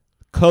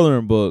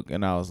 Coloring Book,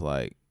 and I was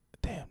like,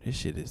 damn, this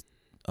shit is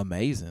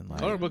amazing. Like,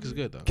 Coloring Book is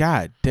good though.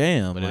 God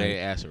damn. But it like, ain't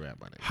Acid Rap,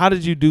 my nigga. how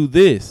did you do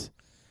this?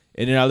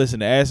 And then I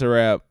listened to Acid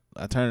Rap.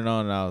 I turned it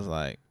on, and I was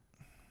like,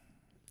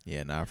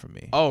 yeah, not for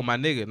me. Oh my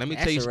nigga, let me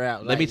tell you.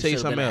 Rap, Let me tell you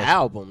should've something been else. an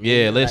album.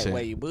 Yeah, nigga, listen. Like,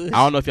 where you bush.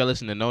 I don't know if y'all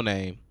listen to No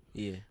Name,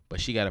 Yeah. but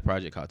she got a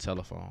project called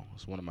Telephone.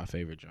 It's one of my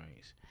favorite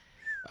joints.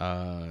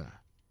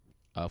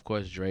 Of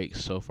course,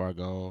 Drake's So Far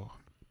Gone.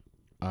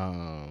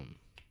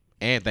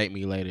 And Thank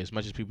Me Later. As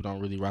much as people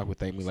don't really rock with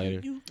Thank Me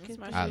Later, That's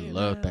my I shit,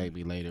 love man. Thank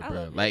Me Later, I bro.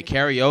 love Like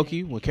Thank Me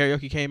karaoke, when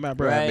karaoke came out,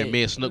 bro, I mean, Right.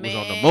 me and Snook was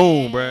on the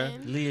moon, bro.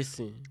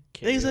 Listen.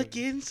 Things are karaoke.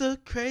 getting so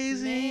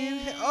crazy.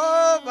 Man.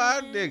 Oh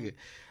my nigga.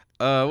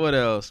 What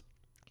else?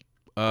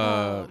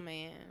 Oh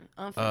man,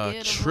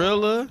 unforgettable.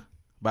 Triller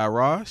by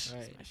Ross.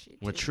 Right. My shit,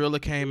 When too. Triller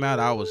came out,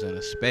 I was in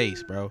a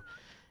space, bro.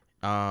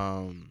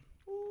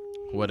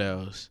 What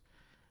else?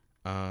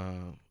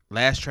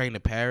 Last Train to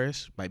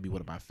Paris might be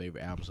one of my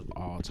favorite albums of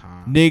all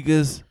time.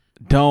 Niggas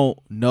don't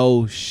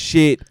know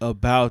shit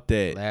about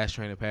that. Last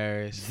Train to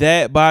Paris.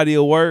 That body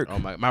of work. Oh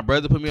my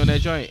brother put me on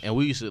that joint, and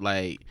we used to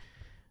like.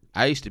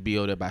 I used to be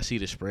over there by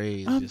Cedar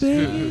Sprays. I'm just-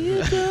 begging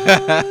you,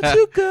 don't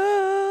you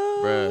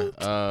go.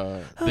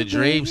 Bruh, The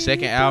Dream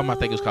second album, I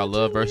think it was called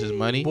Love versus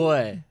Money.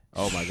 Boy.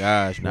 Oh my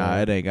gosh, bro. Nah,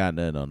 it ain't got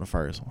nothing on the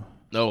first one.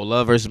 No,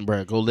 Love versus,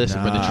 bro. Go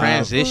listen. But the Nah,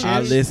 transitions. I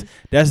listen.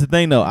 That's the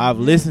thing though. I've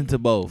listened to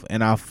both,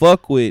 and I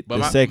fuck with But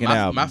the second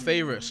album. My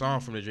favorite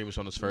song from The Dream is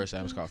on this first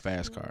album. It's called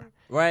Fast Car.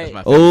 Right. That's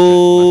my favorite.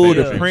 Oh, my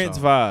the favorite Prince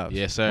song. vibes.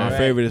 Yes, sir. My Right.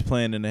 favorite is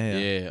Playing in the Hell.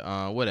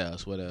 Yeah. What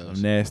else?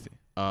 Nasty.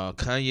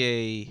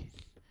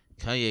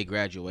 Kanye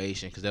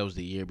Graduation, because that was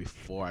the year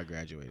before I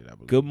graduated, I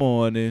believe. Good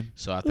morning.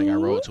 So I think I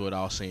wrote to it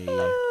all senior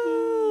year.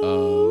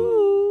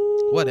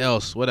 What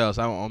else? I want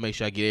to make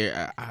sure I get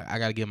it. I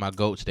gotta give my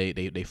goats they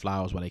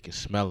flowers while they can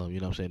smell them. You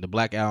know what I'm saying? The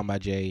Black Album by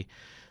Jay.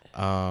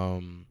 I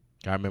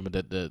remember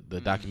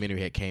the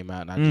documentary had came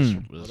out, and I just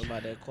was What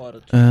about that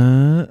quarter two?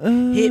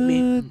 Hit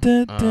me.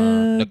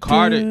 the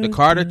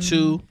Carter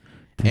 2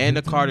 and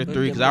the Carter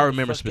 3, because I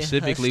remember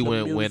specifically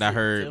when I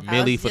heard I was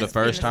Millie for the just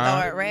first finna time.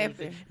 start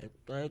rapping.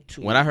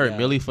 When I heard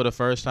Millie for the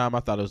first time, I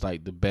thought it was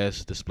like the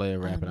best display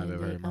of rapping I've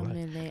ever heard in my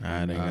life.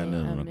 I ain't got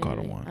nothing on the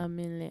Carter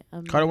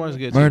one. Carter 1 is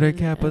good too. Murder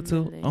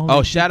Capital.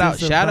 Oh, shout out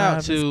to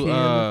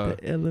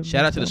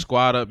the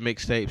Squad Up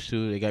mixtapes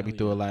too. They got me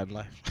through a lot in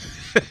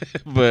life.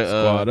 But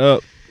Squad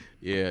Up.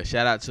 yeah,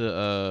 shout out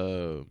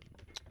to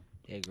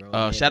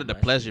shout out to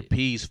Pleasure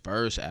P's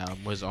first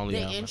album was only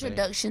The album, I think.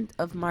 introduction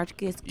of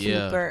Marcus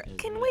Yeah. Cooper.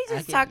 Can we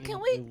just I talk? can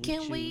Can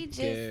live we with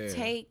you, just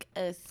girl. take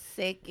a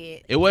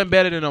second? It wasn't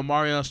better than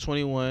Omarion's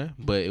 21,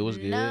 but it was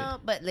good. No,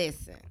 but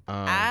listen, Um,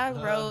 I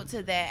wrote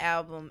to that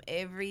album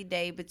every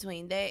day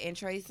between that and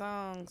Trey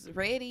Songz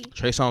Ready,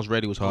 Trey Songz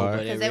Ready was hard.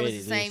 but because that was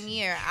Ready, the same listen.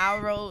 year. I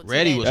wrote. To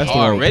Ready that was That's day. the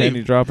hard. one with Ready-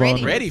 Penny drop on.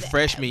 Ready- Ready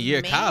freshman year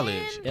of Man,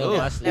 college. That Ugh.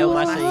 was That was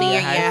my senior senior year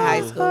in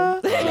high school.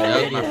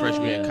 That was my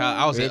freshman year in college.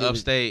 I was in Ready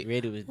upstate.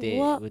 Ready was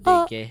dead with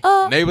that gay.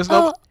 Neighbors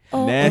know.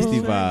 Nasty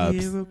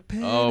vibes.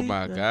 Oh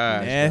my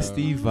gosh.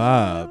 Nasty bro.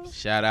 vibes.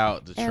 Shout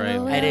out to Trey.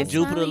 LOL. Hey, that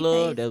Jupiter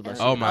Love, that was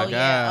my Oh my Oh, yeah,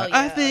 god. oh, yeah,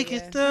 I think oh,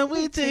 it's yeah. time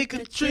we take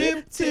a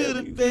trip to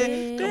the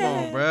bed. Come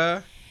on,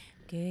 bruh.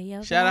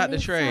 Shout out to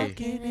Trey.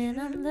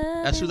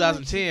 That's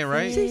 2010,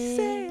 right?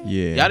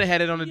 Yeah. Y'all done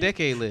had it on the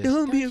decade list.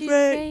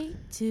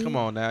 Come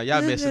on now.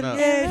 Y'all messing up.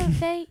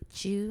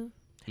 Actually,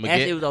 it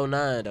Miguel- was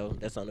 09 though.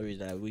 That's the only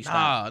reason that we Nah,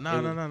 stopped. nah,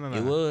 It nah, was- nah, nah,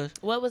 It nah. was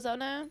What was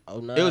 09?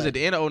 09. It was at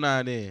the end of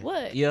 09 then.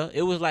 What? Yeah,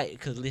 it was like,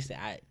 cause listen,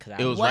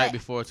 It was What? right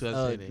before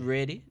 2010.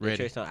 Ready. Ready.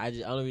 Trey Songz. I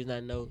just only reason I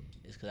know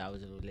is cause I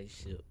was in a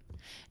relationship.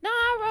 No,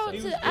 I wrote It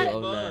to. was I,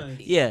 09.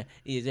 Yeah,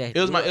 exactly.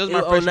 It was my freshman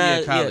year of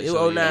 09, college, Yeah, it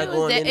so was 09 yeah. it was,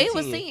 going that, into it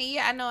was 10. senior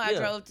year. I know I Yeah.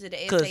 drove to the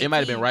 'Cause SAT. It might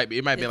have been right.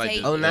 It might have been like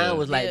The the. 09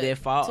 was like Yeah, that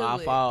fall. to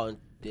Our it. fall. And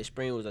the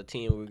spring was a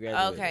 10 when we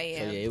graduated. Okay,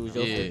 So yeah. yeah, it was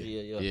your Yeah, first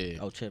year. yeah.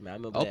 Oh, trust me, I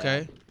remember.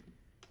 Okay.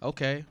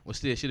 Okay. Well,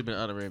 still, should have been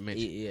honorary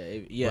mention.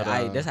 Yeah.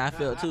 But, That's how I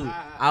felt too.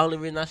 I only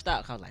reason I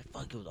stopped, cause I was like,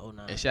 fuck, it was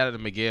 09. And shout out to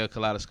Miguel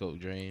Kaleidoscope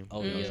Dream.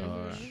 Oh, That was yeah.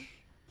 hard.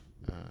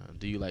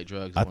 Do you like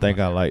drugs? I think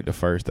I like the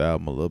first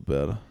album a little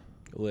better.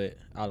 What?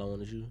 All I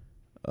want is you.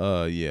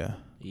 Yeah.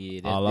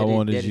 Yeah, All I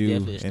Want Is You,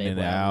 and then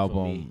the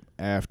album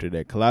after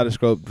that,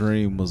 Kaleidoscope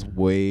Dream, was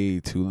way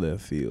too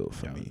left field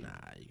for me.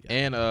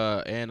 And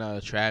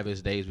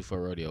Travis Days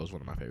Before Rodeo is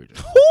one of my favorite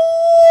joints.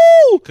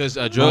 Because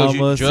Drugs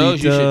You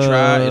Should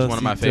Try is one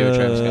of my favorite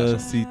Travis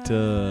Scott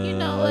songs. You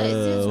know what?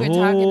 Since we're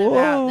talking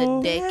about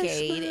the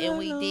decade and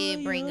we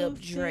did bring up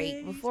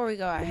Drake, before we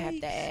go, I have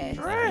to ask,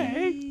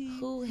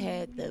 who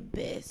had the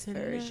best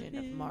version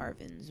of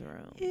Marvin's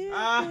Room?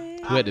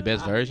 Who had the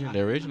best version?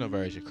 The original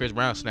version. Chris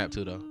Brown snapped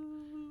too, though.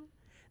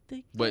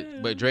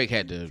 But Drake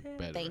had the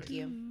better Thank version.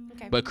 you.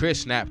 Okay. But Chris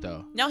snapped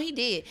though. No, he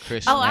did.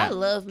 Chris I snapped.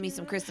 love me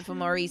some Christopher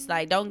Maurice.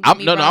 Like, don't get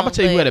me wrong. No, I'm gonna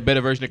tell you who had a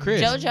better version of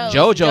Chris.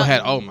 JoJo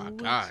had. Oh my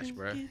gosh,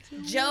 bro.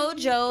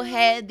 JoJo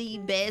had the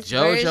best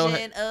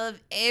version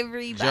of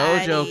everybody.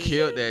 JoJo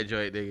killed that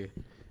joint, nigga.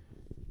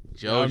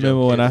 I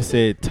remember when I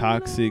said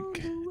Toxic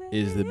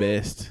is the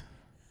best.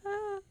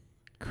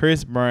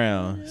 Chris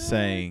Brown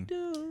sang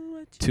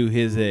to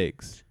his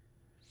ex,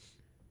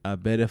 "I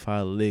bet if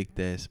I lick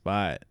that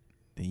spot,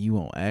 then you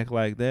won't act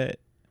like that."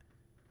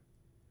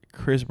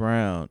 Chris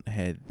Brown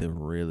had the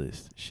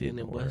realest shit in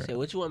the world. Said,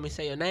 what you want me to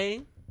say your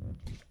name?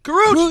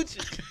 Karuch.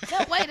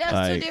 No, wait,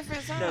 that's two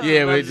different songs.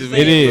 Yeah, but it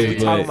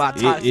is. But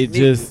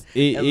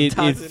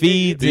it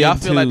feeds. Do y'all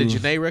feel like the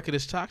Janae record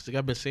is toxic?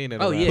 I've been seeing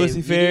it. Oh yeah,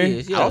 Pussy Fairy.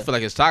 I don't feel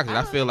like it's toxic.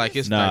 I feel like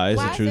it's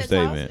it's a true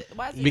statement.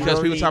 Because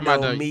people talking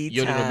about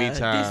you don't need no me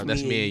time.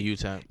 That's me and you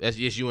time. That's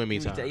just you and me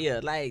time. Yeah,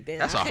 like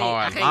that's a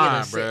hard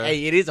line, bro.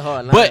 Hey, it is a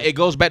hard line. But it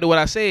goes back to what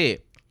I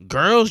said.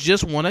 Girls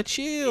just want to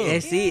chill.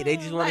 That's it. They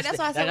just want to.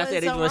 Like I said,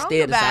 they just want to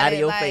stay stay at the side of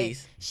your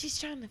face. She's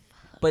trying to.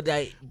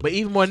 But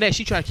even more than that,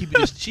 she trying to keep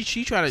you.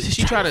 She trying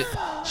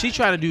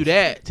to do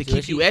that to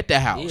keep you at the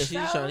house.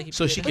 Yeah, she's trying to keep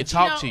so she can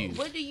talk to you.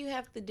 What do you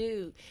have to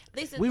do?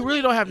 Listen, we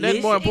really don't have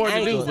nothing more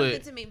important to do.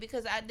 But to me,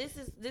 because this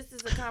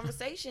is a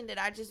conversation that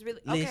I just really.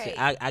 Listen,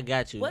 I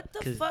got you. What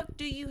the fuck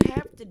do you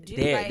have to do?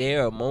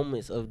 There are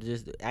moments of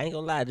just. I ain't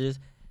gonna lie, just.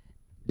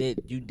 That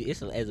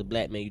as a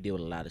black man, you deal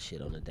with a lot of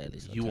shit on the daily.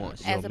 Sometimes. You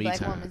want as a black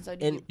woman, so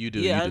you do.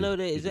 Yeah, I know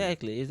that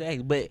exactly.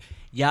 But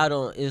y'all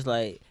don't. It's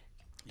like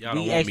y'all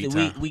don't want me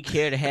time. We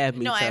care to have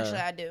me time. No, actually,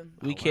 I do.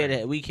 We care to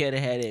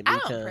have that me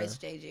time. I don't press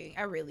JG.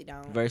 I really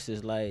don't.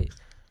 Versus like.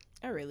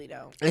 I really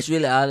don't. That's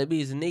really all it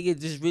be. Is a nigga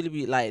just really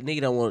be like,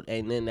 nigga don't want,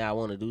 ain't nothing I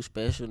want to do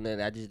special. And then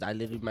I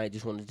literally might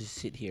just want to just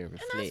sit here and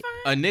reflect.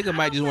 A nigga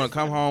might just want to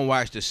come home,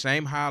 watch the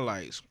same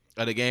highlights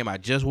of the game I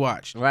just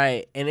watched.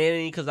 Right. And it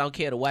ain't because I don't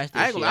care to watch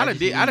that shit. I done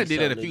did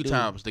that a few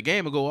times. The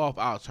game will go off,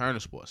 I'll turn to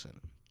Sports Center.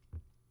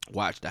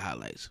 Watch the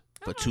highlights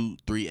for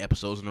 2-3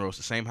 episodes in a row. It's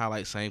the same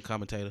highlights, same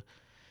commentator,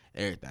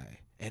 everything.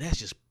 And that's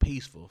just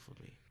peaceful for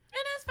me.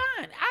 And that's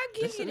fine. I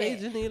give you that.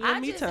 Just need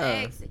me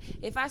time. Ask,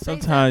 if I say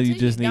sometimes you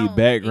just need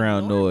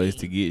background noise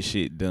to get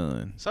shit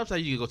done.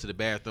 Sometimes you can go to the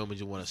bathroom and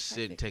you want to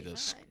sit and take a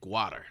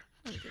squatter.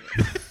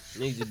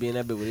 Niggas just be in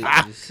that bed with it,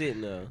 just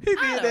sitting there. He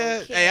did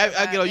that. Hey,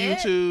 I get on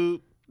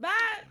YouTube. But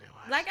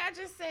like I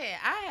just said,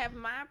 I have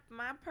my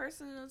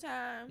personal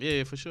time.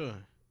 Yeah, for sure.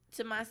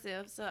 To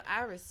myself, so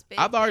I respect.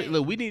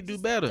 Look. We need to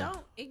do better. Don't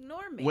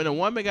ignore me. When a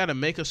woman got to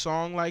make a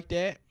song like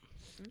that,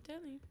 I'm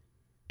telling you.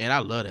 And I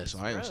love that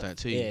song. I ain't gonna stand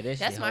to you. Yeah,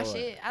 that's my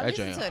shit. I that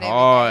listen to it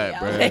hard,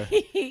 every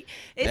day.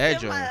 Bro. That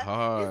joint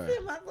hard. It's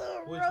in my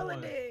little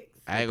Rolodex.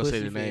 I ain't gonna say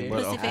the name,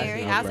 but Pussy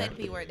Fairy. I'll say the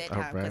P word that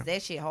time because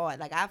that shit hard.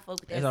 Like I fuck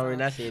with that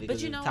song.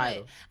 But you know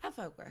what? I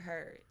fuck with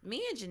her.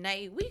 Me and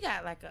Janae, we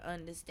got like a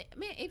understand.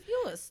 Man, if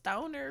you a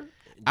stoner,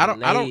 I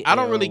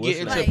don't really get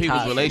into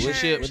people's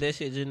relationships. With that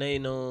shit,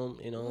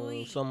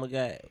 Janae, Summer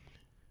got.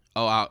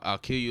 Oh, I'll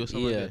kill you or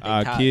something like that?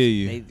 I'll kill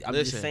you. I'm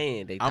just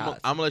saying. I'm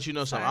gonna let you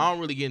know something. I don't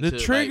really get into the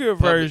Triggered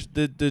verse.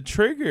 The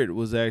Triggered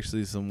was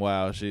actually some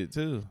wild shit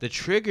too. The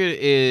Triggered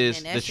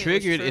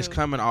is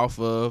coming off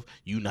of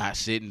you not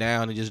sitting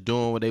down and just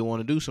doing what they want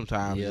to do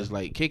sometimes. Yeah. Just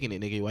like kicking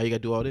it, nigga. Why you gotta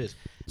do all this?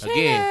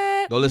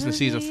 Again, go listen to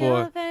season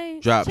 4.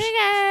 Drops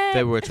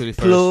February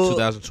 21st,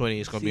 2020.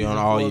 It's gonna be on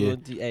all year.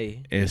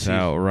 It's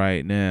out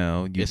right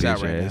now. You it's bitch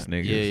out right ass now.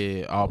 niggas.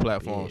 Yeah. All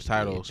platforms,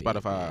 Tidal,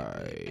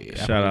 Spotify.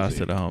 Shout out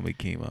to the homie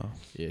Chemo.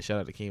 Yeah,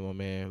 shout out to Chemo,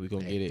 man. We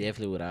gonna get it.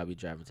 Definitely would I be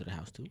driving to the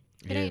house too.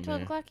 It ain't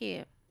 12 o'clock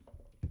yet.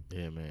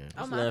 Yeah, man.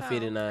 Oh my phone.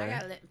 59. I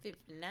got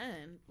 11:59.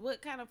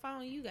 What kind of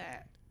phone you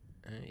got?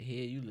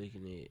 Here you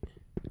looking at.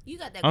 You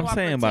got that. I'm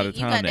saying by the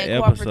time the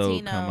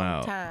episode come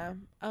out.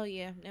 Time. Oh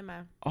yeah, never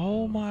mind.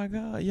 Oh my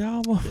God,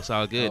 y'all. It's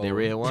all good. That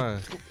red wine.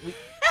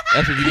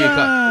 That's what you need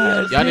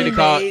to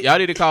call. Y'all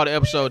need to call the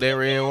episode that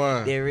red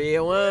wine. That red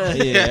wine.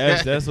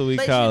 Yeah, that's what we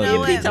call it.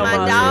 What?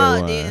 My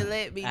dog didn't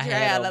let me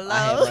trail alone.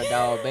 I had my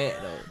dog back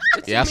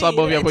though. Yeah, I saw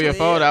both of y'all put your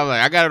phone. I was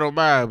like, I got it on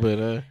mine, but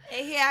And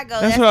here I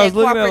go. That's what I was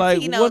looking at.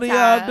 Like, what are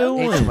y'all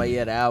doing? Somebody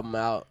had the album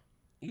out.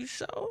 You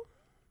sure?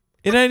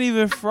 It ain't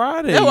even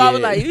Friday. That's why I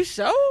was like, you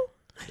sure?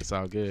 It's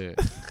all good.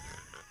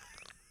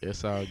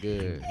 It's all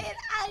good. And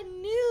I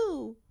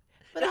knew.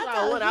 But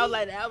I was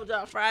like, the album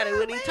dropped Friday.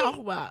 What are you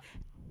talking about?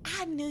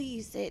 I knew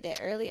you said that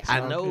earlier.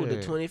 I know, the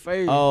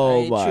 21st.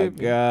 Oh my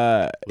tripping.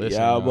 God.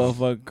 Listen, y'all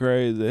motherfucking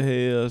crazy as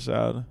hell,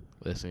 shout.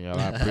 Listen, y'all,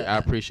 I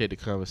appreciate the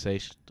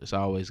conversation. It's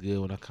always good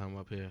when I come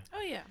up here.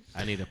 Oh, yeah.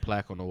 I need a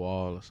plaque on the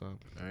wall or something.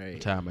 All right.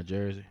 Tie my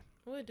jersey.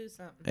 We'll do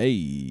something. Hey.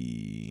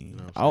 You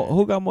know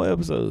Who got more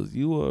episodes?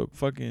 You or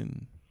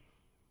fucking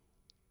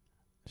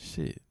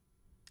shit.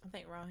 I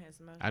think Ron has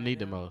the most. I need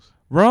the most.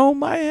 Ron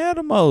might have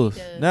the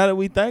most. Now that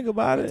we think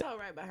about it. Rento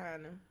right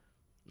behind him.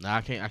 Nah,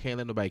 I can't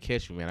let nobody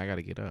catch me, man. I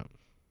gotta get up.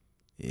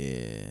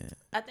 Yeah.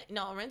 I think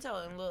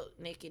Rento and Look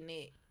neck and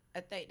neck.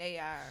 I think they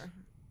are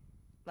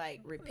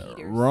like repeaters.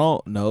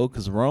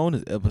 Because Ron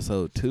is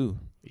episode 2.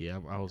 Yeah,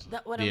 I was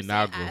what the I'm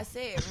inaugural.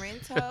 saying, I said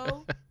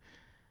Rento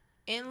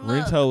and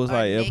Look. Rento was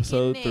like neck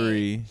episode and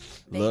 3.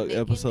 Look, neck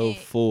and episode neck.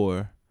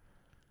 4.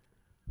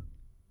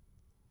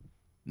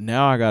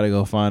 Now I gotta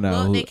go find out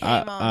Look, who. they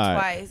came on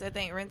twice. I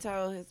think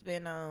Rento has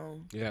been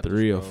on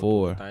 3 or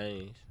 4.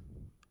 Things.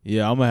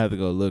 Yeah, I'm gonna have to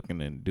go look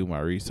and then do my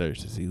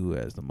research to see who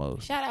has the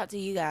most. Shout out to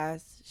you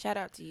guys.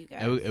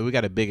 And we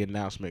got a big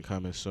announcement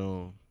coming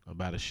soon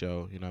about a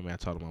show. You know what I mean? I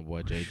talked to my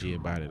boy JG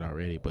about it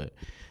already, but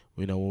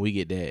you know when we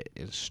get that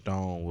in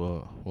stone,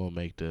 we'll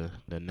make the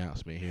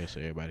announcement here so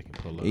everybody can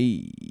pull up.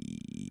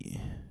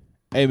 Hey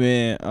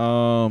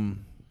man,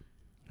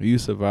 you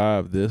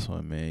survived this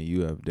one, man.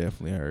 You have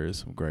definitely heard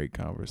some great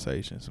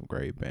conversation, some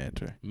great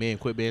banter. Men,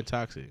 quit being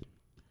toxic.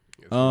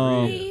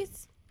 Please.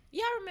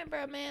 Y'all remember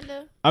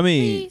Amanda? I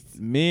mean, Please.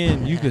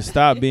 men, you can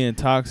stop being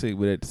toxic,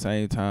 but at the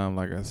same time,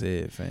 like I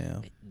said,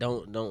 fam.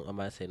 Don't. I'm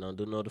about to say, don't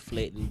do no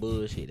deflecting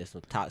bullshit. That's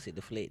some toxic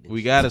deflecting.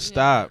 We gotta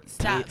stop.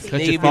 Stop. Cut Niggas your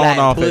be phone like,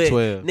 off at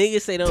 12.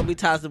 Niggas say don't be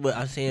toxic, but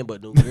I'm saying,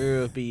 but them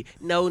girls be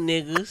no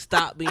niggas.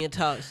 Stop being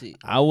toxic.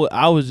 I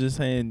was just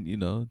saying,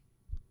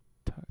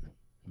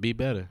 Be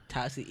better.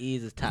 Toxic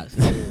is as toxic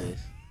is.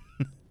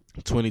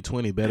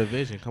 2020, better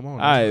vision. Come on. all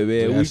right, man.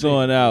 We That's it.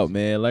 going out,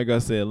 man. Like I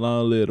said,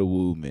 long live the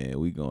woo, man.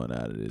 We going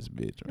out of this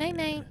bitch, man.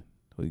 Nay.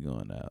 We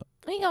going out.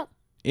 We go.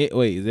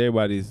 Wait, is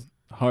everybody's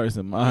hearts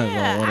and minds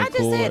on one I accord?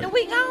 just said that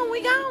we gone.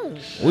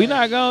 We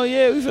not gone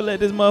yet. We feel let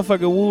this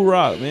motherfucker woo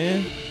rock,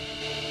 man.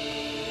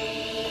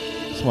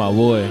 It's my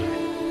boy.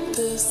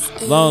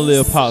 Long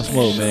live Pop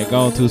Smoke, man.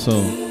 Gone too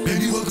soon.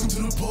 Baby, welcome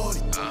to the party.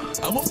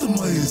 I'm off the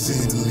Myers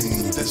and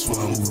lean. That's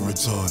why I'm over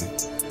retarded.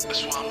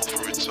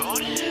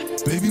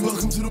 Baby,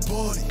 welcome to the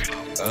party.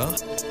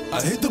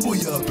 I hit the boy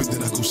up and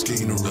then I go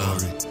skating a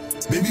Rari.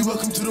 Baby,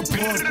 welcome to the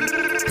party.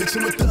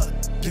 Picture my thought.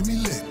 Get me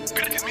lit.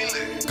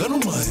 Gun on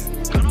my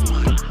head.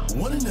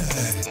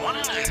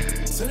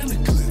 1.5. 10 in the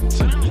clip.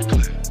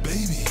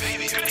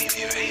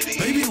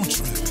 Baby, don't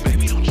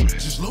trip.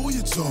 Just lower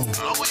your tone.